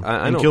awesome.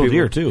 I know kill people,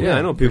 deer too. Yeah,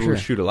 I know people who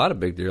shoot a lot of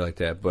big deer like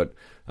that, but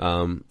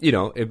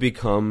it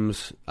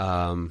becomes.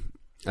 I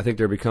think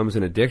there becomes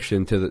an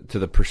addiction to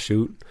the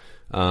pursuit.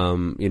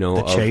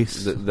 The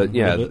chase.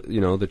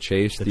 The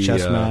chase, the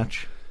chess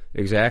match.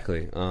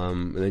 Exactly.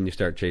 And then you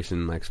start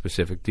chasing like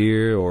specific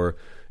deer, or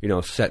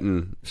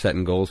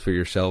setting goals for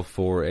yourself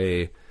for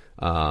a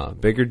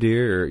bigger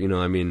deer,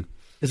 or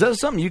Is that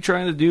something you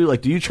trying to do?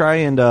 Like, do you try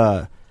and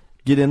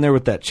get in there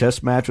with that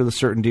chess match with a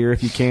certain deer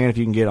if you can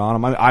get on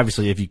them? I mean,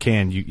 obviously, if you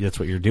can, that's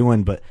what you're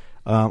doing. But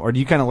or do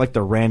you kind of like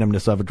the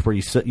randomness of it, where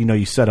you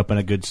set up in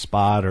a good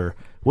spot, or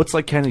what's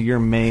like kind of your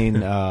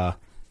main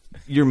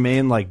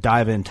like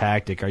dive-in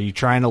tactic? Are you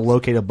trying to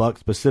locate a buck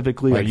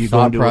specifically? Like are you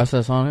thought going to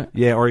process on it?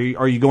 Yeah, or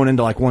are you going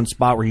into like one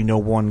spot where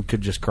one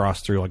could just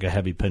cross through like a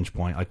heavy pinch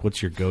point? Like,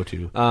 what's your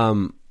go-to?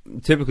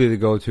 Typically, the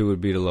go-to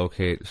would be to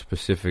locate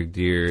specific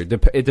deer.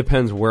 It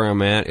depends where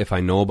I'm at. If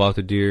I know about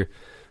the deer,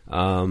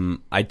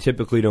 I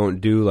typically don't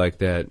do like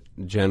that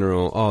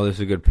general. Oh, this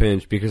is a good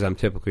pinch, because I'm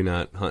typically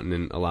not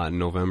hunting a lot in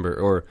November,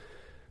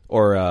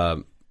 or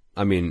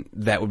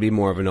that would be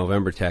more of a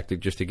November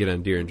tactic just to get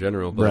on deer in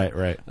general. But,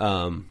 right.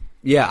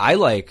 Yeah,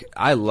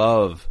 I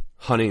love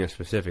hunting a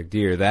specific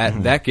deer.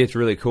 That gets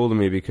really cool to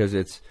me, because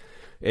it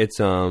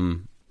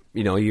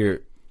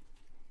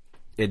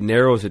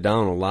narrows it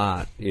down a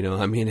lot.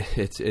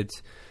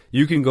 It's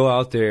you can go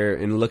out there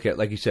and look at,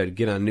 like you said,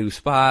 get on new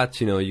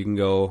spots. You can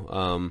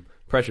go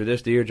pressure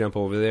this deer, jump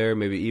over there,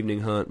 maybe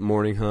evening hunt,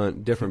 morning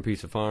hunt, different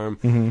piece of farm.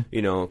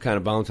 Kind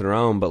of bouncing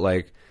around,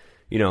 but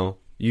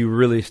you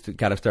really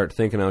got to start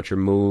thinking out your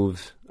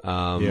moves.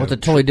 Well, it's a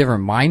totally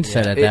different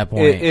mindset at that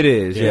point. It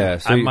is, yeah.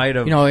 So I might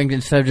have,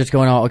 instead of just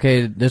going, "Oh,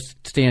 okay, this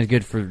stand is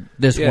good for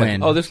this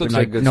wind." Oh, this looks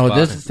like a good spot.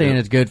 this stand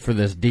is good for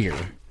this deer.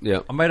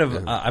 Yeah, I might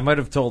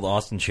have told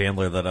Austin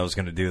Chandler that I was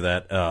going to do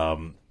that.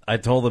 I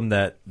told him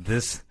that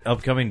this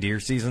upcoming deer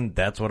season,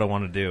 that's what I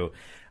want to do.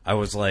 I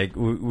was like,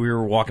 we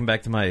were walking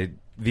back to my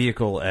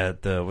vehicle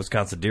at the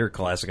Wisconsin Deer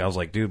Classic. I was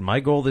like, dude, my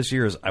goal this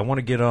year is I want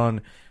to get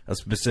on a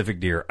specific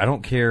deer. I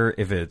don't care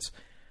if it's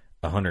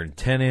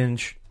 110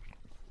 inch.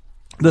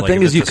 The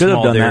thing is, you could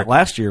have done that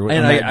last year,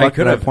 and I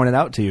could have pointed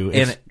out to you,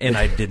 and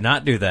I did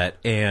not do that.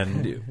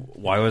 And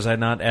why was I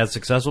not as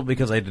successful?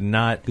 Because I did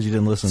not. Because you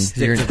didn't listen.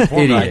 Stick to the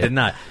formula. I did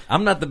not.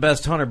 I'm not the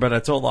best hunter, but I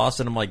told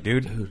Austin, I'm like,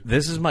 dude,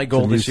 this is my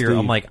goal this year. Steve.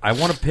 I'm like, I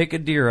want to pick a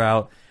deer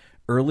out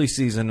early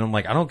season. And I'm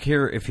like, I don't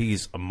care if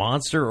he's a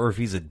monster or if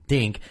he's a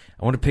dink.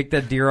 I want to pick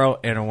that deer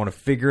out, and I want to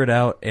figure it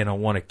out, and I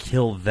want to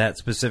kill that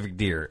specific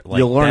deer. Like,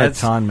 you'll learn a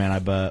ton, man. I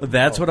bet.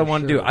 That's what I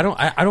want to do. I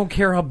don't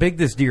care how big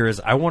this deer is.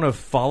 I want to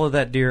follow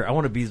that deer. I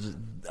want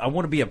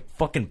to be a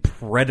fucking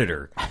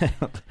predator.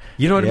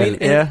 You know what I mean?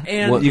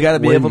 And you got to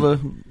be able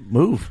to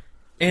move.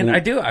 And I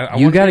do.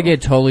 You got to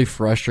get totally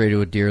frustrated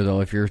with deer,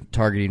 though, if you're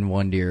targeting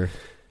one deer.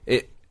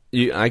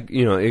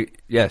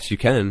 Yes, you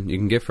can. You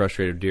can get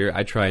frustrated with deer.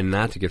 I try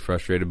not to get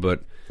frustrated,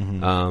 but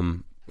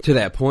to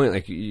that point,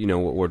 like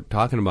what we're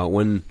talking about,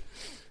 when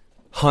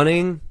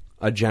hunting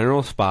a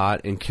general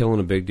spot and killing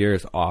a big deer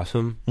is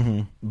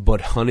awesome, but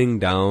hunting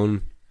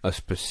down a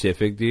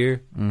specific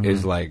deer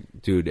is like,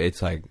 dude,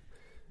 it's like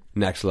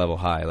next level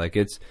high. Like,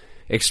 it's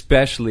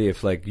especially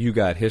if like you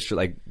got history,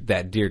 like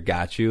that deer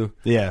got you,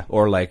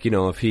 or like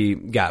if he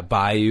got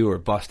by you or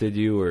busted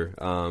you,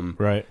 or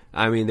right.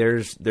 I mean,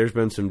 there's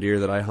been some deer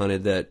that I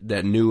hunted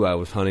that knew I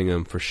was hunting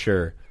them for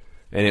sure,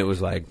 and it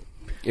was like,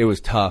 it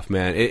was tough,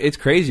 man. It's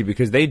crazy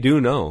because they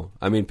do know.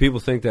 I mean, people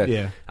think that.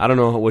 Yeah. I don't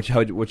know what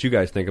you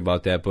guys think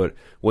about that, but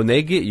when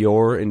they get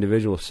your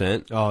individual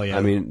scent, oh yeah,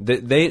 I mean,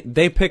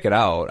 they pick it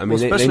out. I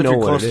mean, especially they know if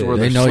you're close what it to where is.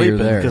 they're They know sleeping,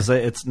 you're there. because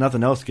it's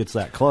nothing else gets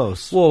that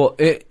close. Well,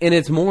 and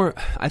it's more.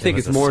 I think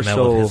it's more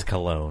so his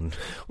cologne.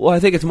 Well,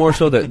 I think it's more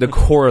so the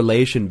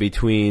correlation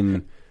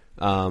between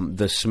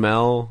the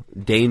smell,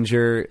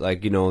 danger,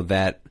 like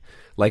that,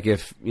 like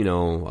if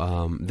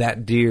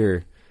that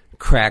deer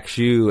cracks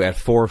you at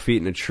 4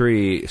 feet in a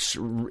tree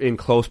in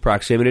close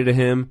proximity to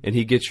him, and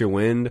he gets your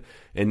wind,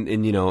 and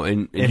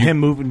him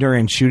moving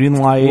during shooting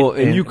light. Well,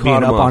 and you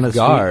caught him up on off his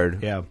guard.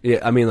 Feet. Yeah. Yeah.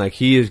 I mean, like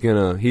he's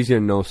gonna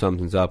know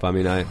something's up. I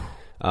mean,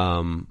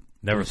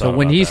 Never. So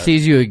when he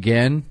sees you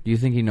again, do you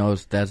think he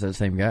knows that's that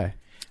same guy?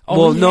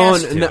 Well, no.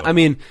 I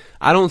mean,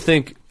 I don't.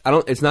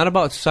 It's not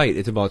about sight.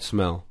 It's about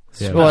smell.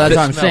 Yeah. Well, that's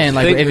what I'm saying.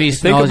 Like, if he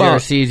smells you or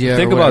sees you,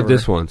 think or about whatever.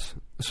 this once.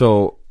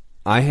 So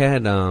I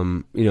had,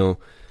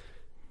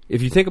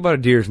 if you think about a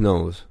deer's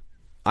nose,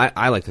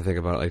 I like to think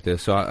about it like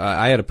this. So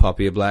I had a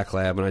puppy, a black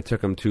lab, and I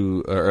took him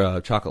to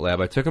a chocolate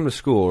lab. I took him to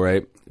school,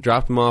 right?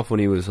 Dropped him off when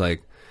he was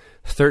like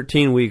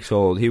 13 weeks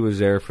old. He was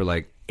there for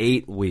like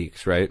 8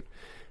 weeks, right?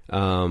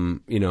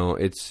 You know,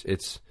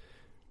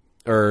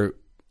 or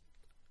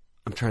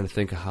I'm trying to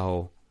think of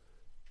how.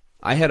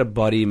 I had a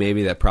buddy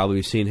maybe that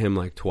probably seen him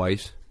like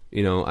twice.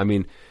 You know, I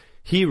mean,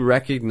 he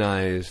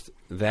recognized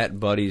that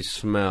buddy's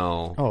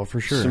smell. Oh,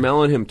 for sure.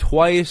 Smelling him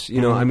twice. You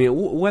know, I mean,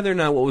 whether or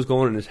not what was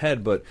going on in his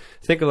head, but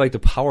think of like the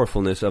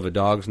powerfulness of a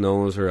dog's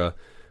nose or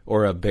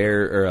a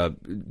bear or a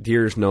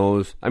deer's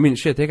nose. I mean,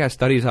 shit, they got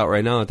studies out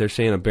right now that they're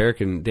saying a bear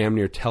can damn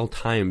near tell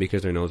time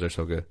because their nose are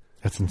so good.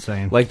 That's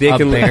insane. Like they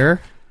can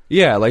bear?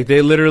 Yeah, like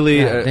they literally.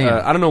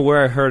 damn. I don't know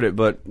where I heard it,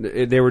 but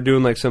they were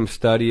doing like some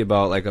study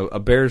about like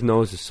a bear's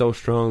nose is so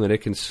strong that it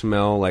can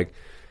smell like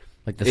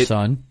the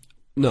sun.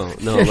 No,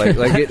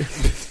 like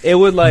it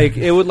would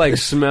like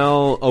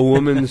smell a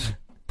woman's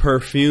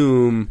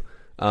perfume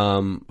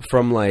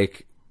from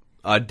like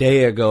a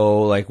day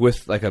ago, like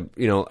with like a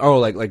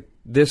like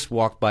this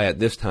walked by at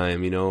this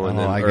time, you know, and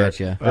I got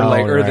you.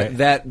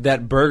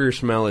 That burger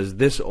smell is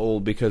this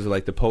old because of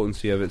like the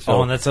potency of it.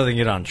 So, and that's something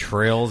you get on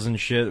trails and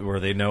shit where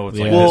they know it's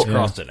like this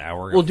crossed an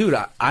hour. Well, dude,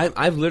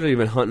 I've literally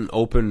been hunting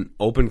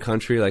open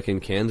country like in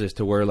Kansas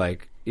to where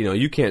like, you know,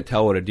 you can't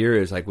tell what a deer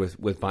is like with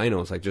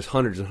binos, like just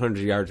hundreds and hundreds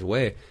of yards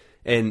away.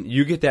 And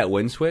you get that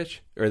wind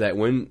switch or that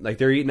wind, like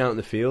they're eating out in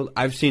the field.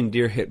 I've seen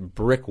deer hit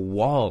brick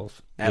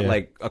walls at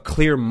like a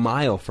clear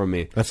mile from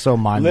me. That's so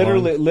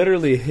mind-blowing.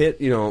 Literally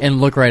hit, you know.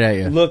 And look right at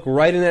you. Look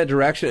right in that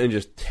direction and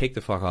just take the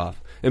fuck off.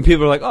 And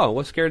people are like, oh,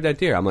 what scared that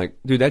deer? I'm like,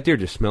 dude, that deer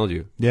just smelled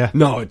you. Yeah.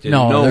 No, it didn't.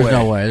 No, there's way.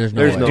 no way. There's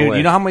no way. Dude,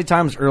 you know how many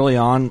times early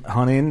on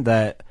hunting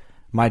that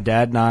my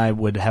dad and I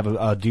would have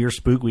a deer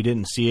spook, we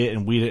didn't see it,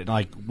 and we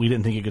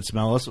didn't think it could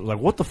smell us. It was like,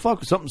 what the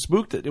fuck? Something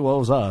spooked it. Well, it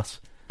was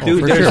us.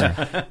 Dude,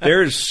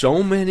 there's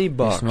so many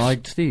bucks. You smell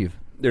like Steve.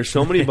 There's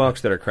so many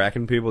bucks that are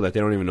cracking people that they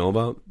don't even know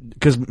about.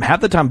 Because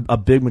half the time, a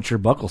big mature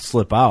buck will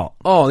slip out.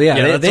 Oh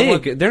yeah,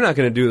 they're not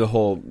going to do the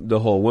whole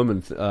woman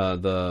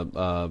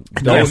the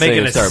they're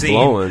making a start scene.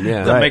 Blowing.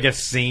 Yeah, they'll make a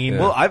scene. Yeah.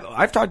 Well,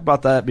 I've talked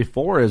about that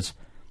before. Is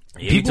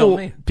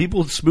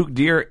people spook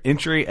deer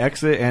entry,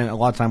 exit, and a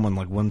lot of time when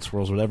like wind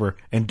swirls, whatever,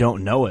 and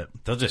don't know it.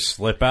 They'll just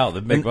slip out.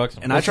 The big bucks.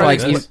 And I try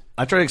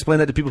to explain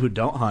that to people who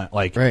don't hunt,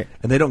 like, right.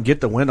 and they don't get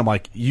the wind. I'm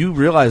like, you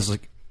realize,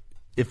 like,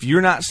 if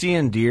you're not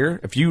seeing deer,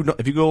 if you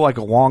go like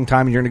a long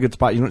time and you're in a good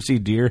spot, you don't see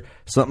deer,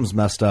 something's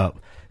messed up.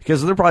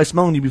 Because they're probably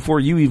smelling you before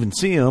you even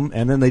see them,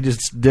 and then they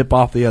just dip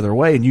off the other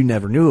way, and you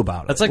never knew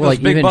about it. That's like those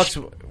big bucks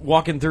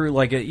walking through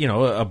like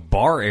a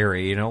bar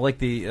area, you know, like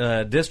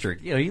the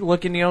district. You know, you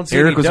look and you don't see.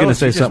 Eric was going to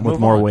say something with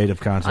more weight of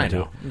content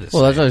too.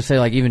 Well, that's what I say.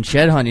 Like even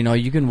shed hunt, you know,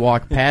 you can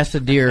walk past a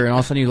deer, and all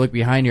of a sudden you look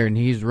behind you, and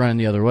he's running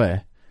the other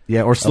way.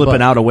 Yeah, or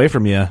slipping out away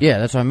from you. Yeah,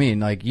 that's what I mean.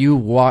 Like you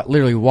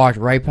literally walked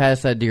right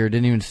past that deer,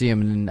 didn't even see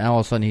him, and then all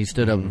of a sudden he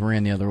stood up and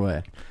ran the other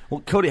way.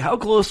 Well, Cody, how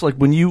close, like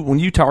when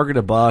you target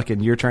a buck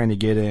and you're trying to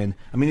get in,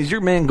 I mean, is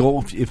your main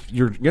goal if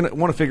you're gonna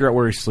want to figure out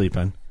where he's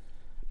sleeping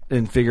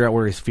and figure out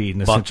where he's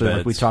feeding, essentially,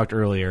 like we talked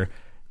earlier?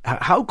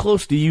 How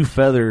close do you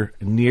feather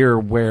near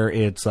where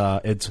its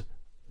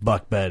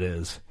buck bed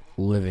is?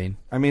 Living.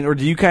 I mean, or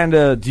do you kind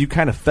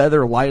of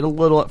feather light a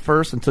little at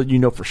first until you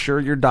know for sure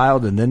you're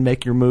dialed, and then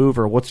make your move,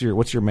 or what's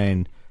your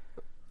main?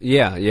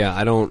 Yeah.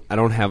 I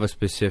don't have a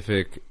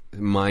specific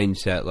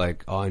mindset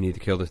like, oh, I need to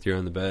kill this deer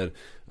on the bed.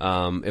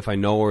 If I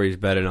know where he's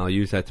bedded, I'll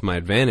use that to my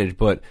advantage.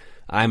 But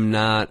I'm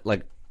not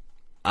like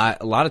a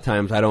lot of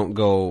times I don't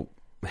go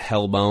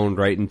hellbound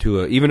right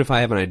into even if I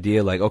have an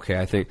idea like, okay,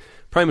 I think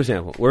prime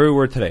example where we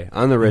were today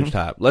on the ridge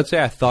top. Let's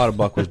say I thought a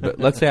buck was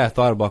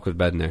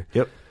bedding there.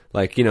 Yep.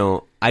 Like, you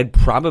know, I'd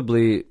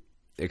probably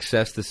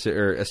assess the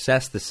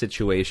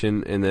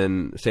situation and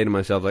then say to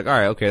myself like, all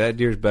right, okay, that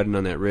deer's bedding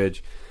on that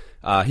ridge.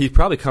 He's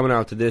probably coming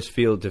out to this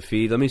field to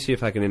feed. Let me see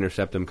if I can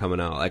intercept him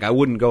coming out. Like, I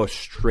wouldn't go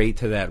straight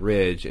to that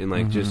ridge and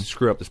like just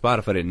screw up the spot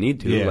if I didn't need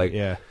to.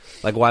 Yeah,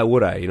 like why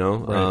would I? You know.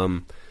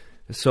 Right.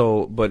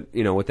 So, but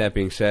you know, with that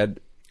being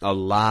said, a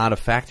lot of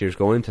factors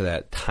go into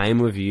that.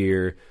 Time of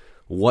year,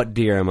 what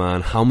deer I'm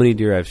on, how many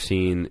deer I've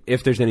seen,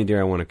 if there's any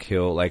deer I want to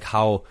kill, like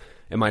how.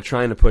 Am I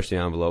trying to push the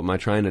envelope? Am I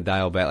trying to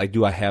dial back? Like,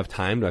 do I have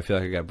time? Do I feel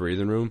like I got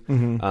breathing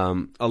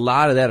room? A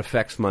lot of that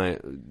affects my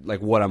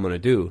what I'm going to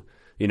do.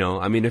 You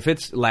know, I mean, if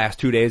it's last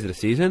 2 days of the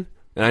season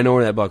and I know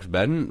where that buck's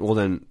bedding, well,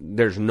 then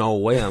there's no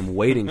way I'm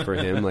waiting for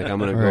him. Like, I'm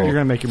going to go. You're going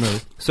to make your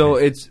move. So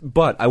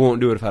but I won't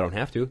do it if I don't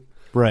have to.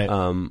 Right.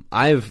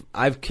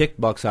 I've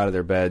kicked bucks out of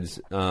their beds,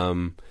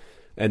 and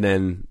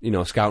then, you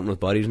know, scouting with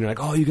buddies, and they're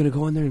like, oh, you're going to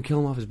go in there and kill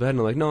him off his bed? And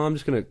I'm like, no, I'm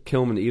just going to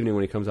kill him in the evening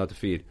when he comes out to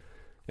feed.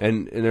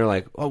 And they're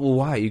like, oh, well,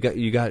 why? You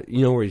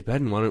know where he's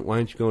bedding. Why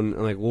don't you go? And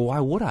I'm like, well, why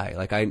would I?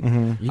 Like, You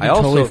can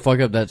totally fuck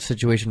up that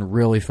situation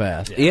really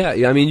fast. Yeah,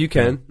 I mean, you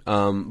can.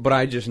 But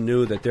I just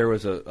knew that there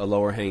was a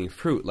lower hanging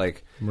fruit.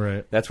 Like,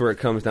 right. That's where it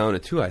comes down to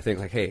too. I think,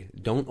 like, hey,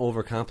 don't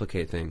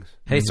overcomplicate things.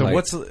 Hey, so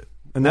like,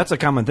 and that's a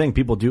common thing.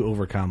 People do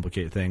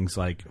overcomplicate things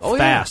like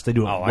fast. Yeah. They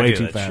do it way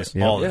too fast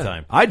all the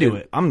time. I do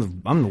it.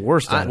 I'm the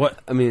worst at it.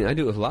 I mean, I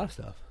do it with a lot of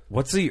stuff.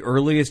 What's the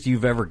earliest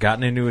you've ever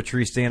gotten into a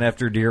tree stand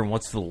after a deer, and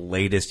what's the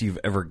latest you've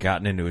ever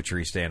gotten into a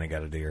tree stand and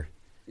got a deer?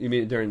 You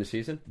mean during the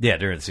season? Yeah,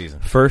 during the season.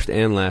 First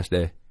and last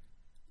day.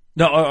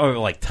 No, or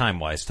like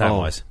time-wise.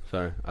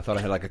 Sorry, I thought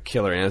I had like a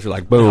killer answer.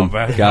 Like, boom,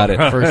 got it.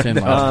 First in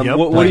line.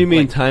 What do you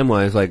mean time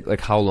wise?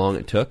 Like how long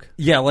it took?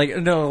 Yeah, like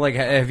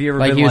have you ever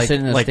Like been you like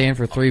sitting in a stand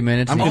for 3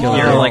 minutes? And you're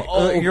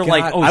you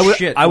like,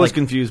 shit. I was like,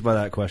 confused by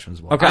that question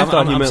as well. Okay, I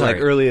thought you I'm meant sorry.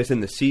 like earliest in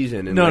the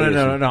season. And No.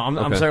 latest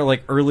I'm sorry,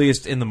 like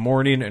earliest in the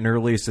morning and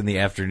earliest in the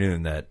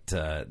afternoon that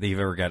you've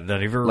ever got done.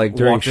 Have you ever like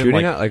during walked in, shooting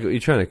like, out? Like, what are you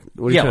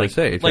trying to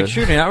say? Like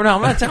shooting out? No,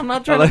 I'm not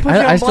trying to put you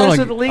I on still blast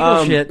don't- with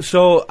illegal shit.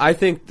 So I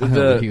think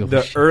illegal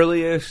the shit.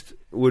 earliest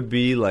would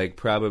be like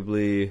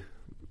probably.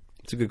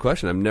 It's a good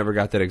question. I've never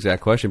got that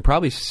exact question.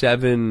 Probably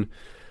 7.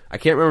 I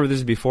can't remember if this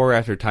is before or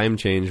after time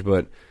change,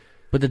 but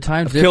But the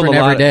time's I've killed different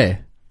a lot every of-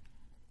 day.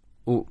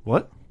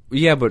 What?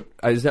 yeah. But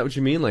is that what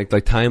you mean? Like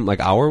time,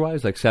 like hour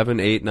wise, like 7,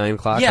 8, 9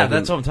 o'clock? Yeah, Like,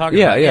 that's what I'm talking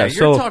yeah, about. Yeah, You're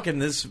so talking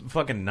this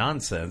fucking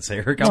nonsense,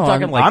 Eric. I'm No,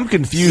 talking like I'm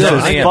confused So,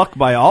 as yeah. fuck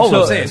by all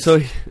of this.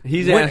 So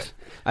he's What- asked.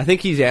 I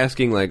think he's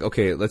asking like,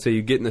 okay, let's say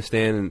you get in the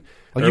stand and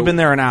Like you've been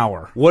there an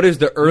hour. What is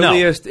the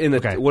earliest in the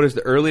Okay. what is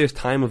the earliest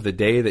time of the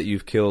day that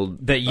you've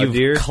killed that a you've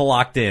deer?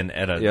 clocked in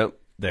at a. Yep.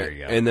 There you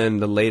go. And then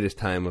the latest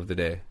time of the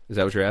day. Is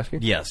that what you're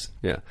asking? Yes.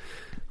 Yeah.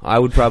 I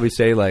would probably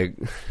say like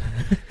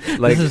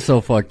This is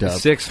so fucked up.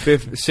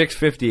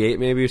 6:58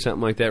 maybe or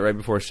something like that, right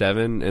before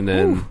 7, and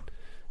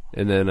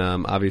then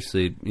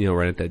obviously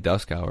right at that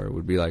dusk hour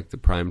would be like the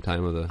prime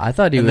time of the. I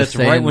thought he And was that's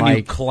saying right when you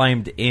like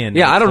climbed in.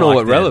 Yeah, you I don't know what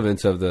clocked in.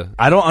 relevance of the.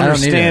 I don't don't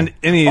understand either.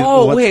 any.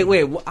 Oh what's-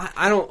 wait!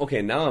 I don't.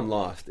 Okay, now I'm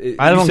lost. I You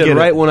don't said get it.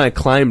 right when I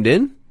climbed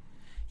in.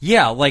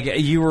 Yeah, like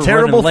you were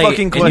Terrible running late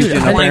fucking and you question,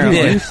 climbed apparently.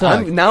 in. you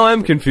suck. Now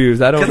I'm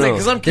confused. I don't know.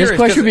 Because I'm This curious.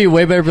 question would be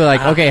way better. Be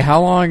like, okay,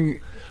 how long?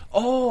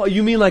 Oh,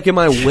 you mean like am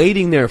I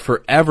waiting there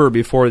forever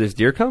before this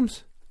deer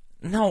comes?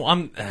 No,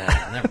 I'm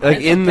never Like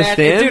it's in a the bad-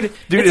 stand?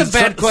 Dude, it's a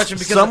bad question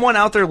because someone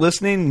out there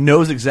listening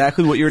knows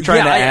exactly what you're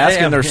trying Yeah, to ask,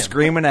 yeah, and they're yeah.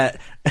 screaming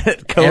at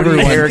Cody,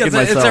 Everyone. Eric, and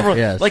Because it's myself. everyone-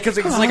 Yes. Like, because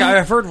it's like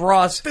I've heard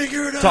Ross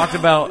talked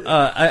about.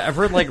 I've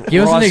heard like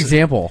Give us Ross, an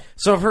example.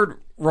 So I've heard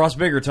Ross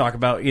Bigger talk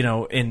about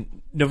in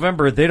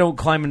November they don't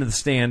climb into the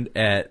stand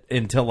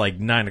until like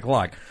 9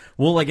 o'clock.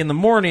 Well, like in the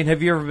morning,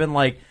 have you ever been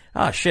like,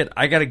 oh shit,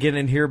 I got to get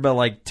in here by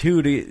like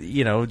 2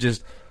 to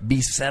just be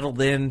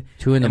settled in.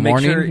 2 in the and make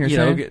morning, sure, you're you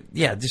know, saying?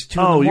 yeah, just 2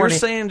 in the Oh, morning. you're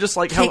saying just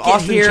like how Kick it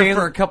Austin here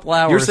Chandler for a couple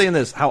hours. You're saying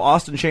this how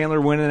Austin Chandler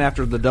went in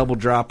after the double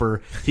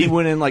dropper. He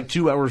went in like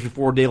 2 hours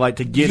before daylight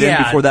to get in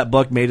Yeah. before that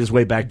buck made his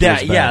way back to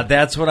his bed. Yeah,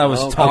 that's what I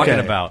was talking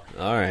okay. about.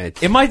 All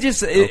right. Am I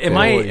just? Am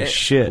I? Holy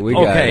shit. We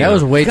got Okay, it. That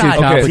was way too God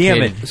complicated.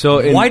 Damn it! So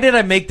in- why did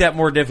I make that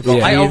more difficult?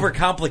 Yeah. I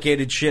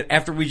overcomplicated shit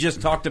after we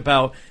just talked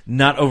about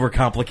not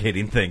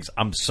overcomplicating things.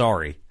 I'm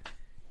sorry.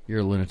 You're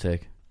a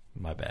lunatic.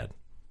 My bad.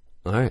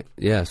 All right.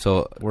 Yeah.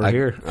 So We're I,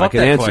 here. I Fuck can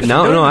that answer. question.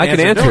 No, Don't I even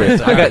can answer.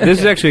 answer Do it. it. This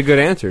is actually a good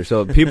answer.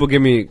 So people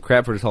give me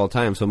crap for this all the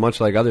time. So much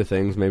like other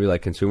things, maybe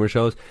like consumer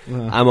shows,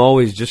 I'm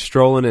always just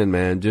strolling in,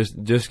 man.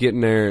 Just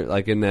getting there,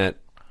 like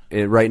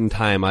right in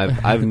time.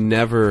 I've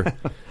never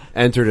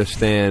entered a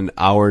stand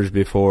hours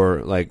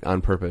before, like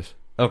on purpose.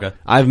 Okay.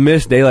 I've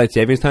missed daylight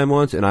savings time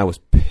once, and I was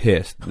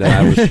pissed that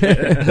I was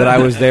that I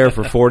was there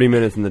for 40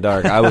 minutes in the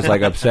dark. I was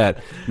like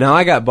upset. Now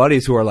I got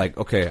buddies who are like,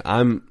 okay,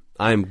 I'm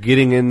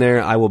getting in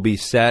there. I will be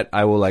set.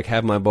 I will like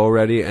have my bow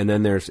ready, and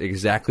then there's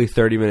exactly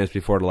 30 minutes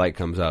before the light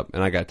comes up,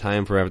 and I got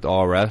time for it to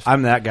all rest.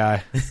 I'm that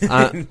guy.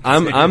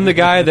 I'm the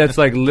guy that's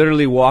like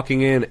literally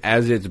walking in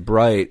as it's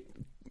bright,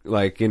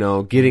 like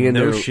getting in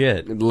No there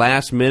shit.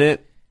 last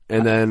minute,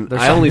 and then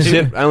There's I only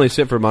something-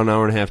 sit for about an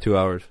hour and a half, 2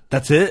 hours.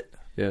 That's it.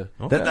 Yeah.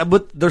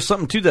 But there's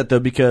something to that though,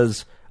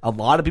 because a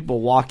lot of people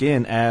walk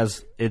in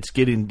as it's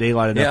getting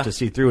daylight enough Yeah. to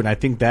see through, and I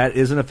think that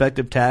is an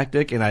effective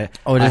tactic. And It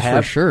I is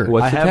have, for sure.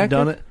 What's I the have tactic?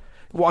 done it.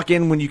 Walk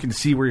in when you can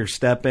see where you're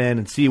stepping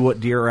and see what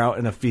deer are out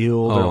in a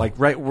field, or Oh. like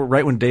right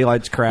when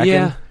daylight's cracking.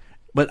 Yeah.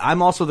 But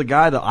I'm also the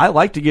guy that I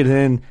like to get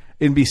in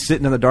and be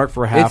sitting in the dark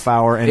for a half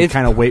hour and it's-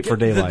 kind of wait for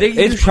daylight.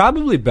 It's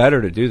probably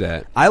better to do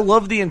that. I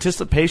love the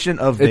anticipation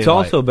of It's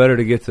daylight. also better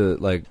to get to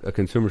like a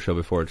consumer show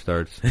before it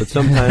starts. But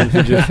sometimes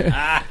you just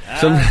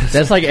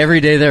That's like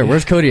every day there.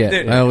 Where's Cody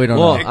at? Well, we don't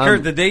Well, know.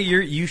 Kurt, the day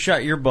you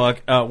shot your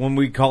buck, when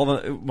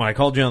I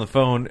called you on the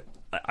phone,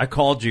 I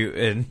called you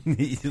and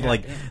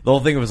like the whole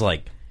thing was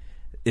like,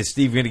 is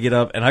Steve going to get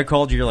up? And I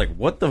called you. You're like,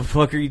 what the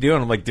fuck are you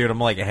doing? I'm like, dude, I'm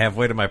like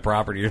halfway to my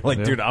property. You're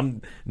like, dude,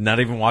 I'm not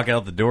even walking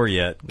out the door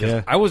yet. 'Cause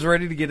Yeah. I was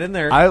ready to get in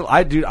there. I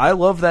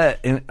love that,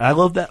 and I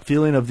love that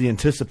feeling of the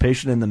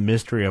anticipation and the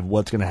mystery of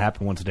what's going to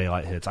happen once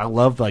daylight hits. I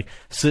love like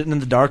sitting in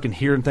the dark and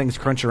hearing things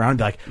crunch around, and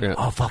be like, Yeah.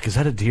 oh fuck, is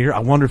that a deer? I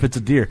wonder if it's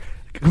a deer.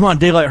 Come on,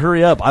 daylight,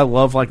 hurry up! I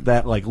love like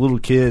that, like little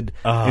kid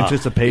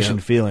anticipation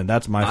feeling.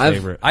 That's my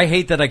favorite. I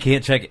hate that I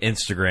can't check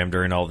Instagram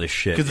during all this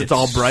shit 'Cause it's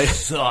all bright.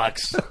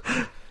 Sucks.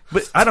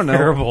 But I don't know.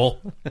 Terrible.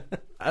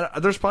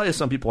 There's probably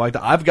some people like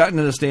that. I've gotten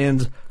in the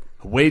stands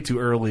way too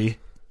early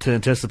to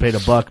anticipate a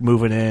buck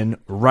moving in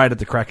right at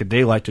the crack of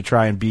daylight to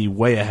try and be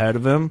way ahead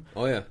of him.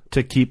 Oh yeah.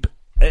 To keep,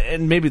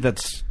 and maybe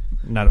that's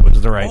not it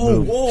was the right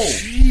move. Whoa.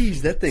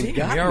 Jeez, that thing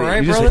got you all me.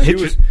 right, You brother?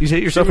 just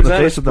hit yourself in the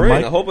face with the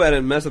mic. I hope I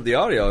didn't mess up the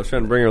audio. I was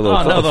trying to bring her a little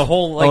Oh, close. no, the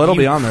whole, like, it'll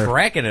you be on there.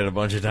 cracking it a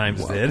bunch of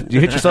times, did. Did you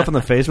hit yourself in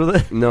the face with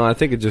it? No, I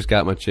think it just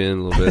got my chin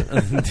a little bit.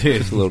 Dude.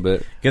 Just a little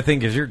bit. Good thing,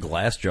 because you're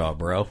glass jaw,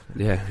 bro.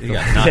 Yeah. You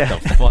got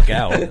knocked the fuck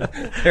out.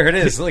 There it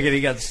is. Look at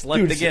he got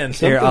slept again.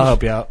 Here, I'll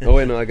help you out. Oh,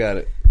 wait, no, I got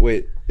it.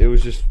 Wait, it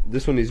was just,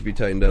 this one needs to be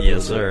tightened up.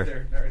 Yes,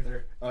 sir. Right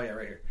there. Oh, yeah,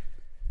 right here.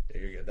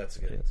 There, you're good. That's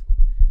good.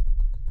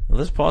 Well,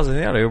 this pause in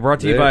the audio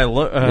brought to you by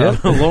Yeah.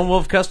 Lone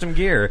Wolf Custom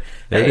Gear.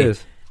 There Hey, it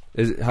is.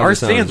 How's our it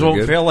sound? stands Is it won't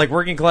good? fail like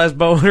working class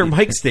bow hunter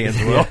Mike stands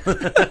will.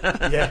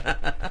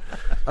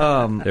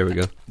 There we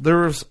go. There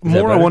was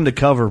more I better? wanted to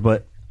cover,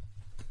 but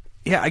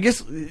yeah, I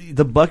guess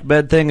the buck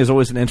bed thing is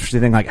always an interesting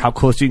thing, like how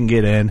close you can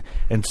get in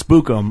and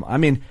spook them. I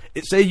mean,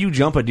 say you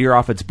jump a deer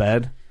off its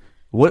bed,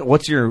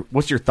 what's your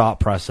thought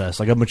process?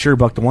 Like a mature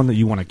buck, the one that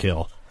you want to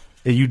kill,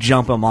 you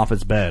jump them off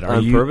its bed.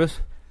 On purpose?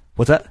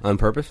 What's that? On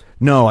purpose?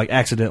 No, like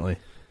accidentally.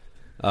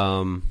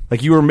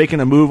 Like you were making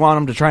a move on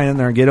them to try in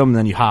there and get them, and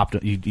then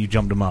you you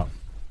jumped them up.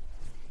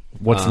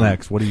 What's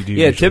next? What do you do?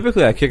 Yeah, usually?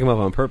 typically I kick them up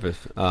on purpose.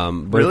 But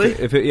Really?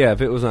 If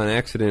it was on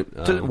accident,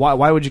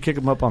 Why would you kick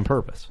them up on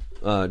purpose?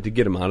 to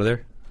get them out of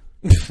there.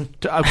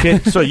 Okay,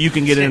 so you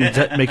can get in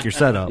and make your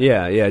setup.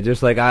 Yeah,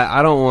 just like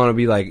I don't want to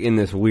be like in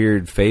this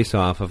weird face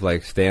off of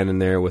like standing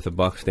there with a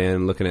buck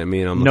standing looking at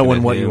me and I'm looking knowing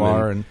at what him you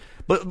are,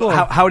 but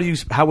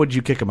how would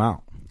you kick them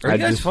out? Are you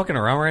guys fucking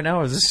around right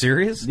now? Is this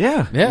serious?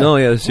 Yeah. No,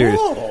 yeah, it's serious.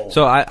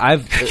 So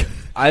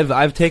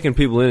I've taken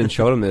people in and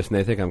showed them this and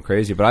they think I'm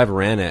crazy, but I've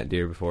ran at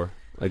deer before.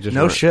 Like just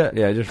No shit.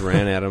 Yeah, I just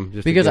ran at them.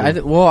 Just Because I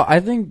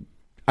think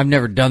I've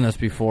never done this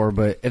before,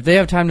 but if they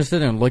have time to sit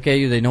there and look at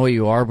you, they know what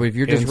you are. But if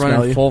you're just And smell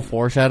running you. full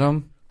force at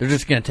them, they're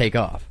just gonna take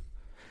off.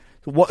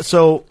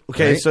 So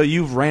Right? so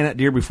you've ran at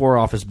deer before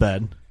off his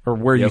bed or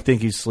where you Yep.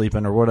 think he's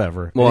sleeping or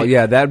whatever. Well,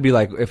 yeah, that'd be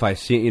like if I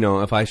see,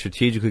 if I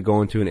strategically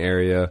go into an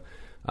area,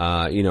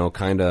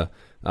 kind of,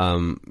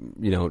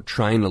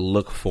 trying to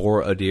look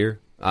for a deer.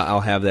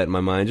 I'll have that in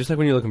my mind. Just like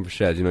when you're looking for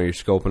sheds, you're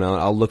scoping out.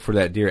 I'll look for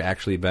that deer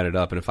actually bedded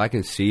up, and if I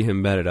can see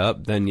him bedded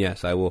up, then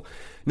yes, I will.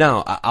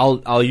 Now,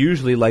 I'll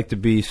usually like to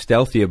be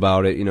stealthy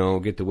about it.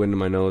 Get the wind in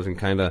my nose and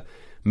kind of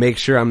make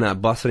sure I'm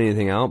not busting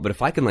anything out. But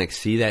if I can like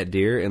see that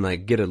deer and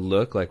like get a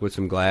look, like with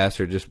some glass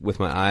or just with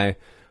my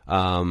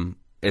eye,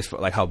 it's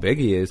like how big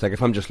he is. Like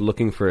if I'm just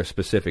looking for a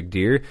specific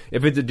deer,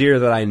 if it's a deer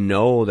that I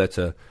know that's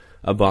a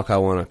buck I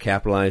want to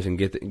capitalize and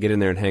get in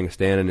there and hang a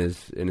stand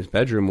in his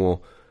bedroom,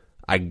 well,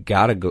 I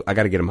gotta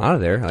get him out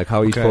of there. Like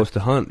how are you supposed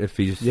to hunt if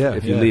you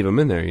leave him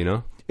in there,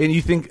 And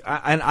you think,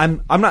 and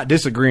I'm not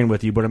disagreeing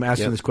with you, but I'm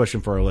asking this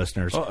question for our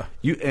listeners.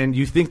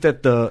 You think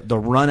that the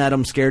run at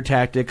him scare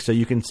tactic, so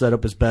you can set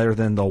up, is better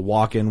than the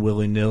walk in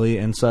willy nilly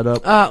and set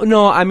up?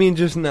 No, I mean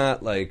just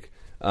not like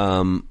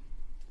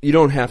you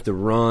don't have to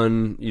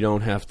run, you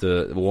don't have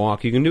to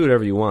walk, you can do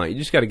whatever you want. You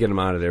just got to get him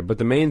out of there. But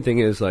the main thing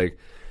is like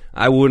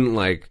I wouldn't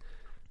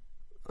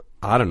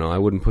I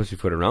wouldn't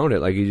pussyfoot around it.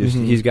 Like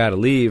he's got to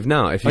leave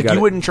now. If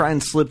you wouldn't try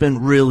and slip in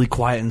really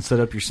quiet and set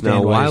up your stand.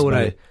 No, while why he's would I?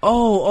 bedded.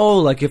 Oh,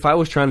 like if I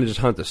was trying to just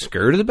hunt the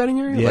skirt of the bedding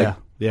area? Yeah, Like,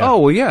 yeah. Oh,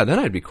 well, yeah, then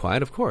I'd be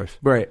quiet, of course.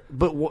 Right,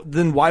 but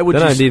then why would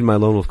Then you? I need my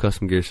Lone Wolf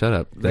Custom Gear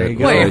setup. There you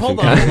go. Wait, hold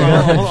on.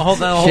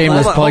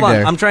 Shameless plug Hold on.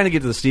 there. I'm trying to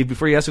get to the Steve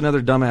before you ask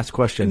another dumbass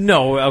question.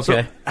 No,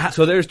 okay.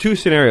 So there's two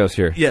scenarios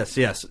here.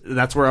 Yes,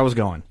 that's where I was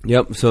going.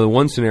 Yep. So the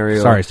one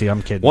scenario. Sorry, Steve,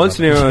 I'm kidding. One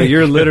scenario,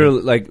 you're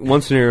literally like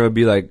one scenario would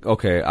be like,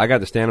 okay, I got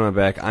the stand on my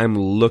back. I'm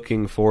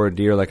looking for a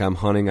deer, like I'm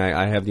hunting.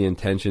 I have the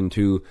intention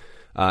to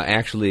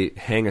actually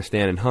hang a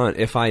stand and hunt.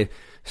 If I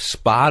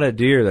spot a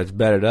deer that's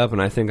bedded up and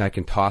I think I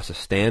can toss a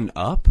stand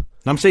up.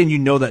 I'm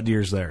saying that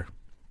deer's there.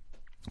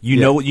 You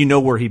know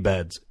where he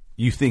beds.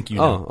 You think you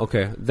know. Oh,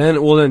 okay.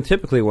 Then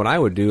typically what I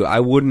would do,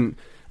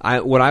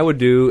 what I would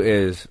do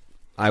is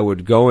I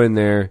would go in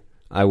there,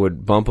 I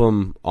would bump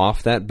him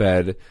off that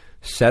bed,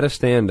 set a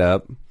stand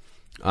up,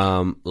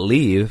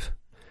 leave.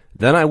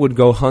 Then I would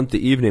go hunt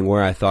the evening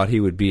where I thought he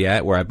would be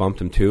at, where I bumped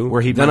him to.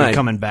 Where he'd be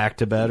coming back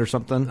to bed or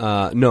something?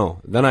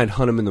 No. Then I'd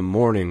hunt him in the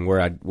morning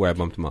where I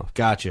bumped him off.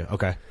 Gotcha.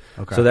 Okay.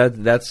 So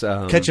that's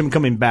catch him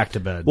coming back to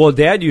bed. Well,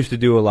 Dad used to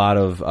do a lot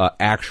of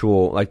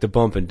actual, like the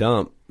bump and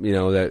dump.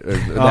 Damn!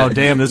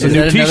 There's a Is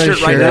new that another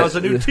T-shirt right shirt? now. It's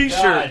a new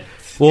T-shirt.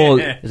 Well,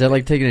 Is that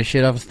like taking a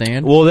shit off a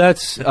stand? well,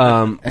 that's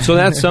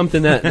that's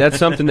something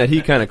that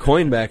he kind of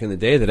coined back in the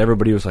day that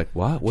everybody was like,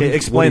 "What?" Okay,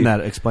 explain that.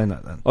 Explain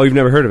that then. Oh, you've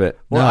never heard of it?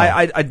 Well, No.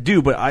 I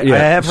do, but I Yeah,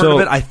 have heard so-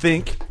 of it. I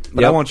think,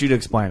 but I Yep. want you to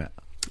explain it.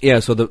 Yeah.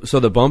 So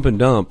the bump and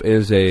dump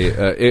is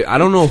I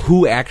don't know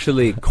who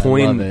actually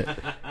coined love it.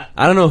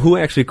 I don't know who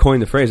actually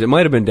coined the phrase. It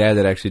might have been Dad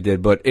that actually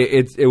did, but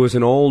it was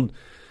an old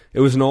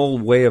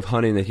way of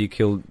hunting that he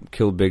killed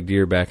big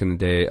deer back in the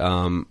day.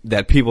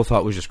 That people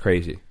thought was just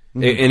crazy,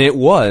 and it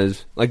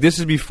was like this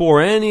is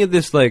before any of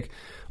this like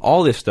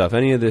all this stuff,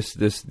 any of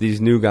these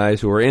new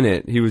guys who were in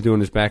it. He was doing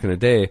this back in the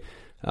day.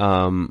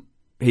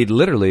 He'd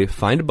literally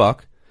find a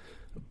buck,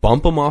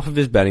 bump him off of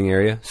his bedding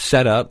area,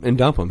 set up, and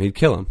dump him. He'd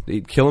kill him.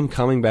 He'd kill him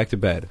coming back to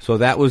bed. So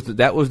that was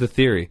the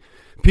theory.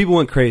 people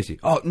went crazy.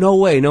 Oh, no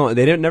way, no.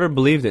 They never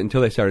believed it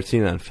until they started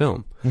seeing it on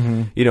film.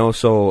 You know,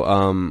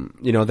 so,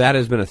 you know, that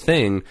has been a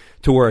thing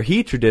to where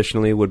he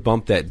traditionally would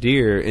bump that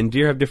deer, and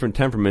deer have different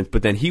temperaments,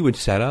 but then he would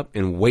set up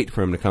and wait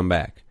for him to come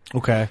back.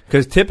 Okay.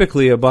 Because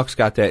typically a buck's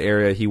got that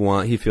area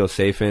he feels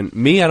safe in.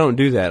 Me, I don't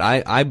do that.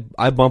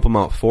 I bump them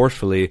out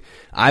forcefully.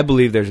 I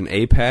believe there's an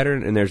A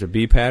pattern and there's a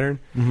B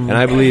pattern, and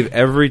I believe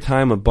every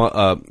time a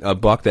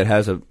buck that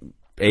has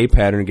a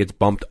pattern gets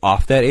bumped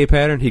off that A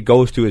pattern, he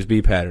goes to his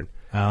B pattern.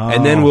 Oh.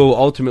 And then we'll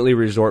ultimately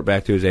resort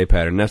back to his A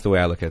pattern. That's the way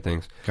I look at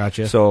things.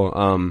 Gotcha.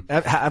 So,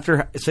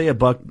 after, say a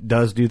buck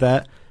does do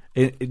that,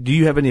 do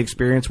you have any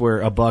experience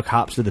where a buck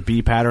hops to the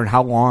B pattern?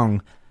 How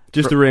long?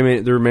 Just the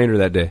remainder of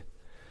that day.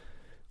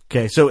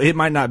 Okay, so it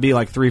might not be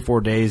like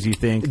 3-4 days, you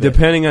think?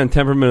 Depending on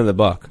temperament of the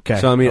buck. Okay.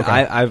 So, I mean, Okay.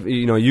 I've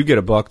you know, you get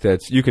a buck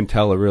you can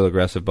tell a real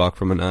aggressive buck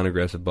from a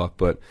non-aggressive buck,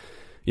 but,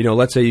 you know,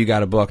 let's say you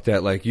got a buck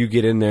that, like, you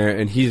get in there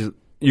and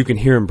you can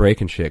hear him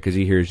breaking shit because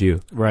he hears you.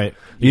 Right.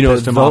 You know,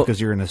 pissed him off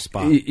because you're in his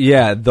spot.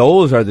 Yeah,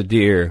 those are the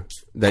deer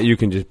that you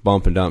can just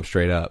bump and dump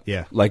straight up.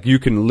 Yeah. Like, you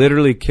can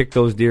literally kick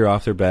those deer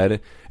off their bed,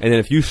 and then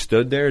if you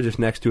stood there just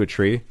next to a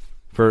tree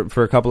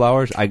for a couple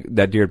hours,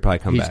 that deer would probably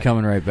come back. He's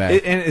coming right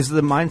back. And is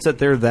the mindset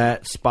there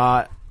that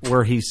spot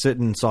where he's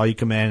sitting, saw you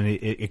come in, and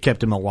it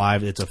kept him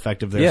alive, it's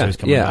effective there, so he's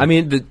coming back? I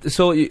mean,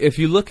 so if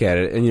you look at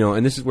it, and, you know,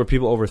 and this is where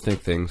people overthink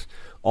things,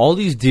 all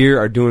these deer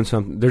are doing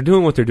something. They're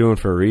doing what they're doing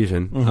for a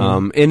reason.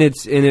 And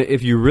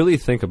if you really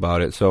think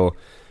about it, so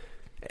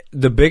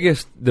the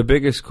biggest,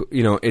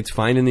 you know, it's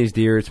finding these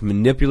deer. It's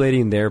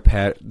manipulating their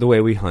the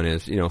way we hunt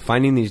is, you know,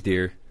 finding these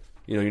deer.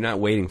 You know, you're not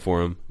waiting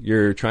for them.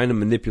 You're trying to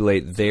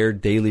manipulate their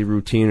daily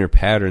routine or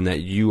pattern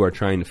that you are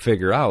trying to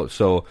figure out.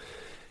 So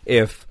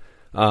if,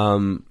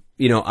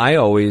 you know, I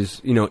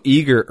always, you know,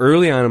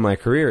 early on in my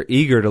career,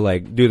 eager to,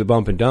 like, do the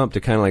bump and dump, to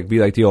kind of, like, be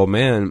like the old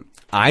man,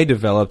 I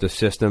developed a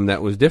system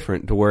that was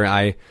different to where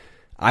I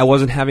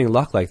wasn't having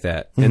luck like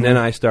that. And then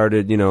I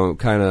started, you know,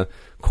 kind of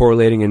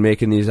correlating and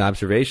making these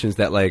observations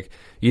that, like,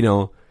 you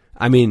know,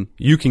 I mean,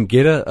 you can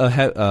get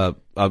a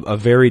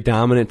very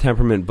dominant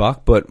temperament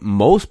buck, but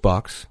most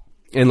bucks,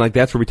 and, like,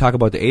 that's where we talk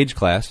about the age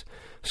class.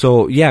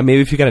 So, yeah, maybe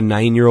if you got a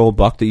 9-year-old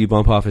buck that you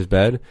bump off his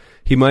bed,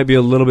 he might be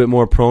a little bit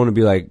more prone to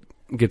be like,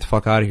 get the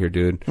fuck out of here,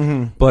 dude.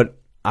 But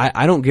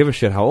I don't give a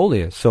shit how old he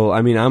is. So,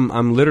 I mean,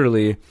 I'm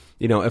literally,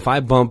 you know, if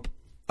I bump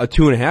a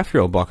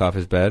 2.5-year-old buck off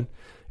his bed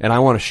and I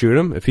want to shoot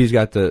him, if he's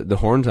got the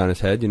horns on his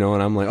head, you know,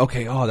 and I'm like,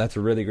 okay, oh, that's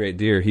a really great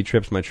deer. He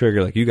trips my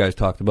trigger like you guys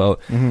talked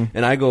about.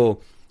 And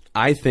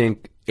I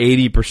think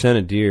 80%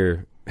 of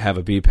deer have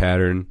a B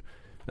pattern.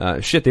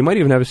 Shit, they might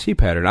even have a C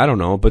pattern. I don't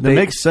know, but it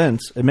makes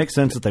sense. It makes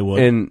sense that they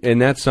would.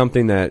 And that's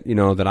something that, you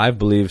know, that I've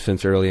believed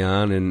since early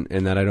on,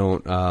 and that I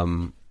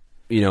don't,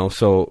 you know,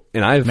 so,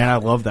 and I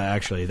love that,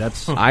 actually.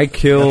 That's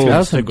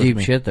that's some deep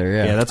shit there,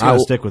 yeah. Yeah, that's going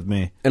to stick with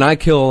me. And I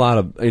kill a lot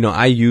of, you know,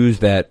 I use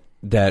that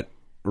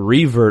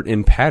revert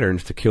in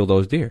patterns to kill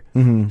those deer.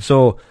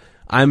 So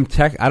I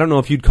don't know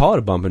if you'd call it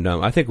a bump and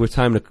dump. I think it was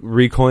time to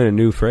recoin a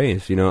new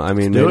phrase, you know. I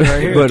mean, do it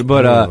right here.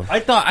 but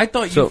I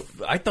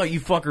thought you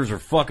fuckers were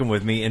fucking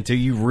with me until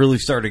you really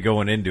started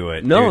going into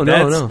it. No.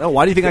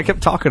 Why do you think I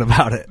kept talking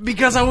about it?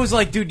 Because I was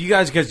like, dude, you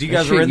guys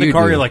were in the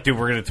car. You're like, dude,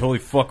 we're gonna totally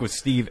fuck with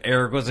Steve.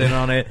 Eric was in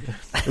on it.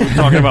 We were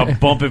talking about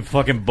bumping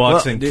fucking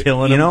bucks and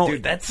killing them.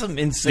 Dude, that's some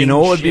insane. You know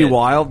what would be shit.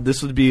 wild?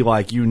 This would be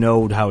like, you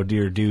know how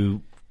deer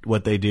do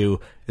what they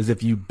do is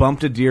if you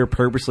bumped a deer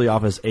purposely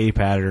off his A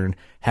pattern,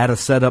 had a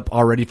setup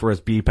already for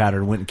his B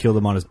pattern, went and killed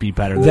him on his B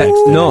pattern.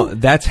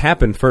 That's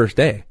happened first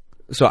day.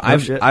 So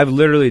I've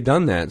literally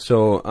done that.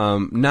 So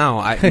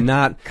now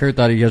Kurt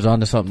thought he was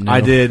onto something new.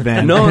 I did,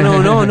 man.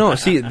 No.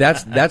 See,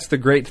 that's the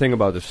great thing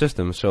about the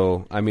system.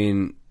 So I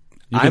mean,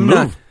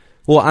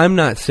 I'm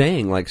not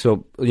saying, like,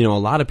 so, you know, a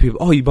lot of people,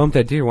 oh, you bumped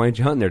that deer, why aren't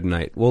you hunting there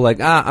tonight? Well, like,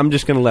 I'm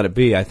just going to let it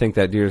be. I think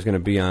that deer is going to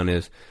be on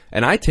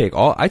and I take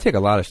a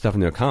lot of stuff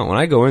into account. When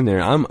I go in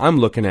there, I'm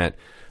looking at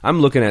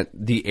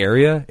the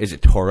area. Is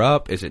it tore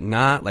up? Is it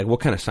not? Like,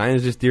 what kind of sign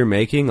is this deer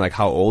making? Like,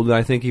 how old did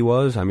I think he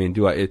was? I mean,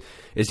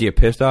 is he a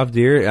pissed off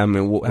deer? I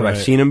mean, have I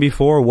seen him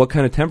before? What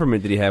kind of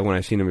temperament did he have when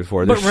I seen him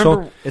before? But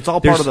remember, it's all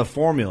part of the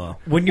formula.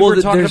 When you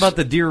were talking about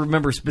the deer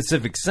remember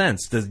specific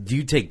scents, do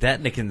you take that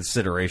into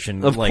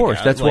consideration? Of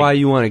course. That's why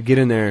you want to get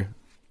in there.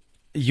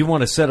 You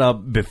want to set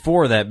up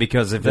before that,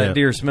 because if that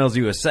deer smells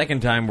you a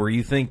second time where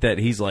you think that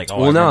he's like, oh,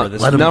 well, I remember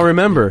this. Now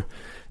remember,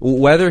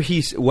 whether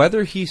he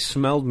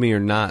smelled me or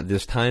not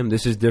this time,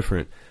 this is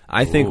different.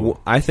 I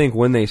think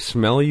when they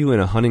smell you in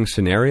a hunting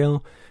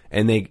scenario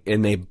and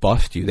they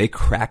bust you, they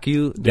crack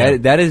you.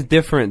 That is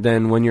different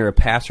than when you're a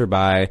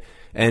passerby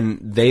and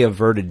they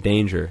averted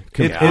danger.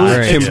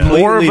 It's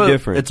completely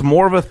different. It's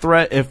more of a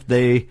threat if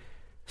they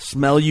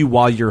smell you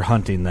while you're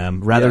hunting them,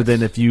 rather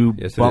than if you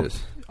bump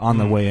on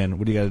the way in.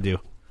 What do you got to do?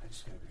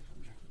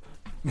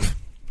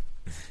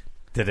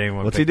 Did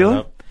anyone? What's he doing?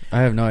 Up?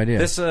 I have no idea.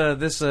 He's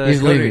Cody,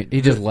 leaving. He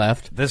just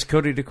left. This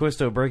Cody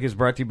DeQuisto break is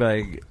brought to you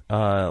by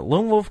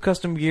Lone Wolf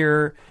Custom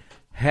Gear,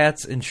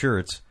 hats and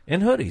shirts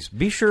and hoodies.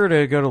 Be sure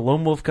to go to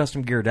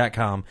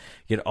lonewolfcustomgear.com.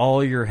 Get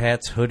all your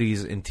hats,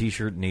 hoodies, and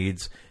t-shirt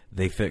needs.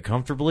 they fit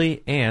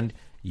comfortably, and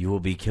you will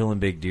be killing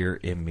big deer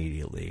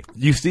immediately.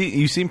 You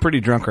seem pretty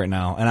drunk right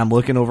now, and I'm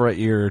looking over at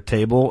your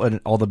table and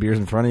all the beers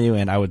in front of you,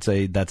 and I would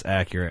say that's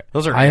accurate.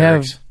 Those are I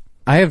Eric's.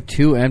 have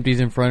 2 empties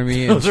in front of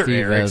me, and Those are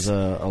Steve Eric's. has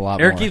a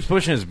lot Eric more. keeps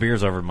pushing his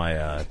beers over my...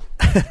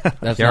 That's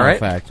You not all right? a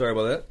fact. Sorry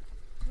about that.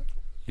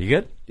 You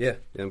good? Yeah,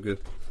 I'm good.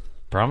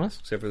 Promise?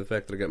 Except for the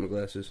fact that I got my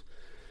glasses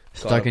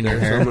Stuck in your there,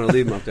 hair. so I'm going to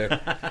leave them up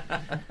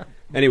there.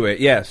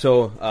 Anyway, yeah,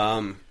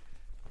 so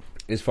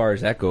as far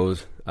as that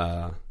goes,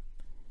 I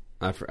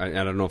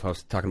don't know if I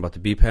was talking about the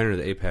B pattern or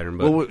the A pattern,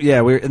 but Well,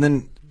 yeah, and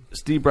then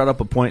Steve brought up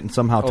a point and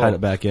somehow tied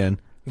it back in.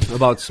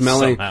 about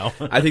smelling. Somehow.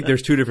 I think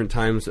there's 2 different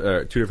types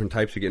of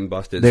getting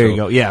busted. There so, you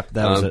go. Yeah,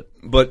 that was it.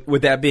 But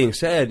with that being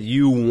said,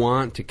 you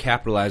want to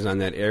capitalize on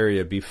that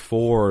area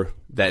before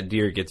that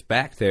deer gets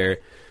back there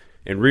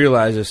and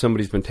realizes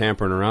somebody's been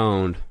tampering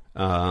around,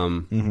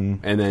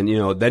 and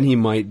then then he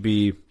might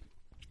be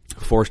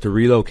forced to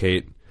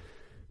relocate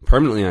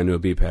permanently onto a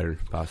B pattern,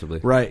 possibly.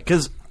 Right,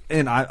 because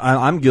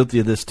I'm guilty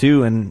of this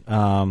too, and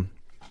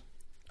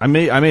I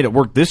made it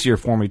work this year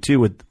for me too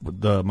with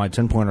my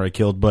 10-pointer I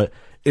killed. But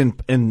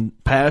in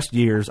past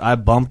years, I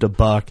bumped a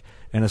buck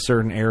in a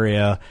certain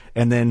area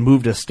and then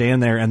moved a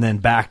stand there and then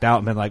backed out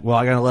and been like, well,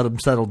 I got to let him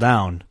settle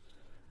down,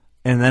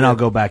 and then I'll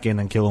go back in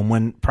and kill him.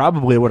 When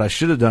probably what I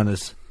should have done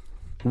is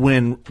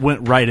went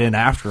right in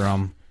after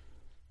him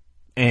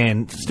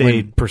and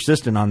stayed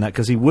persistent on that,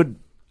 because he would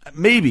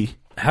maybe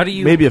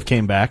have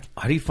came back.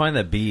 How do you find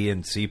that B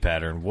and C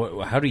pattern?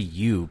 How do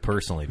you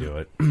personally do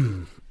it?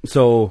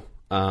 So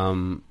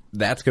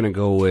that's going to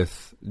go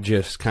with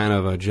just kind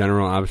of a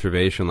general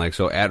observation. Like,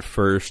 so at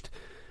first,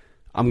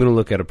 I'm going to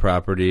look at a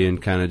property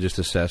and kind of just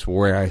assess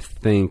where I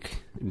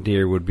think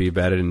deer would be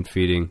bedded and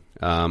feeding.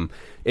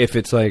 If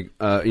it's like,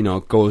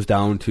 it goes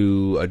down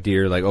to a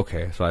deer, like,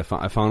 okay, so I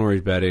found where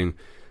he's bedding,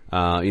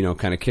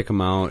 kind of kick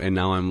him out, and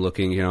now I'm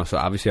looking, so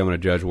obviously I'm going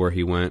to judge where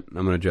he went.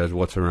 I'm going to judge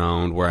what's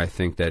around, where I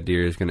think that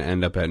deer is going to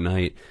end up at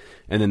night.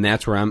 And then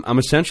that's where I'm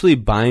essentially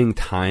buying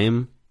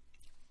time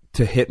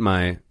to hit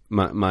my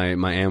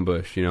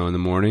ambush, in the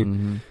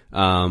morning.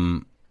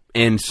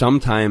 And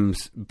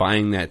sometimes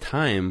buying that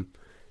time,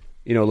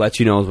 lets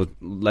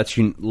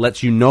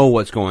you know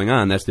what's going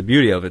on. That's the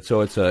beauty of it.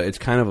 So it's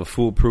kind of a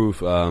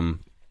foolproof,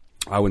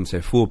 I wouldn't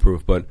say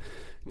foolproof, but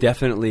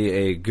definitely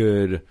a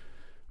good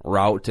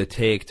route to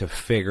take to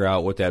figure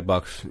out what that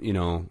buck's,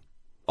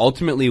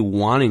 ultimately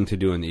wanting to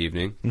do in the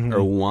evening,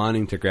 or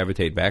wanting to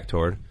gravitate back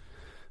toward.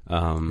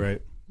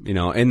 Right.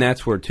 And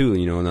that's where too,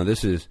 now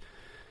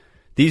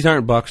these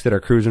aren't bucks that are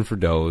cruising for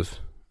does.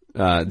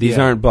 These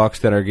aren't bucks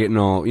that are getting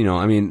all,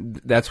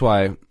 that's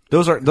why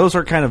Those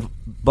are kind of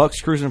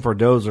bucks cruising for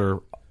does are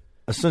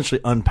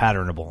essentially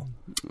unpatternable.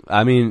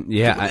 I mean,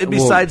 yeah.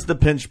 Besides the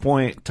pinch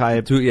point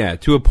type,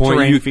 to a point,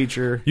 terrain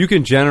feature, you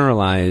can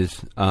generalize.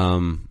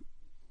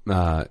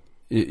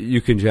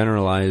 You can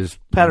generalize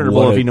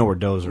patternable if you know where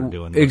does are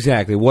doing.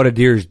 Exactly what a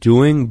deer is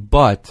doing,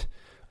 but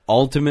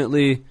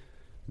ultimately,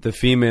 the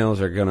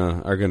females are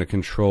gonna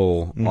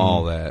control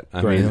all that.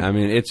 I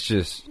mean, it's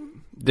just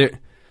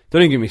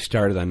don't even get me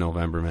started on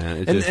November,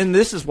 man. And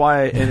this is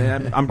why,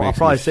 and I'll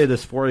probably say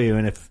this for you,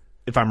 and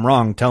if I'm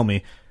wrong, tell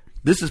me.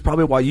 This is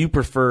probably why you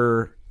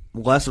prefer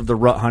less of the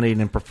rut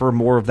hunting and prefer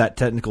more of that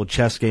technical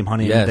chess game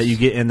hunting that you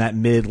get in that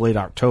late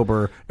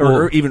October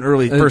or even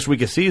early first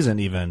week of season.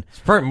 Even it's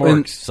probably more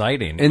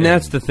exciting, and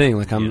that's the thing.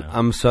 Like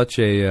I'm such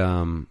a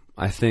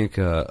I think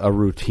a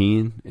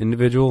routine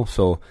individual,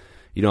 so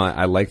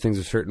I like things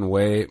a certain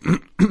way.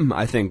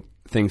 I think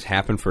things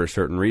happen for a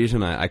certain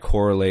reason. I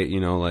correlate,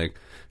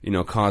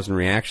 cause and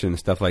reaction and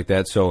stuff like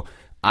that. So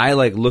I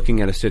like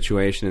looking at a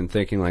situation and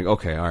thinking like,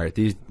 okay, all right,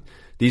 these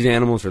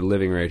animals are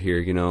living right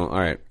here. All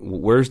right,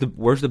 where's the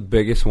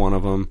biggest one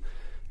of them,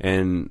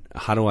 and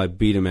how do I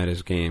beat him at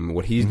his game?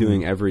 What he's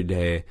doing every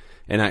day,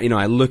 and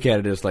I look at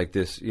it as like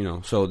this.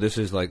 So this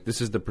is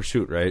the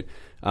pursuit, right?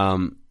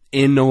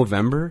 In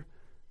November,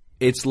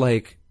 it's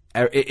like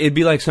it'd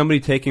be like somebody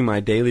taking my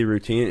daily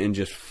routine and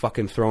just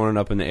fucking throwing it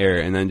up in the air,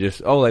 and then just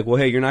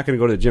hey, you're not going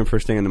to go to the gym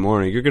first thing in the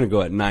morning. You're going to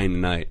go at 9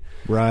 tonight.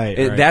 Right.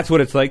 That's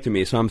what it's like to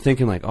me. So I'm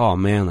thinking like, oh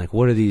man, like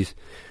what are these?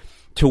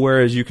 To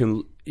whereas you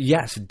can.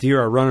 Yes,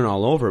 deer are running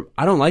all over.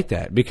 I don't like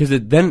that because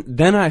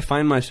then I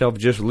find myself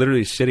just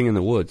literally sitting in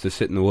the woods to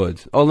sit in the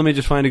woods. Oh, let me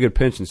just find a good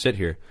pinch and sit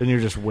here. And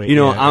you're just waiting.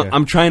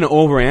 I'm trying to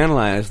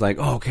overanalyze. Like,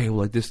 okay, well,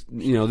 like this,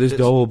 this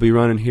doe will be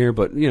running here,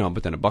 but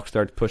then a buck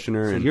starts pushing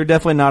her. So and you're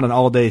definitely not an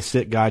all day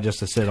sit guy just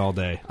to sit all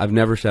day. I've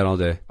never sat all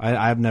day.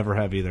 I've never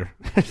have either.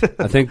 I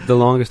think the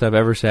longest I've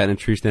ever sat in a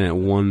tree stand at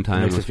one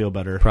time makes it feel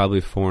better.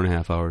 Probably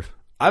 4.5 hours.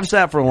 I've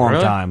sat for a long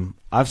time.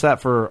 I've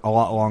sat for a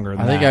lot longer than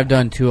that. I think I've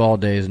done 2 all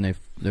days and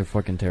they're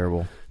fucking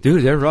terrible.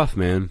 Dude, they're rough,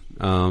 man.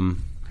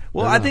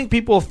 Well, I think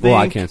people think... Well,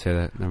 I can't say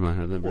that. Never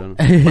mind. I've never done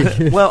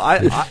it. Well,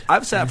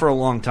 I've sat for a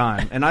long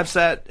time, and I've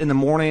sat in the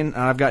morning, and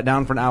I've got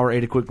down for an hour,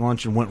 ate a quick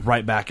lunch, and went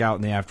right back out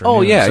in the afternoon.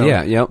 Oh, yeah, so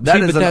yeah.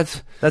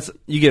 That's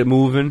you get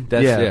moving.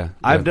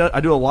 I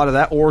do a lot of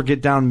that, or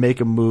get down,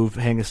 make a move,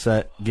 hang a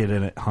set, get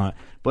in it, hunt.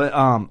 But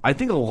I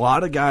think a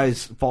lot of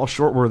guys fall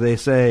short where they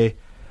say,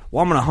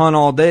 well, I'm going to hunt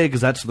all day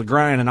because that's the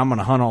grind, and I'm going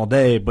to hunt all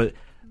day. But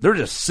they're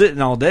just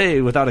sitting all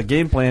day without a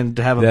game plan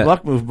to have a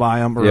buck move by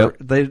them, or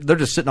they're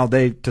just sitting all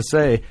day to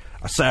say,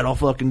 I sat all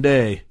fucking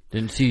day.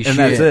 Didn't see and shit.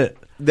 That's it.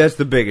 That's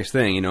the biggest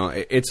thing, you know.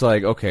 It's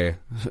like, okay,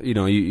 you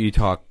know, you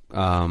talk,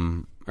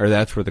 or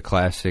that's where the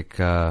classic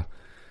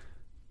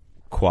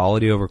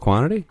quality over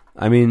quantity.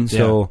 I mean,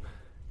 so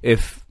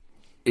if,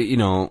 you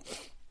know,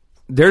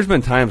 there's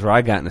been times where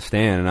I got in the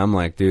stand and I'm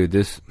like, dude,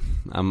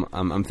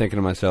 I'm thinking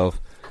to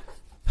myself,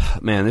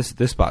 man,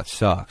 this spot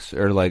sucks,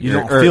 or like you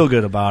don't feel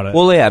good about it.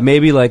 Well, yeah,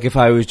 maybe like if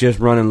I was just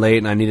running late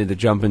and I needed to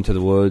jump into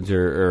the woods,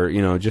 or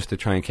you know, just to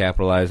try and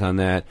capitalize on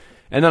that.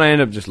 And then I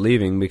end up just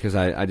leaving because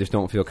I just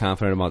don't feel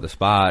confident about the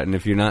spot. And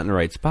if you're not in the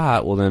right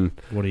spot, well then,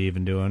 what are you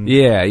even doing?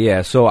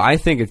 Yeah. So I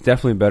think it's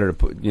definitely better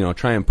to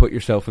try and put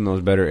yourself in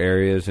those better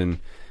areas. And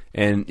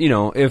you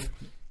know,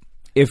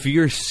 if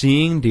you're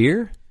seeing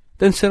deer,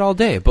 then sit all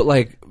day. But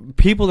like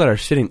people that are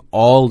sitting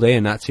all day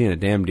and not seeing a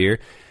damn deer,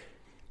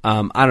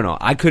 I don't know.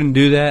 I couldn't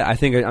do that. I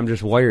think I'm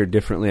just wired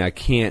differently. I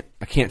can't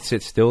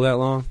sit still that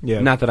long. Yeah.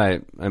 Not that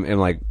I'm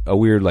like a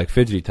weird like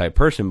fidgety type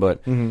person,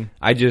 but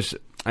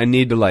I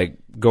need to like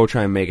go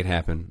try and make it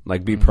happen.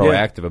 Like be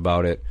proactive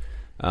about it.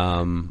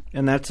 And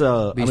that's that's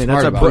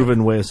a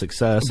proven way of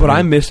success. But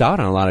I miss out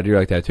on a lot of deer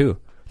like that too.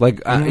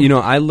 Like you know,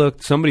 I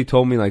looked. Somebody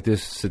told me like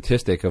this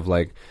statistic of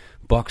like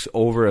bucks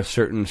over a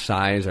certain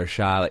size are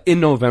shot like, in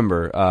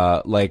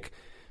November. Like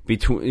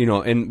between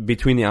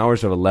the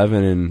hours of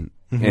 11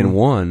 and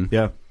 1,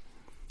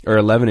 or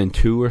 11 and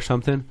 2 or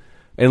something.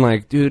 And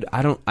like, dude,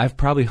 I've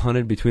probably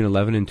hunted between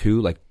 11 and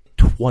 2 like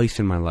twice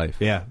in my life.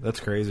 Yeah,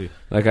 that's crazy.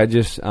 Like I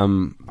just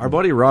our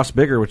buddy Ross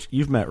Bigger, which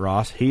you've met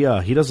Ross, he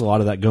does a lot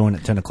of that going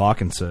at 10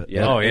 o'clock and sit.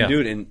 Yeah. Oh yeah, and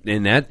dude,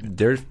 and that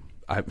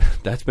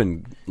that's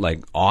been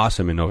like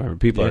awesome in November.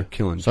 People are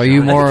killing. So are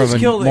you more of a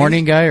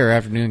morning guy or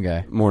afternoon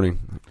guy? Morning.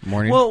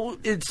 Well,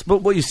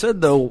 but what you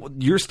said though,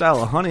 your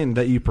style of hunting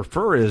that you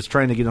prefer is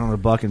trying to get on a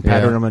buck and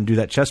pattern them and do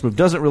that chest move.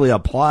 Doesn't really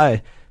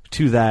apply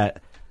to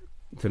that.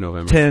 To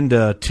November 10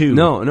 to 2.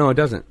 No, it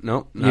doesn't.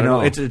 No, you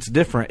know, it's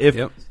different. If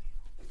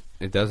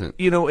it doesn't.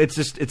 You know, it's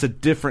a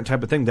different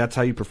type of thing. That's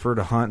how you prefer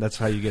to hunt. That's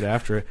how you get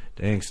after it.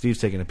 Dang, Steve's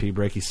taking a pee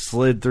break. He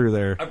slid through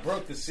there. I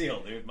broke the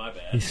seal, dude. My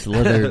bad. He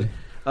slithered.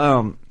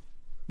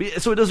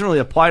 So it doesn't really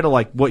apply to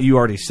like what you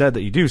already said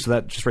that you do. So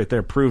that just right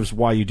there proves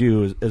why you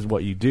do is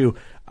what you do.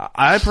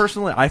 I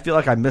personally, I feel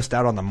like I missed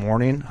out on the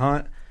morning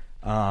hunt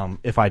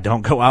if I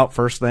don't go out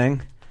first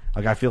thing.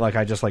 Like I feel like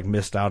I just like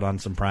missed out on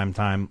some prime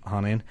time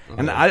hunting.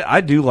 And I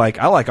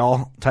like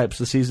all types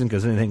of season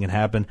because anything can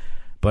happen.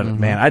 But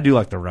man, I do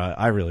like the rut.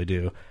 I really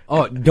do.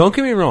 Oh, don't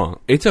get me wrong.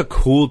 It's a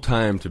cool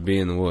time to be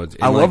in the woods.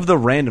 I love the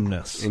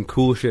randomness. And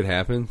cool shit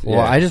happens. Well,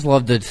 I just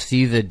love to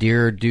see the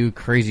deer do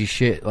crazy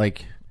shit.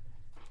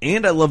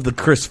 And I love the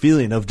crisp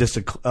feeling of just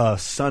a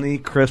sunny,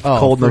 crisp,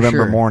 cold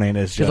November morning.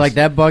 Is just like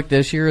that buck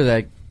this year.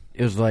 That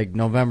it was like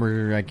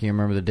November. I can't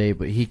remember the date,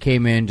 but he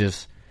came in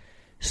just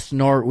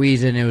snort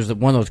wheezing. It was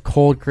one of those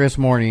cold, crisp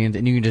mornings,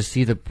 and you can just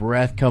see the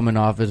breath coming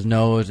off his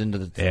nose into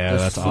the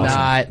that's snot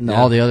awesome. and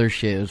all the other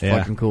shit. It was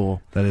fucking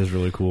cool. That is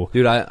really cool,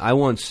 dude. I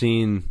once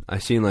seen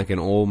like an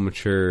old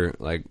mature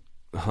like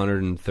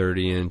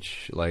 130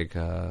 inch like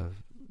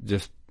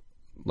just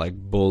like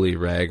bully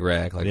rag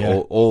like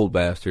old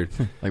bastard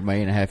like my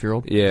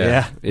 8.5-year-old.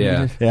 Yeah.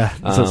 That's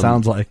what it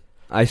sounds like.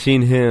 I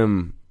seen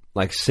him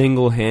like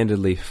single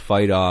handedly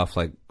fight off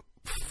like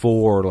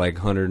 4 like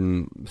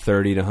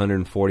 130 to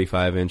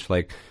 145 inch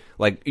like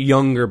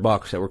younger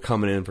bucks that were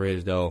coming in for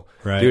his doe.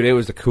 Right. Dude, it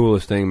was the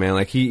coolest thing, man.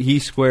 Like he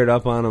squared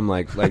up on them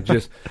like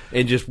just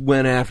and just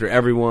went after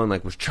everyone,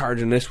 like was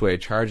charging this way,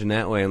 charging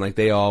that way, and like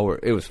they all were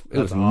it was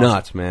awesome.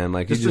 Nuts, man.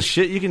 Like just the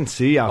shit you can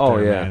see out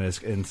there, man, is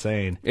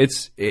insane.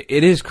 It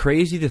is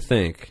crazy to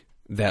think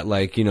that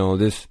like, you know,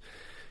 this,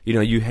 you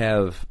know, you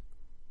have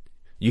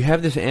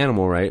this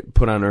animal, right,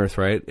 put on earth,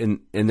 right?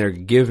 And they're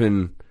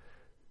given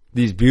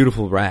these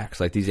beautiful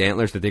racks, like these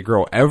antlers that they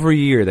grow every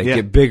year, that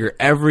get bigger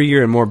every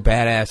year and more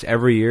badass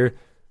every year,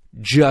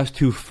 just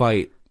to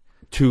fight,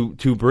 to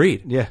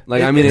breed. Yeah,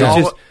 like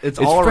it's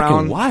all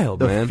around wild,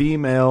 the man.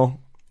 Female,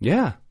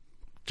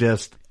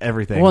 just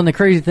everything. Well, and the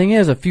crazy thing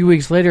is, a few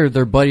weeks later,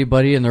 they're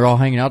buddy, and they're all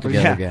hanging out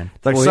together again.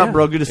 It's like, what's up,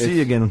 bro? Good to see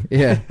you again.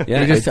 Yeah,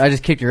 I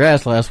just kicked your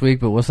ass last week,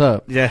 but what's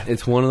up? Yeah,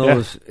 it's one of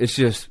those. It's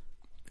just,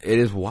 it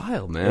is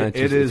wild, man.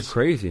 It's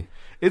crazy.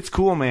 It's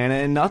cool, man,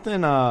 and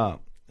nothing.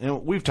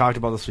 We've talked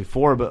about this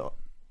before, but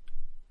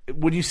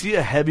when you see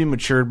a heavy,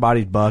 matured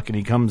bodied buck and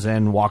he comes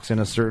in, walks in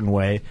a certain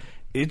way,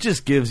 it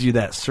just gives you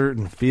that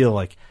certain feel.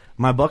 Like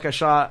my buck I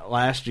shot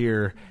last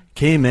year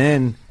came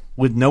in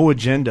with no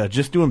agenda,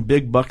 just doing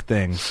big buck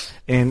things,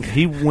 and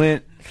he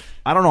went.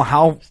 I don't know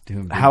how.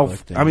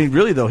 I mean,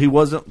 really though, he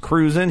wasn't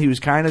cruising. He was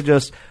kind of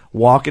just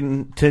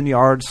walking 10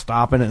 yards,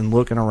 stopping and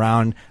looking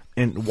around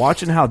and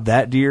watching how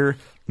that deer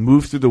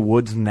move through the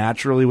woods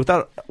naturally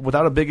without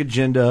a big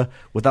agenda,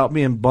 without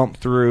being bumped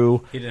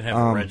through. He didn't have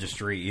a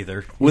registry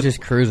either. With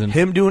just cruising.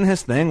 Him doing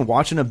his thing,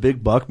 watching a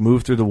big buck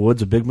move through the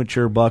woods, a big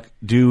mature buck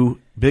do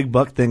big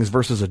buck things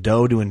versus a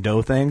doe doing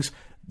doe things.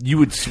 you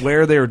would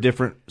swear they were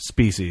different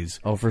species.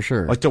 Oh, for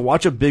sure. Like to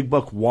watch a big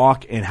buck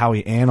walk and how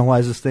he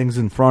analyzes things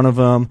in front of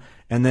him,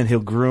 and then he'll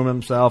groom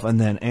himself and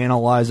then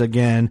analyze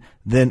again.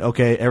 Then,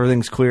 okay,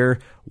 everything's clear.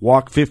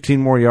 Walk 15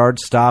 more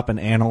yards, stop and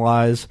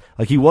analyze.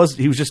 Like he was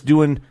just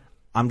doing,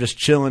 I'm just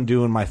chilling,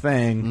 doing my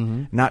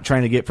thing, not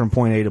trying to get from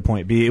point A to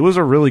point B. It was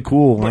a really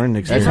cool learning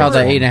experience. That's how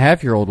that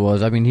 8.5-year-old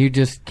was. I mean, he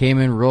just came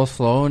in real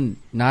slow and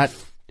not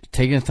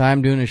taking his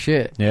time doing his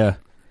shit. Yeah.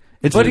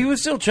 But he was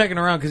still checking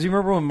around because you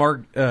remember when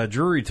Mark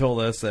Drury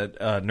told us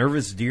that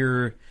nervous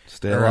deer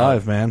stay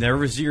alive, man.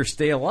 Nervous deer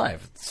stay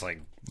alive. It's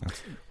like,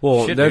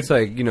 well, shit, that's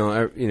dude.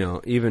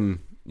 like even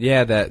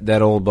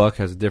that old buck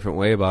has a different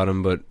way about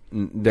him, but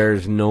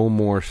there's no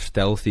more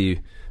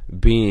stealthy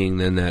being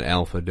than that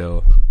alpha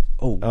doe.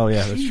 Oh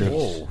yeah, that's true.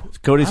 Whoa.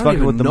 Cody's I don't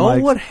fucking with the know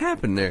mic. what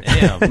happened there.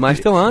 Yeah. Am I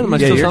still on? Am I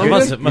Yeah, still you're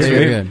sounding good.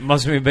 good?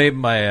 Must be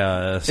made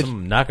by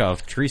some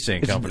knockoff tree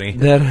stand company.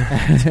 Dude,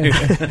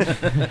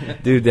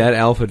 that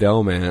alpha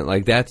doe, man,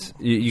 like that's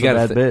you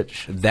got bad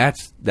bitch.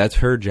 That's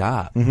her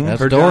job.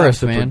 That's Her Doris,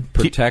 job is to man.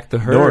 protect the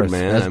herd, Doris.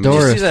 man. That's I mean,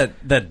 Doris. Did you see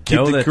that Keep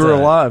doe the that crew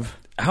alive.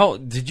 How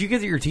did you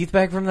get your teeth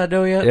back from that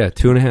doe yet? Yeah,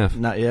 2.5.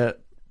 Not yet.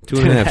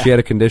 2.5. She had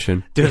a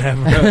condition. She had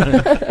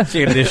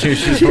an issue.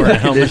 She's wearing a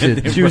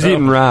helmet. She was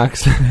eating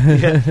rocks. No,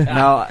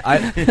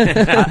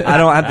 I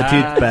don't have the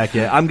teeth back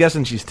yet. I'm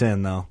guessing she's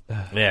 10 though.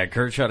 Yeah,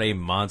 Kurt shot a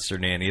monster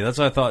nanny. That's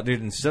what I thought,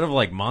 dude. Instead of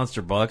like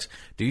monster bucks,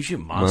 do you shoot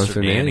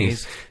monster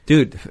nannies?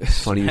 Dude,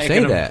 it's funny you Smacking say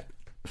them. that.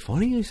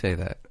 Funny you say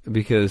that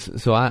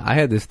because I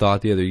had this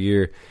thought the other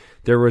year.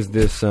 There was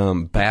this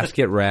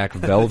basket rack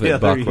velvet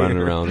buck running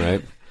around,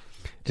 right?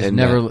 Just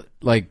never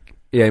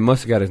yeah, he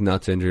must have got his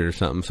nuts injured or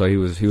something, so he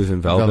was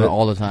in velvet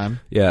all the time.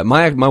 Yeah,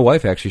 my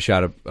wife actually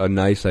shot a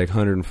nice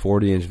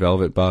 140-inch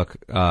velvet buck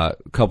a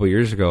couple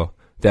years ago.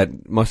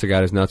 That must have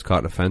got his nuts caught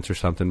in a fence or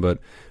something. But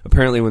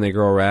apparently, when they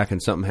grow a rack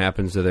and something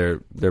happens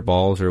to their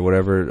balls or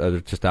whatever, their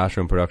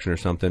testosterone production or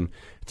something,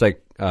 it's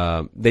like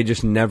they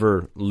just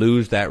never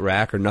lose that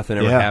rack or nothing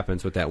ever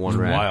happens with that one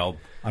rack. Wild.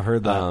 I've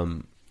heard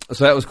that.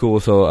 So that was cool.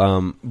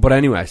 So, but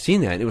anyway, I seen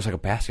that. And it was like a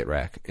basket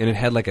rack, and it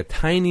had like a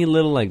tiny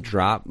little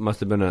drop. Must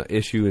have been an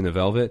issue in the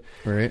velvet,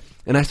 Right.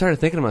 And I started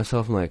thinking to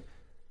myself, I'm like,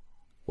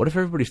 what if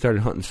everybody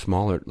started hunting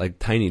smaller,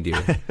 tiny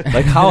deer?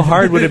 Like, how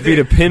hard would it be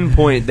to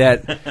pinpoint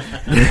that?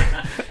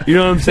 You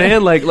know what I'm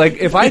saying? Like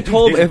if I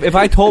told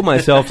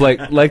myself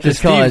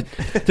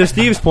to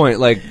Steve's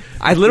point,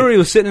 I literally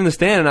was sitting in the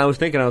stand and I was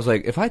thinking, I was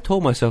like, if I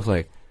told myself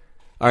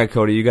all right,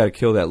 Cody, you got to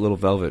kill that little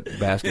velvet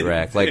basket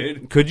rack.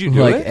 Could you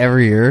do it?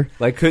 Every year?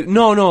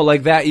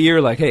 That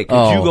year, hey,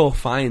 could you go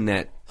find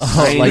that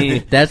tiny...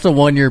 that's the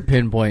 1 year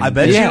pinpoint. I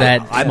bet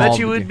I bet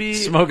you would be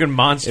smoking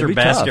monster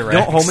basket racks.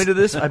 Don't hold me to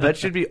this. I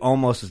bet you'd be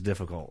almost as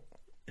difficult.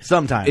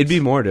 Sometimes. It'd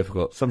be more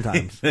difficult.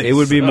 Sometimes. It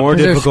would be more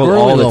difficult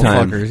all the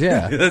time. Fuckers,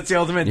 yeah. That's the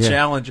ultimate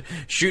challenge.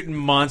 Shooting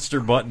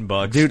monster button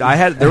bugs. Dude,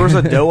 there was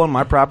a doe on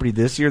my property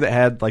this year that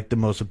had the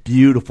most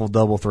beautiful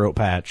double throat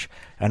patch.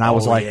 And I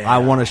was I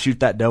want to shoot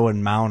that doe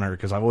and mount her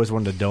because I've always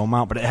wanted a doe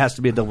mount, but it has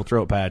to be a double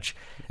throat patch.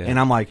 Yeah. And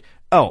I'm like,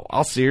 oh,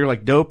 I'll see her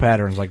doe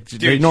patterns. Dude,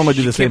 they normally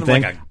do the same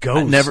thing. Like a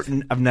ghost.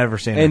 I've never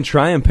seen her. And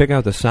try and pick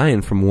out the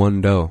sign from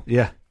one doe.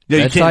 Yeah.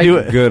 Yeah, you can't do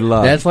it. Good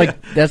luck. That's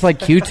like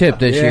Q-tip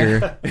this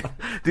year.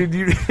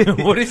 Dude,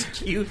 what is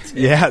Q-tip?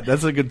 Yeah,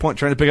 that's a good point.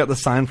 Trying to pick out the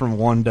sign from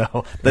one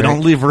doe. They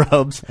don't leave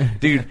rubs.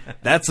 Dude,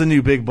 that's the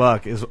new big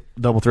buck is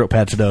double throat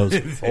patch does.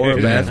 Or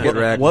a basket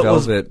rack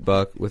velvet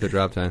buck with a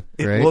drop time.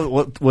 Right.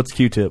 What's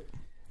Q-tip?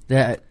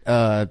 That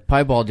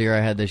piebald deer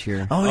I had this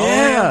year. Oh,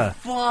 yeah.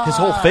 His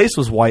whole face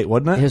was white,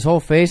 wasn't it? His whole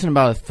face and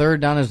about a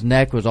third down his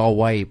neck was all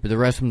white, but the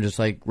rest of him just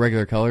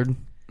regular colored.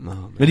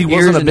 Oh, but he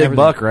wasn't a big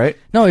buck, right?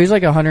 No, he's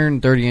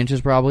 130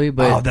 inches probably.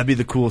 But that'd be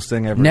the coolest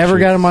thing ever. Never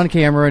got him on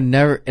camera.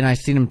 And I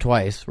seen him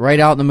twice, right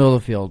out in the middle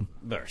of the field.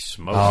 They're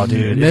smoking. Oh,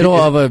 dude! Middle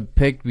of a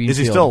picked bean Is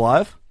he field. still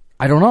alive?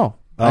 I don't know.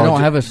 I don't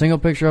have a single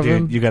picture of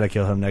him. You got to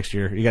kill him next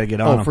year. You got to get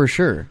on him. Oh, for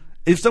sure.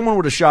 If someone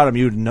would have shot him,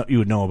 you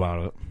would know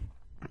about it.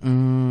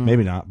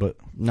 Maybe not, but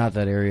not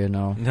that area.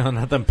 No,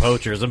 not them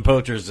poachers. Them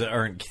poachers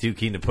aren't too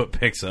keen to put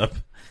pics up.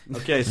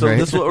 Okay, so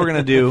this is what we're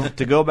gonna do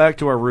to go back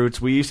to our roots.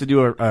 We used to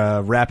do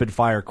a rapid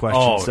fire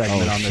question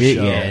segment on this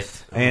show,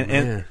 yes.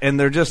 and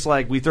they're just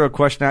we throw a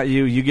question at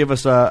you. You give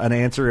us an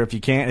answer. If you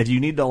can't, if you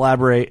need to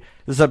elaborate,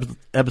 this is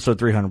episode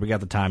 300. We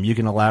got the time. You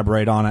can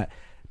elaborate on it.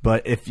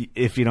 But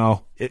if you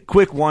know,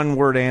 quick 1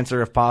 word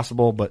answer if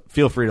possible. But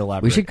feel free to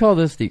elaborate. We should call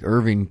this the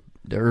Irving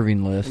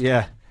list.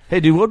 Yeah. Hey,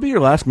 dude, what would be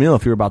your last meal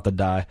if you were about to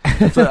die?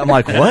 I'm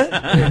like, what?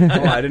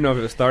 I didn't know if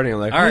it was starting. I'm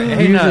like, all right,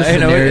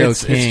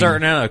 it's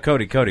starting out.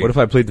 Cody. What if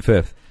I plead the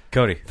fifth?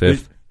 Cody.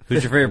 Fifth.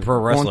 Who's your favorite pro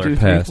wrestler? 1, 2, 3,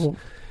 Pass. 4.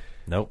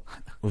 Nope.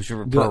 Who's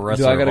your pro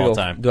wrestler of all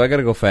time? Do I got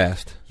to go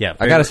fast? Yeah.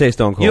 I got to say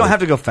Stone Cold. You don't have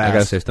to go fast. I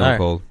got to say Stone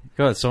Cold.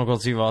 Go ahead, Stone Cold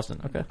Steve Austin.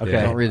 Okay.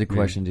 Yeah. Don't read the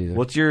questions either.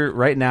 What's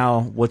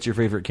your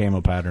favorite camo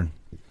pattern?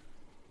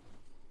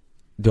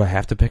 Do I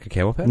have to pick a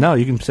camo pattern? No,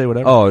 you can say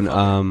whatever.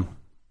 Oh,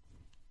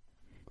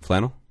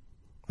 flannel.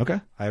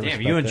 Okay.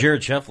 Damn, you and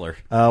Jared Scheffler.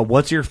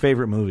 What's your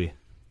favorite movie?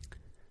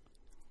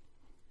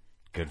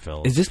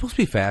 Goodfellas. Is this supposed to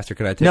be fast, or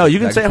could I take? No, you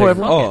can say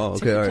however. Oh, okay,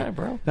 Take your all right. time,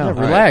 bro. No, Yeah, all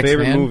right, relax,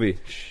 Favorite man. movie?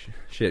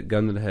 Shit,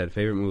 gun to the head.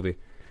 Favorite movie?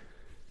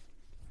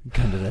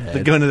 Gun to the head.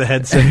 The gun to the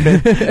head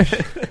segment.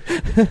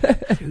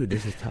 Dude,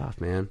 this is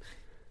tough, man.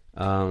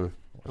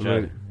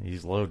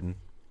 He's loading.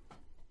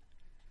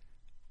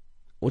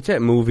 What's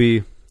that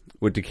movie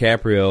with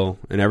DiCaprio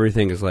and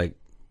everything is like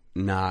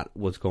not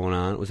what's going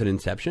on? Was it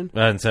Inception?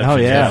 Inception. Oh,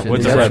 yeah. What's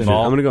the Inception. red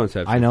ball? I'm gonna go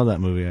Inception. I know that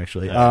movie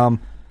actually.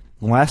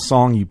 Last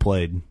song you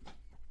played.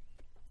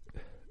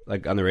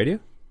 Like on the radio?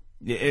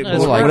 Yeah,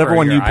 It's whatever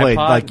one your you played,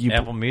 iPod, like you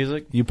Apple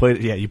Music. You played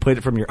it. Yeah, you played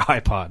it from your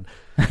iPod.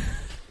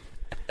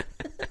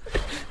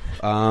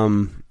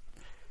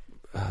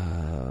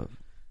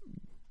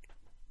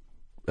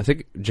 I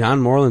think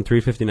John Moreland,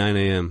 3:59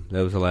 a.m.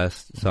 That was the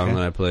last song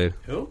that I played.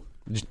 Who?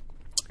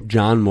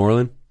 John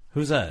Moreland,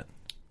 Who's that?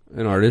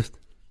 an artist.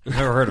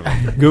 Never heard of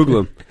him. Google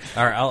him.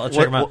 All right, I'll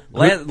check him out.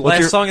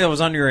 Last song that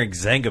was on your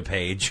Xanga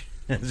page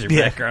is your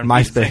background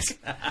MySpace. music.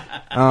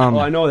 Oh,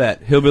 I know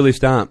that. Hillbilly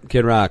Stomp,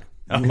 Kid Rock.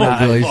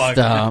 Really fuck.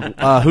 stomp.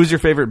 Who's your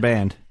favorite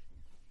band?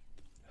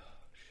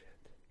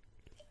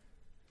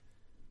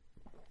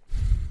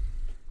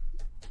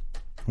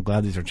 I'm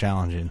glad these are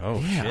challenging.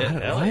 Oh shit!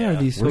 Hell Why yeah. are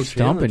these so We're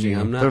stumping challenging? you.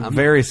 I'm not. They're I'm,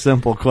 very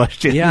simple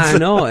questions. yeah, I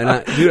know.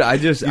 And dude, I You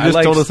just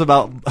just told us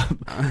about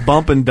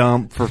bump and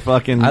dump for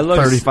fucking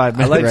 35 I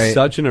minutes. like Right.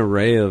 such an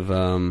array of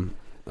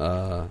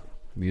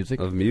Music.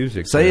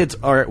 music. Say it's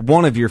all right,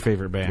 one of your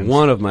favorite bands.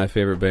 one of my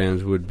favorite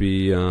bands would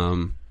be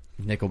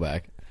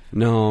Nickelback.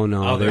 no,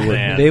 Other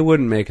than- they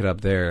wouldn't make it up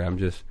there. I'm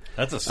just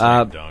That's a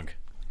slam dunk.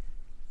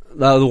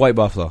 the White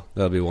Buffalo.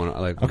 That'll be one I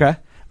like. Okay.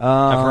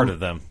 I've heard of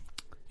them.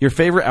 Your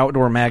favorite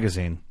outdoor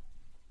magazine.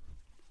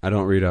 I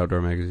don't read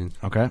outdoor magazines.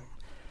 Okay.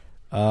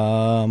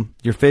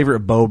 Your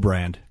favorite bow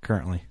brand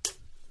currently.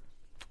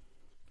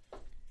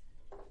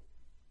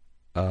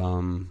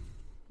 I'm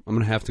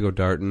gonna have to go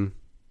Darton,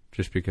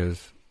 just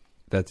because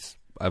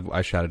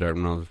I shot a Dart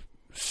when I was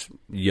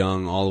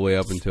young, all the way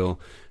up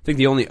until I think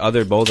the only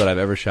other bow that I've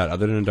ever shot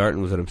other than a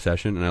Darton was an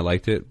Obsession, and I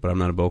liked it, but I'm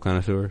not a bow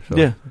connoisseur. So.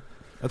 Yeah,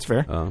 that's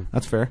fair.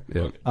 That's fair.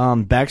 Yeah.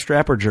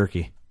 Backstrap or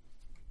jerky?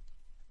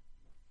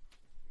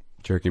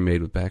 Jerky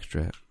made with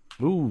backstrap.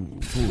 Ooh,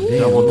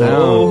 double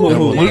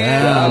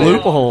down.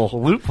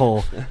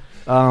 Loophole.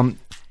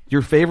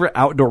 Your favorite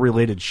outdoor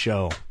related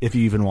show, if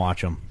you even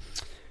watch them.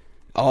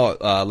 Oh,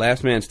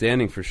 Last Man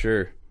Standing for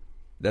sure.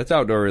 That's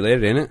outdoor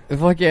related, ain't it?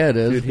 Fuck yeah, it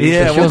is.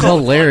 yeah, That show's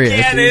hilarious.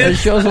 yeah, it is.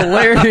 That show's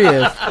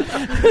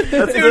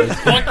hilarious. Dude,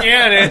 fuck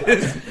yeah, it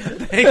is.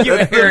 Thank you,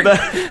 Eric.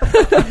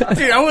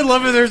 Dude, I would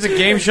love if there was a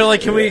game show.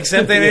 Like, can we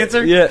accept that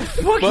answer? Yeah.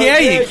 Fuck yeah,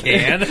 you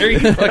can. Are you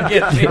fucking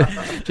kidding me?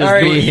 Just All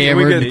right, be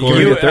hammered. We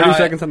get 30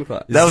 seconds on the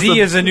clock. That was Z the-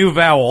 is a new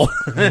vowel.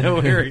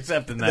 We're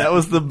accepting that. That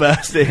was the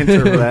best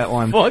answer for that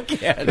one.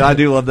 Fuck yeah. I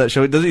do love that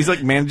show. He's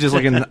like manages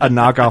like a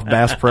knockoff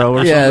Bass Pro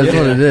or Yeah, something.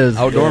 that's what it is.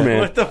 Outdoor man.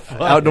 What the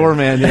fuck? Outdoor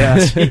man, yeah.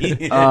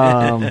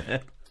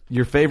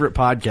 Your favorite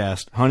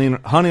podcast,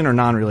 hunting or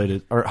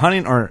non-related, or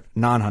hunting or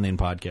non-hunting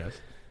podcast.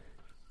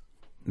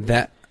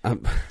 That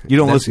You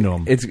don't that's- listen to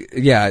them.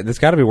 That's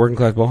got to be Working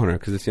Class Bowhunter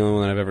because it's the only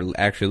one that I've ever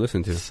actually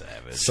listened to.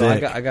 Savage. So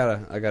Sick. I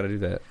gotta do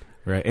that,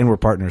 Right, and we're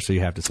partners, so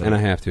you have to say. and I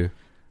it. have to.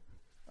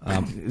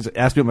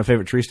 Ask me what my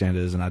favorite tree stand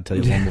is, and I'd tell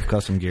you Lone Wolf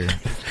Custom Gear.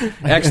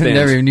 X-Stands.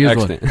 Never even used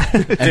one.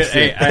 X-Stand.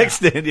 Hey,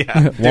 Extend, yeah.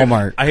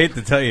 Walmart. I hate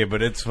to tell you,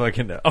 but it's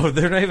fucking. Oh,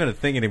 they're not even a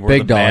thing anymore.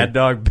 Big the dog. Mad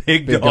Dog,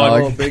 Big Big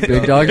Dog, dog.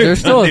 Big dog. They're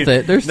still a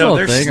thing. They're still no, a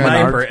they're thing.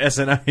 Sniper.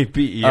 SNIPER.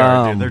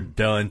 Dude, they're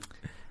done.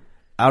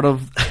 Out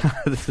of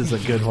this is a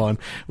good one.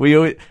 I'm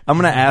going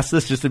to ask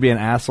this just to be an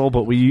asshole,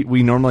 but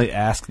we normally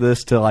ask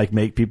this to like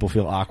make people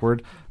feel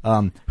awkward.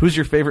 Who's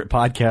your favorite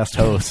podcast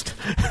host?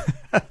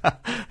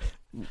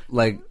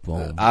 Like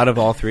out of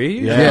all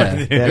three?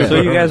 Yeah. Yeah. So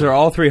you guys are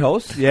all three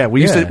hosts? Yeah,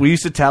 we Yeah.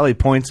 used to tally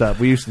points up.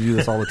 We used to do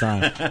this all the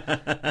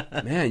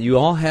time. Man, you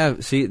all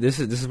have. See, this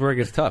is where it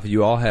gets tough.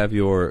 You all have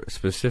your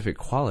specific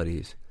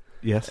qualities.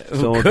 Yes.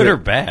 So if Good it- or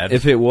bad?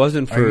 If it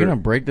wasn't for Are you going to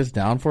break this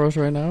down for us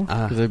right now?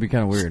 Because that'd be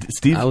kind of weird.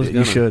 Steve, I was you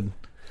gonna. should.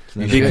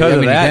 because Yeah, I of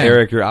mean, that, you can.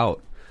 Eric, you're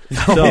out.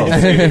 So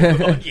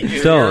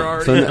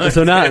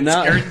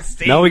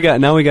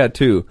now we got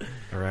two.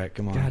 All right,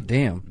 come on. God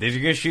damn. Did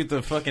you gonna shoot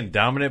the fucking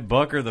dominant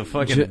buck or the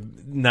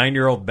fucking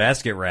 9-year-old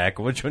basket rack?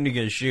 Which one you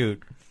gonna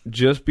shoot?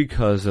 Just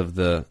because of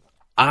the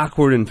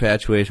awkward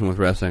infatuation with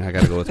wrestling, I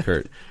got to go with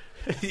Kurt.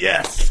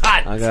 Yes.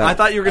 got- I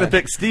thought you were going to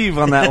pick Steve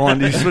on that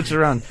one. You switched it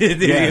around.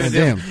 Dude,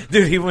 Yeah,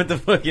 dude, he went the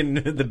fucking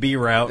the B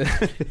route.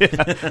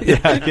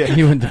 yeah.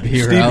 He went to be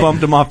Steve route.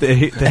 bumped him off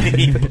the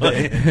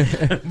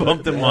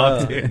Bumped him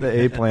off, dude. the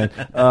A plan.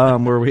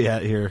 Where are we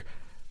at here?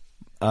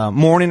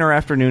 Morning or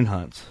afternoon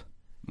hunts?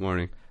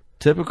 Morning,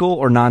 Typical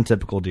or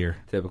non-typical deer?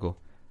 typical.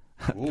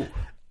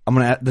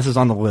 This is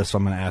on the list, so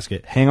I'm gonna ask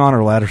it. Hang on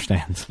or ladder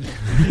stands?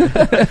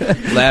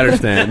 Ladder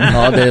stand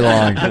All day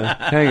long.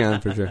 Hang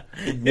on for sure.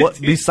 What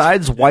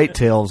besides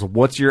whitetails?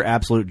 What's your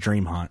absolute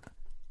dream hunt?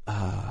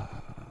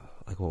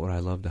 Like, what would I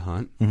love to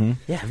hunt?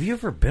 Yeah, have you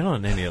ever been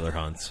on any other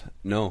hunts?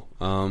 No.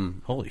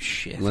 Holy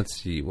shit!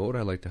 Let's see. What would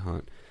I like to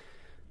hunt?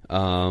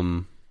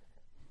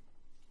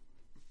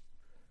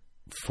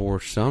 For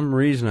some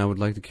reason, I would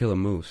like to kill a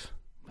moose.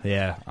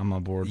 Yeah, I'm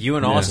on board. You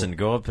and Austin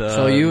go up.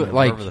 So you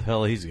wherever the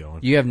hell he's going.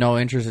 You have no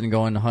interest in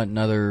going to hunt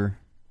another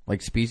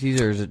like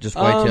species, or is it just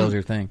whitetails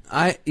your thing?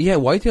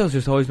 Whitetails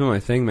just always been my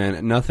thing,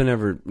 man.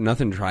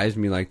 Nothing drives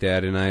me like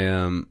that.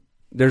 And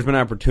there's been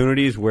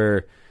opportunities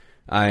where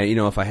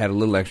if I had a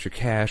little extra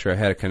cash or I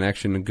had a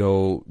connection to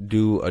go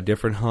do a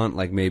different hunt,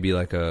 like maybe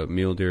like a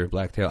mule deer,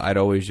 blacktail, I'd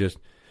always just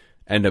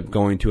end up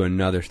going to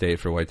another state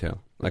for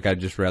whitetail. Like,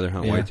 I'd just rather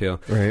hunt whitetail.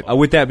 Right.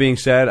 With that being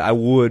said, I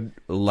would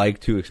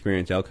like to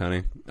experience elk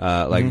hunting.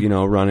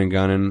 Running,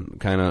 gunning,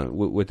 kind of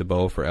with the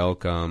bow for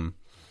elk.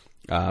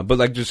 But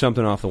like just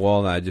something off the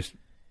wall that I just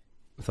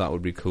thought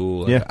would be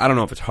cool. Like, I don't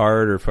know if it's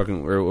hard or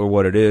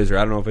what it is, or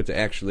I don't know if it's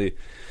actually.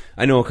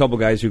 I know a couple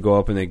guys who go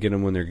up and they get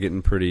them when they're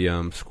getting pretty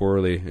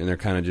squirrely, and they're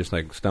kind of just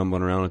like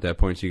stumbling around at that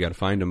point. So you got to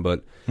find them.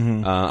 But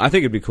I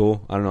think it'd be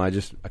cool. I don't know. I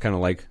kind of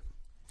like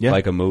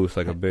a moose,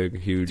 like a big,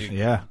 huge.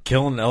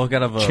 Killing elk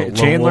out of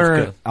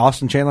a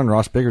Austin Chandler and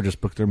Ross Bigger just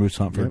booked their moose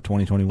hunt for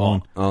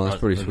 2021. Oh, that's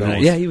pretty sweet.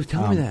 Nice. Yeah, he was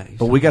telling me that.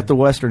 But we got the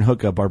Western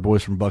hookup. Our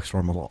boys from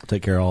Buckstorm will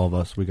take care of all of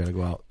us. We got to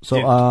go out. So,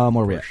 where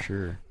are we at?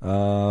 Sure.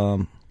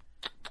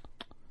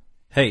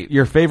 Hey,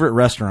 your favorite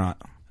restaurant?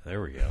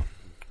 There we go.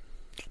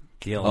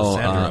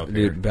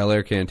 Dude, Bel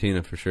Air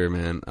Cantina for sure,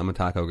 man. I'm a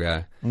taco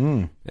guy,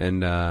 and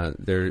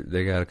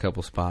they got a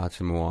couple spots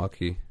in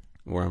Milwaukee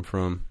where I'm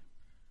from.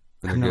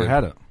 I've never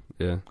had it.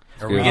 Yeah.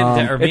 Are we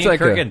getting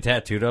Kirk getting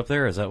tattooed up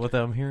there? Is that what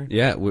I'm hearing?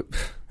 Yeah.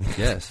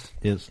 Yes.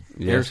 Yes.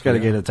 Eric's got to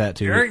get a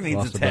tattoo. Eric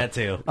needs a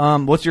tattoo.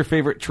 What's your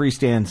favorite tree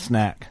stand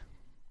snack?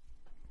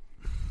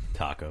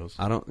 Tacos.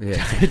 I don't. Yeah.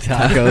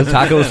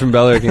 Tacos from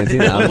Bel Air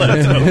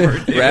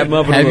Cantina. Grab them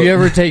up. Have you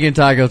ever taken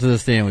tacos to the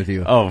stand with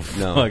you? Oh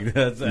no. Fuck,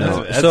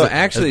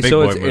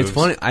 it's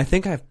funny. I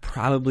think I've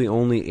probably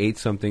only ate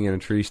something in a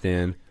tree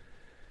stand.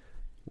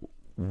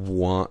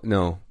 3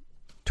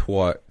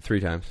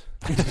 times.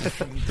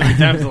 3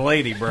 times a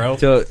lady, bro.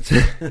 So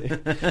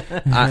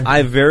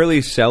I very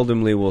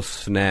seldomly will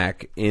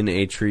snack in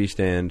a tree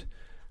stand.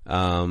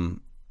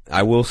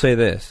 I will say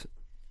this.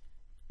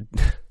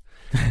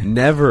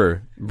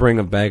 Never bring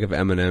a bag of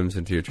M&Ms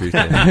into your tree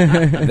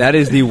stand. That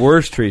is the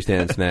worst tree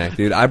stand snack,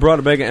 dude. I brought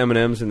a bag of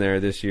M&Ms in there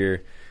this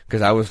year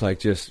because I was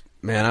like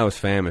I was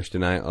famished,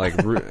 and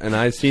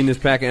I'd seen this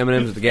pack of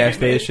M&Ms at the gas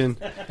station,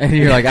 and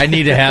you're like, I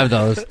need to have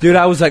those, dude.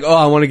 I was like,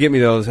 I want to get me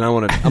those, and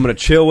I'm gonna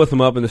chill with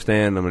them up in the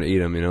stand, and I'm gonna eat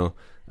them,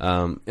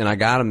 and I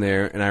got them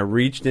there, and I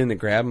reached in to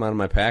grab them out of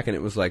my pack, and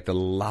it was like the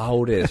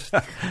loudest,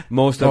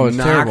 most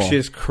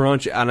obnoxious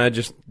crunch, and I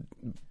just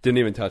didn't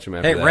even touch them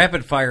after that.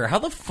 Rapid fire. How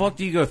the fuck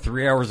do you go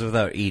 3 hours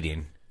without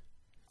eating?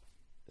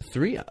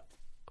 3?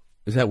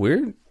 Is that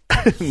weird?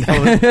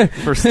 No,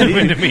 for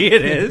Steve, to me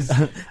it is.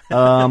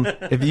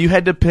 If you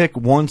had to pick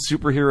one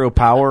superhero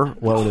power,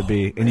 what would it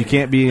be? And you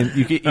can't be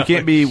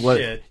what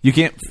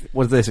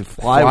do they say,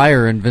 fly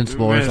or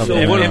invincible or something.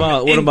 So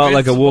what about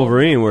like a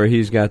Wolverine where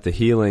he's got the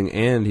healing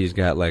and he's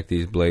got like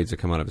these blades that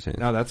come out of his hands?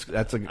 No, that's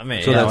that's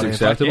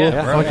acceptable.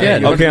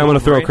 Yeah, okay, I'm gonna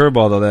throw a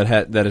curveball though.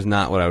 That is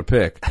not what I would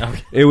pick.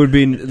 Okay. It would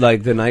be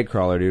like the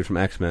Nightcrawler dude from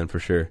X-Men for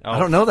sure. I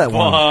don't know that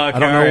one. I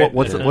don't know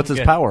what's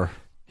his power.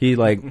 He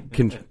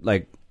can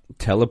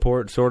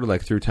teleport sort of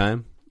like through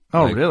time.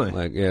 Oh, really?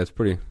 It's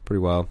pretty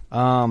wild.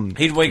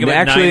 He'd wake up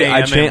at 9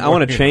 actually, a.m. I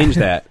want to change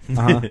that.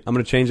 I'm going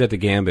to change that to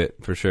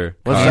Gambit for sure.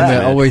 What's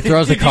that? Oh, he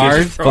throws the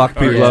cards. Fuck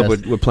people up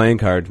with playing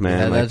cards,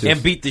 man.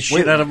 And beat the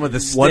shit out of him with a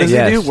stick. What does he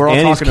do? We're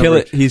all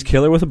talking he's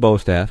killer with a bow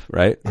staff,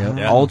 right? Yep.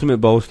 Yeah. Ultimate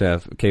bow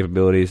staff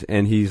capabilities,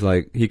 and he's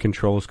he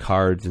controls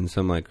cards in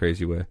some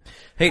crazy way.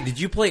 Hey,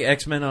 did you play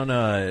X-Men on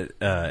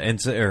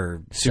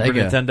Super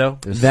Nintendo?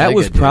 That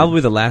was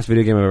probably the last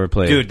video game I ever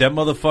played. Dude, that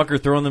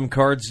motherfucker throwing them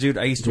cards, dude.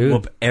 I used to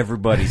whoop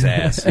everybody's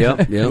ass.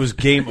 Yep. It was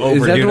game over.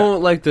 Is that dude. the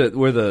one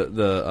where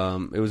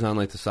the it was on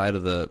the side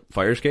of the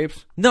fire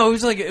escapes? No, it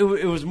was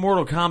it was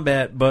Mortal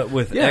Kombat, but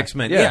with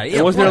X-Men. Yeah.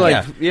 It wasn't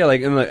there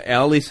like in the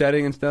alley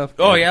setting and stuff.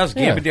 Oh yeah, I was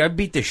Gambit. Dude. I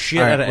beat the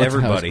shit out of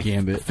everybody.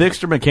 Gambit.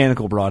 Fixed or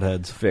mechanical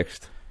broadheads?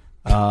 Fixed.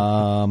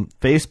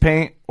 Face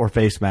paint or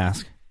face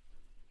mask?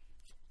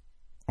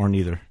 Or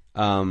neither.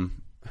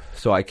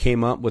 So I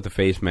came up with a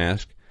face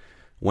mask,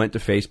 went to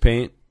face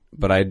paint,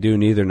 but I do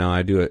neither now.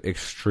 I do an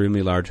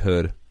extremely large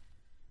hood.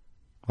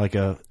 Like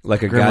a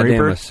goddamn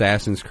Reaper?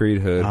 Assassin's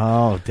Creed hood.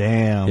 Oh,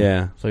 damn.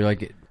 Yeah. So you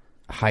like it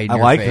hide I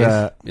your like face?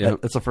 that.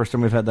 Yep. That's the first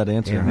time we've had that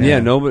answer. Yeah,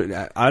 nobody.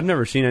 I've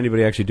never seen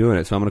anybody actually doing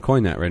it, so I'm going to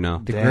coin that right now.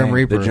 The Grim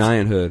Reaper. The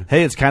giant hood.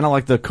 Hey, it's kind of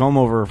like the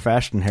comb-over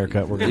fashion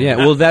haircut we're getting. Yeah,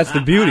 well, that's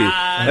the beauty.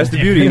 That's the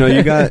beauty.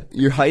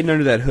 You're hiding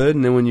under that hood,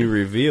 and then when you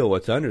reveal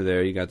what's under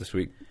there, you got the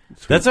sweet.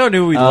 That's how I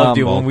knew we loved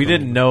you when we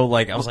didn't know.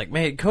 I was like,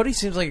 man, Cody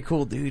seems like a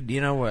cool dude.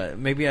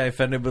 Maybe I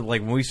offended, but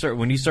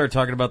when you started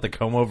talking about the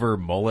comb over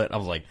mullet, I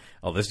was like,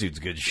 oh, this dude's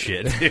good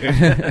shit.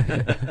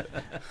 Dude.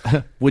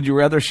 Would you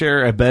rather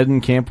share a bed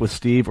in camp with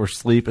Steve or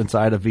sleep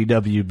inside a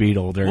VW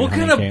Beetle during what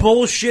kind of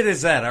bullshit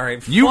is that? All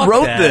right, you fuck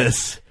wrote that.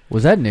 this.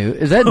 Was that new?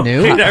 Is that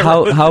new?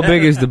 How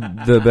big is the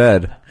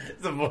bed?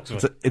 It's a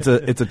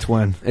Volkswagen. It's a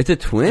twin. It's a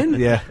twin?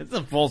 Yeah. It's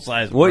a full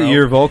size. What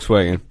year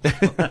Volkswagen?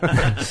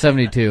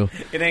 72.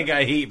 It ain't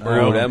got heat,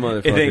 bro. Oh, that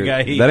motherfucker. It ain't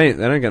got heat. That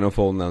ain't got no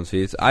folding down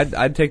seats.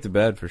 I'd take the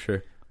bed for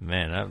sure.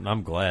 Man,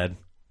 I'm glad.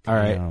 All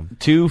right.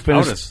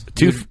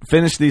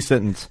 Finish these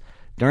sentence.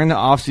 During the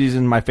off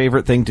season, my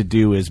favorite thing to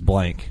do is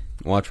blank.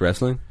 Watch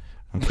wrestling.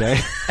 Okay.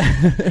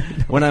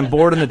 When I'm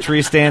bored in the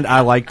tree stand, I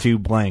like to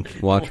blank.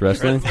 Watch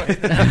wrestling.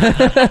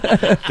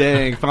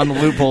 Dang, found the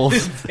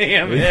loopholes.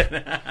 Damn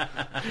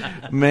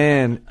it.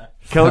 Man,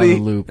 Cody,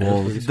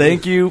 loopholes.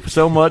 thank you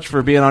so much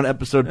for being on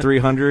episode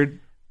 300.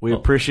 We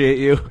appreciate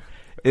you.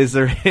 Is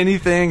there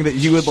anything that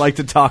you would like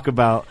to talk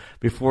about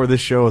before this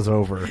show is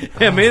over?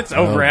 I mean, it's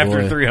over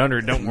after boy.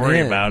 300. Don't worry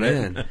about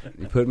it.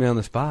 You put me on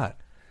the spot.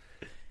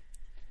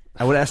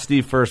 I would ask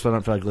Steve first, but I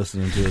don't feel like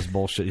listening to his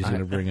bullshit he's going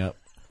to bring up.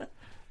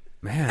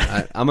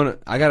 Man,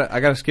 I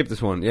gotta skip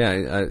this one.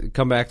 Yeah,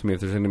 come back to me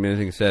if there's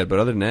anything said. But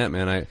other than that,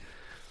 man, I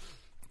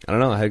don't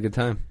know. I had a good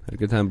time.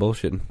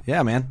 Bullshitting.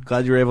 Yeah, man.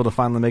 Glad you were able to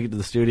finally make it to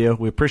the studio.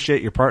 We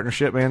appreciate your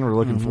partnership, man. We're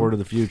looking forward to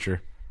the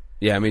future.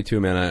 Yeah, me too,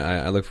 man.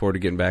 I look forward to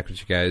getting back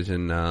with you guys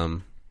and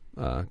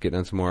getting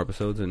on some more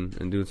episodes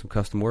and doing some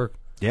custom work.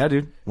 Yeah,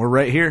 dude. We're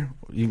right here.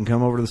 You can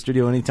come over to the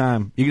studio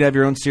anytime. You can have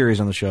your own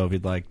series on the show if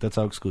you'd like. That's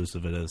how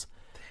exclusive it is.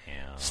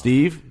 Damn.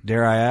 Steve,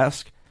 dare I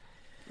ask,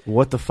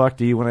 what the fuck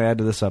do you want to add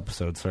to this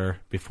episode, sir,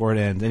 before it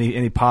ends?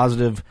 Any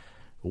positive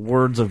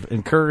words of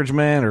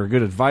encouragement or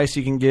good advice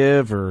you can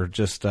give, or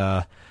just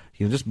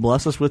just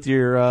bless us with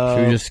your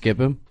Should we just skip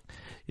him?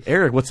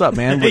 Eric, what's up,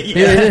 man?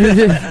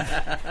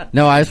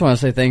 No, I just want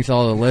to say thanks to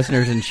all the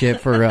listeners and shit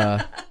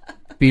for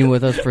being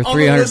with us for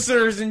 300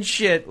 listeners and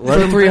shit.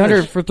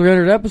 for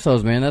 300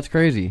 episodes, man. That's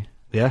crazy.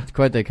 Yeah, It's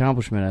quite the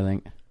accomplishment, I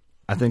think.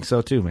 I think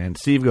so too, man.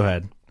 Steve, go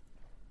ahead.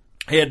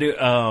 Yeah,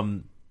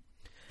 dude.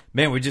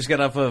 Man, we just got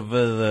off of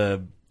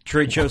the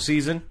trade show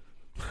season.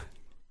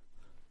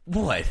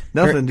 What?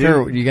 Nothing, dude.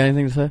 Kurt, you got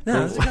anything to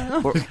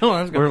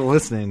say? We're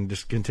listening.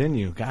 Just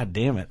continue. God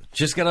damn it.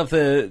 Just got off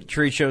the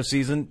trade show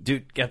season.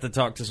 Dude, got to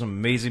talk to some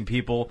amazing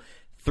people.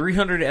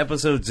 300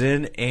 episodes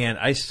in, and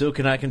I still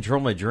cannot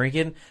control my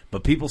drinking,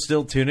 but people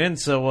still tune in,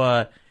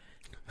 so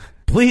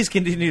please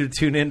continue to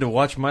tune in to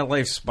watch my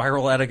life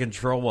spiral out of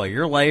control while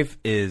your life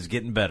is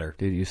getting better.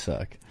 Dude, you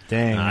suck.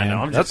 Dang, I know,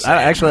 man. I'm just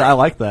saying, I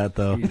like that,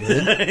 though.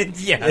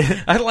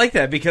 Yeah, I like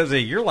that because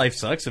your life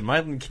sucks and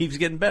mine keeps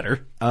getting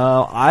better.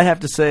 I have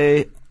to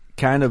say,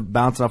 kind of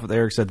bouncing off what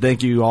Eric said,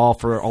 thank you all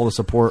for all the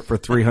support for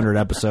 300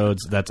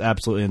 episodes. That's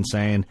absolutely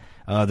insane.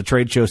 The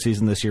trade show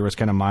season this year was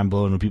kind of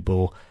mind-blowing when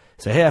people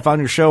say, hey, I found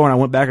your show, and I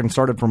went back and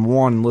started from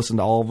one and listened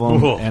to all of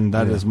them, and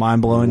that is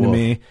mind-blowing to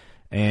me.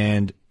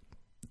 And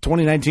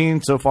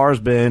 2019 so far has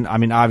been, I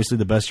mean, obviously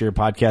the best year of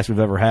podcast we've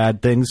ever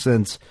had. Things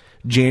since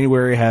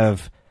January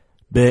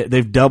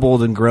they've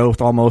doubled in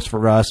growth almost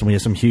for us, and we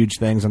have some huge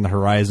things on the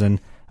horizon,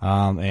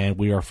 and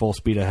we are full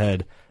speed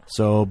ahead.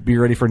 So be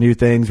ready for new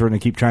things. We're going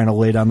to keep trying to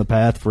lay down the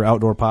path for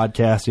outdoor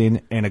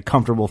podcasting in a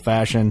comfortable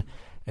fashion,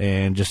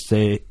 and just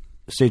stay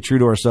true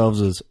to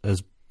ourselves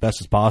as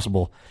best as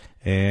possible.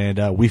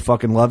 And we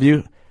fucking love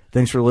you.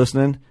 Thanks for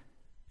listening.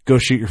 Go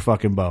shoot your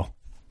fucking bow.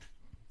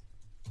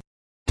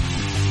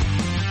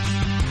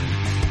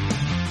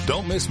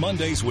 Don't miss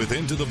Mondays with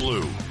Into the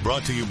Blue,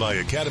 brought to you by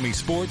Academy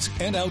Sports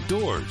and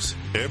Outdoors.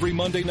 Every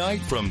Monday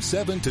night from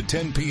 7 to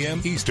 10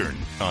 p.m. Eastern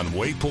on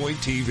Waypoint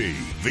TV,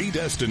 the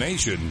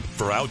destination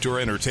for outdoor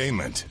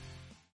entertainment.